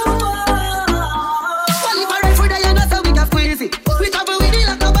shuba. Well, if I ride for the young, that's how we get crazy. We travel with it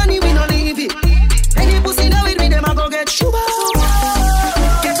like a bunny, we no leave it. Any pussy now with me, them a go get shuba.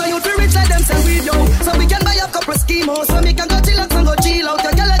 Get so you to rich like them, say we yo. So we can buy a couple schemos. So we can go chillax and go chill out.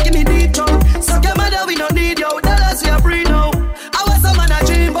 Your girl give me deep tone. So your mother, we no need yo. Dollars we are free now. I was some man a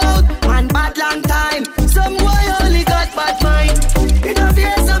dream about. Man bad long time. Some boy only got bad mind. It don't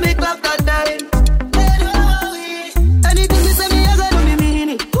fear so me clap that time. Anything you say me, I gotta me mean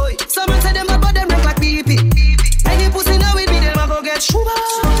it. Someone say them about them wreck like BP. Any pussy now with me, them a go get shuba.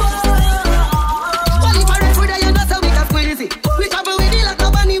 Well, if I ride for the young, that's how we get crazy. We travel with it like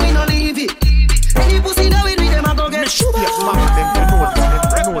a bunny, we no leave it. Any pussy now with me, them a go get shuba.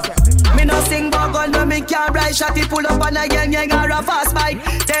 Me no sing bugle, no me can't ride. Shotty pull up on a gang or a fast bike.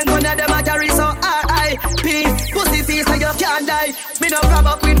 Then one of them a carry so R.I.P. Pussy face so you can't die. Me no grab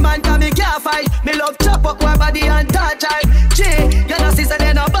up with man cause me can't fight. Me love chop up my body and touch I. G, you know sister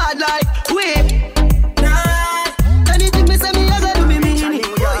they no bad like we. Nah, anything me say me I gotta do me mean it.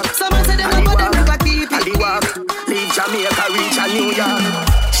 Someone say them about them look like people. And the walk, leave Jamaica, reach a New York.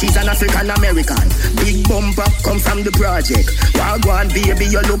 She's an African American. Big bumper, come from the project. Wagwan baby,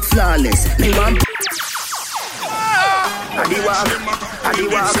 you look flawless. Me want and the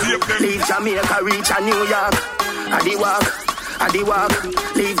walk, leave Jamaica, reach a New York. And the walk,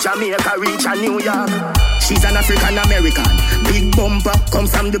 leave Jamaica, reach a New York. She's an African American. Big bumper, come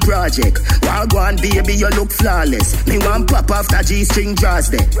from the project. Wagwan baby, you look flawless. Me want pop off the G-string draws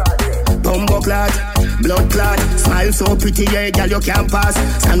there. Bumbo clad, blood clad. Smile so pretty, yeah, girl, you can't pass.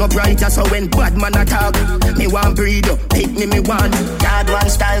 Stand up right, so when bad man attack. Me want breed up, pick me want. God one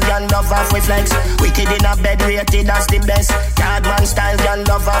style, girl, love off with flex. Wicked in a bed, rated as the best. God one style, girl,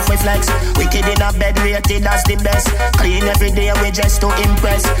 love off with flex. Wicked in a bed, rated as the best. Clean every day, we just to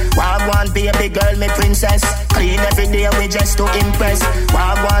impress. Wagwan baby girl, me princess. Clean every day, we just to impress.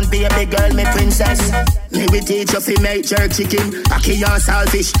 Wagwan baby girl, me princess. Me we teach you fi make jerk chicken. Aki and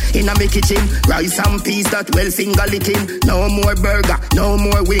saltfish in a me kitchen. Rice and peas that well finger licking. No more burger, no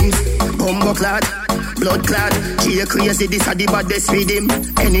more wings. Bumbo clad, blood clad. She crazy, this a the baddest with him.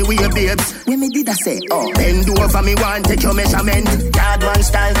 Anyway, babes, when me did I say, oh, bend over me one, take your measurement. God one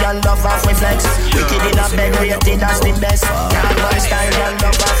style, girl, love off with flex. Wicked in a bed, rated as the best. God one style, girl,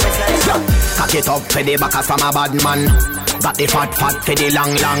 love off with flex. Cock it up for the backers from a bad man. Got the fat for the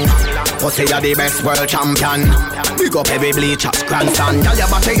long. Pussy are the best world champion. Big up every bleachers, grandstand. Tell your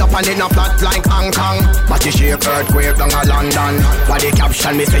body up and in a flat like Hong Kong. But you shape earthquake down a London. Why the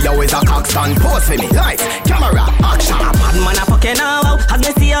caption me say you is a cockstand. Post for me, lights, camera, action. A bad man a fucking now. As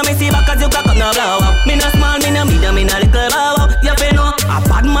me see back as you cock up no blow. Me no small, me no medium, me no little bow. You feel no? A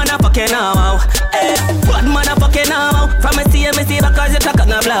bad man a fucking now. Hey, bad man a fucking now. From me see back as you cock up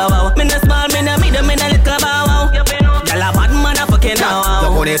no blow. Me no small, me no medium, me no little bow. You feel no? Girl a bad man a fucking now.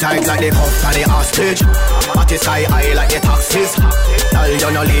 You put it tight like the cuff and the hostage. At the sky high like the taxis. Tell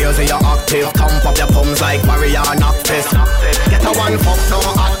you no lazy, you active. Thump up your palms like warrior and fist. Get a one fuck no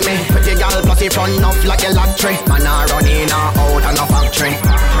at me. Pretty girl plus the front off like a lottery. Man a run in or out and a factory.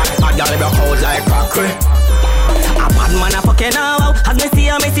 A girl broke out like crockery. A bad man a fucking now. As me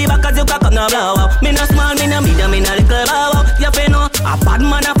see back as you cock up no blow. Me no small, me no medium, me no little bow. You feel no? A bad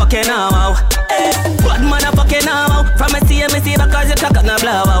man a fucking now. Hey, bad man a fucking now. From me see back as you cock up no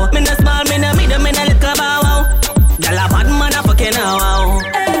blow. Me no small, me no medium, me no little bow. Girl a bad man a fucking now.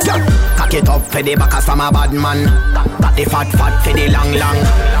 Cock it up for the backers from a bad man. Got the fat for the long.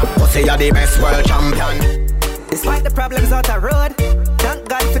 Pussy are the best world champion. Despite the problems out the road, thank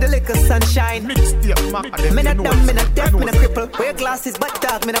God for the little sunshine. Mixtape, me not dumb, me not deaf, me not cripple. Wear glasses but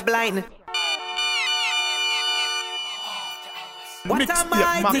dog, me not blind. Mixtape,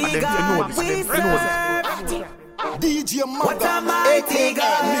 Magga, you know this. DJ Magga, What a mighty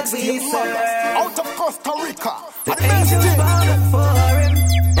God we Mixtape serve. Magga, out of Costa Rica. The angels bow before him,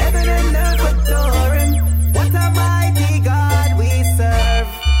 heaven and earth adore him. What a mighty God we serve.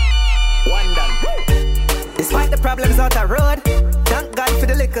 One done. Despite the problems out the road, thank God for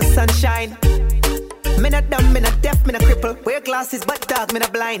the little sunshine. Me not dumb, me not deaf, me not cripple. Wear glasses, but dog, me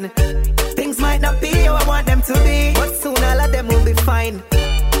not blind. Things might not be how I want them to be, but soon all of them will be fine.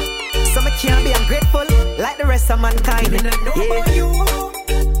 So me can't be ungrateful like the rest of mankind. Me not know about you,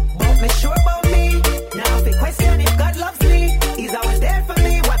 but me sure about me. Now if you question if God loves me, He's always there for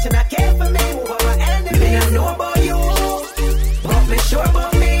me, watching I care for me, move over enemies. Me not know about you, but me sure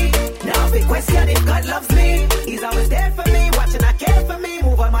about me. Now if you question if God loves me, He's always there for me, watching I care for me,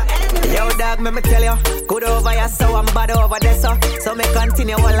 move over my enemies. Yo dog, me tell you, good over here so I'm bad over there so me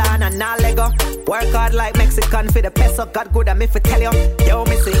continue hold on and not let go. Work hard like Mexican for the peso, God good at me for tell you. Yo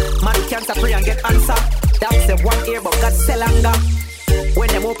me say, man can't pray and get answer. That's the one ear but God sell longer. When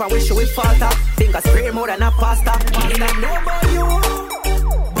them open wish you will falter, fingers pray more than a pasta. Me not know about you,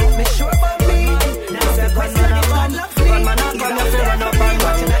 but me sure about me. Now the question if God loves me, God man I come, you feel run up and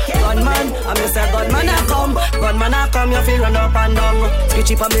down. God man, I me say God man I come, God man I come, you feel run up and down.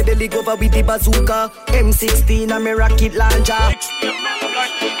 Skitchy pa me belly go with the bazooka, M16 and me rocket launcher.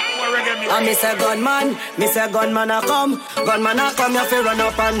 I me say gunman I come, you feel run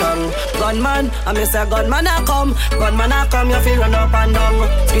up and down. Gunman, I me say gunman I come, you feel run up and down.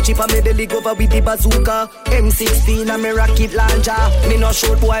 Skitchy pa me belly go with the bazooka, M16 and me rocket launcher. Me no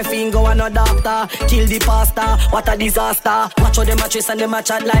short boy finger and no doctor, kill the pastor, what a disaster. Watch how them a chase and them a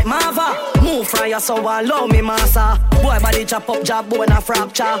chat like Mava. Move from your so allow me massa. Boy body chop up job bone a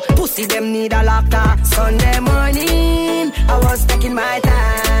fracture. Pussy them need a laughter. Sunday morning, I was taking my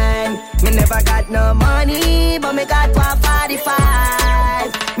time. Me never got no money, but me got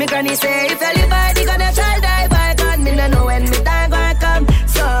 145. Me granny say if anybody gonna try die by God, me no know when me time gonna come.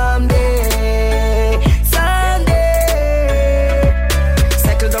 Someday.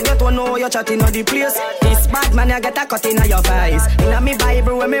 Settle down, get to know you're chatting on the place. This bad man, you get a cut in your face. In me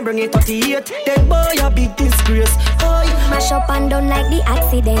Bible when me bring it 38, then boy you big disgrace. Mash up and down like the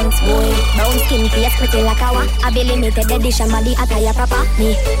accidents, boy. Brown skin face pretty like a wa. A be limited edition body attire proper.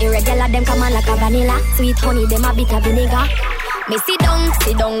 Me irregular them come on like a vanilla. Sweet honey them a bit of vinegar. Me sit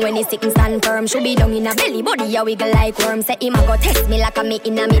down when he sit and stand firm. Should be down in a belly body a wiggle like worm. Say him a go test me like a me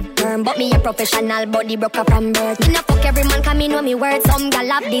in a midterm. But me a professional body broker from birth. Me no fuck every man come in know me words. Some gal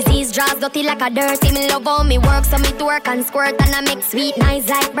have disease, draws dirty like a dirt. Me love how me work so me twerk and squirt. And I make sweet nice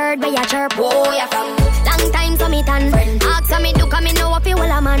like bird where ya chirp. Oh ya from long time so me tan. Ask so me do come me know what fi wall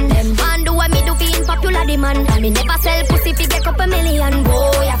a man. Them man do what me do fi in popular demand. Me never sell pussy fi get couple million.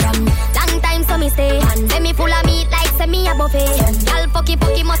 Oh ya from long time so me stay. And say me full of meat like say me a buffet. Y'all fucky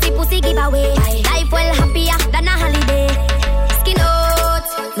musty pussy giveaway. Life well happier than a holiday. Skin out,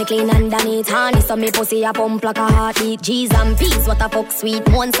 me clean underneath honey, so me pussy a pump like a heartbeat. G's and P's, what a fuck sweet.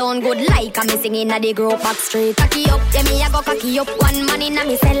 One sound good like a me singing at the group back straight. Cocky up, yeah me a go cocky up. One man in a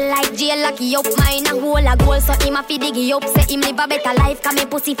me cell like jail lucky up. Mine a hole a goal, so him a fi diggy up. Say him live a better life, cause me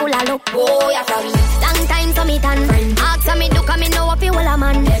pussy full of luck. Oh yeah from long time so me tan. Ask so me do, cause me know what fi wall a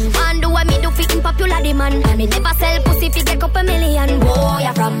man. Man do what me do fi in popular demand. Me never sell pussy fi get couple million. Oh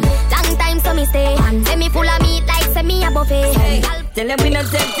yeah from long time so me stay. And say me full of meat like say me a buffet. Hey, tell them we not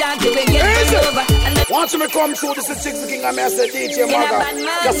take time till we get over. Once me come through, this is Six King and me I say DJ Magga.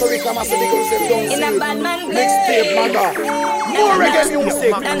 Just so we come and say they go say don't see it. Mixtape Magga. More reggae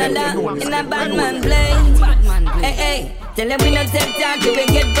music. In a bad man play. Hey, tell them we not take time till we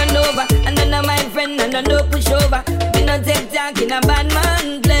get run over. And then my friend and I no push over. We not take time in a bad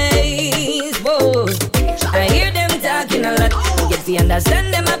man place. Whoa. I hear them talking a lot. Get to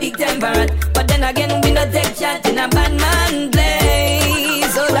understand them a big temperate. But then again we not take chat in a bad man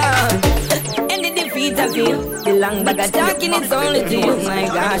place. Hold on. Any defeat I feel. The long bag of talking it's only to you. My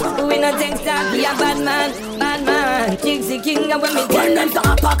gosh. We not take talk. We a bad man. Bad man. Jixie King and when me when them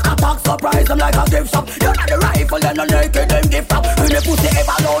attack, surprise them like a gift shop. You got the rifle and the naked them gift up. When the pussy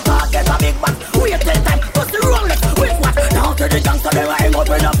ever low talk, get a big back. Wait till time, pussy Rolex, with what? Now to the gangster they hang out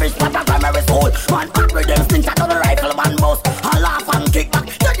with a fish pot and primary school. Man back with them stinks out of the rifle man boss. I laugh and kick back,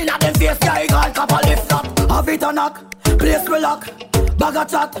 turning at them face, yeah, girl, cup a lift up. Have it a knock, place we lock, bag a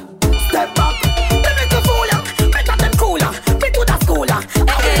chat, step back. They make a fool, better than cooler, me to the schooler.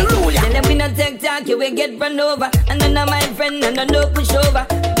 Tell them we not take talk, you will get run over. And then my friend and I no push over.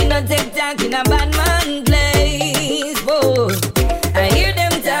 We not take talk in a bad man place. Whoa. I hear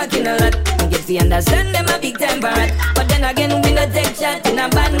them talking a lot. I get to understand them a big temperate. But then again we not take chat in a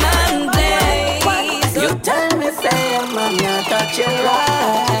bad man place. You tell me say I'm not talking. treat you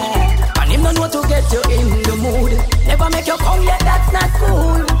right. And him don't know to get you in the mood. Never make you come yet, that's not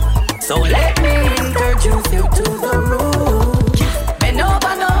cool. So let me introduce you to the room. Bend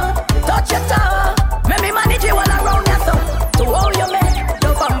over now, touch your toe. Make me manage you all around your soul. To hold you make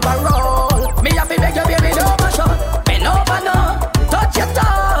your bumper roll. Me have to beg your baby don't mash up. Bend over now, touch your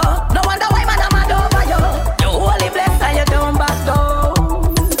toe. No wonder why man I'm mad over you. You holy blessed and you don't back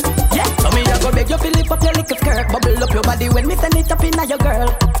down. Yeah, so me I go beg you fill up your little skirt. Bubble up your body when me send it up in your girl.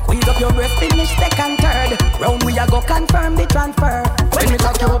 Squeeze up your breast, finish second, third. Round we a go confirm the transfer. When me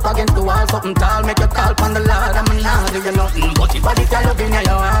talk you up against the wall, something tall, make you call on the Lord. I'm not doing nothing, but if I did tell you in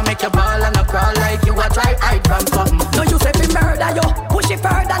your arm, make you ball and a crawl like you a try hide from something. No, you say me murder you, push it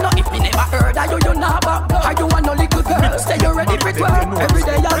further. No, if me never heard of you, you not back. Are you want no little girl? Say you ready for twerk every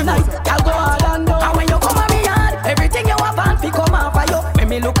day all night. Y'all go hard and down. And when you come on me yard, everything you want fi come off of you. When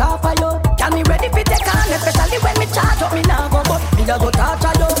me look out for you, can me ready for take on, especially when me charge up me now go, but me a go touch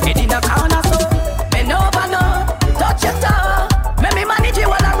you. Head in a corner so, bend over now, touch your toe. Make me manage you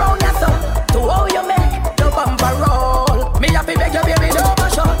all around your soul. To how you make your bumper roll. Me have to beg your baby don't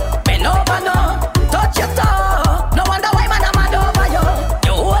mash up. Bend over now, touch your toe. No wonder why man I'm mad over you.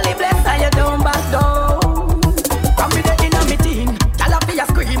 You holy blessed and you don't back down. Come with the inner me team. Y'all have to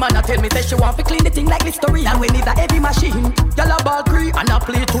scream and I tell me that she want to clean the thing like Listerine. And when it's a heavy machine, y'all a ball green and I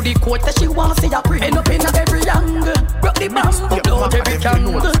play to the court that she want to see a pre. End up in every angle. Broke the bamboo, blow every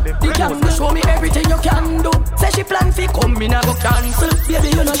candle. The candle show me everything you can do. Say she plan fi come in a go cancel.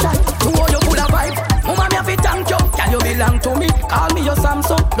 Baby you no shy, you know you full of vibe. Mama me have to thank you, can you belong to me? Call me your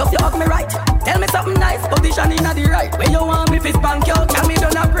Samsung, love you hug me right. Tell me something nice, position in the right. When you want me fi spank you, can me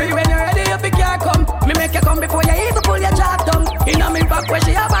done a pray. When you ready you pick your come. Me make you come before you even pull your jaw down. Inna me back where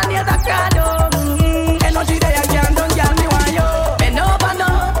she have a nail that card down. Energy there you can't done, girl me want you. Bend over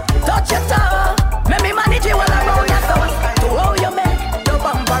now, touch your toe. Make me manage you all around your soul. To how you make your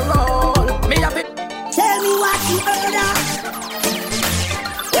bumper roll. Me have it. Tell me what you heard of.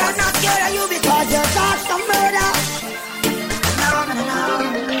 You're not scared of you because you thought some murder. No.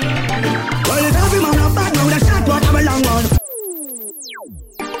 Well, if every man up back now, the shot what have a long one.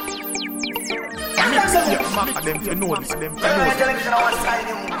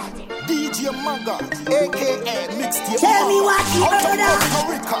 DJ Magga, a.k.a. Mixtape. Tell me what you heard of.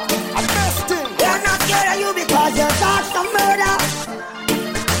 You're not scared of you because you thought some murder.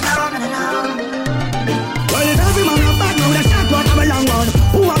 No. Well, if every man up back now, the shot what have a long one.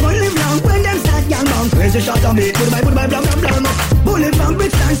 Who are gonna live long when them start young man? Crazy shot on me, goodbye, blah, blah, blah. Bullet from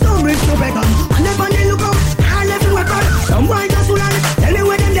Brixton, Stonebridge to Beckham. And then when they look up, I left the weapon. Some white just will tell me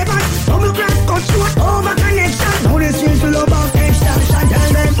where them depend. Double cross, cut short, over connection. Now this seems to love about extension.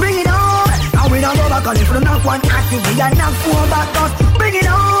 Tell them, bring it on. Now we don't go back on. If you knock one active, we are knock four back us. Bring it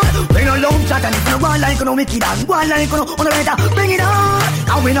on. Bring a long shot. And if you want like you know, make it on. One like you know, on the better. Bring it on.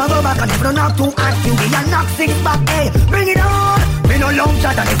 Now we don't go back on. If you knock two active, we are knock six back. Hey, bring it on. Bring a long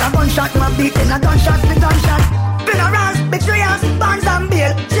shot. And if a gunshot, my beat in a gunshot, big gunshot. Funerals, betrayals, bonds and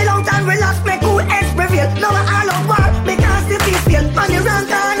bail. Chill out and relax, make cool ends prevail. Now I all of war, because the peace fail. On the wrong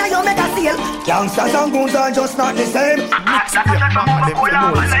corner, you make a seal. Youngsters and goons are just not the same. Talk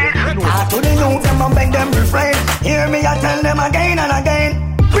to the youth, them and beg them refrain. Hear me, I tell them again and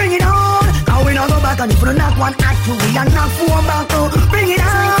again. Bring it on. Now we don't go back, and if you knock one at you, we are knock four back to. Bring it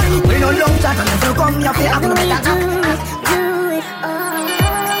on. We don't long chat, and if you come, you feel happy. Do it all.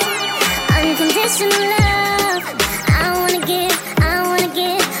 Unconditional love. I wanna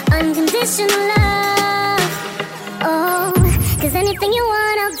give unconditional love. Oh, 'cause anything you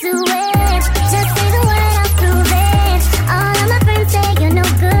want, I'll do it. Just say the word, I'll prove it. All of my friends say you're no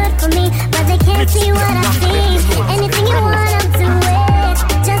good for me, but they can't see what I see. Anything you want, I'll do it.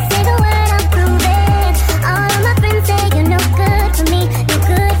 Just say the word, I'll prove it. All of my friends say you're no good for me, you're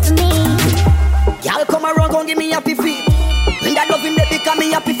good for me. Y'all come around, gon' give me happy feet. When that loving baby come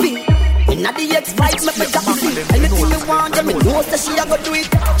me happy feet. Inna the X5, me pick up the feet. Anything me want, tell me know that she a go do it.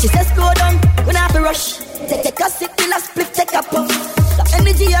 She says slow down, when I have to rush. Take a sip, till a split, take a puff. The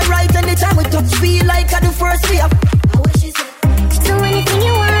energy I right anytime we touch, feel like I do first year. So anything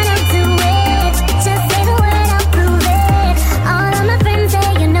you want, I'll do it. Just say the word, I'll prove it. All of my friends say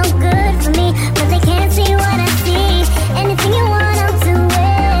you're no good for me, but they can't see what I see. Anything you want, I'll do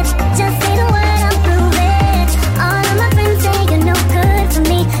it. Just say the word, I'll prove it. All of my friends say you're no good for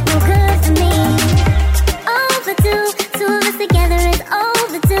me, no good for me. Overdue, two of us together is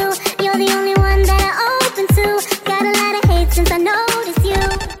overdue. You're the only one that I open to. Got a lot of hate since I noticed you.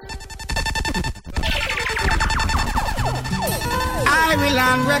 I will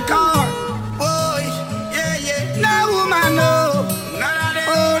on record. Boy, yeah. No woman, no.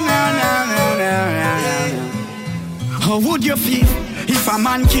 Oh, no. How would you feel if a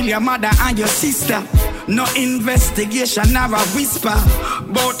man kill your mother and your sister? No investigation, never whisper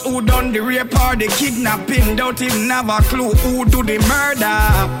about who done the rape or the kidnapping. Don't even have a clue who do the murder.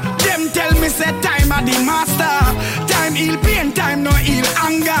 Them tell me say time are the master. Time heal pain, time no heal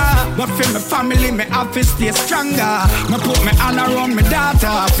anger. But for my family, me have to stay stronger. Me put me hand around my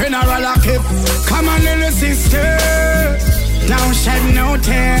daughter, funeral a keep. Come on little sister, don't shed no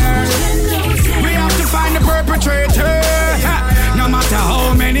tears. We have to find the perpetrator, no matter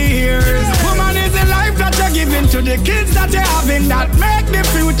how many years. Woman is the life that you're giving to the kids that you're having that make the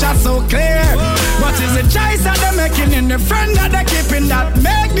future so clear. But it's the choice that they're making and the friend that they're keeping that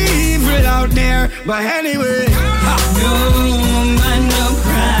make the evil out there. But anyway, no woman, no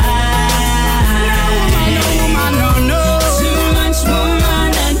cry. No woman, no, no. Too much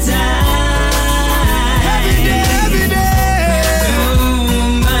woman and die. Every day, every day.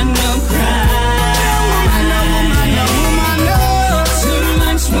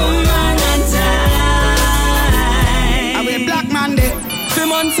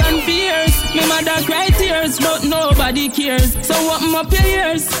 And fears, my mother cry tears, but nobody cares. So what my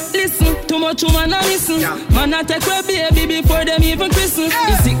peers? Listen, too much woman a listen. Man I take my baby before them even christen.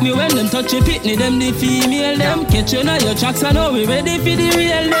 It sick me when them touch your pitney, them the female them. Catch you now your tracks and now we ready for the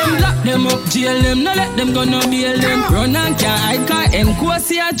real them. Lock them up, jail them, no let them go no bail them. Run and can't hide, car M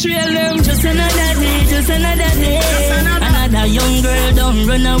see a trail them. Just another day, just another day. Another young girl don't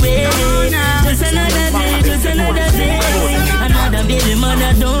run away. Just another day, just another day. Another baby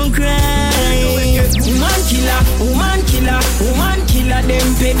mother don't cry. Woman killer, woman killer, woman killer.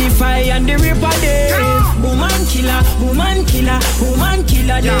 Them pay the fire and the ripper them. Woman killer, woman killer, woman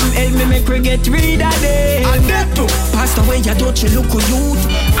killer. Them help me make we get rid of them. And that too. Pastor when you touch you look youth.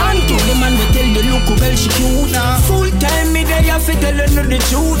 And to the man we tell the look well she cute. Full time me there fi tell her the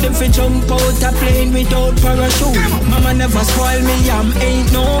truth. Them fi jump out a plane without parachute. Mama never spoil me,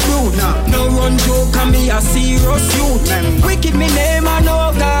 ain't no rude. No run joke and me a serious youth. Wicked me name I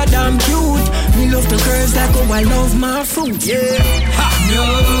know God I'm cute. Me love the girls like how I love my fruit. Yeah. No